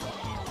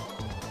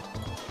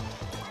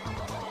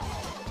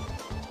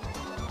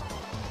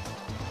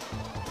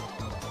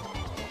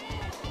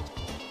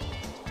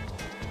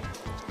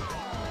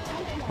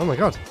 Oh my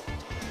god.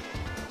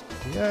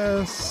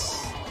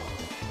 Yes!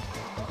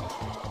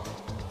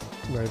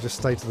 No, just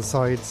stay to the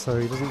side so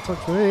he doesn't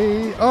touch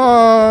me.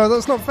 Oh,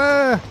 that's not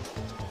fair!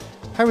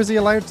 How is he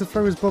allowed to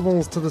throw his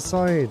bubbles to the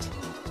side?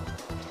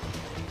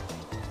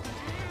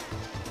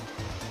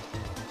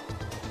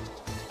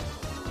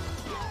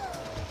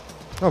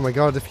 Oh my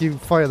god, if you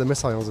fire the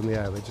missiles in the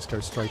air, they just go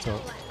straight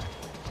up.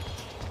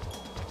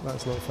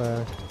 That's not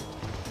fair.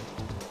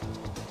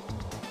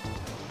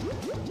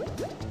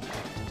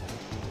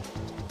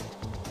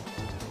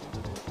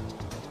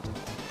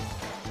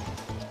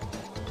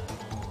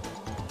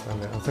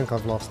 Damn it, I think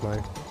I've lost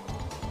now.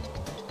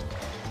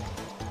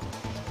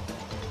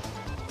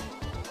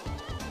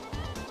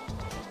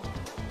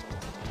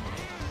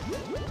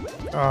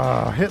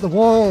 Ah, hit the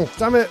wall!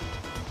 Damn it!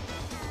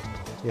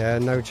 Yeah,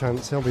 no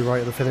chance. He'll be right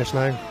at the finish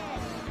now.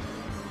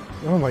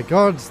 Oh my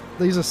god,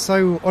 these are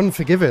so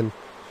unforgiving.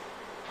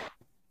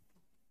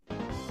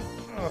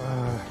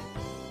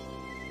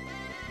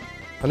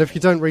 And if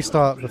you don't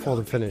restart before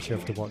the finish, you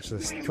have to watch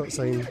this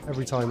cutscene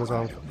every time as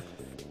well.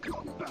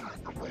 Come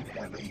back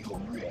whenever you're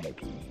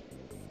ready.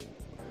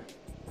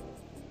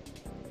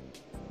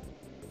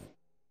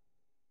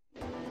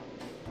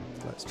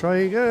 Let's try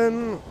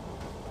again.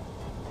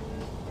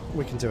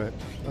 We can do it.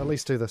 At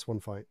least do this one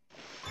fight.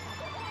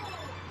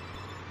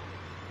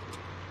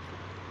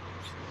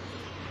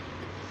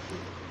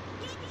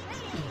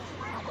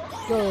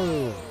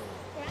 Go!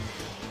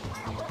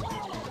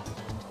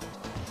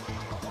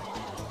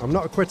 I'm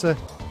not a quitter.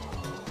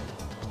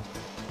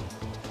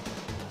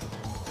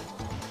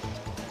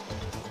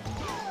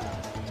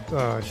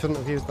 Oh, I shouldn't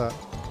have used that.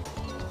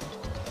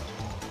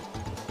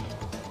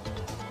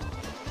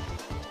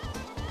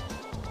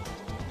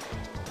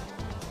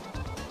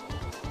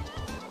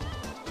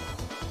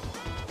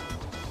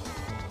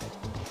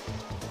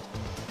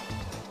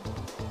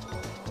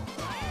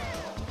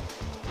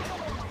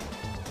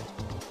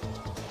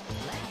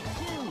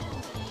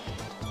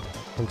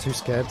 I'm too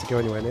scared to go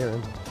anywhere near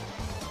him.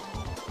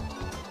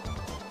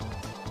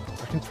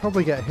 I can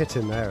probably get hit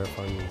in there if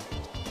I'm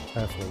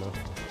careful enough.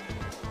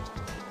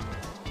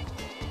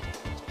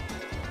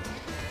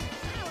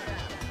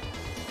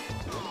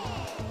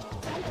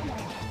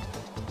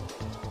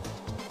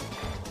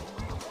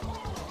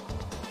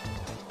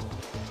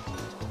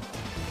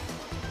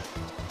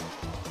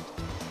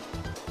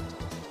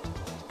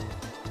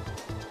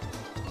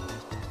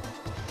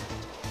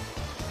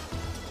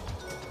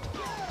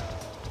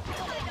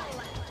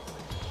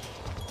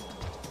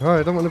 Oh,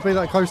 I don't want to be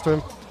that close to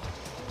him.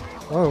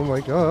 Oh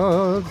my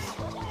god.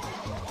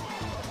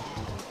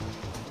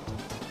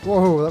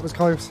 Whoa, that was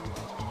close.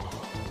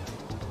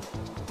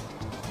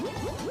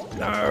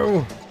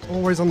 No!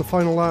 Always on the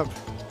final lap.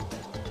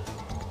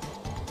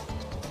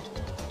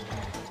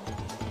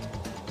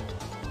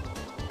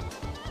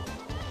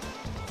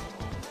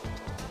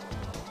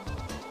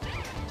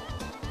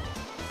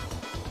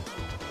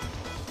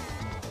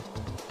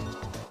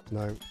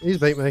 No, he's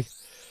beat me.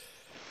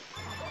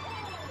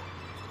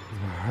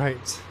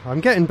 Right,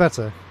 I'm getting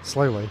better,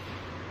 slowly.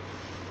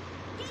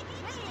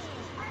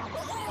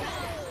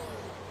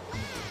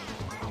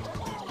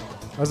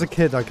 As a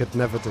kid, I could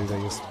never do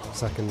these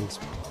second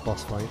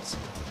boss fights.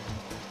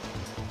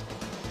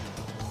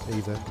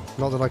 Either.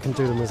 Not that I can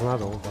do them as an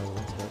adult, by the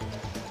looks of it.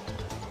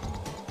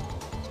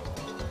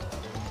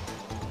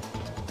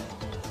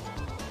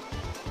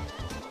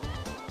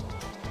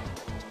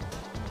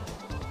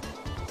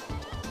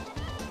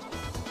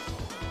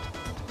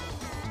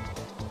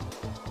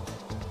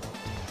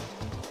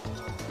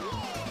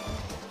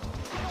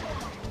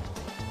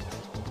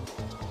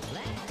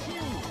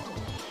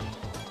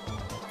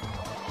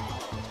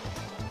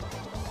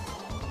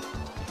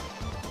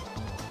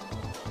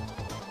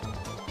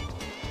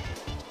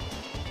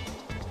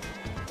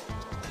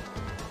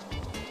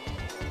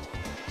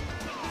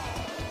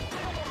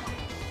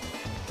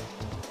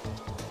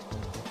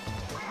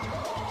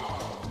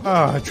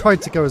 Ah, I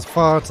tried to go as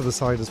far to the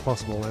side as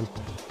possible then.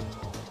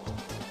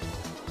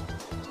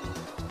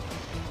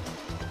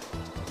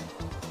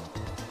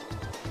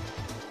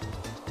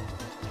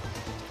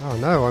 Oh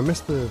no, I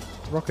missed the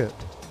rocket.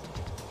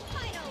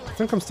 I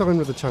think I'm still in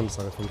with a chance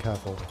though if I'm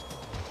careful.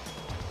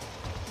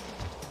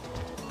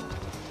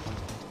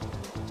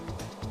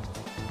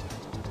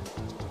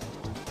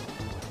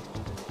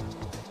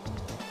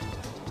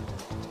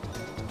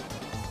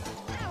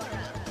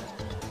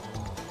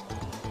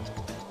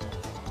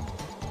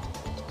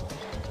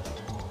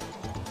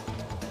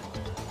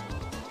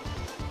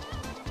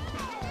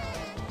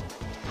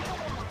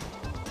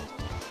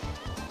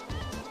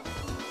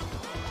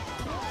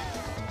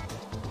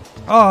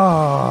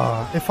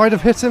 Ah, if I'd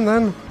have hit him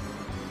then.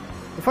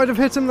 If I'd have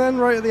hit him then,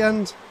 right at the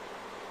end.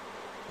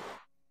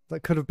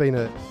 That could have been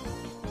it.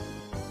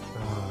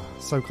 Ah,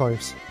 so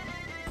close.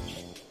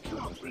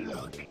 Tough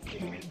luck,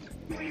 kid.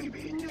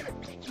 Maybe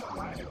next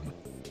time.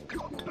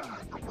 Come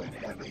back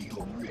whenever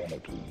you're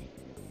ready.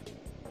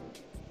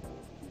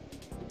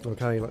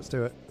 Okay, let's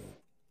do it.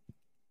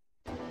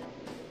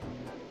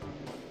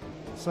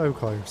 So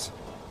close.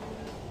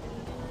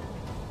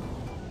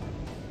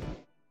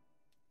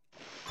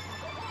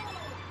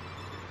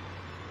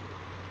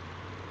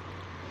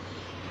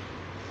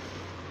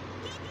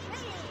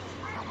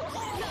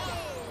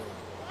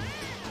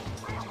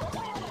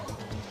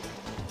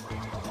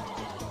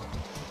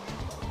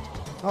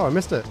 Oh, I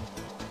missed it.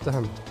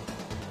 Damn.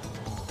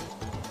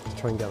 Let's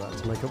try and get that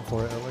to make up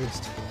for it at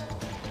least.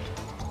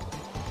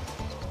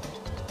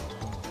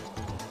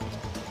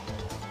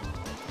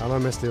 And I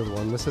missed the other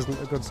one. This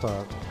isn't a good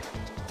start.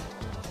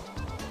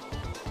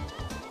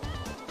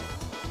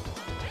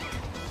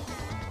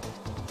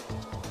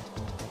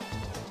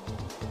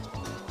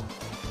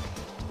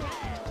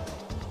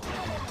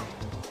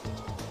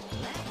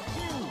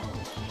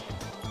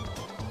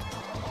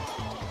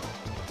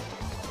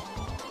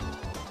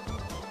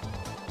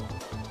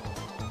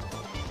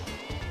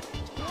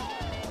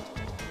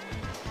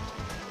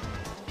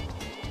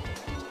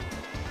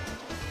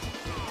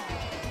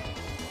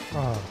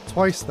 Ah,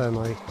 twice then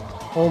I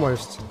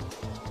almost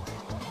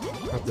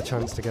had the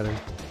chance to get him.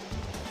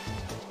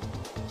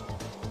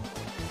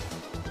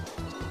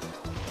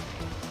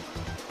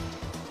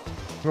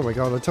 Oh my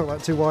god, I took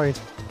that too wide.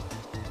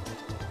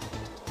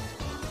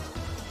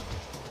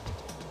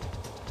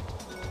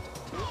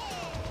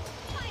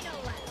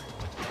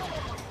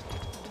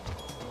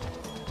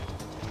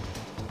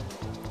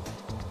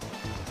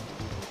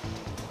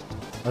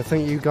 I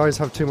think you guys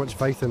have too much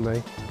faith in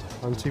me.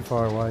 I'm too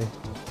far away.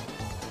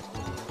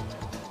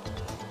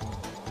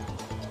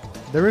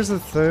 There is a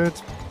third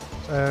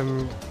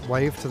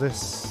wave to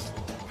this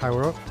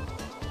power-up,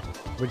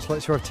 which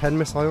lets you have 10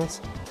 missiles,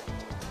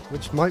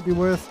 which might be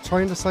worth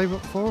trying to save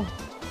up for.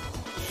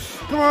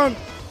 Come on!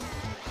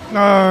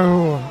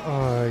 No!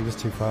 Oh, he was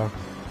too far.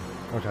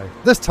 Okay.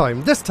 This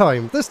time! This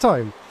time! This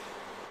time!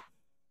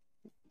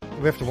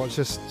 We have to watch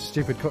this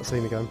stupid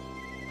cutscene again.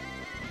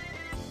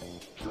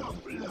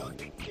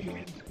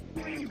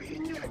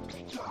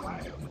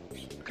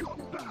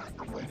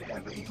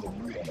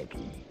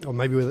 Or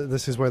maybe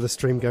this is where the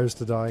stream goes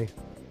to die.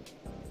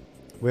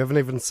 We haven't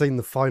even seen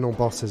the final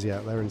bosses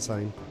yet, they're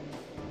insane.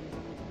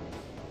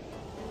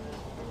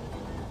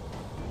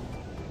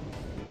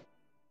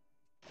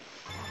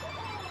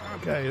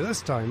 Okay,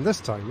 this time.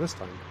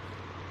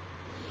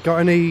 Got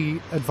any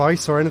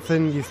advice or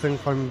anything you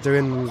think I'm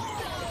doing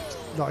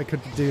that I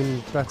could be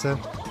doing better?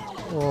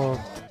 Or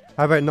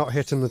how about not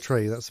hitting the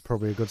tree? That's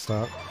probably a good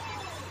start.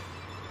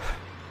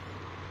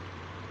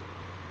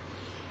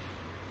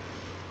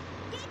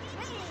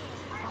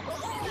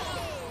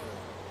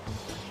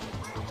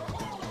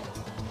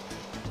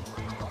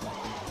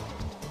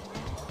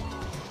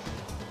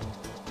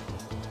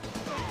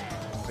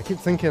 I keep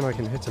thinking I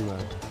can hit him there.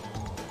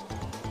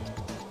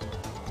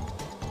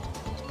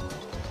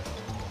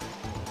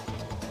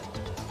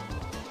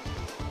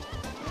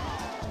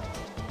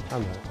 I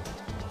know.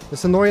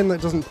 It's annoying that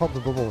it doesn't pop the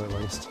bubble at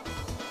least.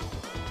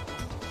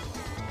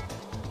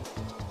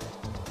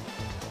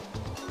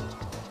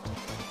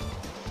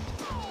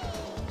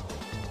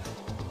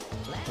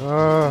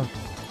 Ah,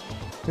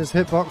 his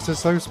hitbox is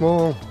so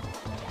small.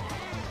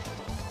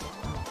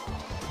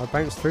 I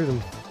bounced through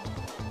them.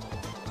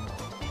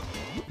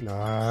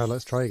 Nah,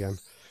 let's try again.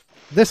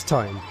 This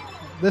time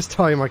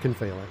I can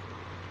feel it.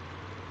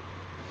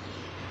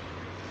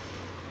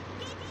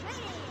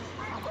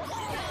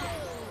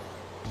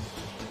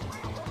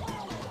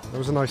 That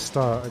was a nice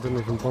start. I didn't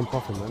even bump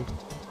off him then.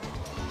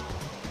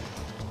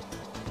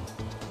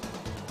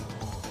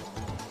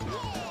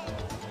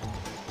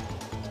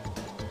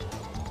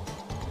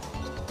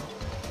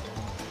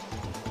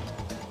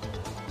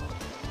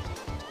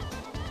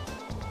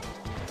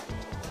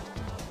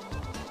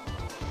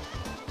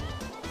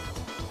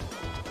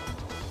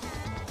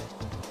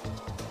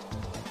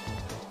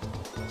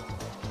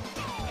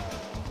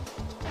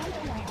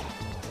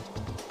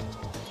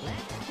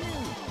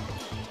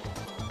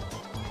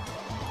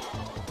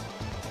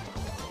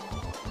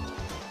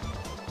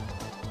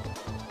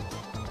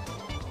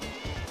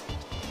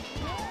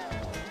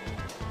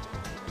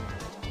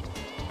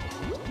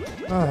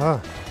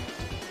 Ah.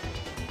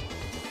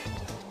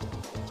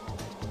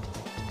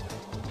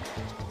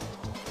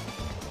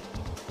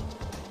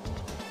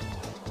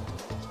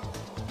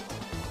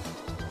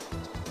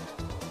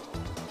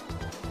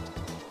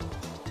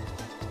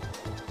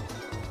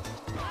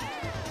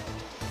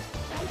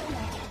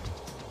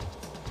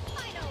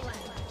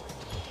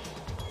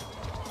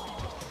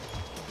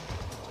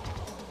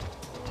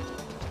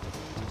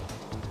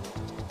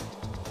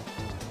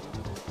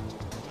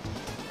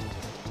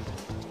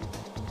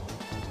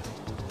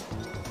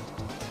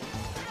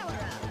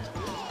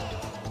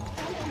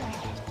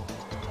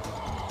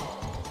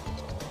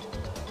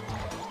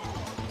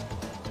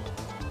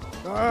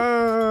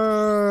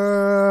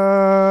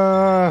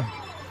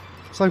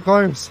 So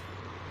close.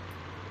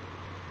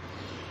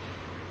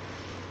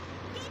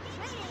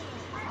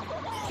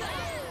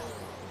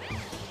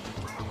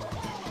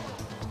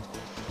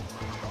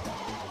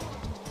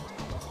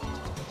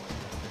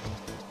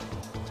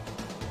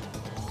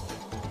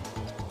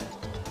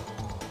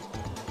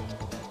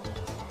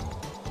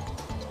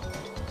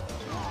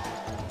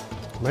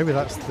 Maybe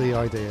that's the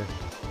idea.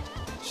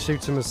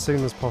 Shoot him as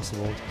soon as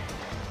possible.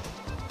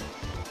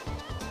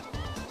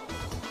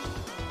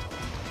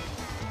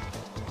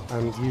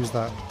 And use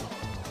that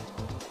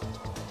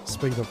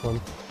speed up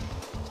one.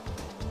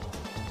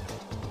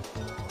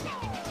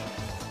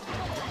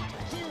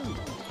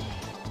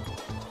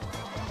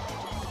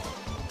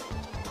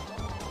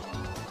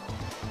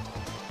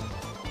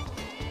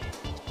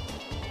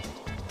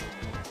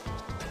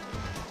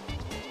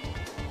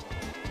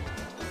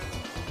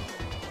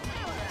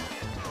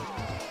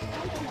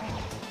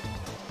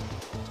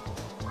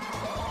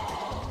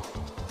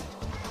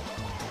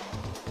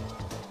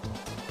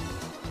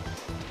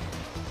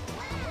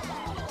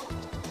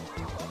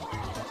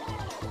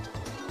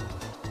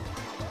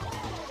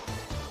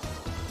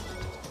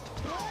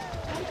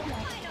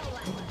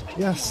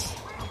 Yes.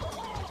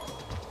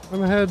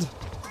 I'm ahead.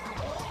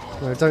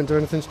 No, don't do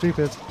anything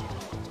stupid.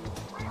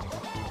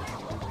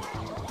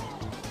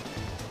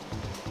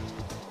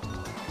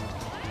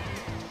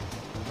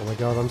 Oh my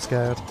god, I'm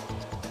scared.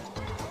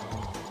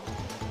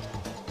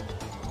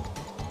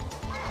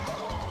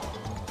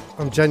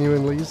 I'm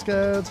genuinely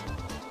scared.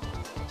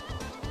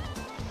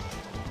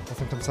 I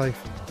think I'm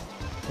safe.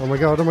 Oh my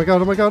god, oh my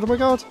god, oh my god, oh my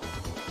god!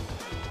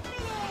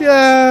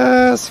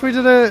 Yes! We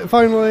did it!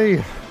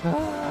 Finally!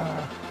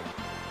 Ah.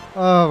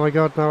 Oh my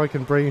god, now I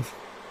can breathe.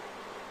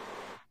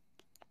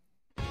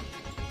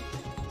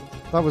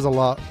 That was a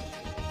lot.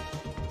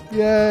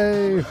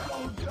 Yay!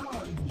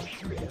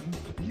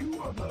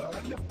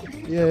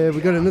 Yeah,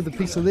 we got another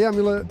piece of the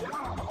amulet.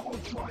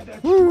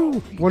 Woo!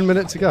 1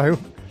 minute to go.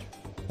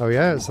 Oh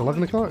yeah, it's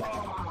 11 o'clock.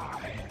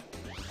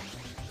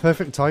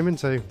 Perfect timing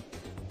too.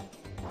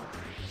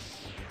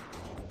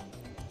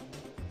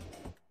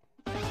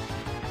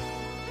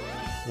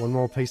 One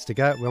more piece to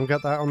get. We'll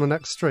get that on the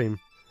next stream.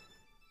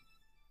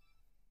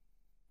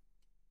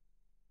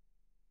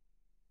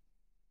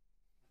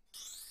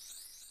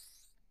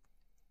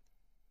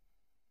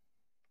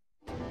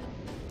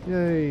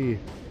 Yay.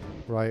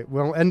 Right,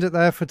 we'll end it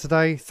there for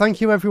today.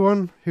 Thank you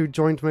everyone who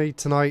joined me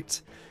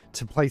tonight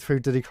to play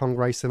through Diddy Kong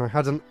Racing. I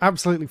had an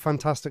absolutely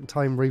fantastic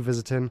time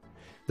revisiting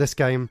this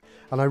game,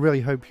 and I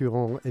really hope you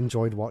all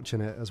enjoyed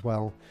watching it as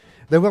well.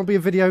 There will be a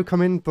video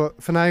coming,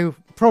 but for now,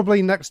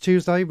 probably next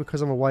Tuesday,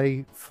 because I'm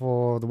away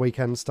for the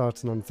weekend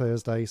starting on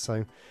Thursday,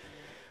 so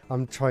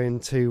I'm trying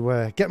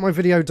to get my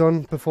video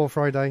done before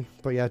Friday.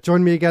 But yeah,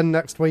 join me again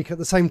next week at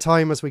the same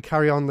time as we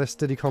carry on this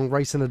Diddy Kong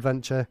Racing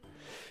adventure.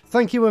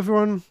 Thank you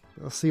everyone.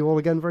 I'll see you all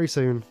again very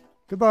soon.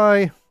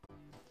 Goodbye.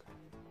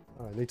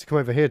 I need to come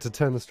over here to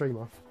turn the stream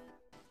off.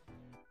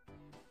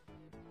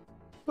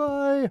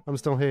 Bye. I'm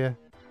still here.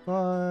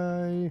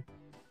 Bye.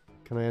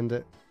 Can I end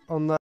it on that?